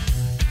hour.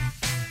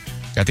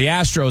 Got the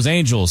Astros,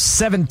 Angels,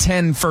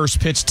 7:10 first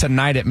pitch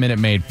tonight at Minute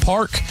Maid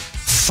Park.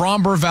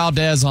 Framber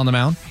Valdez on the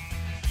mound.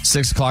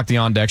 6 o'clock, the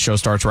On Deck Show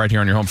starts right here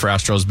on your home for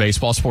Astros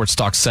baseball. Sports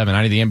Talk 7.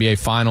 I need the NBA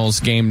Finals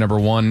game number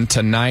 1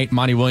 tonight.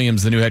 Monty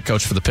Williams, the new head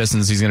coach for the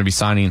Pistons. He's going to be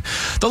signing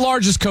the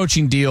largest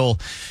coaching deal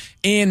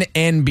in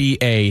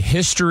NBA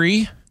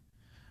history.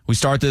 We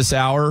start this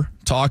hour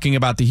talking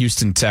about the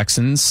Houston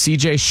Texans.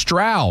 CJ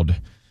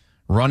Stroud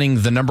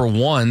running the number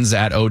ones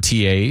at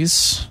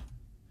OTAs.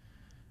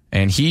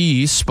 And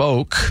he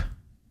spoke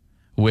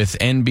with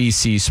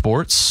NBC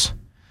Sports,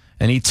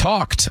 and he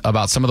talked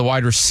about some of the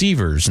wide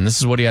receivers, and this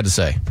is what he had to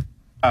say.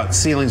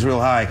 Ceiling's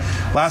real high.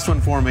 Last one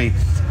for me.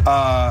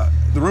 The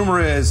rumor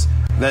is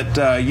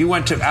that you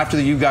went to, after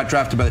you got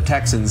drafted by the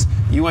Texans,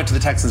 you went to the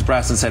Texans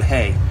brass and said,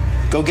 hey,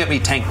 go get me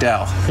Tank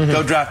Dell.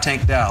 Go draft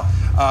Tank Dell.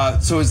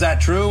 So is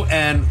that true?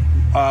 And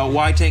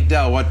why Tank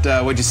Dell?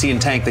 What'd you see in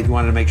Tank that you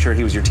wanted to make sure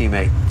he was your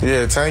teammate?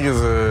 Yeah, Tank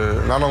is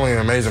not only an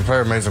amazing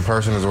player, amazing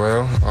person as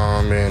well.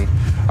 And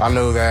I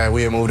knew that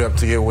we had moved up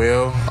to get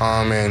Will.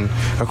 And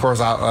of course,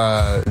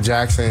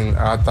 Jackson,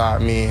 I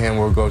thought me and him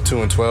would go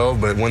 2-12.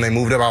 But when they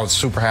moved up, I was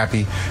super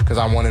happy because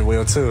I wanted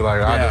Will too.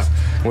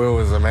 Will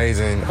was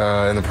amazing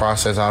in the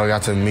process. I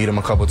got to meet him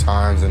a couple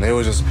times, and it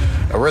was just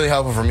really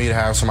helpful for me to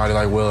have somebody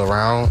like Will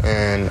around.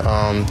 And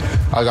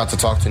I got to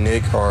talk to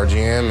Nick, our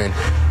GM, and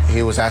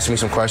he was asking me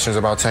some questions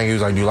about Tank. He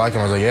was like, do you like him?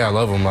 I was like, yeah, I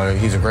love him. Like,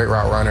 he's a great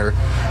route runner,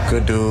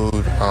 good dude,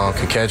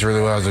 can catch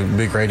really well, has a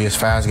big radius,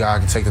 fast guy,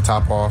 can take the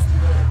top off.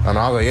 And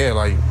I was like, yeah,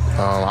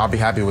 I'll be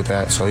happy with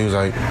that. So he was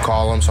like,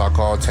 call him. So I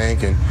called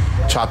Tank and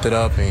chopped it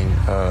up. And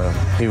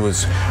he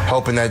was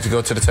hoping that to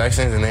go to the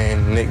Texans. And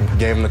then Nick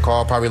gave him the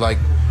call probably like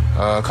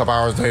a couple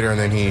hours later. And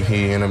then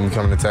he ended up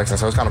becoming the Texans.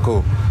 So it's kind of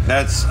cool.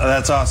 That's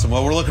awesome.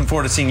 Well, we're looking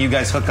forward to seeing you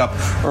guys hook up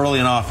early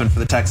and often for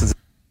the Texans.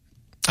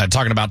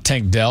 Talking about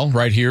Tank Dell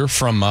right here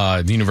from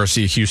the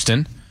University of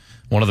Houston,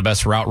 one of the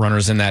best route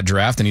runners in that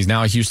draft, and he's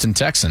now a Houston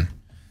Texan.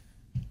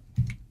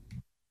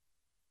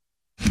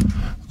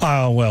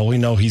 Well, we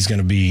know he's going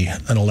to be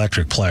an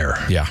electric player.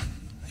 Yeah.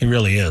 He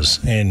really is.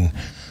 And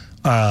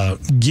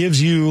gives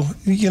you,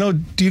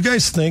 do you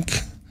guys think,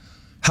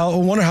 I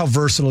wonder how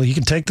versatile he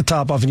can take the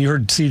top off, and you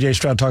heard CJ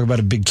Stroud talk about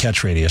a big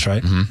catch radius,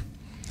 right? Mm-hmm.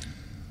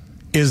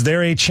 Is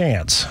there a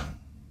chance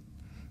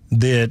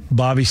that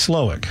Bobby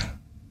Slowick,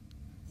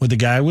 with a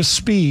guy with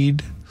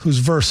speed who's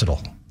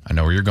versatile, I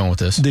know where you're going with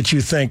this, that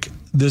you think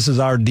this is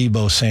our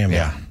Deebo Samuel?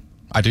 Yeah,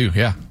 I do,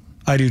 yeah.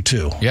 I do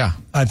too. Yeah.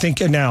 I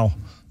think now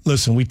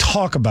listen, we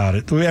talk about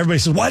it. Everybody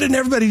says, why didn't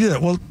everybody do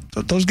that? Well,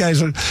 those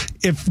guys,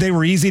 if they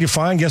were easy to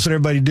find, guess what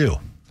everybody do?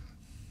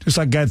 Just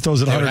like a guy that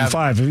throws at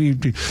 105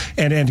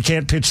 and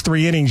can't pitch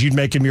 3 innings, you'd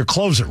make him your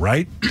closer,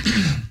 right?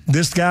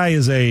 This guy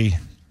is a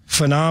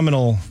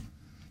phenomenal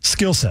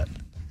skill set.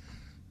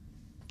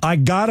 I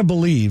got to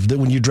believe that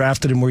when you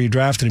drafted him where you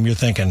drafted him, you're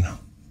thinking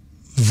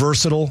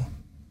versatile,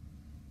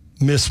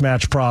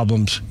 mismatch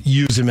problems,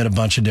 use him in a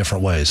bunch of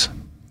different ways.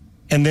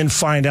 And then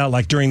find out,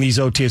 like during these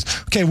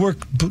OTAs, okay,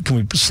 can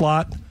we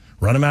slot,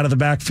 run him out of the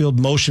backfield,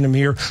 motion him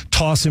here,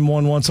 toss him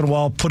one once in a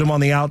while, put him on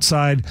the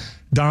outside,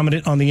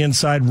 dominant on the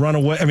inside, run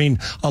away. I mean,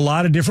 a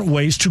lot of different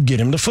ways to get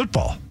him to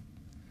football.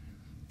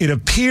 It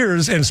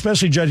appears, and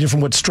especially judging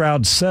from what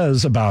Stroud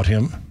says about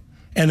him,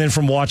 and then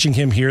from watching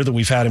him here that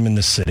we've had him in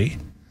this city,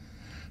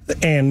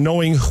 and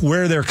knowing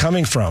where they're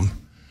coming from.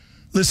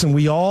 Listen,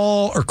 we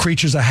all are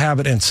creatures of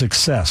habit and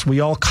success. We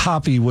all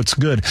copy what's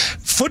good.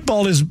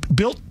 Football is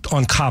built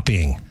on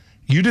copying.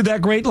 You did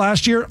that great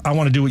last year. I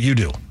want to do what you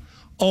do.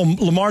 Oh,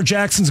 Lamar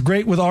Jackson's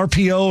great with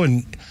RPO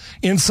and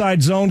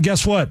inside zone.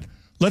 Guess what?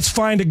 Let's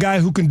find a guy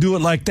who can do it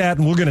like that,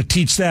 and we're going to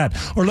teach that.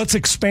 Or let's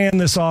expand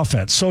this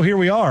offense. So here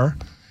we are,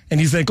 and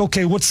he's like,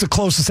 okay, what's the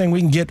closest thing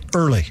we can get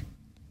early?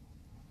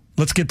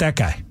 Let's get that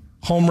guy.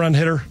 Home run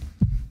hitter,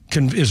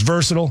 is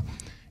versatile.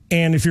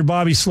 And if you're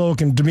Bobby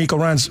Sloak and D'Amico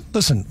Ryans,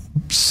 listen,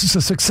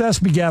 success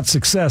begat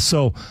success.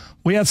 So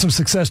we had some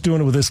success doing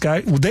it with this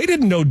guy. They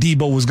didn't know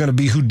Debo was going to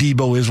be who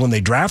Debo is when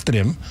they drafted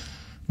him.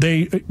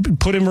 They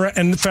put him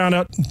and found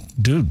out,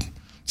 dude,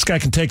 this guy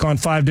can take on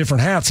 5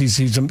 different hats. He's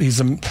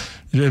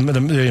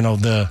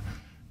the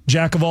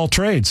jack of all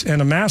trades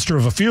and a master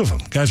of a few of them.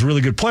 Guy's a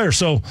really good player.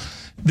 So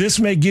this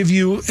may give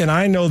you, and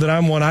I know that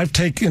I'm one, I've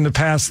taken in the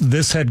past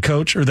this head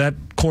coach or that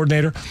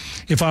coordinator,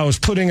 if I was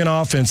putting an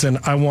offense in,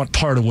 I want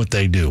part of what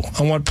they do.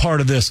 I want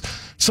part of this.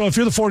 So if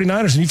you're the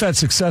 49ers and you've had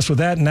success with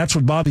that, and that's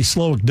what Bobby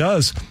Slowick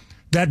does,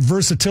 that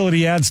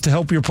versatility adds to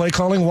help your play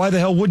calling. Why the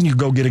hell wouldn't you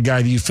go get a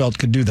guy that you felt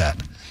could do that?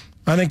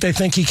 I think they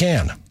think he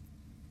can.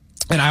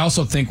 And I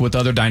also think with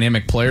other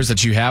dynamic players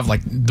that you have,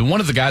 like one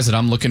of the guys that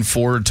I'm looking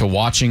forward to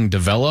watching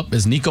develop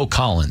is Nico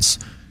Collins.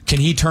 Can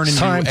he turn into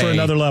time for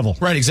another level?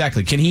 Right,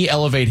 exactly. Can he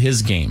elevate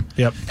his game?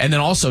 Yep. And then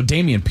also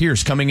Dameon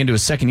Pierce coming into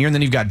his second year, and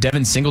then you've got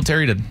Devin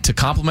Singletary to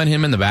complement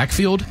him in the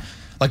backfield.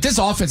 Like, this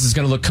offense is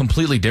going to look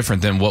completely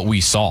different than what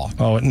we saw.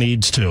 Oh, it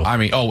needs to. I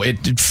mean,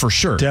 it for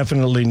sure.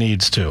 Definitely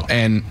needs to.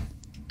 And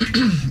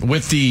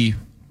with the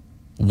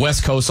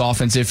West Coast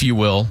offense, if you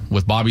will,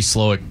 with Bobby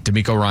Slowick,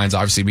 D'Amico Ryans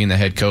obviously being the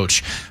head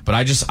coach, but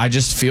I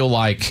just feel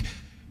like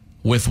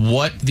with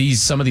what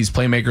some of these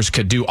playmakers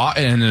could do,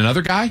 and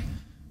another guy,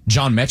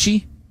 John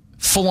Mechie,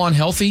 full on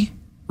healthy,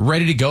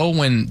 ready to go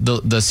when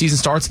the season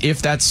starts,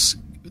 if that's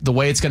the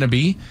way it's going to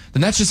be,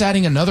 then that's just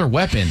adding another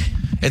weapon.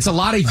 It's a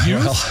lot of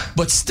youth,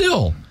 but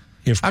still,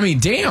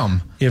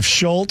 damn. If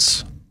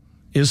Schultz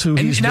is who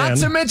he's been. And not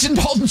to mention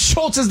Dalton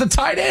Schultz is the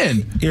tight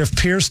end. If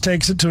Pierce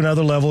takes it to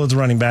another level as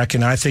running back,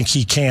 and I think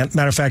he can't.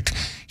 Matter of fact,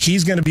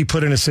 he's going to be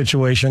put in a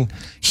situation.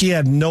 He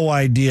had no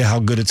idea how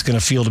good it's going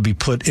to feel to be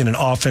put in an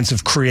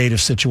offensive, creative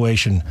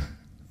situation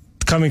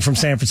coming from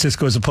San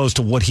Francisco as opposed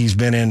to what he's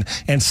been in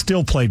and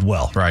still played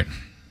well. Right.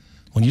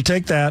 When you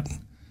take that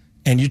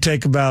and you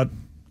take about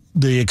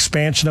the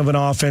expansion of an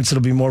offense,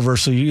 it'll be more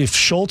versatile. If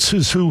Schultz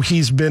is who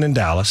he's been in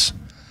Dallas,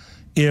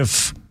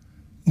 if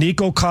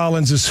Nico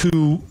Collins is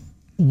who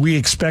we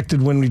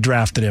expected when we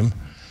drafted him,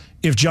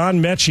 if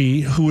John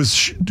Mechie,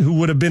 who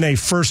would have been a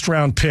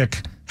first-round pick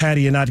had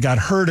he not got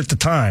hurt at the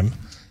time,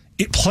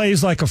 it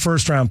plays like a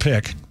first-round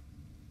pick.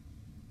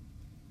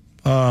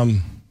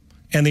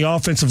 And the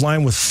offensive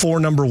line with 4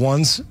 number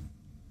ones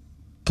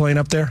playing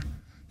up there.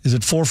 Is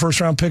it 4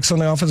 first-round picks on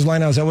the offensive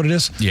line now? Is that what it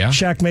is? Yeah.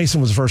 Shaq Mason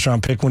was a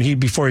first-round pick when he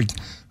came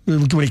in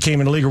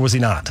the league, or was he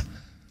not?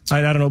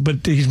 I don't know,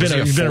 but he's been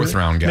a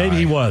fourth-round guy. Maybe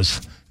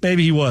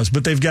he was.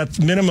 But they've got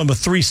minimum of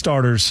 3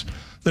 starters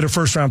that are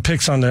first-round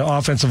picks on the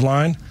offensive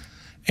line,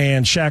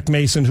 and Shaq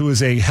Mason, who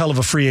is a hell of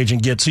a free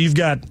agent, get. So you've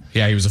got.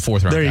 Yeah, he was a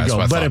 4th-round guy. There you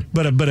go.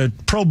 But a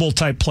Pro Bowl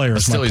type player.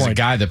 But still, he's a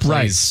guy that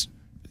plays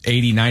 80-90%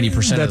 of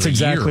the year. That's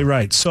exactly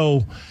right.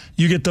 So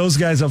you get those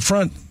guys up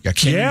front. Yeah,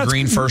 Kenyon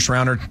Green,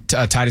 first-rounder,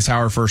 Titus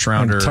Howard,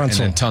 first-rounder, and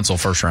then Tunsil,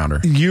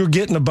 first-rounder. You're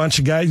getting a bunch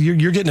of guys.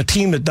 You're getting a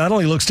team that not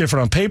only looks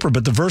different on paper,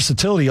 but the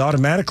versatility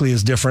automatically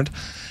is different.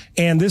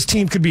 And this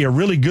team could be a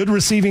really good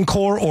receiving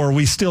core, or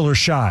we still are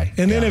shy.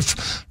 And then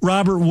if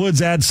Robert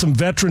Woods adds some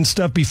veteran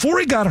stuff, before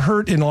he got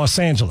hurt in Los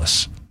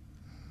Angeles,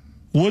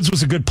 Woods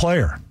was a good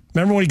player.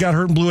 Remember when he got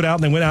hurt and blew it out,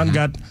 and they went out and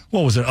got,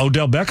 what was it,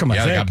 Odell Beckham, I think.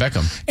 Yeah, they got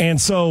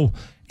Beckham.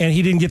 And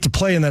he didn't get to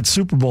play in that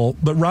Super Bowl.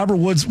 But Robert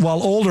Woods,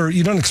 while older,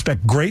 you don't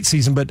expect great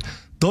season, but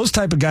those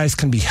type of guys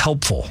can be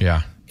helpful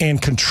and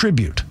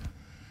contribute.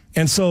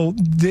 And so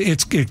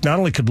it not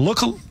only could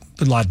look a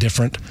lot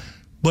different,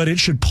 but it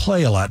should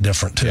play a lot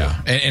different too. Yeah,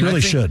 and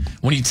really should.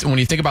 When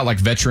you think about like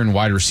veteran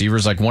wide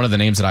receivers, like one of the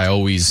names that I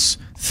always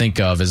think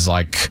of is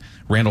like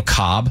Randall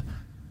Cobb.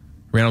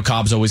 Randall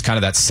Cobb's always kind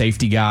of that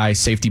safety guy,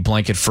 safety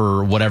blanket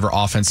for whatever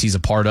offense he's a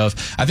part of.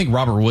 I think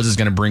Robert Woods is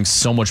going to bring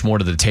so much more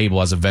to the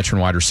table as a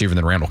veteran wide receiver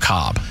than Randall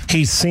Cobb.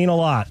 He's seen a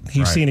lot.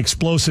 He's seen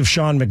explosive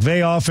Sean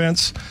McVay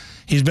offense.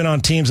 He's been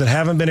on teams that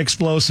haven't been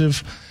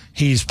explosive.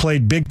 He's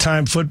played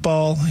big-time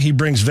football. He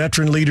brings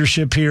veteran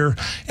leadership here.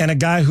 And a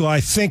guy who I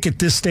think at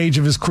this stage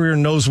of his career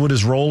knows what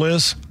his role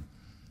is.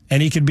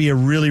 And he could be a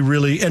really,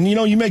 really... And,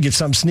 you may get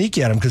something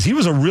sneaky at him because he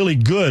was a really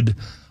good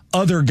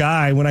other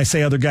guy. When I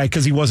say other guy,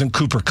 because he wasn't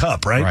Cooper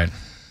Kupp, right? Right.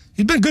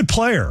 He's been a good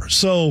player.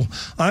 So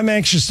I'm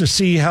anxious to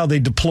see how they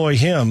deploy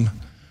him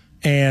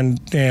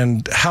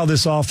and how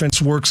this offense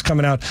works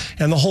coming out.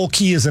 And the whole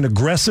key is an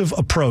aggressive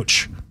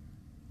approach.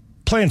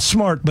 Playing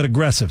smart but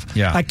aggressive.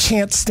 Yeah. I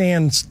can't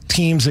stand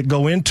teams that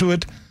go into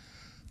it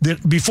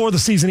that before the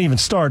season even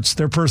starts,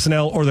 their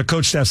personnel or their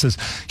coach staff says,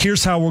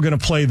 here's how we're going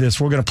to play this.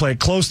 We're going to play it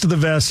close to the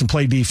vest and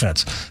play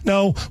defense.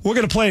 No, we're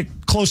going to play it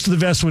close to the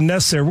vest when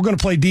necessary. We're going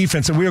to play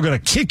defense, and we are going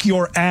to kick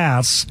your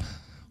ass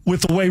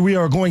with the way we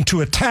are going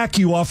to attack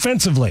you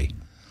offensively.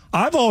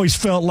 I've always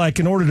felt like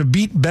in order to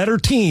beat better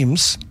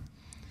teams,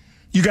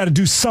 you got to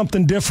do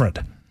something different.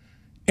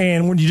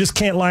 And when you just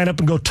can't line up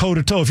and go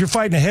toe-to-toe. If you're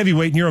fighting a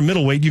heavyweight and you're a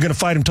middle-weight, you're going to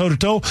fight him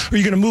toe-to-toe, or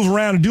you're going to move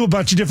around and do a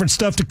bunch of different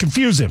stuff to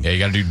confuse him. Yeah, you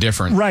got to do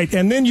different. Right,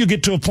 and then you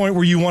get to a point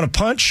where you want to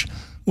punch.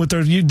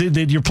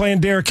 You're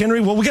playing Derrick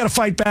Henry. Well, we got to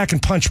fight back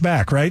and punch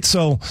back, right?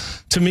 So,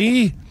 to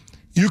me,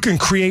 you can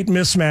create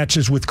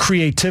mismatches with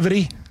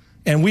creativity,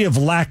 and we have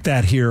lacked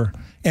that here.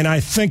 And I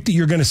think that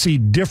you're going to see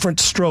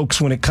different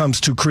strokes when it comes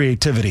to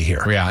creativity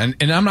here. Yeah,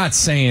 and I'm not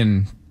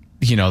saying...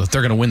 that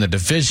they're going to win the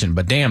division,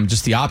 but damn,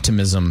 just the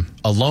optimism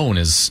alone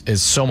is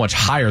so much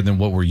higher than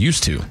what we're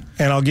used to.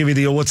 And I'll give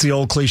you what's the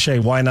old cliche,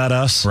 why not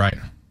us? Right.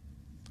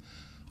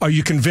 Are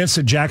you convinced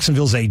that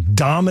Jacksonville's a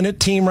dominant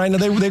team right now?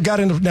 They've got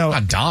into now.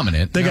 Not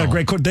dominant. They got a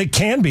great coach. They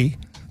can be.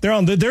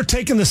 They're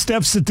taking the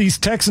steps that these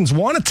Texans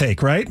want to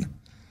take, right?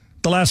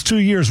 The last 2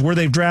 years where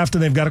they've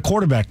drafted, they've got a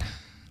quarterback.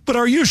 But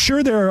are you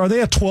sure are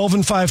they a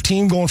 12-5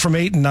 team going from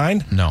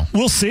 8-9? No.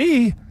 We'll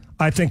see.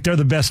 I think they're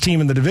the best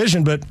team in the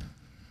division, but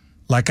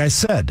like I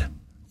said,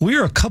 we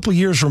are a couple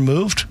years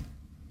removed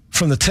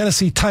from the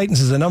Tennessee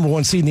Titans as the number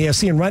 1 seed in the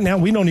AFC, and right now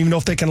we don't even know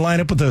if they can line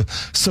up with a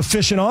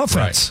sufficient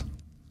offense. Right.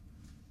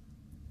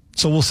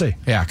 So we'll see.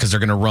 Yeah, because they're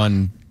going to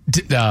run,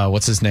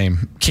 what's his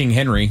name? King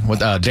Henry with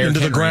Derrick into the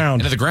Henry.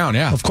 ground. Into the ground,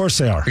 yeah. Of course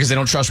they are. Because they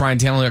don't trust Ryan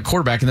Tannehill at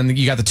quarterback, and then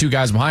you got the two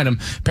guys behind him.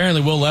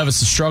 Apparently Will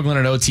Levis is struggling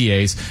at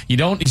OTAs. You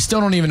still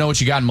don't even know what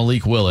you got in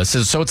Malik Willis.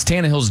 So it's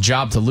Tannehill's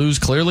job to lose,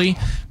 clearly,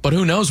 but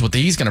who knows what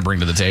he's going to bring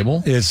to the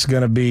table. It's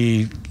going to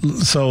be...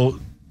 So...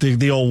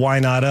 The old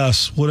why not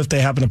us? What if they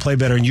happen to play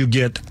better and you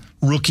get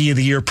Rookie of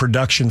the Year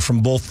production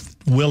from both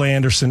Will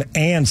Anderson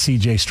and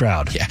C.J.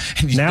 Stroud? Yeah.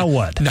 Now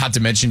what? Not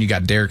to mention you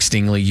got Derek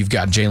Stingley, you've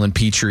got Jalen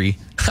Petrie.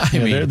 I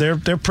mean, they're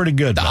pretty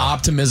good. The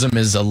optimism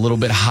is a little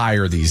bit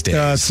higher these days.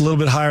 It's a little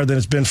bit higher than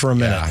it's been for a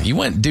minute.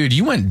 Yeah,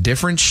 you went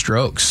different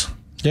strokes.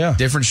 Yeah.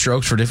 Different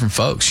strokes for different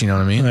folks, you know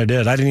what I mean? I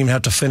did. I didn't even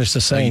have to finish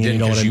the saying. You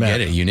know what I meant.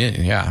 Get it. You did.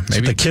 Yeah. That's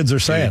what the kids are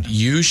saying. Dude,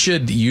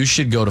 you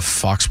should go to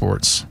Fox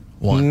Sports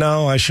 1.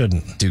 No, I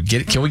shouldn't. Dude,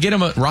 can we get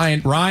him a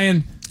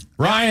Ryan?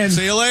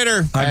 See you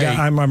later.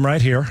 I'm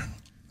right here.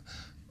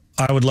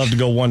 I would love to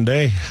go one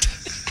day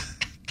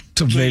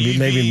to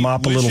maybe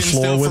mop a little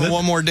floor with it.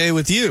 One more day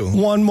with you.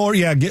 One more,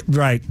 yeah. Get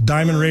right,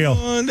 Diamond Rio.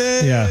 One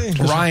day. Yeah,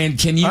 Ryan,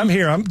 can you? I'm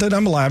here. I'm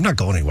alive. I'm not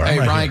going anywhere. Hey,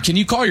 Ryan, here. can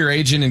you call your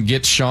agent and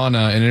get Sean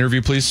an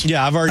interview, please?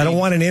 Yeah, I don't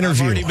want an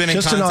interview. I've already been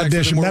just in an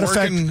audition. We're Matter of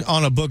fact,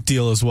 on a book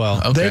deal as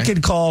well. Okay. They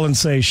could call and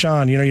say,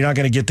 Sean, you're not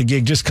going to get the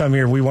gig. Just come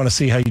here. We want to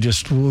see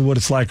what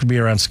it's like to be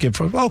around Skip.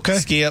 Okay,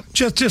 Skip.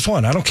 Just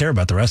one. I don't care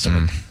about the rest of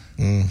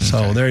it.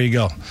 So there you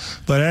go.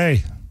 But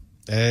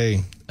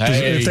hey.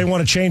 If they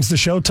want to change the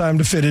showtime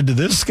to fit into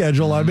this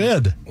schedule, I'm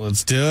in.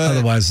 Let's do it.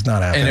 Otherwise, it's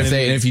not happening. And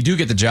if you do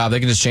get the job, they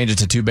can just change it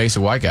to 2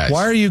 basic white guys.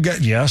 Why are you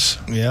guys? Yes.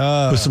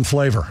 Yeah. With some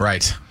flavor.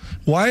 Right.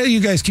 Why do you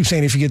guys keep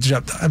saying if you get the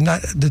job? I'm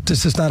not.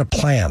 This is not a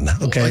plan.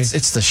 Okay, well, it's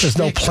the there's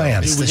no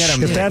plan.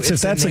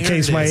 If that's the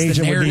case, my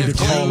agent would need to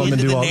call them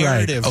and do all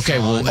right. Okay.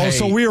 Well,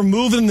 so we are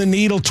moving the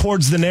needle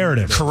towards the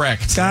narrative.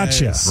 Correct.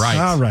 Gotcha. Yes. Right.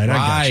 All right.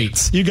 I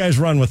got you guys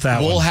run with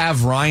that. We'll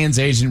have Ryan's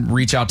agent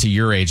reach out to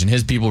your agent.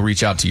 His people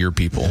reach out to your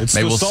people. It's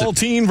the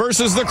saltine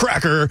versus the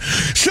cracker.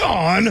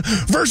 Sean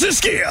versus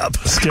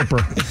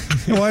Skipper.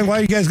 Why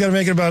you guys got to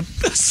make it about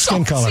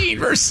skin color?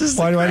 Versus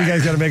why do you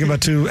guys got to make it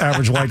about 2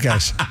 average white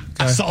guys?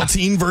 Okay.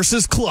 Saltine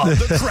versus Club,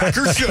 the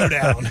Cracker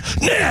Showdown.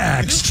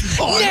 Next.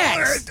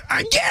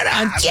 Get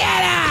up.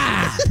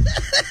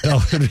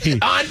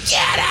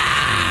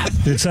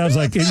 It sounds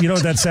like, you know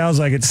what that sounds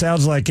like? It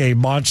sounds like a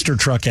monster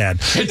truck ad.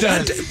 It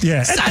does.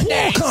 Yeah.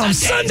 Sunday.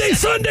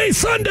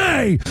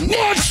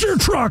 Monster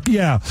truck.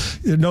 Yeah.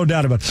 No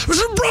doubt about it.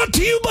 This is brought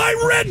to you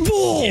by Red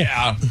Bull.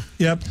 Yeah.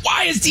 Yep.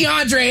 Why is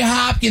DeAndre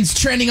Hopkins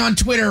trending on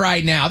Twitter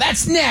right now?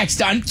 That's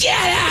next on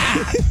Get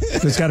Up.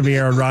 It's got to be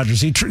Aaron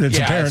Rodgers. It's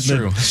apparent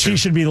that he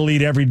should be the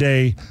lead every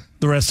day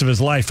the rest of his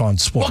life on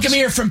sports. Welcome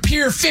here from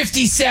Pier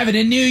 57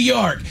 in New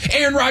York.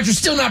 Aaron Rodgers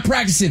still not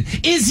practicing.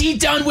 Is he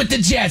done with the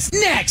Jets?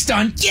 Next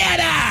on Get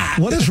Up.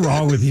 What is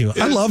wrong with you?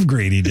 I love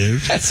Greedy, dude.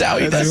 That's how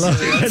he does it.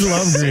 I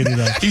love Greedy,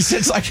 though. He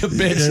sits like a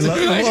bitch.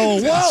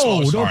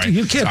 Whoa.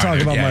 You can't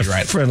talk about my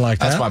friend like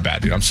that. That's my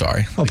bad, dude. I'm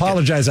sorry.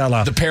 Apologize out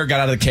loud. The pair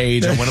got out of the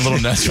cage. I went a little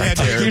nuts right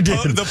there. You did.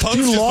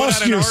 You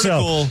lost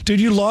yourself.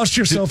 Dude, you lost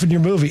yourself in your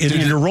movie,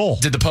 in your role.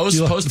 Did the Post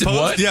did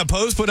what? Yeah,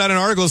 Post put out an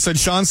article that said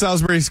Sean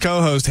Salisbury's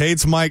co-host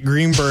hates Mike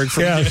Greenberg.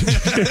 Damn,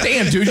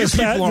 dude, your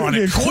people are on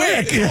it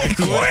quick. They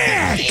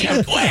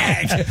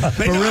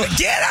gotta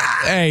get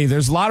out. Hey,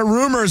 there's a lot of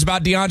rumors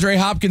about DeAndre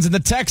Hopkins and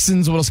the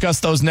Texans. We'll discuss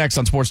those next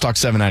on Sports Talk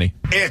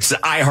 790. It's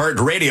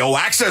iHeartRadio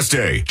Access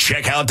Day.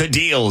 Check out the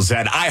deals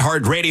at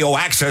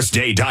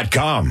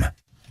iHeartRadioAccessDay.com.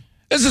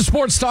 This is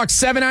Sports Talk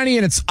 790,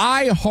 and it's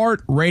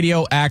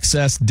iHeartRadio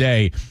Access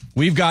Day.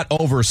 We've got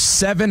over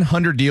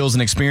 700 deals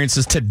and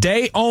experiences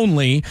today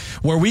only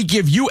where we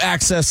give you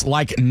access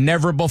like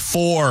never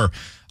before.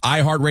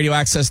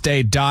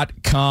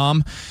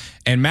 iHeartRadioAccessDay.com.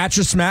 And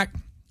Mattress Mac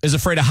is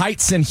afraid of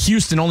heights in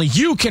Houston. Only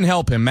you can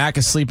help him. Mac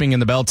is sleeping in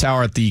the bell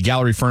tower at the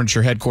Gallery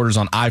Furniture headquarters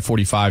on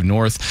I-45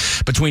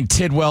 North between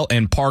Tidwell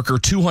and Parker,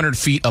 200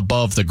 feet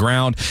above the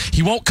ground.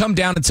 He won't come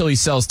down until he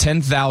sells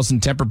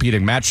 10,000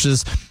 Tempur-Pedic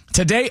mattresses.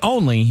 Today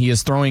only, he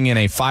is throwing in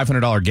a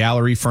 $500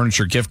 Gallery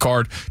Furniture gift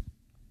card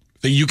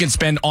that you can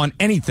spend on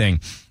anything.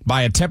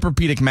 Buy a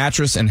Tempur-Pedic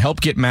mattress and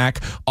help get Mac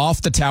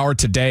off the tower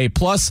today,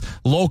 plus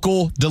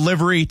local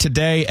delivery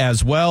today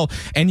as well.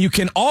 And you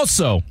can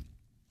also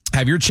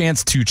have your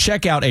chance to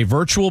check out a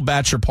virtual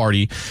bachelor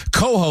party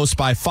co-hosted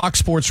by Fox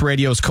Sports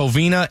Radio's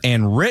Covina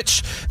and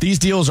Rich. These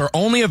deals are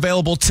only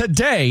available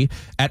today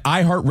at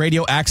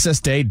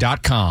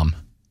iHeartRadioAccessDay.com.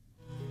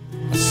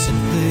 I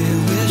simply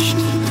wished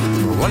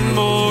for one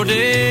more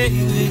day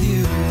with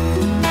you.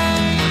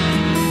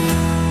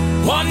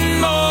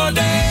 One more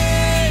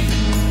day.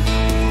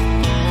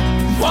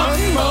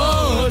 One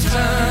more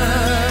time.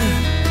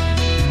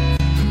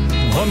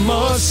 One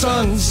more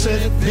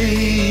sunset,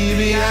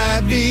 baby,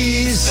 I'd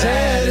be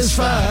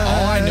satisfied.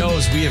 All I know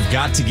is we have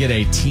got to get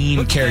a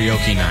team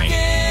karaoke night.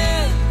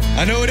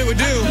 I know what it would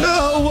do.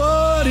 Know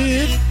what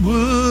it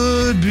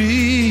would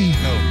be.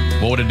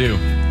 What would it do?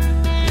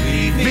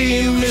 We'd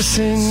be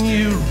missing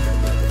you.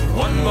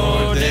 One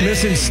more day.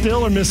 Missing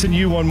still or missing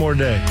you one more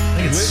day?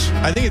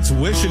 I think it's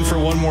wishing for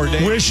one more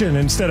day. Wishing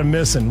instead of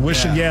missing.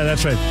 Wishing, yeah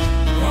that's right.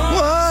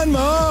 One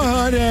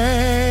more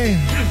day.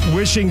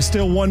 Wishing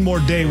still one more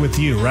day with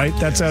you, right?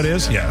 That's how it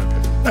is? Yeah.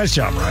 Nice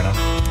job, Rhino.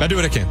 I do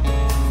what I can.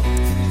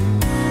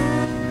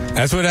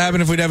 That's what would happen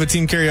if we'd have a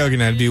team karaoke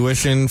night. I'd be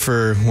wishing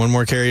for one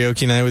more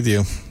karaoke night with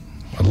you.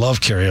 I love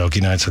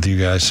karaoke nights with you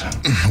guys.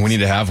 We need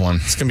to have one.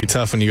 It's going to be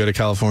tough when you go to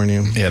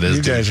California. Yeah, it is.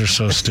 You guys are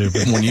so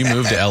stupid. When you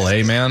move to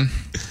L.A., man,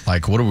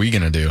 like, what are we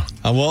going to do?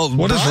 Well,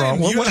 what Brian, is wrong?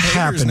 What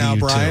happened now, to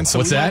you Brian? two? So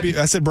What's that?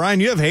 I said, Brian,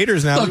 you have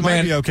haters now. Look, we might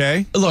man, be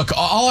okay. Look,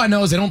 all I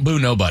know is they don't boo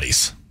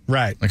nobodies.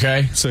 Right.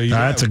 Okay? So you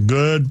that's a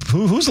good...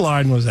 Whose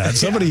line was that?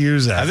 Somebody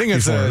used that. I think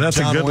it's before. That's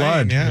John a good Wayne,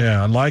 line.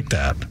 yeah. I like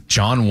that.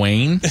 John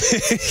Wayne?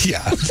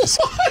 Yeah.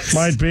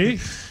 Might be.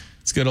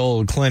 It's a good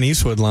old Clint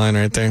Eastwood line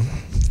right there.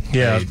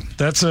 Yeah,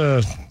 that's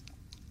a...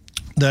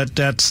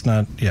 That's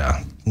not...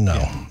 Yeah.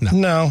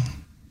 No.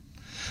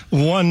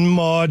 One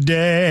more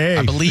day.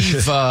 I believe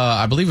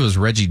it was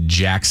Reggie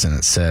Jackson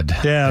that said.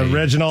 Yeah,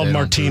 Reginald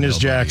Martinez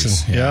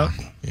Jackson. Yeah.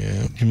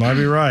 Yeah, you might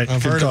be right.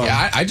 I've heard of it.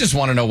 Yeah, I just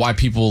want to know why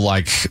people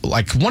like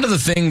one of the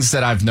things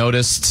that I've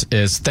noticed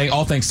is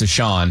all thanks to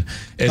Sean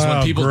is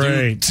when people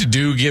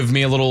do give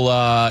me a little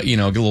I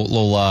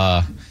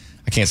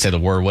can't say the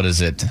word. What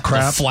is it?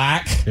 Crap.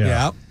 Flack.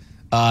 Yeah.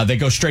 They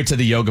go straight to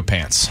the yoga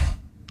pants.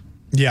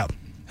 Yeah.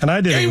 And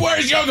I did. He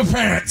wears yoga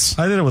pants.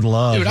 I did it with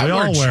love. Dude, I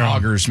wear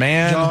joggers,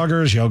 man.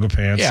 Joggers, yoga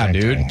pants. Yeah,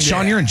 dude. Thing.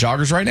 Sean, you're in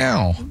joggers right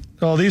now.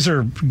 Oh, these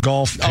are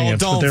golf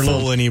pants. Don't but they're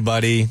fool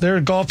anybody. They're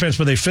golf pants,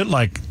 but they fit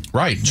like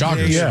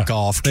joggers. Yeah,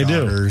 golf they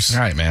joggers. do.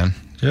 All right, man.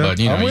 Yeah.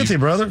 But I'm with you,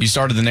 brother. You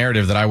started the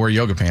narrative that I wear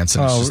yoga pants,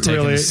 and it's just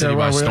taking the city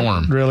by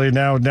storm. Really?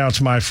 Now it's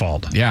my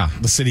fault. Yeah,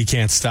 the city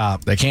can't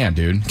stop. They can't,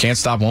 dude. Can't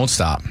stop, won't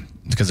stop.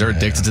 Because they're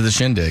addicted to the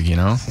shindig, you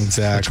know?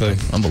 Exactly.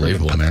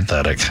 Unbelievable, man.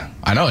 Pathetic.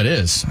 I know it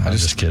is. I'm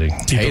just kidding.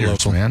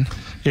 Haters, man.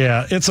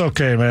 Yeah, it's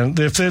okay, man.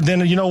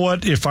 Then you know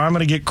what? If I'm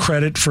going to get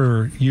credit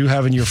for you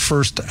having your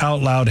first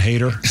out loud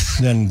hater,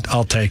 then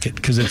I'll take it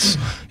because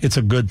it's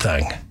a good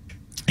thing.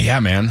 Yeah,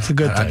 man. It's a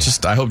good thing.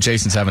 I hope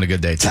Jason's having a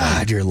good day tonight.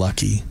 God, you're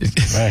lucky.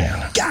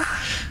 Man.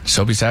 Just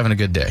hope he's having a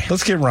good day.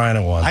 Let's get Ryan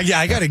a one.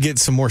 I got to get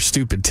some more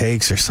stupid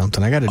takes or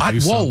something. I got to do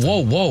something.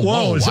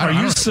 Whoa. Are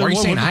you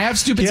saying I have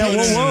stupid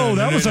takes? Whoa.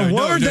 That was a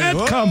word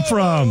that come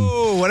from.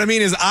 What I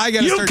mean is I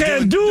got to start You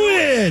can do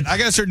it. I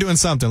got to start doing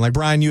something. Like,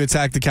 Brian, you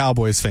attack the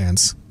Cowboys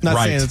fans. Not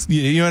saying it's,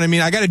 you know what I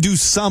mean? I got to do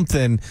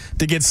something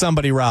to get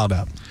somebody riled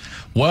up.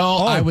 Well,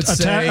 I would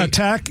say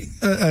attack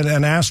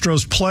an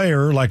Astros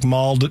player like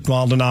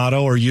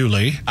Maldonado or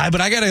Yuli.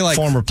 But I got to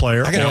former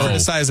player. I got to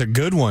criticize a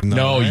good one. Though,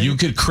 no, right? you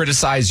could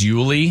criticize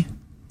Yuli,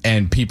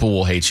 and people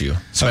will hate you,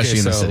 especially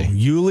in the city.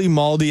 Yuli,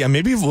 Maldi,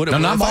 maybe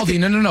not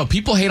Maldi. No.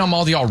 People hate on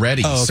Maldi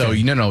already. Oh, okay. So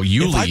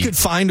Yuli. If I could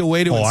find a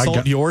way to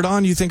insult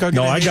Jordan, you think I'd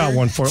get I got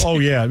one for you. Oh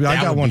yeah,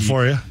 I got one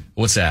for you.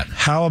 What's that?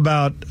 How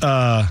about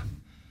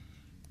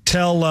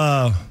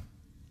tell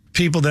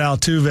people that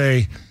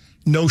Altuve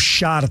no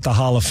shot at the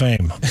Hall of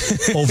Fame,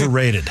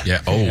 overrated.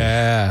 Yeah. Oh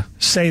yeah.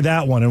 Say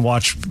that one and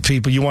watch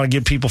people. You want to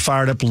get people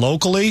fired up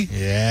locally?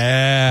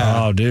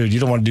 Yeah. Oh, dude, you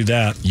don't want to do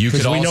that.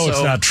 Because we know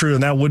it's not true,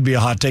 and that would be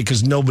a hot take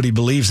because nobody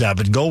believes that.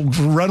 But go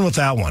run with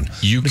that one.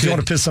 If you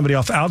want to piss somebody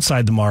off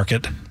outside the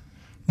market,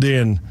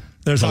 then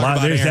there's a lot.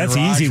 That's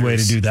an easy way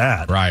to do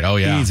that. Right. Oh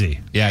yeah. Easy.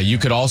 Yeah. You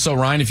could also,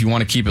 Ryan, if you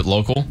want to keep it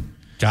local.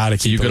 Gotta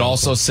keep. You could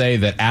also say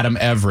that Adam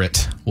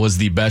Everett was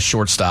the best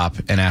shortstop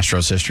in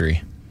Astros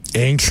history.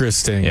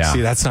 Interesting. Yeah.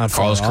 See, that's not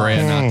Carlos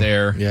Correa, not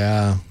there.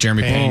 Yeah.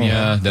 Jeremy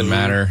Pena, doesn't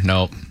matter.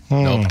 Nope.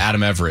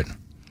 Adam Everett.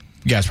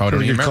 You guys probably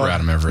don't even remember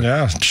Adam Everett.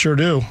 Yeah, sure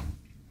do.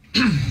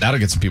 That'll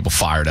get some people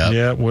fired up.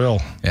 Yeah, it will.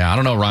 Yeah, I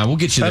don't know, Ryan. We'll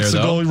get you That's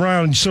there, the though. goal,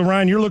 Ryan. So,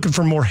 Ryan, you're looking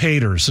for more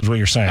haters, is what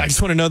you're saying. I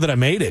just want to know that I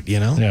made it,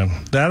 Yeah.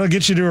 That'll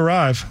get you to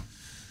arrive.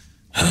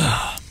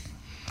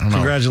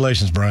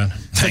 Congratulations, Brian.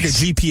 It's like a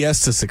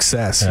GPS to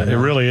success. Yeah, it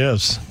really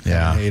is.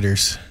 Yeah.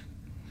 Haters.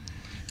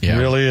 Yeah. It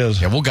really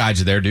is. Yeah, we'll guide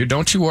you there, dude.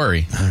 Don't you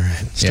worry. All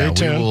right. Stay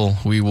tuned.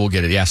 We will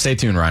get it. Yeah, stay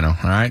tuned, Rhino.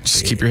 All right?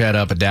 Just keep your head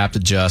up, adapt,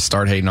 adjust,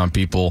 start hating on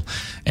people,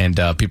 and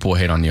people will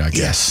hate on you, I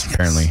guess,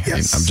 apparently.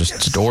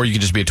 Yes. Or you could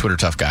just be a Twitter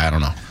tough guy. I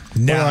don't know.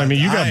 No, well,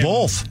 you got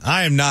both.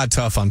 I am not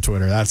tough on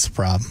Twitter. That's the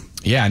problem.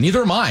 Yeah,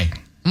 neither am I.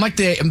 I'm like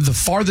the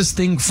farthest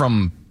thing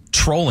from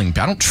trolling.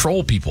 I don't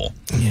troll people.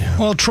 Yeah.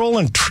 Well,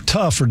 trolling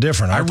tough are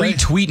different. I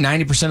retweet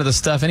 90% of the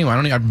stuff anyway.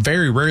 I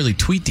very rarely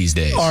tweet these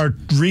days. Are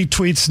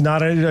retweets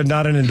not an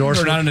endorsement?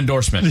 They're not an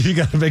endorsement. You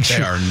got to make sure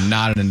they are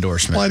not an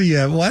endorsement. Why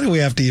do we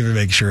have to even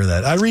make sure of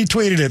that? I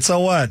retweeted it.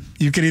 So what?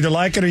 You can either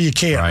like it or you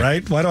can't,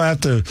 right? Why do I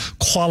have to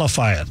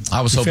qualify it?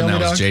 I was hoping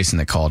that was Jason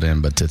that called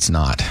in, but it's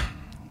not.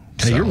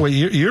 So. You're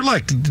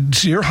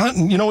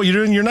hunting. You know what you're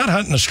doing? You're not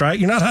hunting a strike.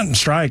 You're not hunting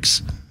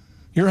strikes.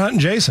 You're hunting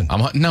Jason. I'm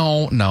hunting a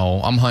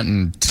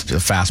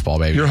fastball,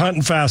 baby. You're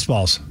hunting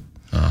fastballs.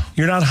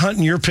 You're not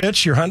hunting your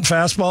pitch. You're hunting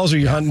fastballs, or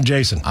you're hunting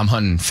Jason. I'm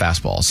hunting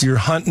fastballs. You're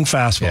hunting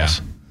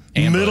fastballs.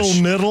 Yeah.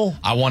 Middle.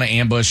 I want to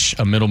ambush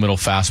a middle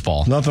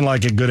fastball. Nothing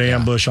like a good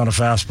ambush on a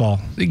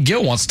fastball.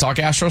 Gil wants to talk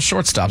Astros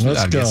shortstops.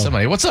 Let's go.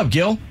 Somebody. What's up,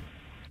 Gil?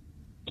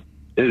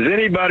 Does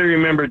anybody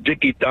remember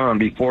Dickie Thon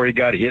before he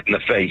got hit in the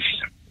face?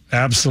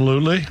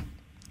 Absolutely.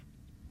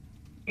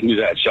 Who's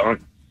that,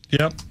 Sean?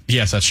 Yep.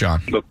 Yes, that's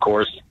Sean. Of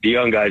course, the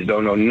young guys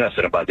don't know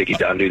nothing about Dickie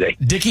Dunn, do they?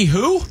 Dickie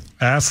who?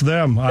 Ask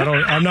them.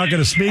 I'm not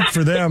going to speak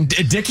for them.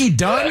 Dickie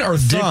Dunn or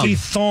Thumb? Dickie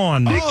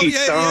Thon. Dickie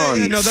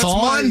Thon. No,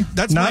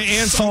 that's my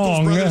aunt's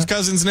uncle's brother's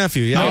cousin's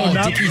nephew. Yeah. No,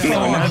 not Dickie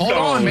Thon. Hold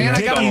on, man.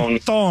 Dickie Thon.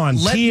 Thon.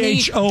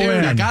 Dude,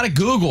 I got to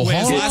Google.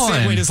 Hold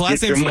on. His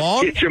last name's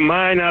Long? Get your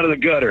mind out of the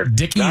gutter.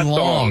 Dickie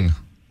Long.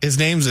 His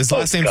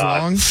last name's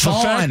Long.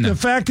 The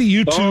fact that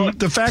you two, like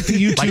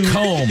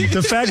comb.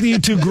 The fact that you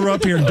two grew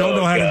up here and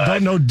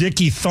don't know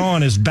Dickie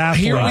Thon is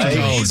baffling. Here we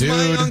go, He's dude.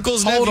 my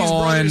uncle's nephew's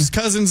brother's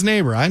cousin's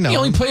neighbor. I know. He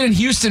only played in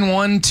Houston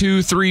 1,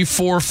 2, 3,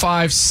 4,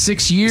 5,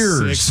 6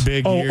 years. 6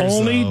 big years.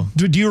 Only?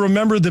 Though. Do you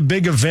remember the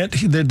big event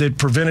that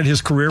prevented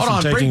his career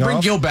from taking off?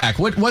 Bring Gil back.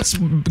 What's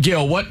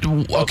Gil?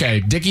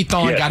 Okay, Dickie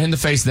Thon got hit in the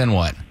face. Then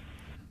what?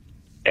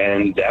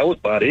 And that was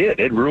about it.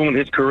 It ruined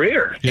his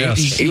career. Yes.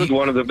 He was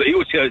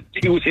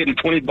he was hitting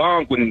 20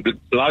 bombs when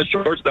a lot of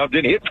shortstops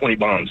didn't hit 20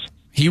 bombs.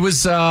 He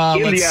was in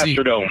the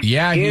Astrodome.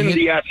 Yeah, in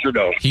the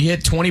Astrodome. He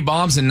hit 20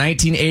 bombs in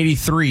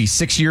 1983,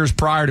 6 years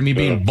prior to me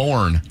being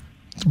born.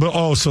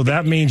 But so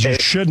that means you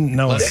shouldn't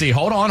know. Let's see.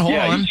 Hold on.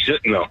 You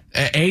shouldn't know.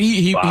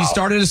 80. He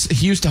started his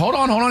Houston. Hold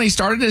on. He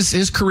started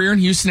his career in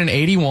Houston in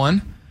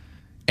 81.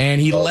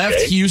 And he left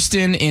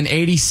Houston in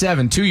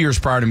 87, 2 years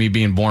prior to me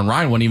being born.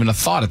 Ryan wouldn't even have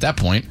thought at that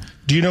point.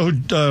 Do you know who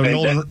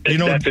Nolan?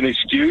 That's an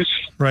excuse,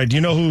 right? Do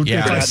you know who?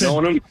 Yeah.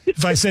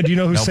 If I said, do you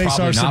know who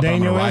Cesar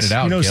Cedeno is?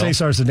 You know who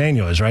Cesar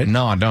Cedeno is, right?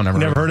 No, I don't.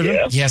 Never heard of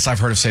him? Yes, I've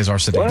heard of Cesar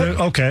Cedeno.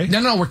 Okay.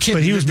 No, we're kidding.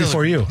 But he was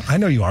before you. I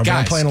know you are, but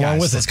I'm playing along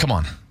with it. Come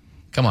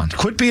on.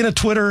 Quit being a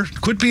Twitter.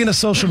 Quit being a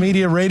social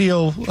media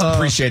radio.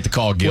 Appreciate the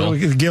call, Gil.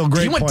 Gil,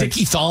 great You went point.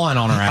 Dickie Thon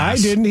on our ass.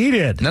 I didn't. He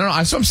did. No,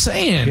 that's what I'm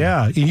saying.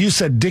 Yeah, you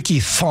said Dickie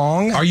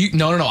Thong. Are you?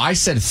 No. I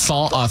said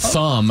thumb. Oh,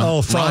 thumb.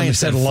 Ryan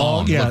said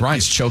long. Yeah. Look,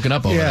 Ryan's choking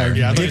up over there.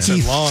 Yeah,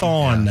 Dickie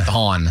Thon.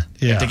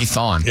 Yeah, Dickie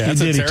Thon. Yeah, he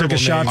did. He took a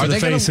shot to the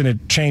face and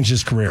it changed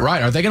his career.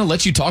 Right. Are they going to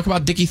let you talk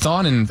about Dickie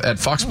Thon at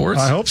Fox Sports?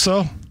 I hope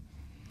so.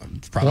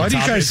 Why do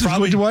you guys?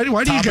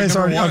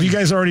 Have you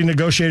guys already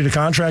negotiated a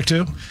contract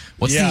too?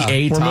 What's the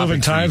A topic? We're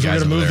moving times. We're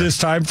going to move this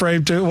time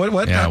frame too.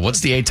 What? Yeah. What's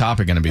the A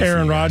topic going to be?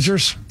 Aaron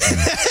Rodgers.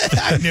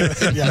 I knew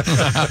it.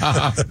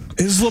 Yeah.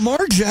 Does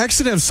Lamar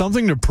Jackson have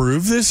something to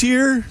prove this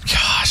year?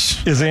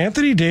 Gosh. Is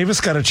Anthony Davis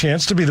got a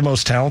chance to be the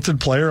most talented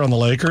player on the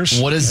Lakers?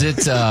 What is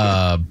it?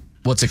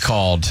 what's it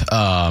called?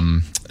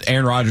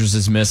 Aaron Rodgers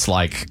has missed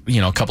a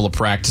couple of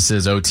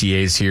practices,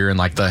 OTAs here, and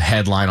the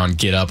headline on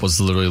Get Up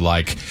was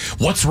literally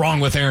 "What's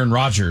wrong with Aaron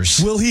Rodgers?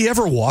 Will he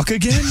ever walk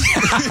again?"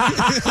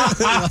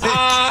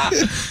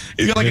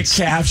 He's got a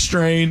calf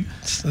strain.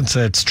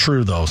 It's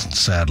true though.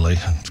 Sadly,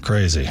 it's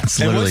crazy.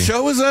 And what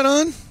show was that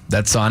on?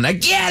 That's on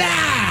Get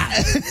Up.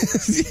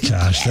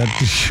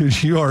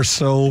 Gosh, you are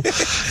so.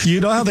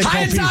 You know how they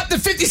call people up the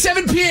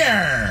 57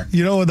 Pier.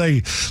 You know when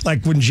they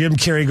when Jim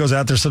Carrey goes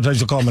out there, sometimes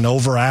they'll call him an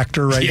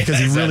over-actor, right? Because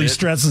he really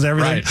stresses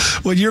everything.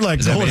 Right. When you're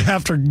going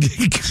after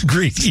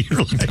Greedy,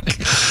 you're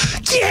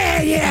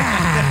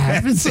yeah.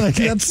 It's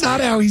that's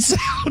not how he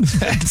sounds.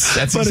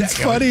 That's but it's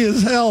funny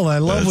as hell. I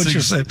love what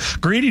you're saying.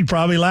 Greedy'd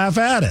probably laugh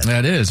at it.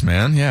 That is,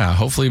 man. Yeah.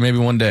 Hopefully, maybe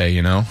one day.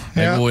 Maybe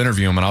we'll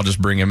interview him and I'll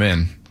just bring him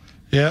in.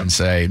 Yeah. And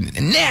say,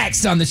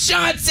 next on the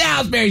Sean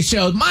Salisbury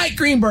Show, Mike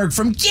Greenberg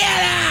from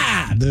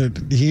Get Up.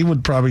 Dude, he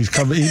would probably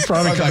come. He'd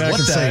probably come back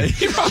and say,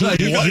 "What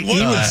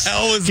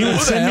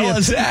the hell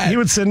is that?" He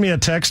would send me a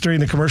text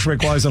during the commercial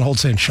break while he's on hold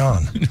saying,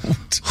 "Sean,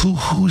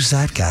 who's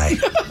that guy?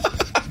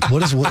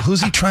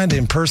 Who's he trying to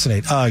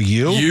impersonate?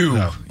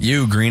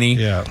 You, Greenie.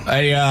 Yeah.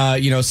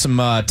 Some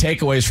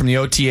takeaways from the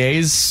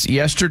OTAs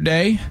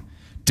yesterday.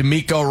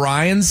 D'Amico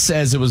Ryans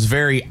says it was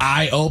very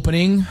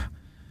eye-opening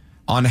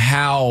on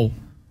how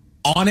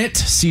on it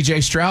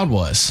CJ Stroud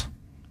was.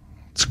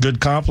 It's a good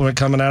compliment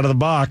coming out of the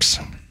box.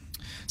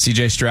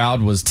 CJ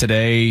Stroud was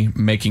today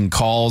making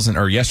calls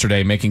or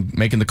yesterday making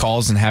the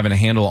calls and having a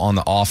handle on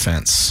the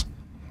offense.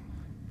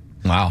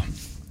 Wow.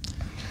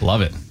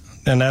 Love it.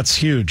 And that's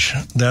huge.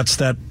 That's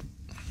that.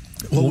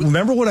 Well,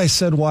 remember what I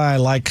said why I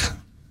like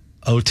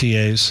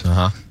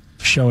OTAs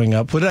showing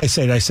up? What did I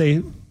say? Did I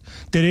say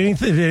at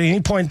any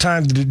point in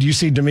time, did you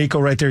see D'Amico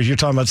right there as you're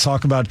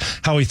talking about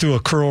how he threw a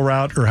curl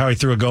route or how he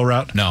threw a go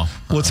route? No.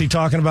 What's he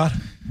talking about?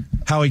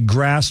 How he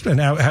grasped and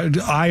how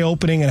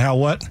eye-opening and how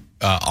what?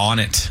 On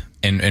it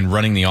and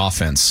running the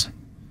offense.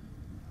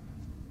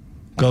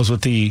 Goes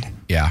with the...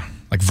 Yeah,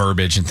 like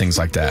verbiage and things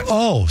like that.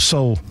 Oh,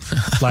 so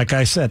like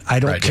I said,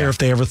 I don't care if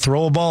they ever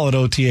throw a ball at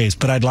OTAs,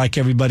 but I'd like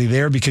everybody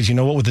there because you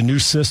know what? With the new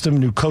system,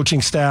 new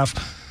coaching staff,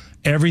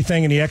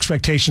 everything and the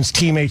expectations,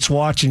 teammates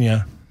watching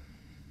you,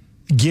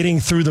 getting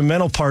through the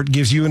mental part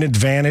gives you an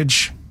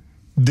advantage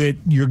that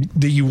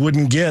you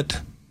wouldn't get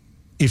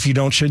if you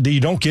don't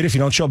get if you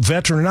don't show up,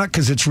 veteran or not,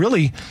 because it's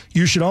really,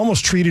 you should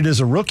almost treat it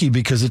as a rookie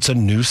because it's a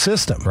new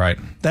system. Right.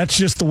 That's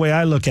just the way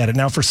I look at it.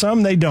 Now, for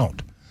some, they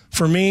don't.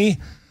 For me,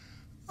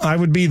 I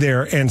would be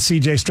there, and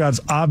CJ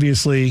Stroud's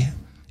obviously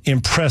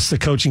impressed the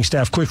coaching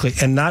staff quickly,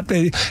 and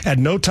at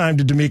no time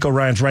did D'Amico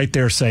Ryans right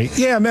there say,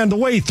 yeah, man, the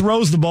way he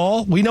throws the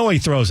ball, we know he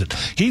throws it.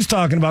 He's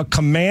talking about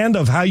command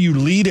of how you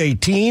lead a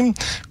team,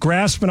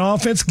 grasp an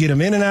offense, get them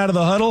in and out of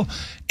the huddle,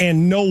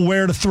 and know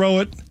where to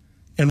throw it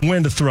and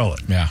when to throw it.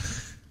 Yeah.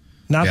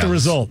 Not the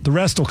result. The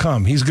rest will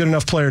come. He's a good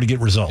enough player to get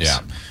results. Yeah.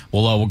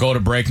 Well, we'll go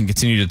to break and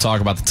continue to talk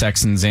about the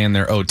Texans and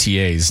their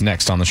OTAs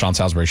next on the Sean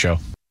Salisbury Show.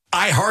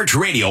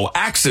 iHeartRadio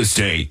Access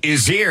Day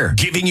is here,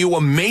 giving you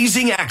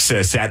amazing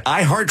access at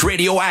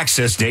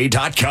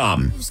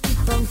iHeartRadioAccessDay.com.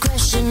 Keep on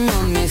crashing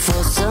on me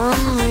for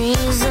some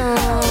reason,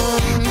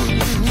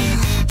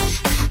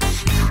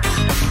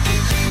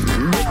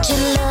 but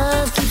your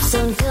love keeps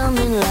on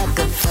coming like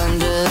a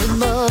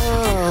thunderbolt.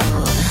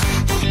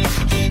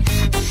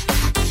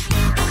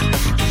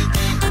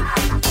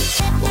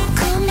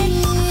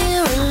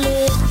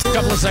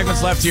 Couple of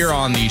segments left here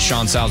on the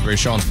Sean Salisbury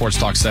Show on Sports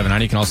Talk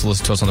 790. You can also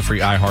listen to us on the free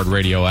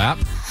iHeartRadio app.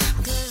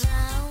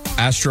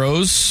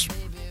 Astros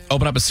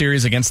open up a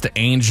series against the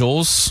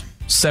Angels.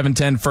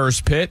 7:10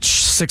 first pitch.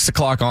 6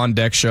 o'clock on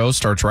deck show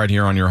starts right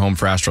here on your home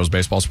for Astros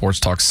Baseball,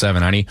 Sports Talk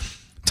 790.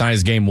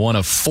 Ties game 1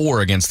 of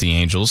 4 against the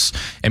Angels.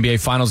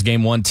 NBA Finals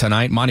game 1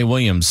 tonight. Monty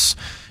Williams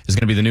is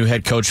going to be the new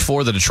head coach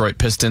for the Detroit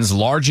Pistons.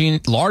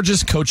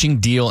 Largest coaching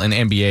deal in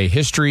NBA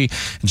history.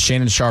 And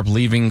Shannon Sharp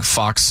leaving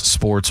Fox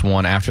Sports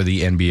 1 after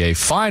the NBA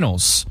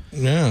Finals.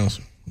 Yeah.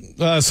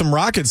 Some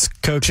Rockets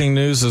coaching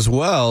news as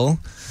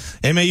well.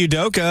 Ime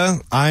Udoka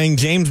eyeing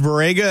James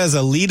Borrega as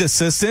a lead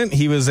assistant.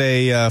 He was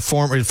a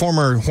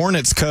former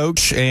Hornets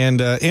coach and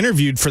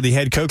interviewed for the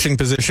head coaching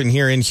position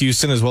here in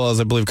Houston, as well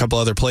as I believe a couple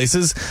other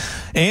places.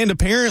 And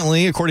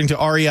apparently, according to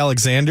Ari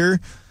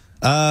Alexander,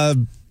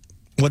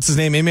 what's his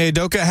name? Ime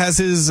Udoka has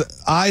his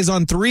eyes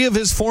on 3 of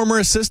his former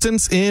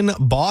assistants in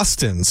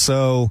Boston.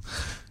 So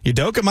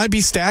Udoka might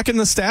be stacking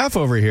the staff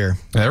over here.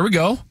 There we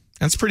go.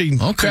 That's pretty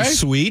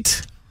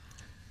sweet.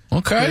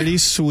 Okay. Pretty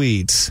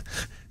sweet.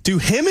 Do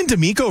him and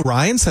D'Amico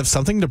Ryans have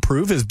something to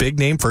prove as big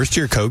name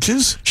first-year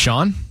coaches?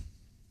 Sean?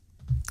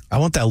 I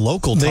want that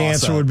local toss-up. The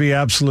answer would be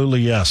absolutely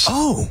yes.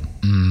 Oh.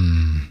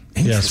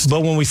 Yes.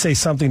 But when we say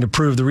something to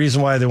prove, the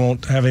reason why they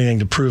won't have anything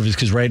to prove is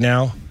because right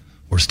now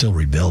we're still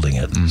rebuilding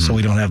it. Mm-hmm. So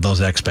we don't have those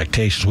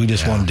expectations. We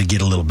just want them to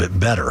get a little bit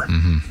better.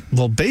 Mm-hmm.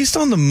 Well, based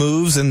on the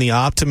moves and the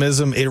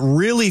optimism, it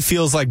really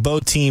feels like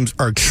both teams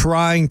are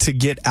trying to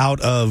get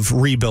out of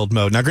rebuild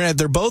mode. Now, granted,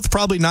 they're both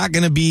probably not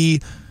going to be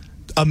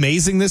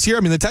amazing this year. I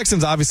mean, the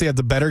Texans obviously have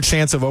the better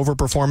chance of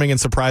overperforming and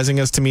surprising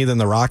us to me than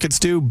the Rockets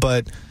do,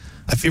 but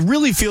It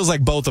really feels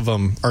like both of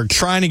them are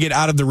trying to get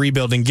out of the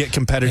rebuild and get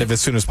competitive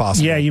as soon as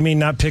possible. Yeah, you mean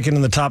not picking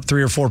in the top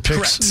 3 or 4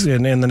 picks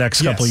in the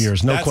next couple of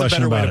years. No That's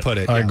question a better about way to put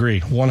it. I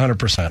agree,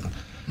 100%.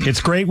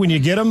 It's great when you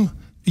get them.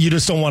 You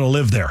just don't want to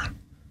live there.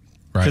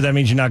 Because that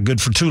means you're not good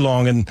for too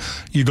long, and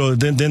you go.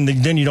 Then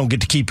you don't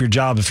get to keep your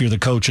job if you're the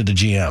coach or the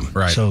GM.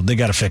 Right. So they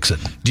got to fix it.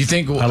 Do you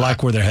think? I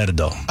like where they're headed,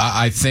 though.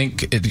 I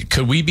think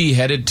could we be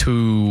headed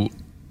to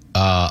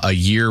a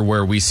year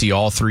where we see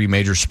all 3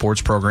 major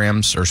sports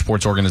programs or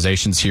sports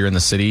organizations here in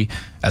the city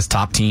as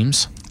top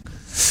teams?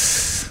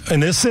 In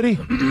this city?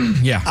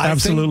 Yeah,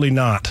 absolutely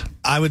not.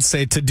 I would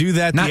say to do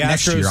that, not the Astros,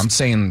 next year. I'm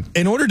saying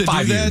in order to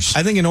 5 do that, years.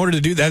 I think in order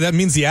to do that, that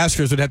means the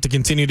Astros would have to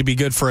continue to be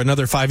good for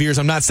another 5 years.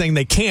 I'm not saying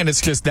they can.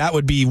 It's just that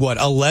would be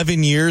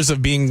 11 years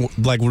of being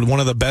like one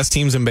of the best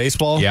teams in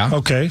baseball. Yeah.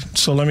 Okay.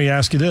 So let me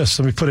ask you this.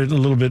 Let me put it a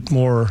little bit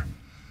more.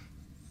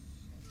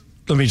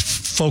 Let me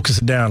focus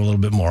it down a little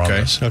bit more on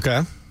this.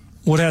 Okay.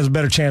 What has a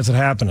better chance of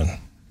happening?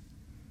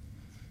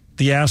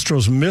 The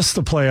Astros miss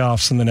the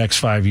playoffs in the next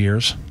 5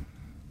 years,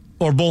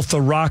 or both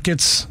the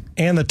Rockets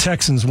and the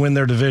Texans win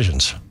their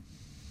divisions?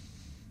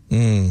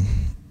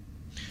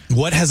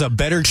 What has a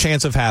better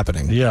chance of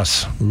happening?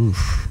 Yes.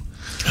 Oof.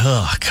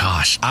 Oh,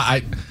 gosh. See,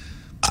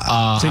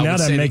 now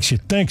that makes you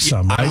think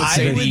some, right?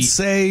 I would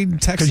say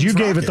Texans. Because you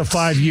gave it the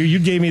 5 year. You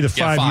gave me the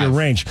 5 year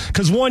range.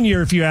 Because 1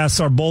 year, if you ask,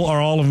 are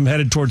all of them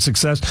headed towards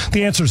success?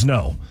 The answer is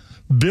no.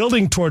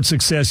 Building towards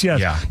success, yes.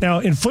 Yeah. Now,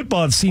 in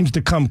football, it seems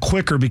to come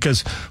quicker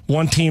because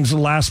one team's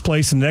last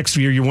place, and the next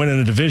year you win in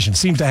a division.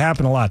 Seems to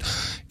happen a lot.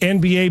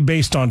 NBA,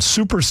 based on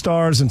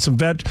superstars and some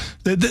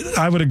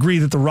I would agree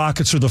that the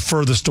Rockets are the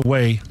furthest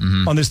away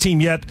on this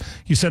team. Yet,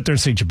 you sit there and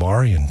say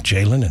Jabari and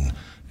Jalen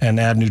and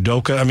add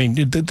Udoka. I mean,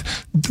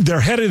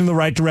 they're headed in the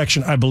right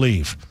direction, I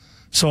believe.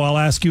 So I'll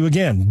ask you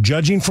again,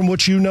 judging from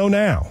what you know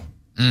now,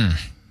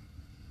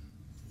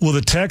 will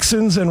the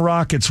Texans and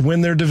Rockets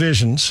win their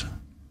divisions?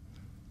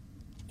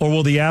 Or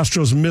will the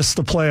Astros miss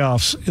the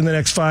playoffs in the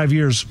next 5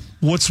 years?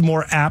 What's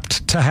more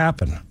apt to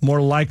happen,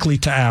 more likely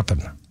to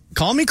happen?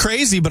 Call me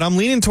crazy, but I'm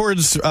leaning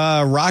towards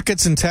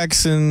Rockets and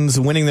Texans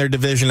winning their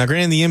division. Now,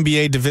 granted, the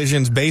NBA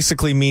divisions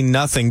basically mean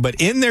nothing, but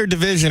in their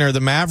division are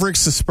the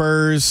Mavericks, the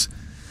Spurs,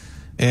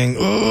 and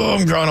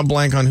I'm drawing a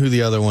blank on who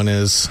the other one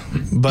is.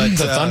 But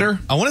the Thunder?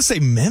 I want to say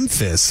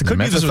Memphis. It could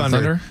be the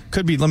Thunder.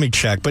 Could be. Let me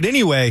check. But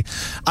anyway,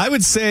 I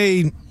would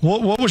say.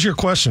 What was your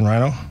question,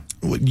 Rhino?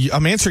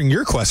 I'm answering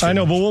your question. I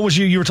know, but what was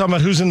you were talking about?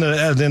 Who's in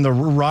the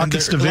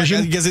Rockets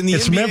division? Because in the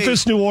it's NBA,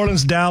 Memphis, New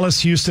Orleans, Dallas,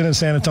 Houston, and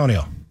San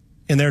Antonio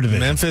in their division.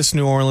 Memphis,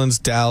 New Orleans,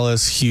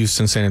 Dallas,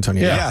 Houston, San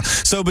Antonio. Yeah.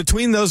 So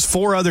between those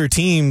 4 other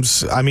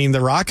teams, I mean,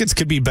 the Rockets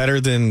could be better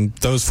than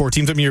those 4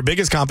 teams. I mean, your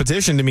biggest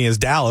competition to me is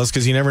Dallas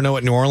because you never know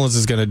what New Orleans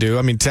is going to do.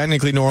 I mean,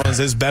 technically New Orleans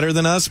is better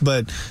than us,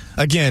 but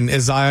again,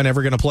 is Zion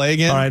ever going to play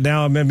again? All right,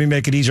 now let me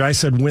make it easier. I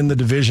said win the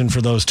division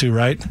for those 2,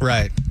 right?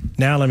 Right.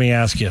 Now let me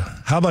ask you,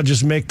 how about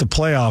just make the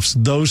playoffs?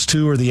 Those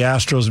 2 or the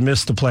Astros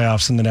miss the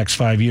playoffs in the next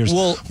 5 years.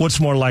 Well, what's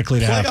more likely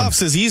to happen?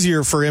 Playoffs is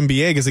easier for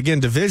NBA because, again,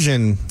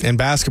 division in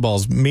basketball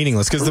is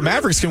meaningless because the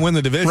Mavericks can win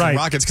the division. Right.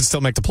 Rockets can still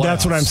make the playoffs.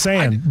 That's what I'm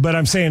saying. But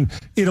I'm saying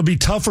it'll be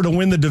tougher to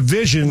win the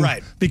division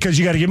because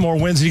you got to get more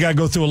wins and you got to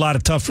go through a lot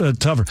of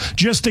tougher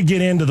just to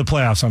get into the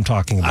playoffs I'm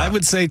talking about. I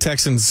would say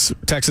Texans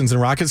and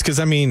Rockets because,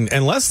 I mean,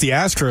 unless the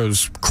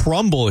Astros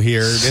crumble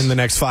here in the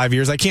next 5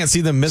 years, I can't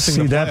see them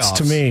missing the playoffs. That's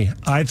to me.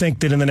 I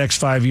think that in the next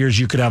 5 years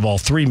you could have all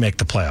 3 make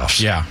the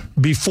playoffs. Yeah.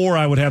 Before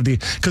I would have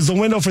because the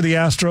window for the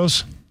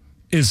Astros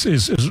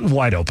is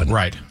wide open.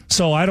 Right.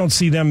 So I don't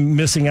see them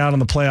missing out on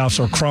the playoffs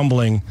or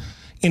crumbling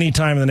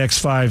anytime in the next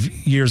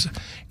 5 years.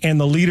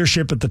 And the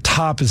leadership at the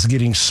top is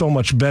getting so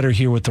much better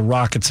here with the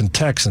Rockets and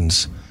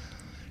Texans.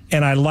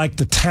 And I like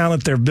the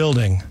talent they're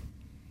building.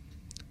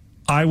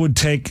 I would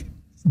take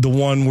the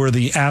one where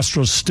the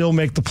Astros still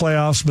make the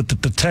playoffs, but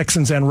that the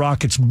Texans and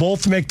Rockets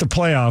both make the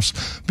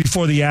playoffs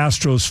before the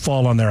Astros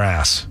fall on their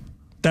ass.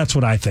 That's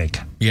what I think.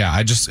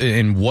 Yeah,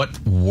 in what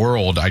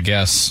world, I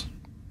guess,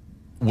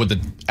 would the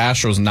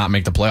Astros not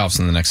make the playoffs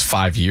in the next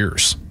 5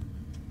 years?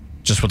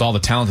 Just with all the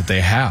talent that they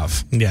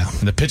have. Yeah.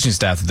 And the pitching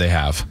staff that they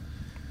have.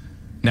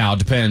 Now,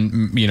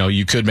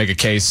 you could make a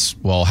case,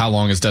 well, how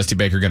long is Dusty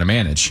Baker going to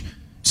manage?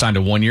 Signed a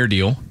 1-year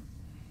deal.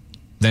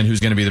 Then who's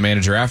going to be the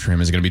manager after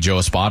him? Is it going to be Joe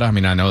Espada? I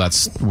mean, I know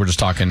we're just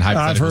talking hypotheticals.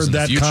 I've heard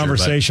that future,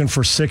 conversation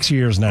for 6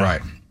 years now.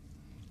 Right.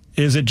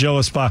 Is it Joe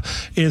Espada?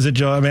 Is it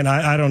Joe? I mean,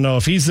 I don't know.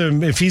 If he's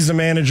the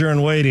manager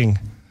in waiting,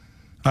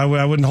 I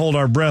wouldn't hold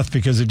our breath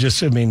because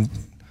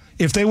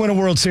if they win a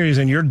World Series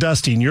and you're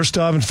Dusty and you're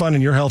still having fun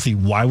and you're healthy,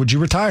 why would you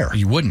retire?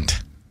 You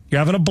wouldn't. You're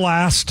having a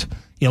blast.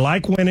 You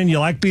like winning. You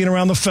like being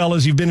around the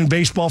fellas. You've been in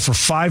baseball for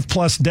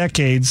 5+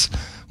 decades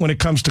when it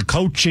comes to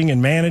coaching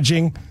and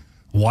managing.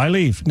 Why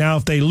leave? Now,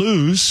 if they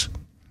lose,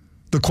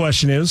 the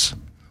question is,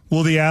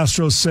 will the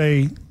Astros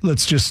say,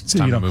 let's just, it's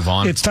time to move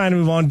on? It's time to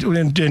move on,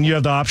 and you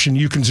have the option.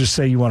 You can just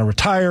say you want to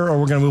retire, or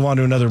we're going to move on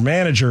to another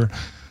manager.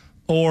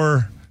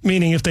 Or,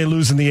 meaning if they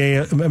lose in the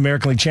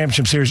American League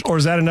Championship Series, or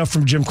is that enough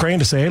from Jim Crane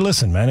to say, hey,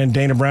 listen, man, and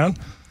Dana Brown,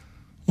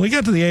 we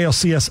got to the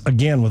ALCS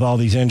again with all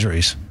these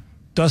injuries.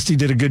 Dusty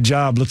did a good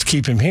job. Let's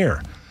keep him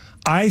here.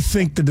 I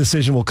think the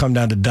decision will come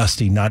down to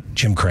Dusty, not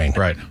Jim Crane.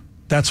 Right.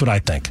 That's what I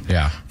think.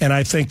 Yeah. And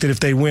I think that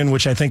if they win,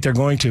 which I think they're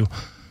going to,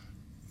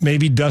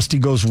 maybe Dusty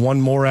goes one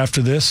more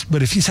after this.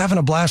 But if he's having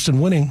a blast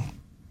and winning,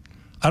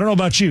 I don't know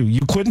about you.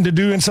 You quitting to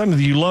doing something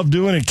that you love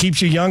doing and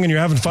keeps you young and you're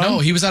having fun? No,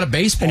 he was out of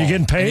baseball. And you're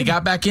getting paid? And he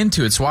got back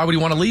into it, so why would he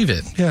want to leave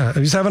it? Yeah,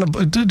 he's having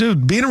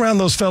dude, being around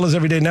those fellas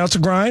every day, now it's a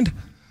grind.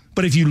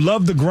 But if you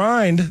love the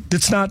grind,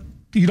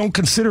 you don't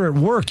consider it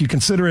work. You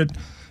consider it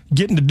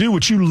getting to do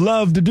what you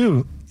love to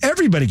do.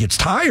 Everybody gets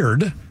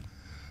tired.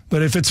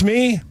 But if it's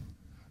me,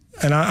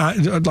 and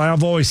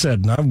I've always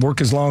said, I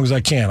work as long as I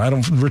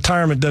can.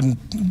 Retirement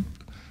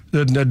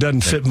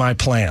doesn't fit my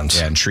plans.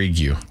 Yeah, intrigue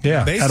you.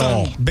 Yeah,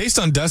 all. Based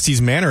on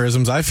Dusty's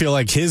mannerisms, I feel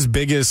like his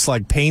biggest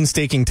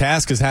painstaking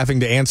task is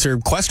having to answer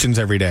questions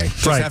every day.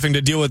 Just having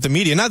to deal with the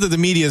media. Not that the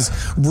media is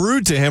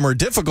rude to him or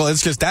difficult.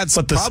 It's just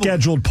but the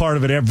scheduled part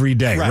of it every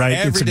day, right?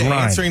 Every it's a day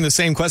grind. answering the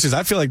same questions.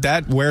 I feel like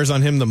that wears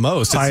on him the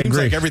most. It seems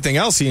like everything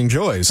else he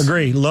enjoys.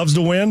 Agree. Loves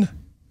to win.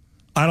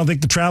 I don't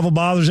think the travel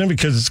bothers him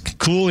because it's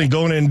cool and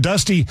going in.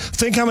 Dusty,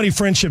 think how many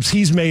friendships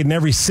he's made in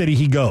every city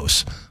he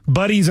goes.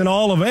 Buddies and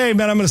all of them. Hey,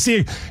 man, I'm going to see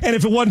you. And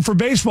if it wasn't for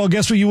baseball,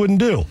 guess what you wouldn't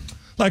do?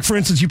 Like, for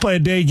instance, you play a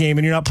day game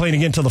and you're not playing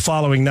again until the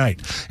following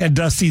night. And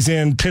Dusty's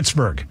in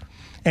Pittsburgh.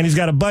 And he's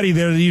got a buddy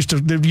there that used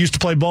to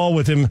play ball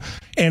with him.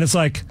 And it's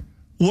like,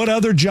 what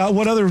other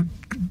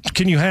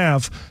can you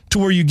have to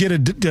where you get a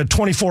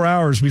 24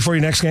 hours before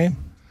your next game?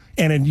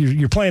 And then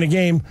you're playing a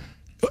game.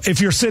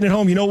 If you're sitting at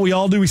home, you know what we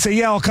all do? We say,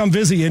 yeah, I'll come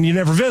visit you, and you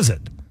never visit.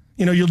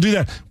 You'll do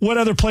that. What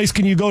other place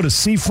can you go to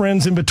see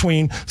friends in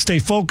between, stay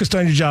focused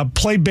on your job,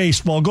 play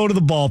baseball, go to the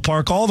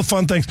ballpark, all the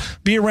fun things,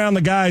 be around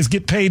the guys,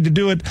 get paid to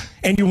do it,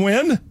 and you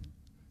win?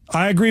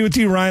 I agree with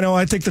you, Rhino.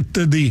 I think that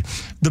the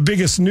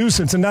biggest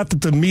nuisance, and not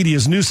that the media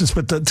is nuisance,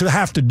 but to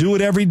have to do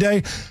it every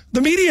day,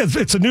 the media,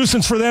 it's a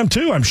nuisance for them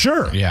too, I'm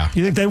sure. Yeah.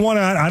 You think they want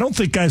to? I don't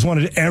think guys want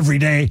to every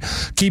day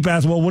keep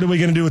asking, well, what are we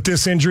going to do with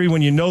this injury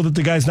when you know that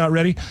the guy's not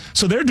ready?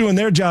 So they're doing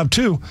their job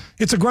too.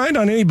 It's a grind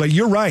on anybody.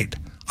 You're right.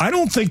 I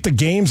don't think the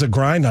game's a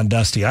grind on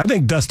Dusty. I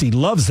think Dusty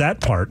loves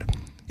that part.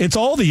 It's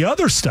all the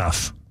other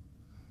stuff.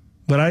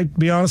 But I'd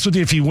be honest with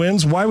you, if he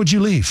wins, why would you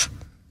leave?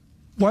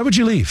 Why would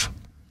you leave?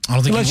 I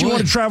don't think Unless you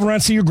want to travel around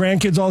and see your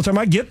grandkids all the time.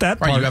 I get that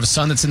part. Right, you have a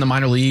son that's in the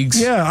minor leagues.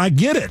 Yeah, I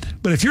get it.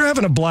 But if you're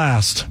having a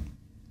blast,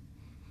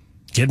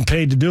 getting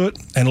paid to do it,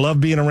 and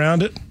love being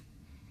around it,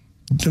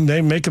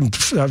 they make them.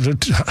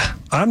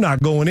 I'm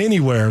not going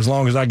anywhere as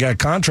long as I got a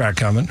contract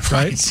coming,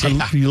 right?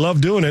 Yeah. You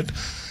love doing it.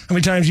 How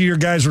many times you hear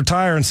guys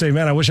retire and say,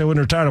 man, I wish I wouldn't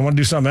have retired. I want to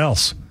do something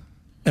else.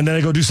 And then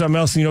they go do something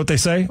else, and you know what they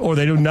say? Or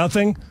they do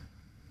nothing.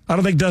 I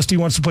don't think Dusty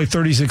wants to play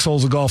 36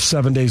 holes of golf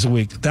 7 days a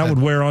week. That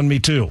would wear on me,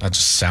 too. That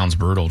just sounds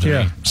brutal to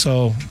me.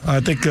 So I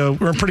think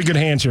we're in pretty good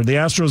hands here. The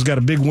Astros got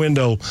a big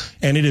window,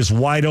 and it is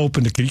wide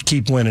open to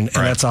keep winning, and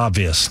that's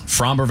obvious.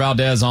 Framber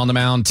Valdez on the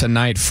mound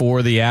tonight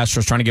for the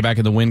Astros, trying to get back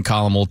in the win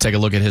column. We'll take a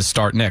look at his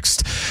start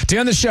next. To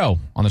end the show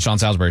on the Sean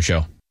Salisbury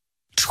Show.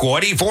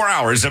 24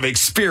 hours of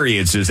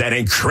experiences and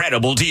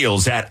incredible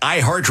deals at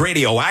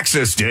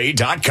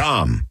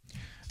iHeartRadioAccessDay.com.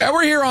 And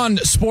we're here on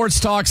Sports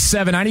Talk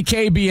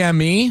 790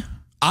 KBME.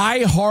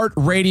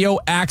 iHeartRadio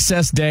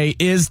Access Day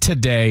is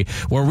today,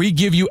 where we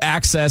give you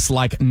access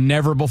like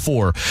never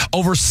before.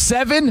 Over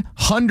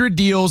 700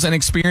 deals and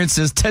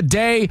experiences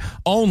today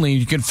only.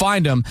 You can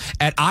find them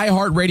at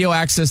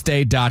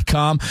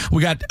iHeartRadioAccessDay.com.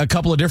 We got a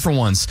couple of different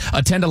ones.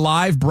 Attend a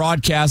live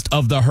broadcast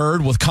of The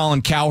Herd with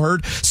Colin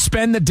Cowherd.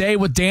 Spend the day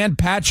with Dan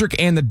Patrick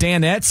and the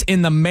Danettes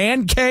in the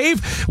Man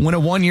Cave. Win a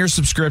 1-year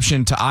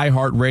subscription to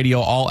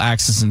iHeartRadio All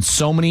Access and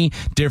so many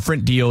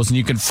different deals. And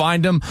you can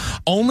find them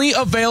only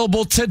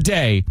available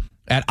today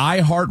at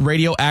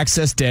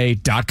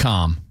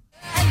iHeartRadioAccessDay.com.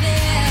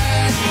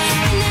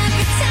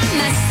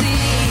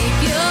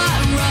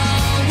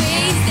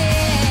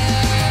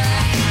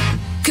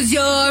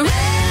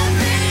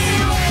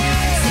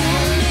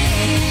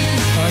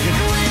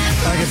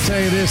 I can tell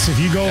you this, if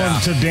you go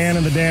into Dan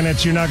and the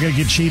Danettes, you're not going to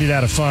get cheated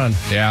out of fun.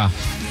 Yeah.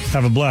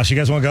 Have a blast. You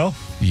guys want to go?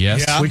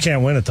 Yes. Yeah. We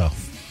can't win it, though.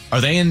 Are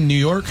they in New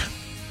York?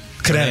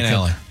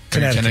 Connecticut.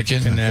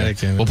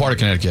 Connecticut. What part of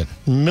Connecticut?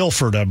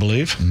 Milford, I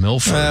believe.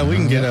 Milford. We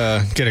can get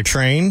a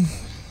train,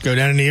 go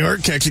down to New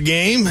York, catch a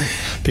game.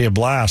 Be a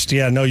blast.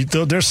 Yeah, no,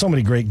 there's so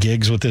many great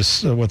gigs with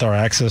this, with our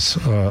access,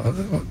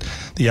 the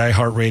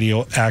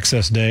iHeartRadio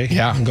Access Day.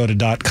 Yeah. And go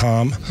to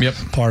 .com. Yep.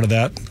 Part of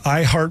that.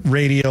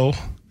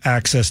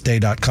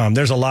 iHeartRadioAccessDay.com.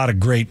 There's a lot of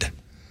great,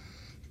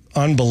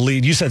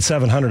 unbelievable. You said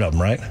 700 of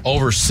them, right?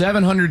 Over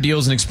 700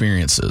 deals and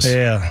experiences.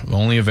 Yeah.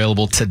 Only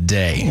available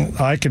today.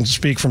 I can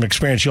speak from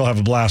experience. You'll have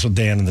a blast with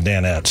Dan and the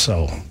Danettes.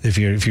 So if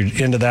you're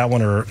into that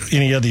one or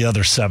any of the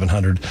other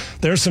 700,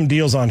 there's some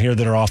deals on here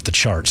that are off the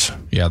charts.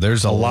 Yeah,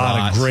 there's a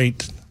lot of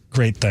great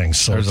things.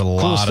 So there's a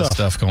lot of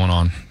stuff going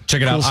on.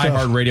 Check it out,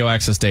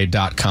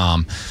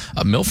 iHeartRadioAccessDay.com.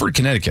 Milford,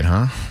 Connecticut,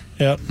 huh?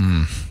 Yep.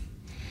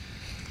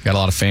 Got a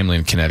lot of family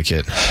in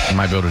Connecticut. You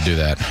might be able to do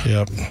that.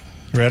 Yep.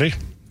 Ready?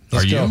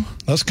 Are you?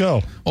 Let's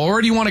go. Well,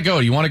 where do you want to go?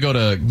 Do you want to go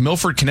to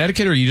Milford,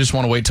 Connecticut, or you just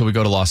want to wait till we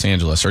go to Los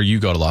Angeles? Or you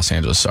go to Los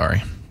Angeles,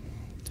 sorry.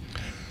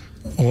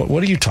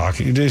 What are you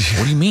talking? What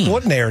do you mean?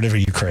 What narrative are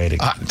you creating?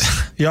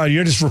 Yeah,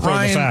 you're just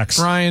reporting the facts.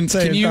 Ryan,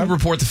 can you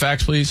report the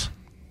facts, please?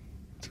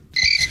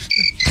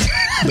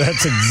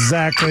 That's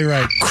exactly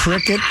right.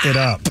 Cricket it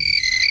up.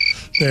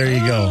 There you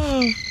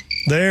go.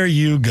 There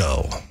you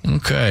go.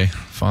 Okay,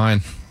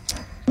 fine.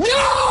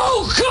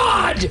 No,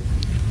 God!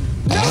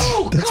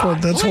 No,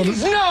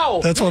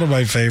 That's one of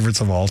my favorites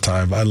of all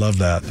time. I love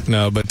that.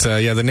 No, but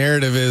the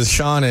narrative is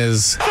Sean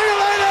is.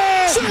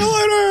 See you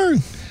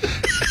later.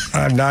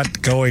 I'm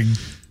not going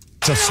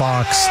to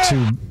Fox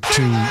to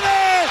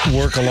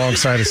work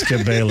alongside of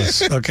Skip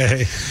Bayless.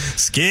 Okay,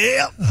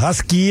 Skip.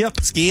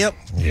 Skip.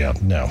 Yeah,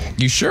 no.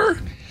 You sure?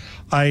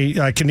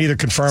 I can neither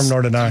confirm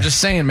nor deny. I'm just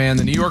saying, man.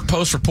 The New York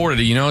Post reported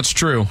it. You know it's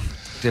true.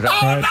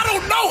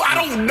 I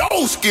don't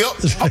know, Skip.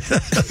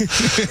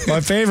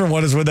 My favorite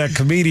one is when that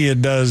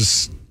comedian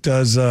does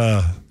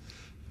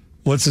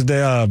what's his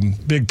name?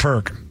 Big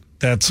Perk.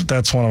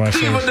 That's one of my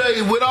favorites.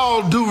 Even with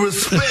all due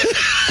respect,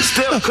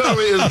 Steph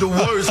Curry is the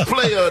worst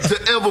player to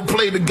ever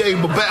play the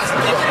game of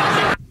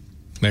basketball.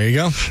 There you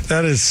go.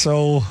 That is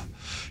so.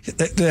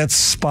 That's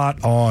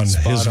spot on.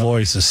 His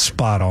voice is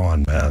spot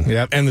on, man.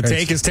 Yep, and the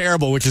take is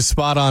terrible, which is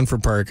spot on for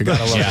Perk. I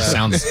gotta love that.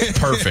 Sounds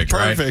perfect.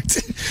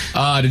 Perfect.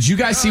 Right? Did you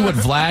guys see what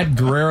Vlad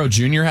Guerrero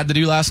Jr. had to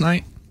do last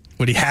night?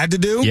 What he had to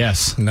do?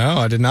 Yes. No,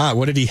 I did not.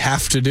 What did he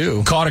have to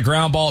do? Caught a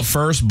ground ball at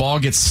first. Ball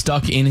gets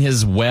stuck in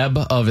his web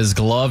of his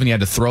glove, and he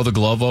had to throw the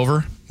glove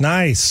over.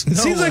 Nice. It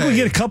seems like we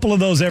get a couple of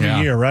those every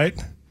year, right?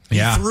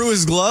 Yeah. He threw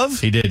his glove?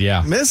 He did,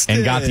 yeah. Missed and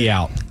it. got the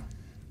out.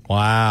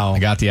 Wow. I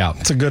got the out.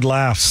 It's a good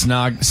laugh.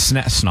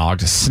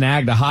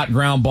 Snagged a hot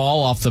ground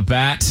ball off the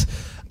bat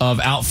of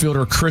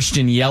outfielder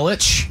Christian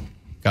Yelich.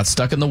 Got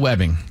stuck in the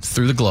webbing.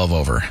 Threw the glove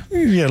over.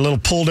 Yeah, a little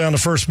pull down the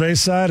first base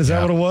side. Is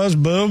that what it was?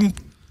 Boom.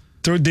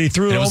 He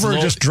threw it over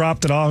and just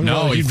dropped it off.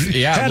 No,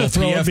 he had to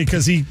throw it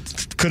because he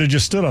could have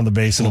just stood on the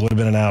base and it would have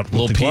been an out.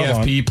 Little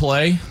PFP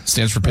play.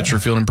 Stands for pitcher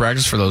fielding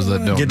practice for those that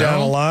don't know. Get down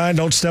the line.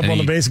 Don't step on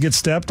the base and get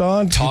stepped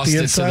on. Tossed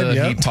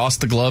he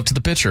tossed the glove to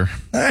the pitcher.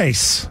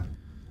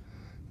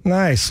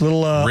 Nice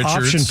little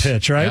option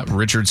pitch, right? Yeah,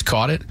 Richards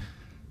caught it.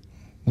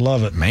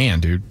 Love it, man,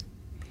 dude.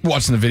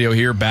 Watching the video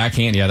here,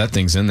 backhand. Yeah, that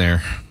thing's in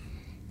there.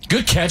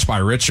 Good catch by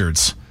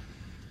Richards.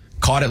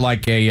 Caught it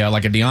like a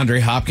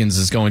DeAndre Hopkins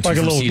is going to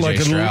from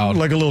CJ Stroud.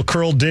 Like a little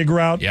curl dig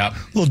route. Yeah,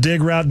 little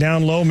dig route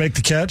down low, make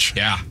the catch.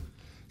 Yeah,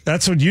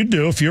 that's what you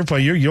do if you're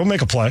play. You'll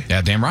make a play.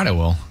 Yeah, damn right I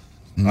will.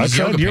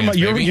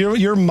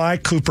 You're my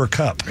Cooper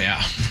Cup.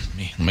 Yeah,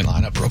 let me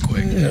line up real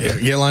quick.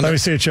 Get lined up. Let me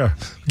see it, show.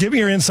 Give me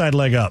your inside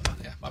leg up.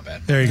 My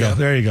bad. There you go.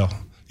 There you go.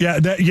 Yeah.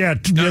 Yeah.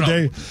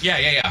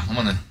 I'm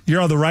on the.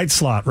 You're on the right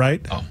slot, right?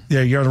 Oh.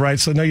 Yeah, you're on the right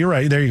slot. No, you're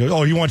right. There you go.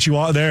 Oh, he wants you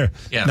all there.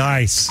 Yeah.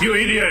 Nice. You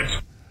idiot.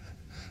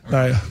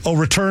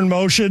 Return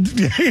motion.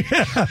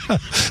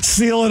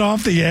 Seal it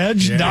off the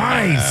edge. Yeah.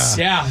 Nice.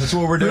 Yeah, that's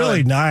what we're doing.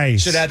 Really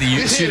nice. Should have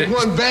had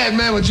one bad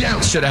man with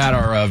jump. Should have had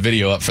our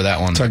video up for that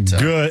one. It's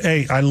good.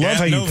 Hey, I love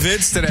how no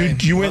vids today.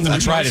 You went.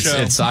 That's right. It's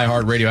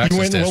iHeartRadio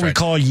access. You went what we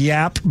call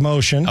yap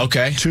motion.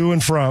 Okay. To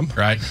and from.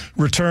 Right.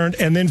 Return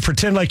and then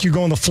pretend like you're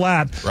going the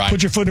flat. Right.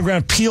 Put your foot in the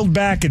ground, peeled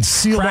back, and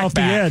sealed off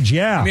the edge.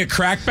 Yeah. Give me a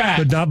crack back,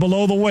 but not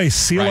below the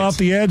waist. Seal off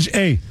the edge.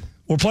 Hey,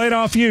 we're playing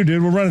off you,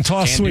 dude. We're running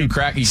toss sweep.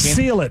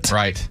 Seal it.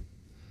 Right.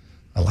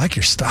 I like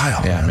your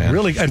style. Yeah, man.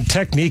 Really, and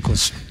technique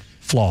was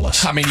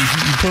flawless. I mean, you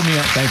put me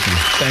on.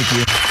 Thank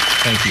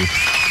you.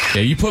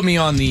 Yeah, you put me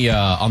on the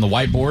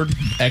whiteboard,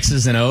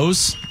 X's and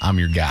O's. I'm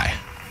your guy.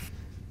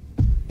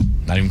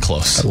 Not even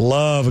close. I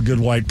love a good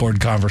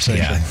whiteboard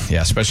conversation.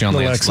 Yeah, especially on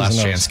the last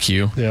chance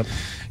Q. Yep.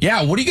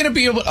 Yeah, what are you going to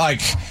be able to,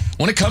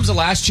 when it comes to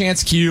last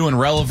chance Q and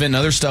relevant and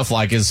other stuff,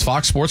 is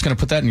Fox Sports going to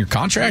put that in your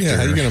contract? Yeah,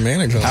 how are you going to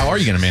manage that? How are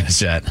you going to manage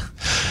that?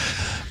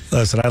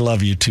 Listen, I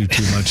love you too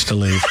much to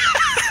leave.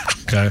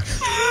 Okay.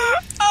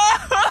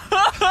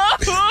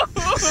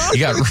 You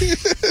got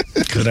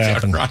could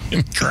happen.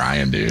 Ryan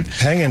crying, dude.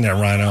 Hang in there,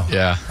 Rhino.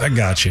 Yeah, I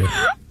got you.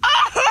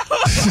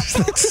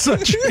 That's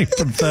such a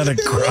pathetic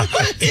cry.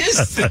 What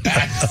is that?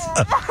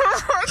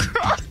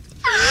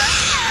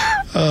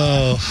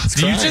 Oh,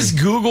 do you just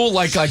Google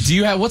do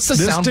you have what's the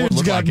soundboard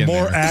look like? This dude's got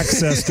more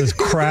access to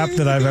crap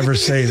than I've ever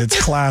seen.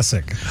 It's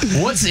classic.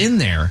 What's in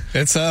there?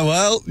 It's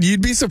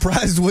you'd be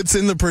surprised what's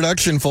in the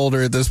production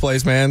folder at this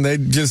place, man. They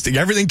just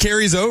everything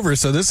carries over.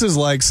 So this is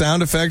like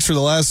sound effects for the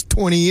last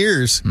 20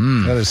 years.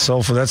 That is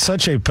so. That's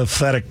such a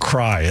pathetic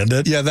cry, isn't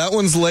it? Yeah, that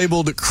one's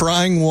labeled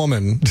 "Crying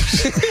Woman."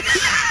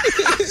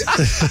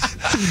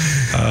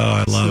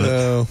 I love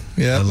it.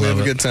 Yeah, we have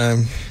a good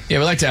time. Yeah,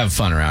 we like to have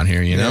fun around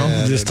here, you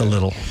know, just a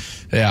little.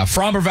 Yeah,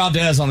 Framber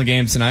Valdez on the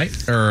game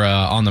tonight, or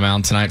on the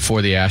mound tonight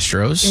for the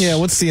Astros. Yeah,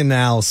 what's the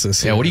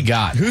analysis here? Yeah, what do you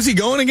got? Who's he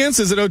going against?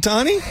 Is it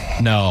Ohtani?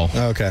 No.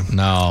 Okay.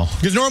 No.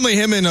 Because normally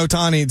him and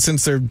Ohtani,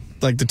 since they're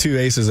like the two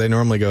aces, they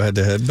normally go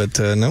head-to-head, but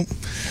nope,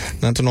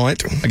 not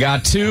tonight. I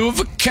got two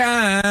of a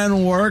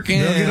kind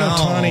working on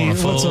Ohtani.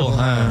 What's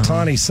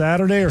Ohtani,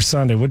 Saturday or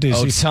Sunday? What is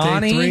he?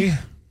 Ohtani?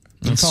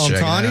 You call him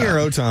Tani or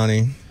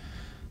Ohtani?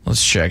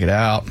 Let's check it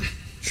out.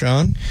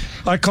 Sean?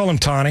 I call him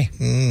Tawny.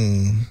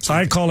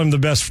 I call him the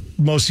best,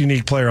 most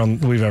unique player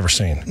we've ever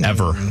seen.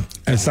 Ever.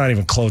 It's not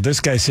even close. this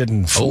guy's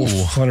hitting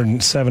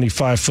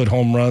 175-foot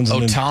home runs.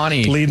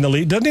 Ohtani. Leading the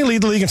league. Doesn't he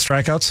lead the league in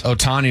strikeouts?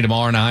 Ohtani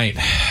tomorrow night,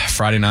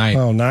 Friday night.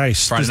 Oh,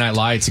 nice. Friday Night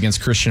Lights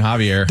against Christian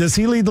Javier. Does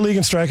he lead the league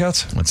in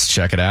strikeouts? Let's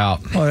check it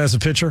out. Oh, as a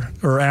pitcher?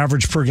 Or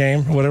average per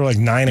game? Whatever, like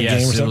 9 a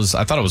game or something?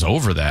 I thought it was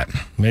over that.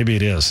 Maybe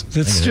it is.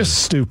 It's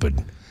just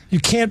stupid. You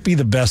can't be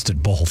the best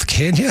at both,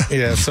 can you?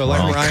 Yeah, so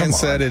like Ryan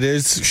said, it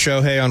is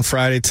Shohei on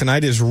Friday.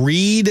 Tonight is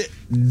Reed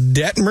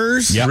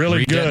Detmers. Yeah, really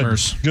Reed good.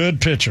 Detmers. Good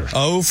pitcher.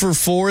 0 for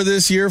 4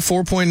 this year,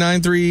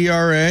 4.93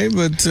 ERA,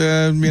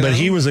 but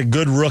he was a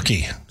good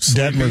rookie.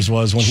 Detmers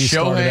was when he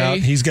started out.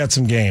 He's got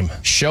some game.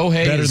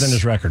 Shohei better than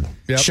his record.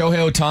 Yep.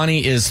 Shohei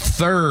Ohtani is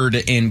third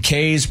in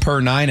Ks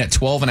per 9 at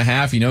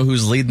 12.5. You know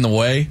who's leading the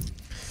way?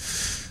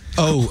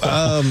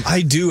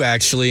 I do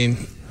actually.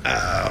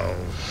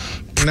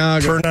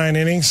 Per 9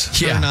 innings?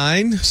 Per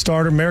 9?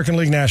 Starter, American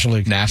League, National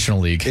League.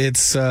 National League.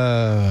 It's, Dude,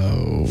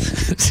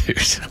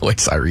 wait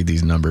till I read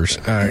these numbers.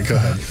 All right, go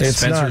ahead.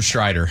 Spencer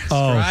Strider.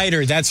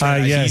 Strider, that's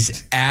right.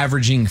 He's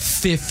averaging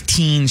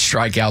 15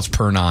 strikeouts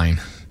per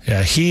 9.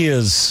 Yeah, he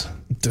is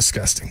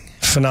disgusting.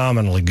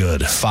 Phenomenally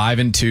good.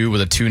 5-2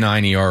 with a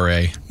 2.9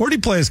 ERA. Where'd he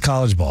play his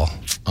college ball?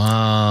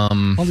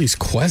 All these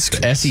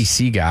questions.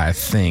 SEC guy, I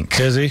think.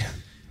 Is he?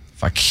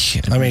 If I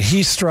can't. I mean,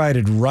 he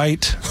strided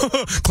right.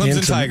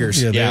 Clemson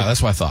Tigers. Yeah,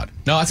 that's what I thought.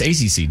 No, that's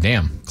ACC.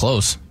 Damn,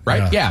 close.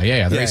 Right?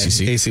 Yeah. They're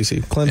ACC.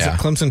 ACC.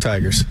 Clemson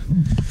Tigers.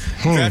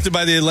 Drafted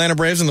by the Atlanta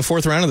Braves in the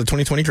 4th round of the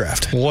 2020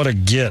 draft. What a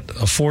get.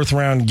 A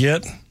 4th-round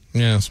get.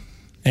 Yes.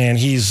 And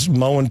he's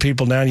mowing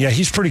people down. Yeah,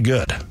 he's pretty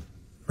good.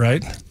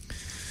 Right?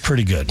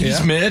 Pretty good.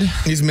 He's mid.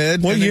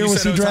 What year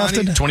was he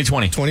drafted?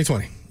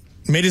 2020.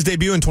 Made his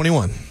debut in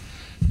 21.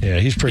 Yeah,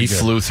 he's pretty good.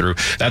 He flew through.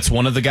 That's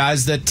one of the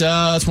guys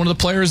that's one of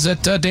the players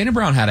that Dana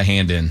Brown had a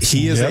hand in.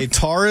 He is a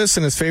Taurus,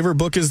 and his favorite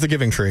book is The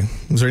Giving Tree.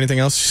 Is there anything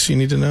else you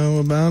need to know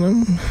about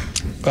him?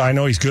 I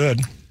know he's good.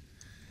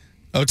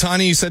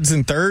 Ohtani, you said, is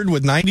in 3rd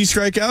with 90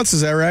 strikeouts.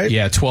 Is that right?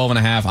 Yeah,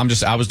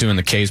 12.5. I was doing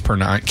the Ks per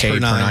 9. Per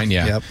 9.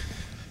 Yeah. Yep.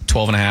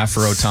 12.5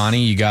 for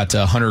Ohtani. You got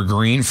Hunter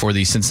Green for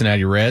the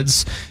Cincinnati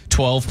Reds.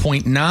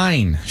 12.9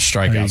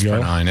 strikeouts per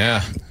 9.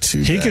 Yeah.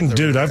 He can,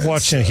 dude, I've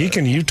watched him.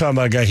 You talking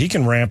about a guy, he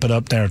can ramp it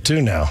up there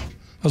too now.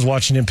 I was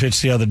watching him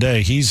pitch the other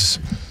day.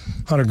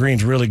 Hunter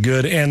Green's really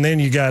good. And then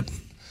you got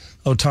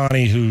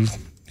Ohtani, who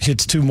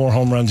hits 2 more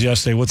home runs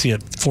yesterday. What's he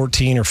at,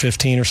 14 or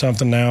 15 or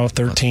something now?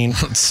 13?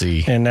 Let's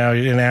see. And now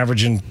in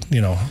averaging,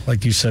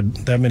 like you said,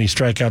 that many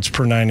strikeouts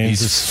per 9 innings.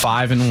 He's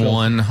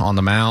 5-1 on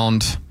the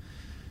mound.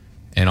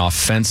 And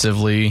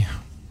offensively,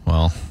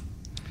 well,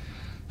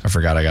 I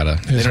forgot they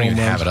don't even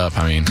have it up.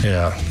 I mean.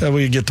 Yeah. That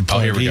way you get the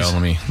point. Oh, here we go.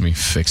 Let me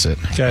fix it.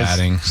 Guys,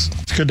 batting.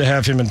 It's good to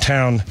have him in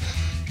town.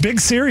 Big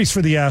series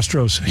for the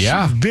Astros.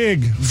 Yeah.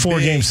 Big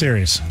 4-game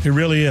series. It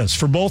really is.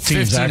 For both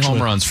teams, 15 actually.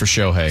 home runs for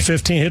Shohei.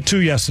 15. Hit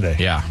 2 yesterday.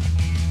 Yeah.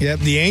 Yep,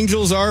 the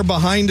Angels are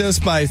behind us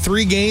by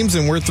 3 games,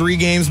 and we're 3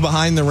 games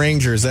behind the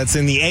Rangers. That's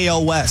in the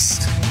AL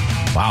West.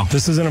 Wow.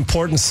 This is an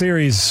important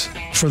series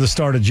for the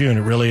start of June.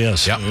 It really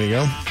is. Yep. There you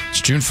go.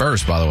 It's June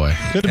 1st, by the way.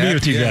 Good to be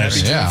with you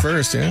guys. Happy June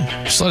 1st,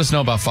 yeah. Just let us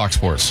know about Fox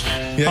Sports.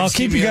 Yeah, I'll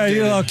keep you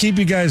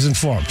guys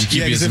informed.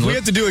 Because if we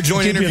have to do a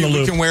joint interview,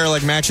 we can wear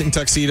like matching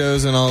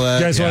tuxedos and all that.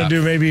 You guys want to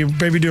do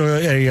maybe do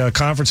a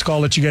conference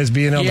call, let you guys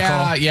be in on the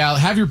call? Yeah.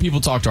 Have your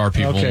people talk to our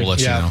people and we'll let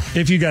you know.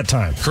 If you got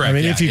time. Correct. I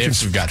mean, if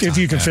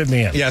you can fit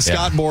me in. Yeah,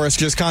 Scott Boras,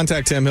 just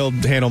contact him. He'll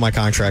handle my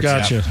contract.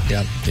 Gotcha.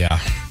 Yep. Yeah.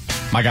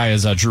 My guy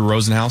is Drew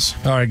Rosenhaus.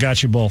 All right,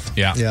 got you both.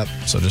 Yeah. Yep.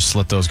 So just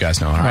let those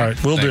guys know. All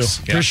right, we'll do.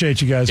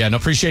 Appreciate you guys. Yeah, no,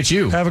 appreciate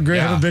you. Have a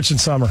bitchin'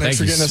 summer. Thanks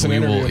for getting us an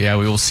interview.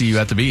 We will see you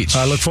at the beach.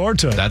 I look forward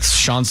to it. That's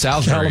Sean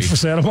Salisbury. For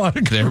Santa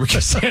Monica. There we go.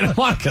 Santa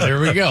Monica.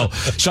 There we go.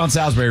 Sean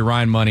Salisbury,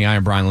 Ryan Money. I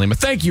am Brian Lima.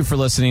 Thank you for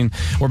listening.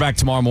 We're back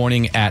tomorrow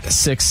morning at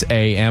 6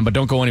 a.m., but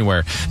don't go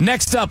anywhere.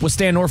 Next up with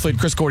Stan Norfleet,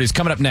 Chris Gordy is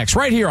coming up next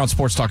right here on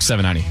Sports Talk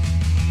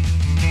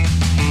 790.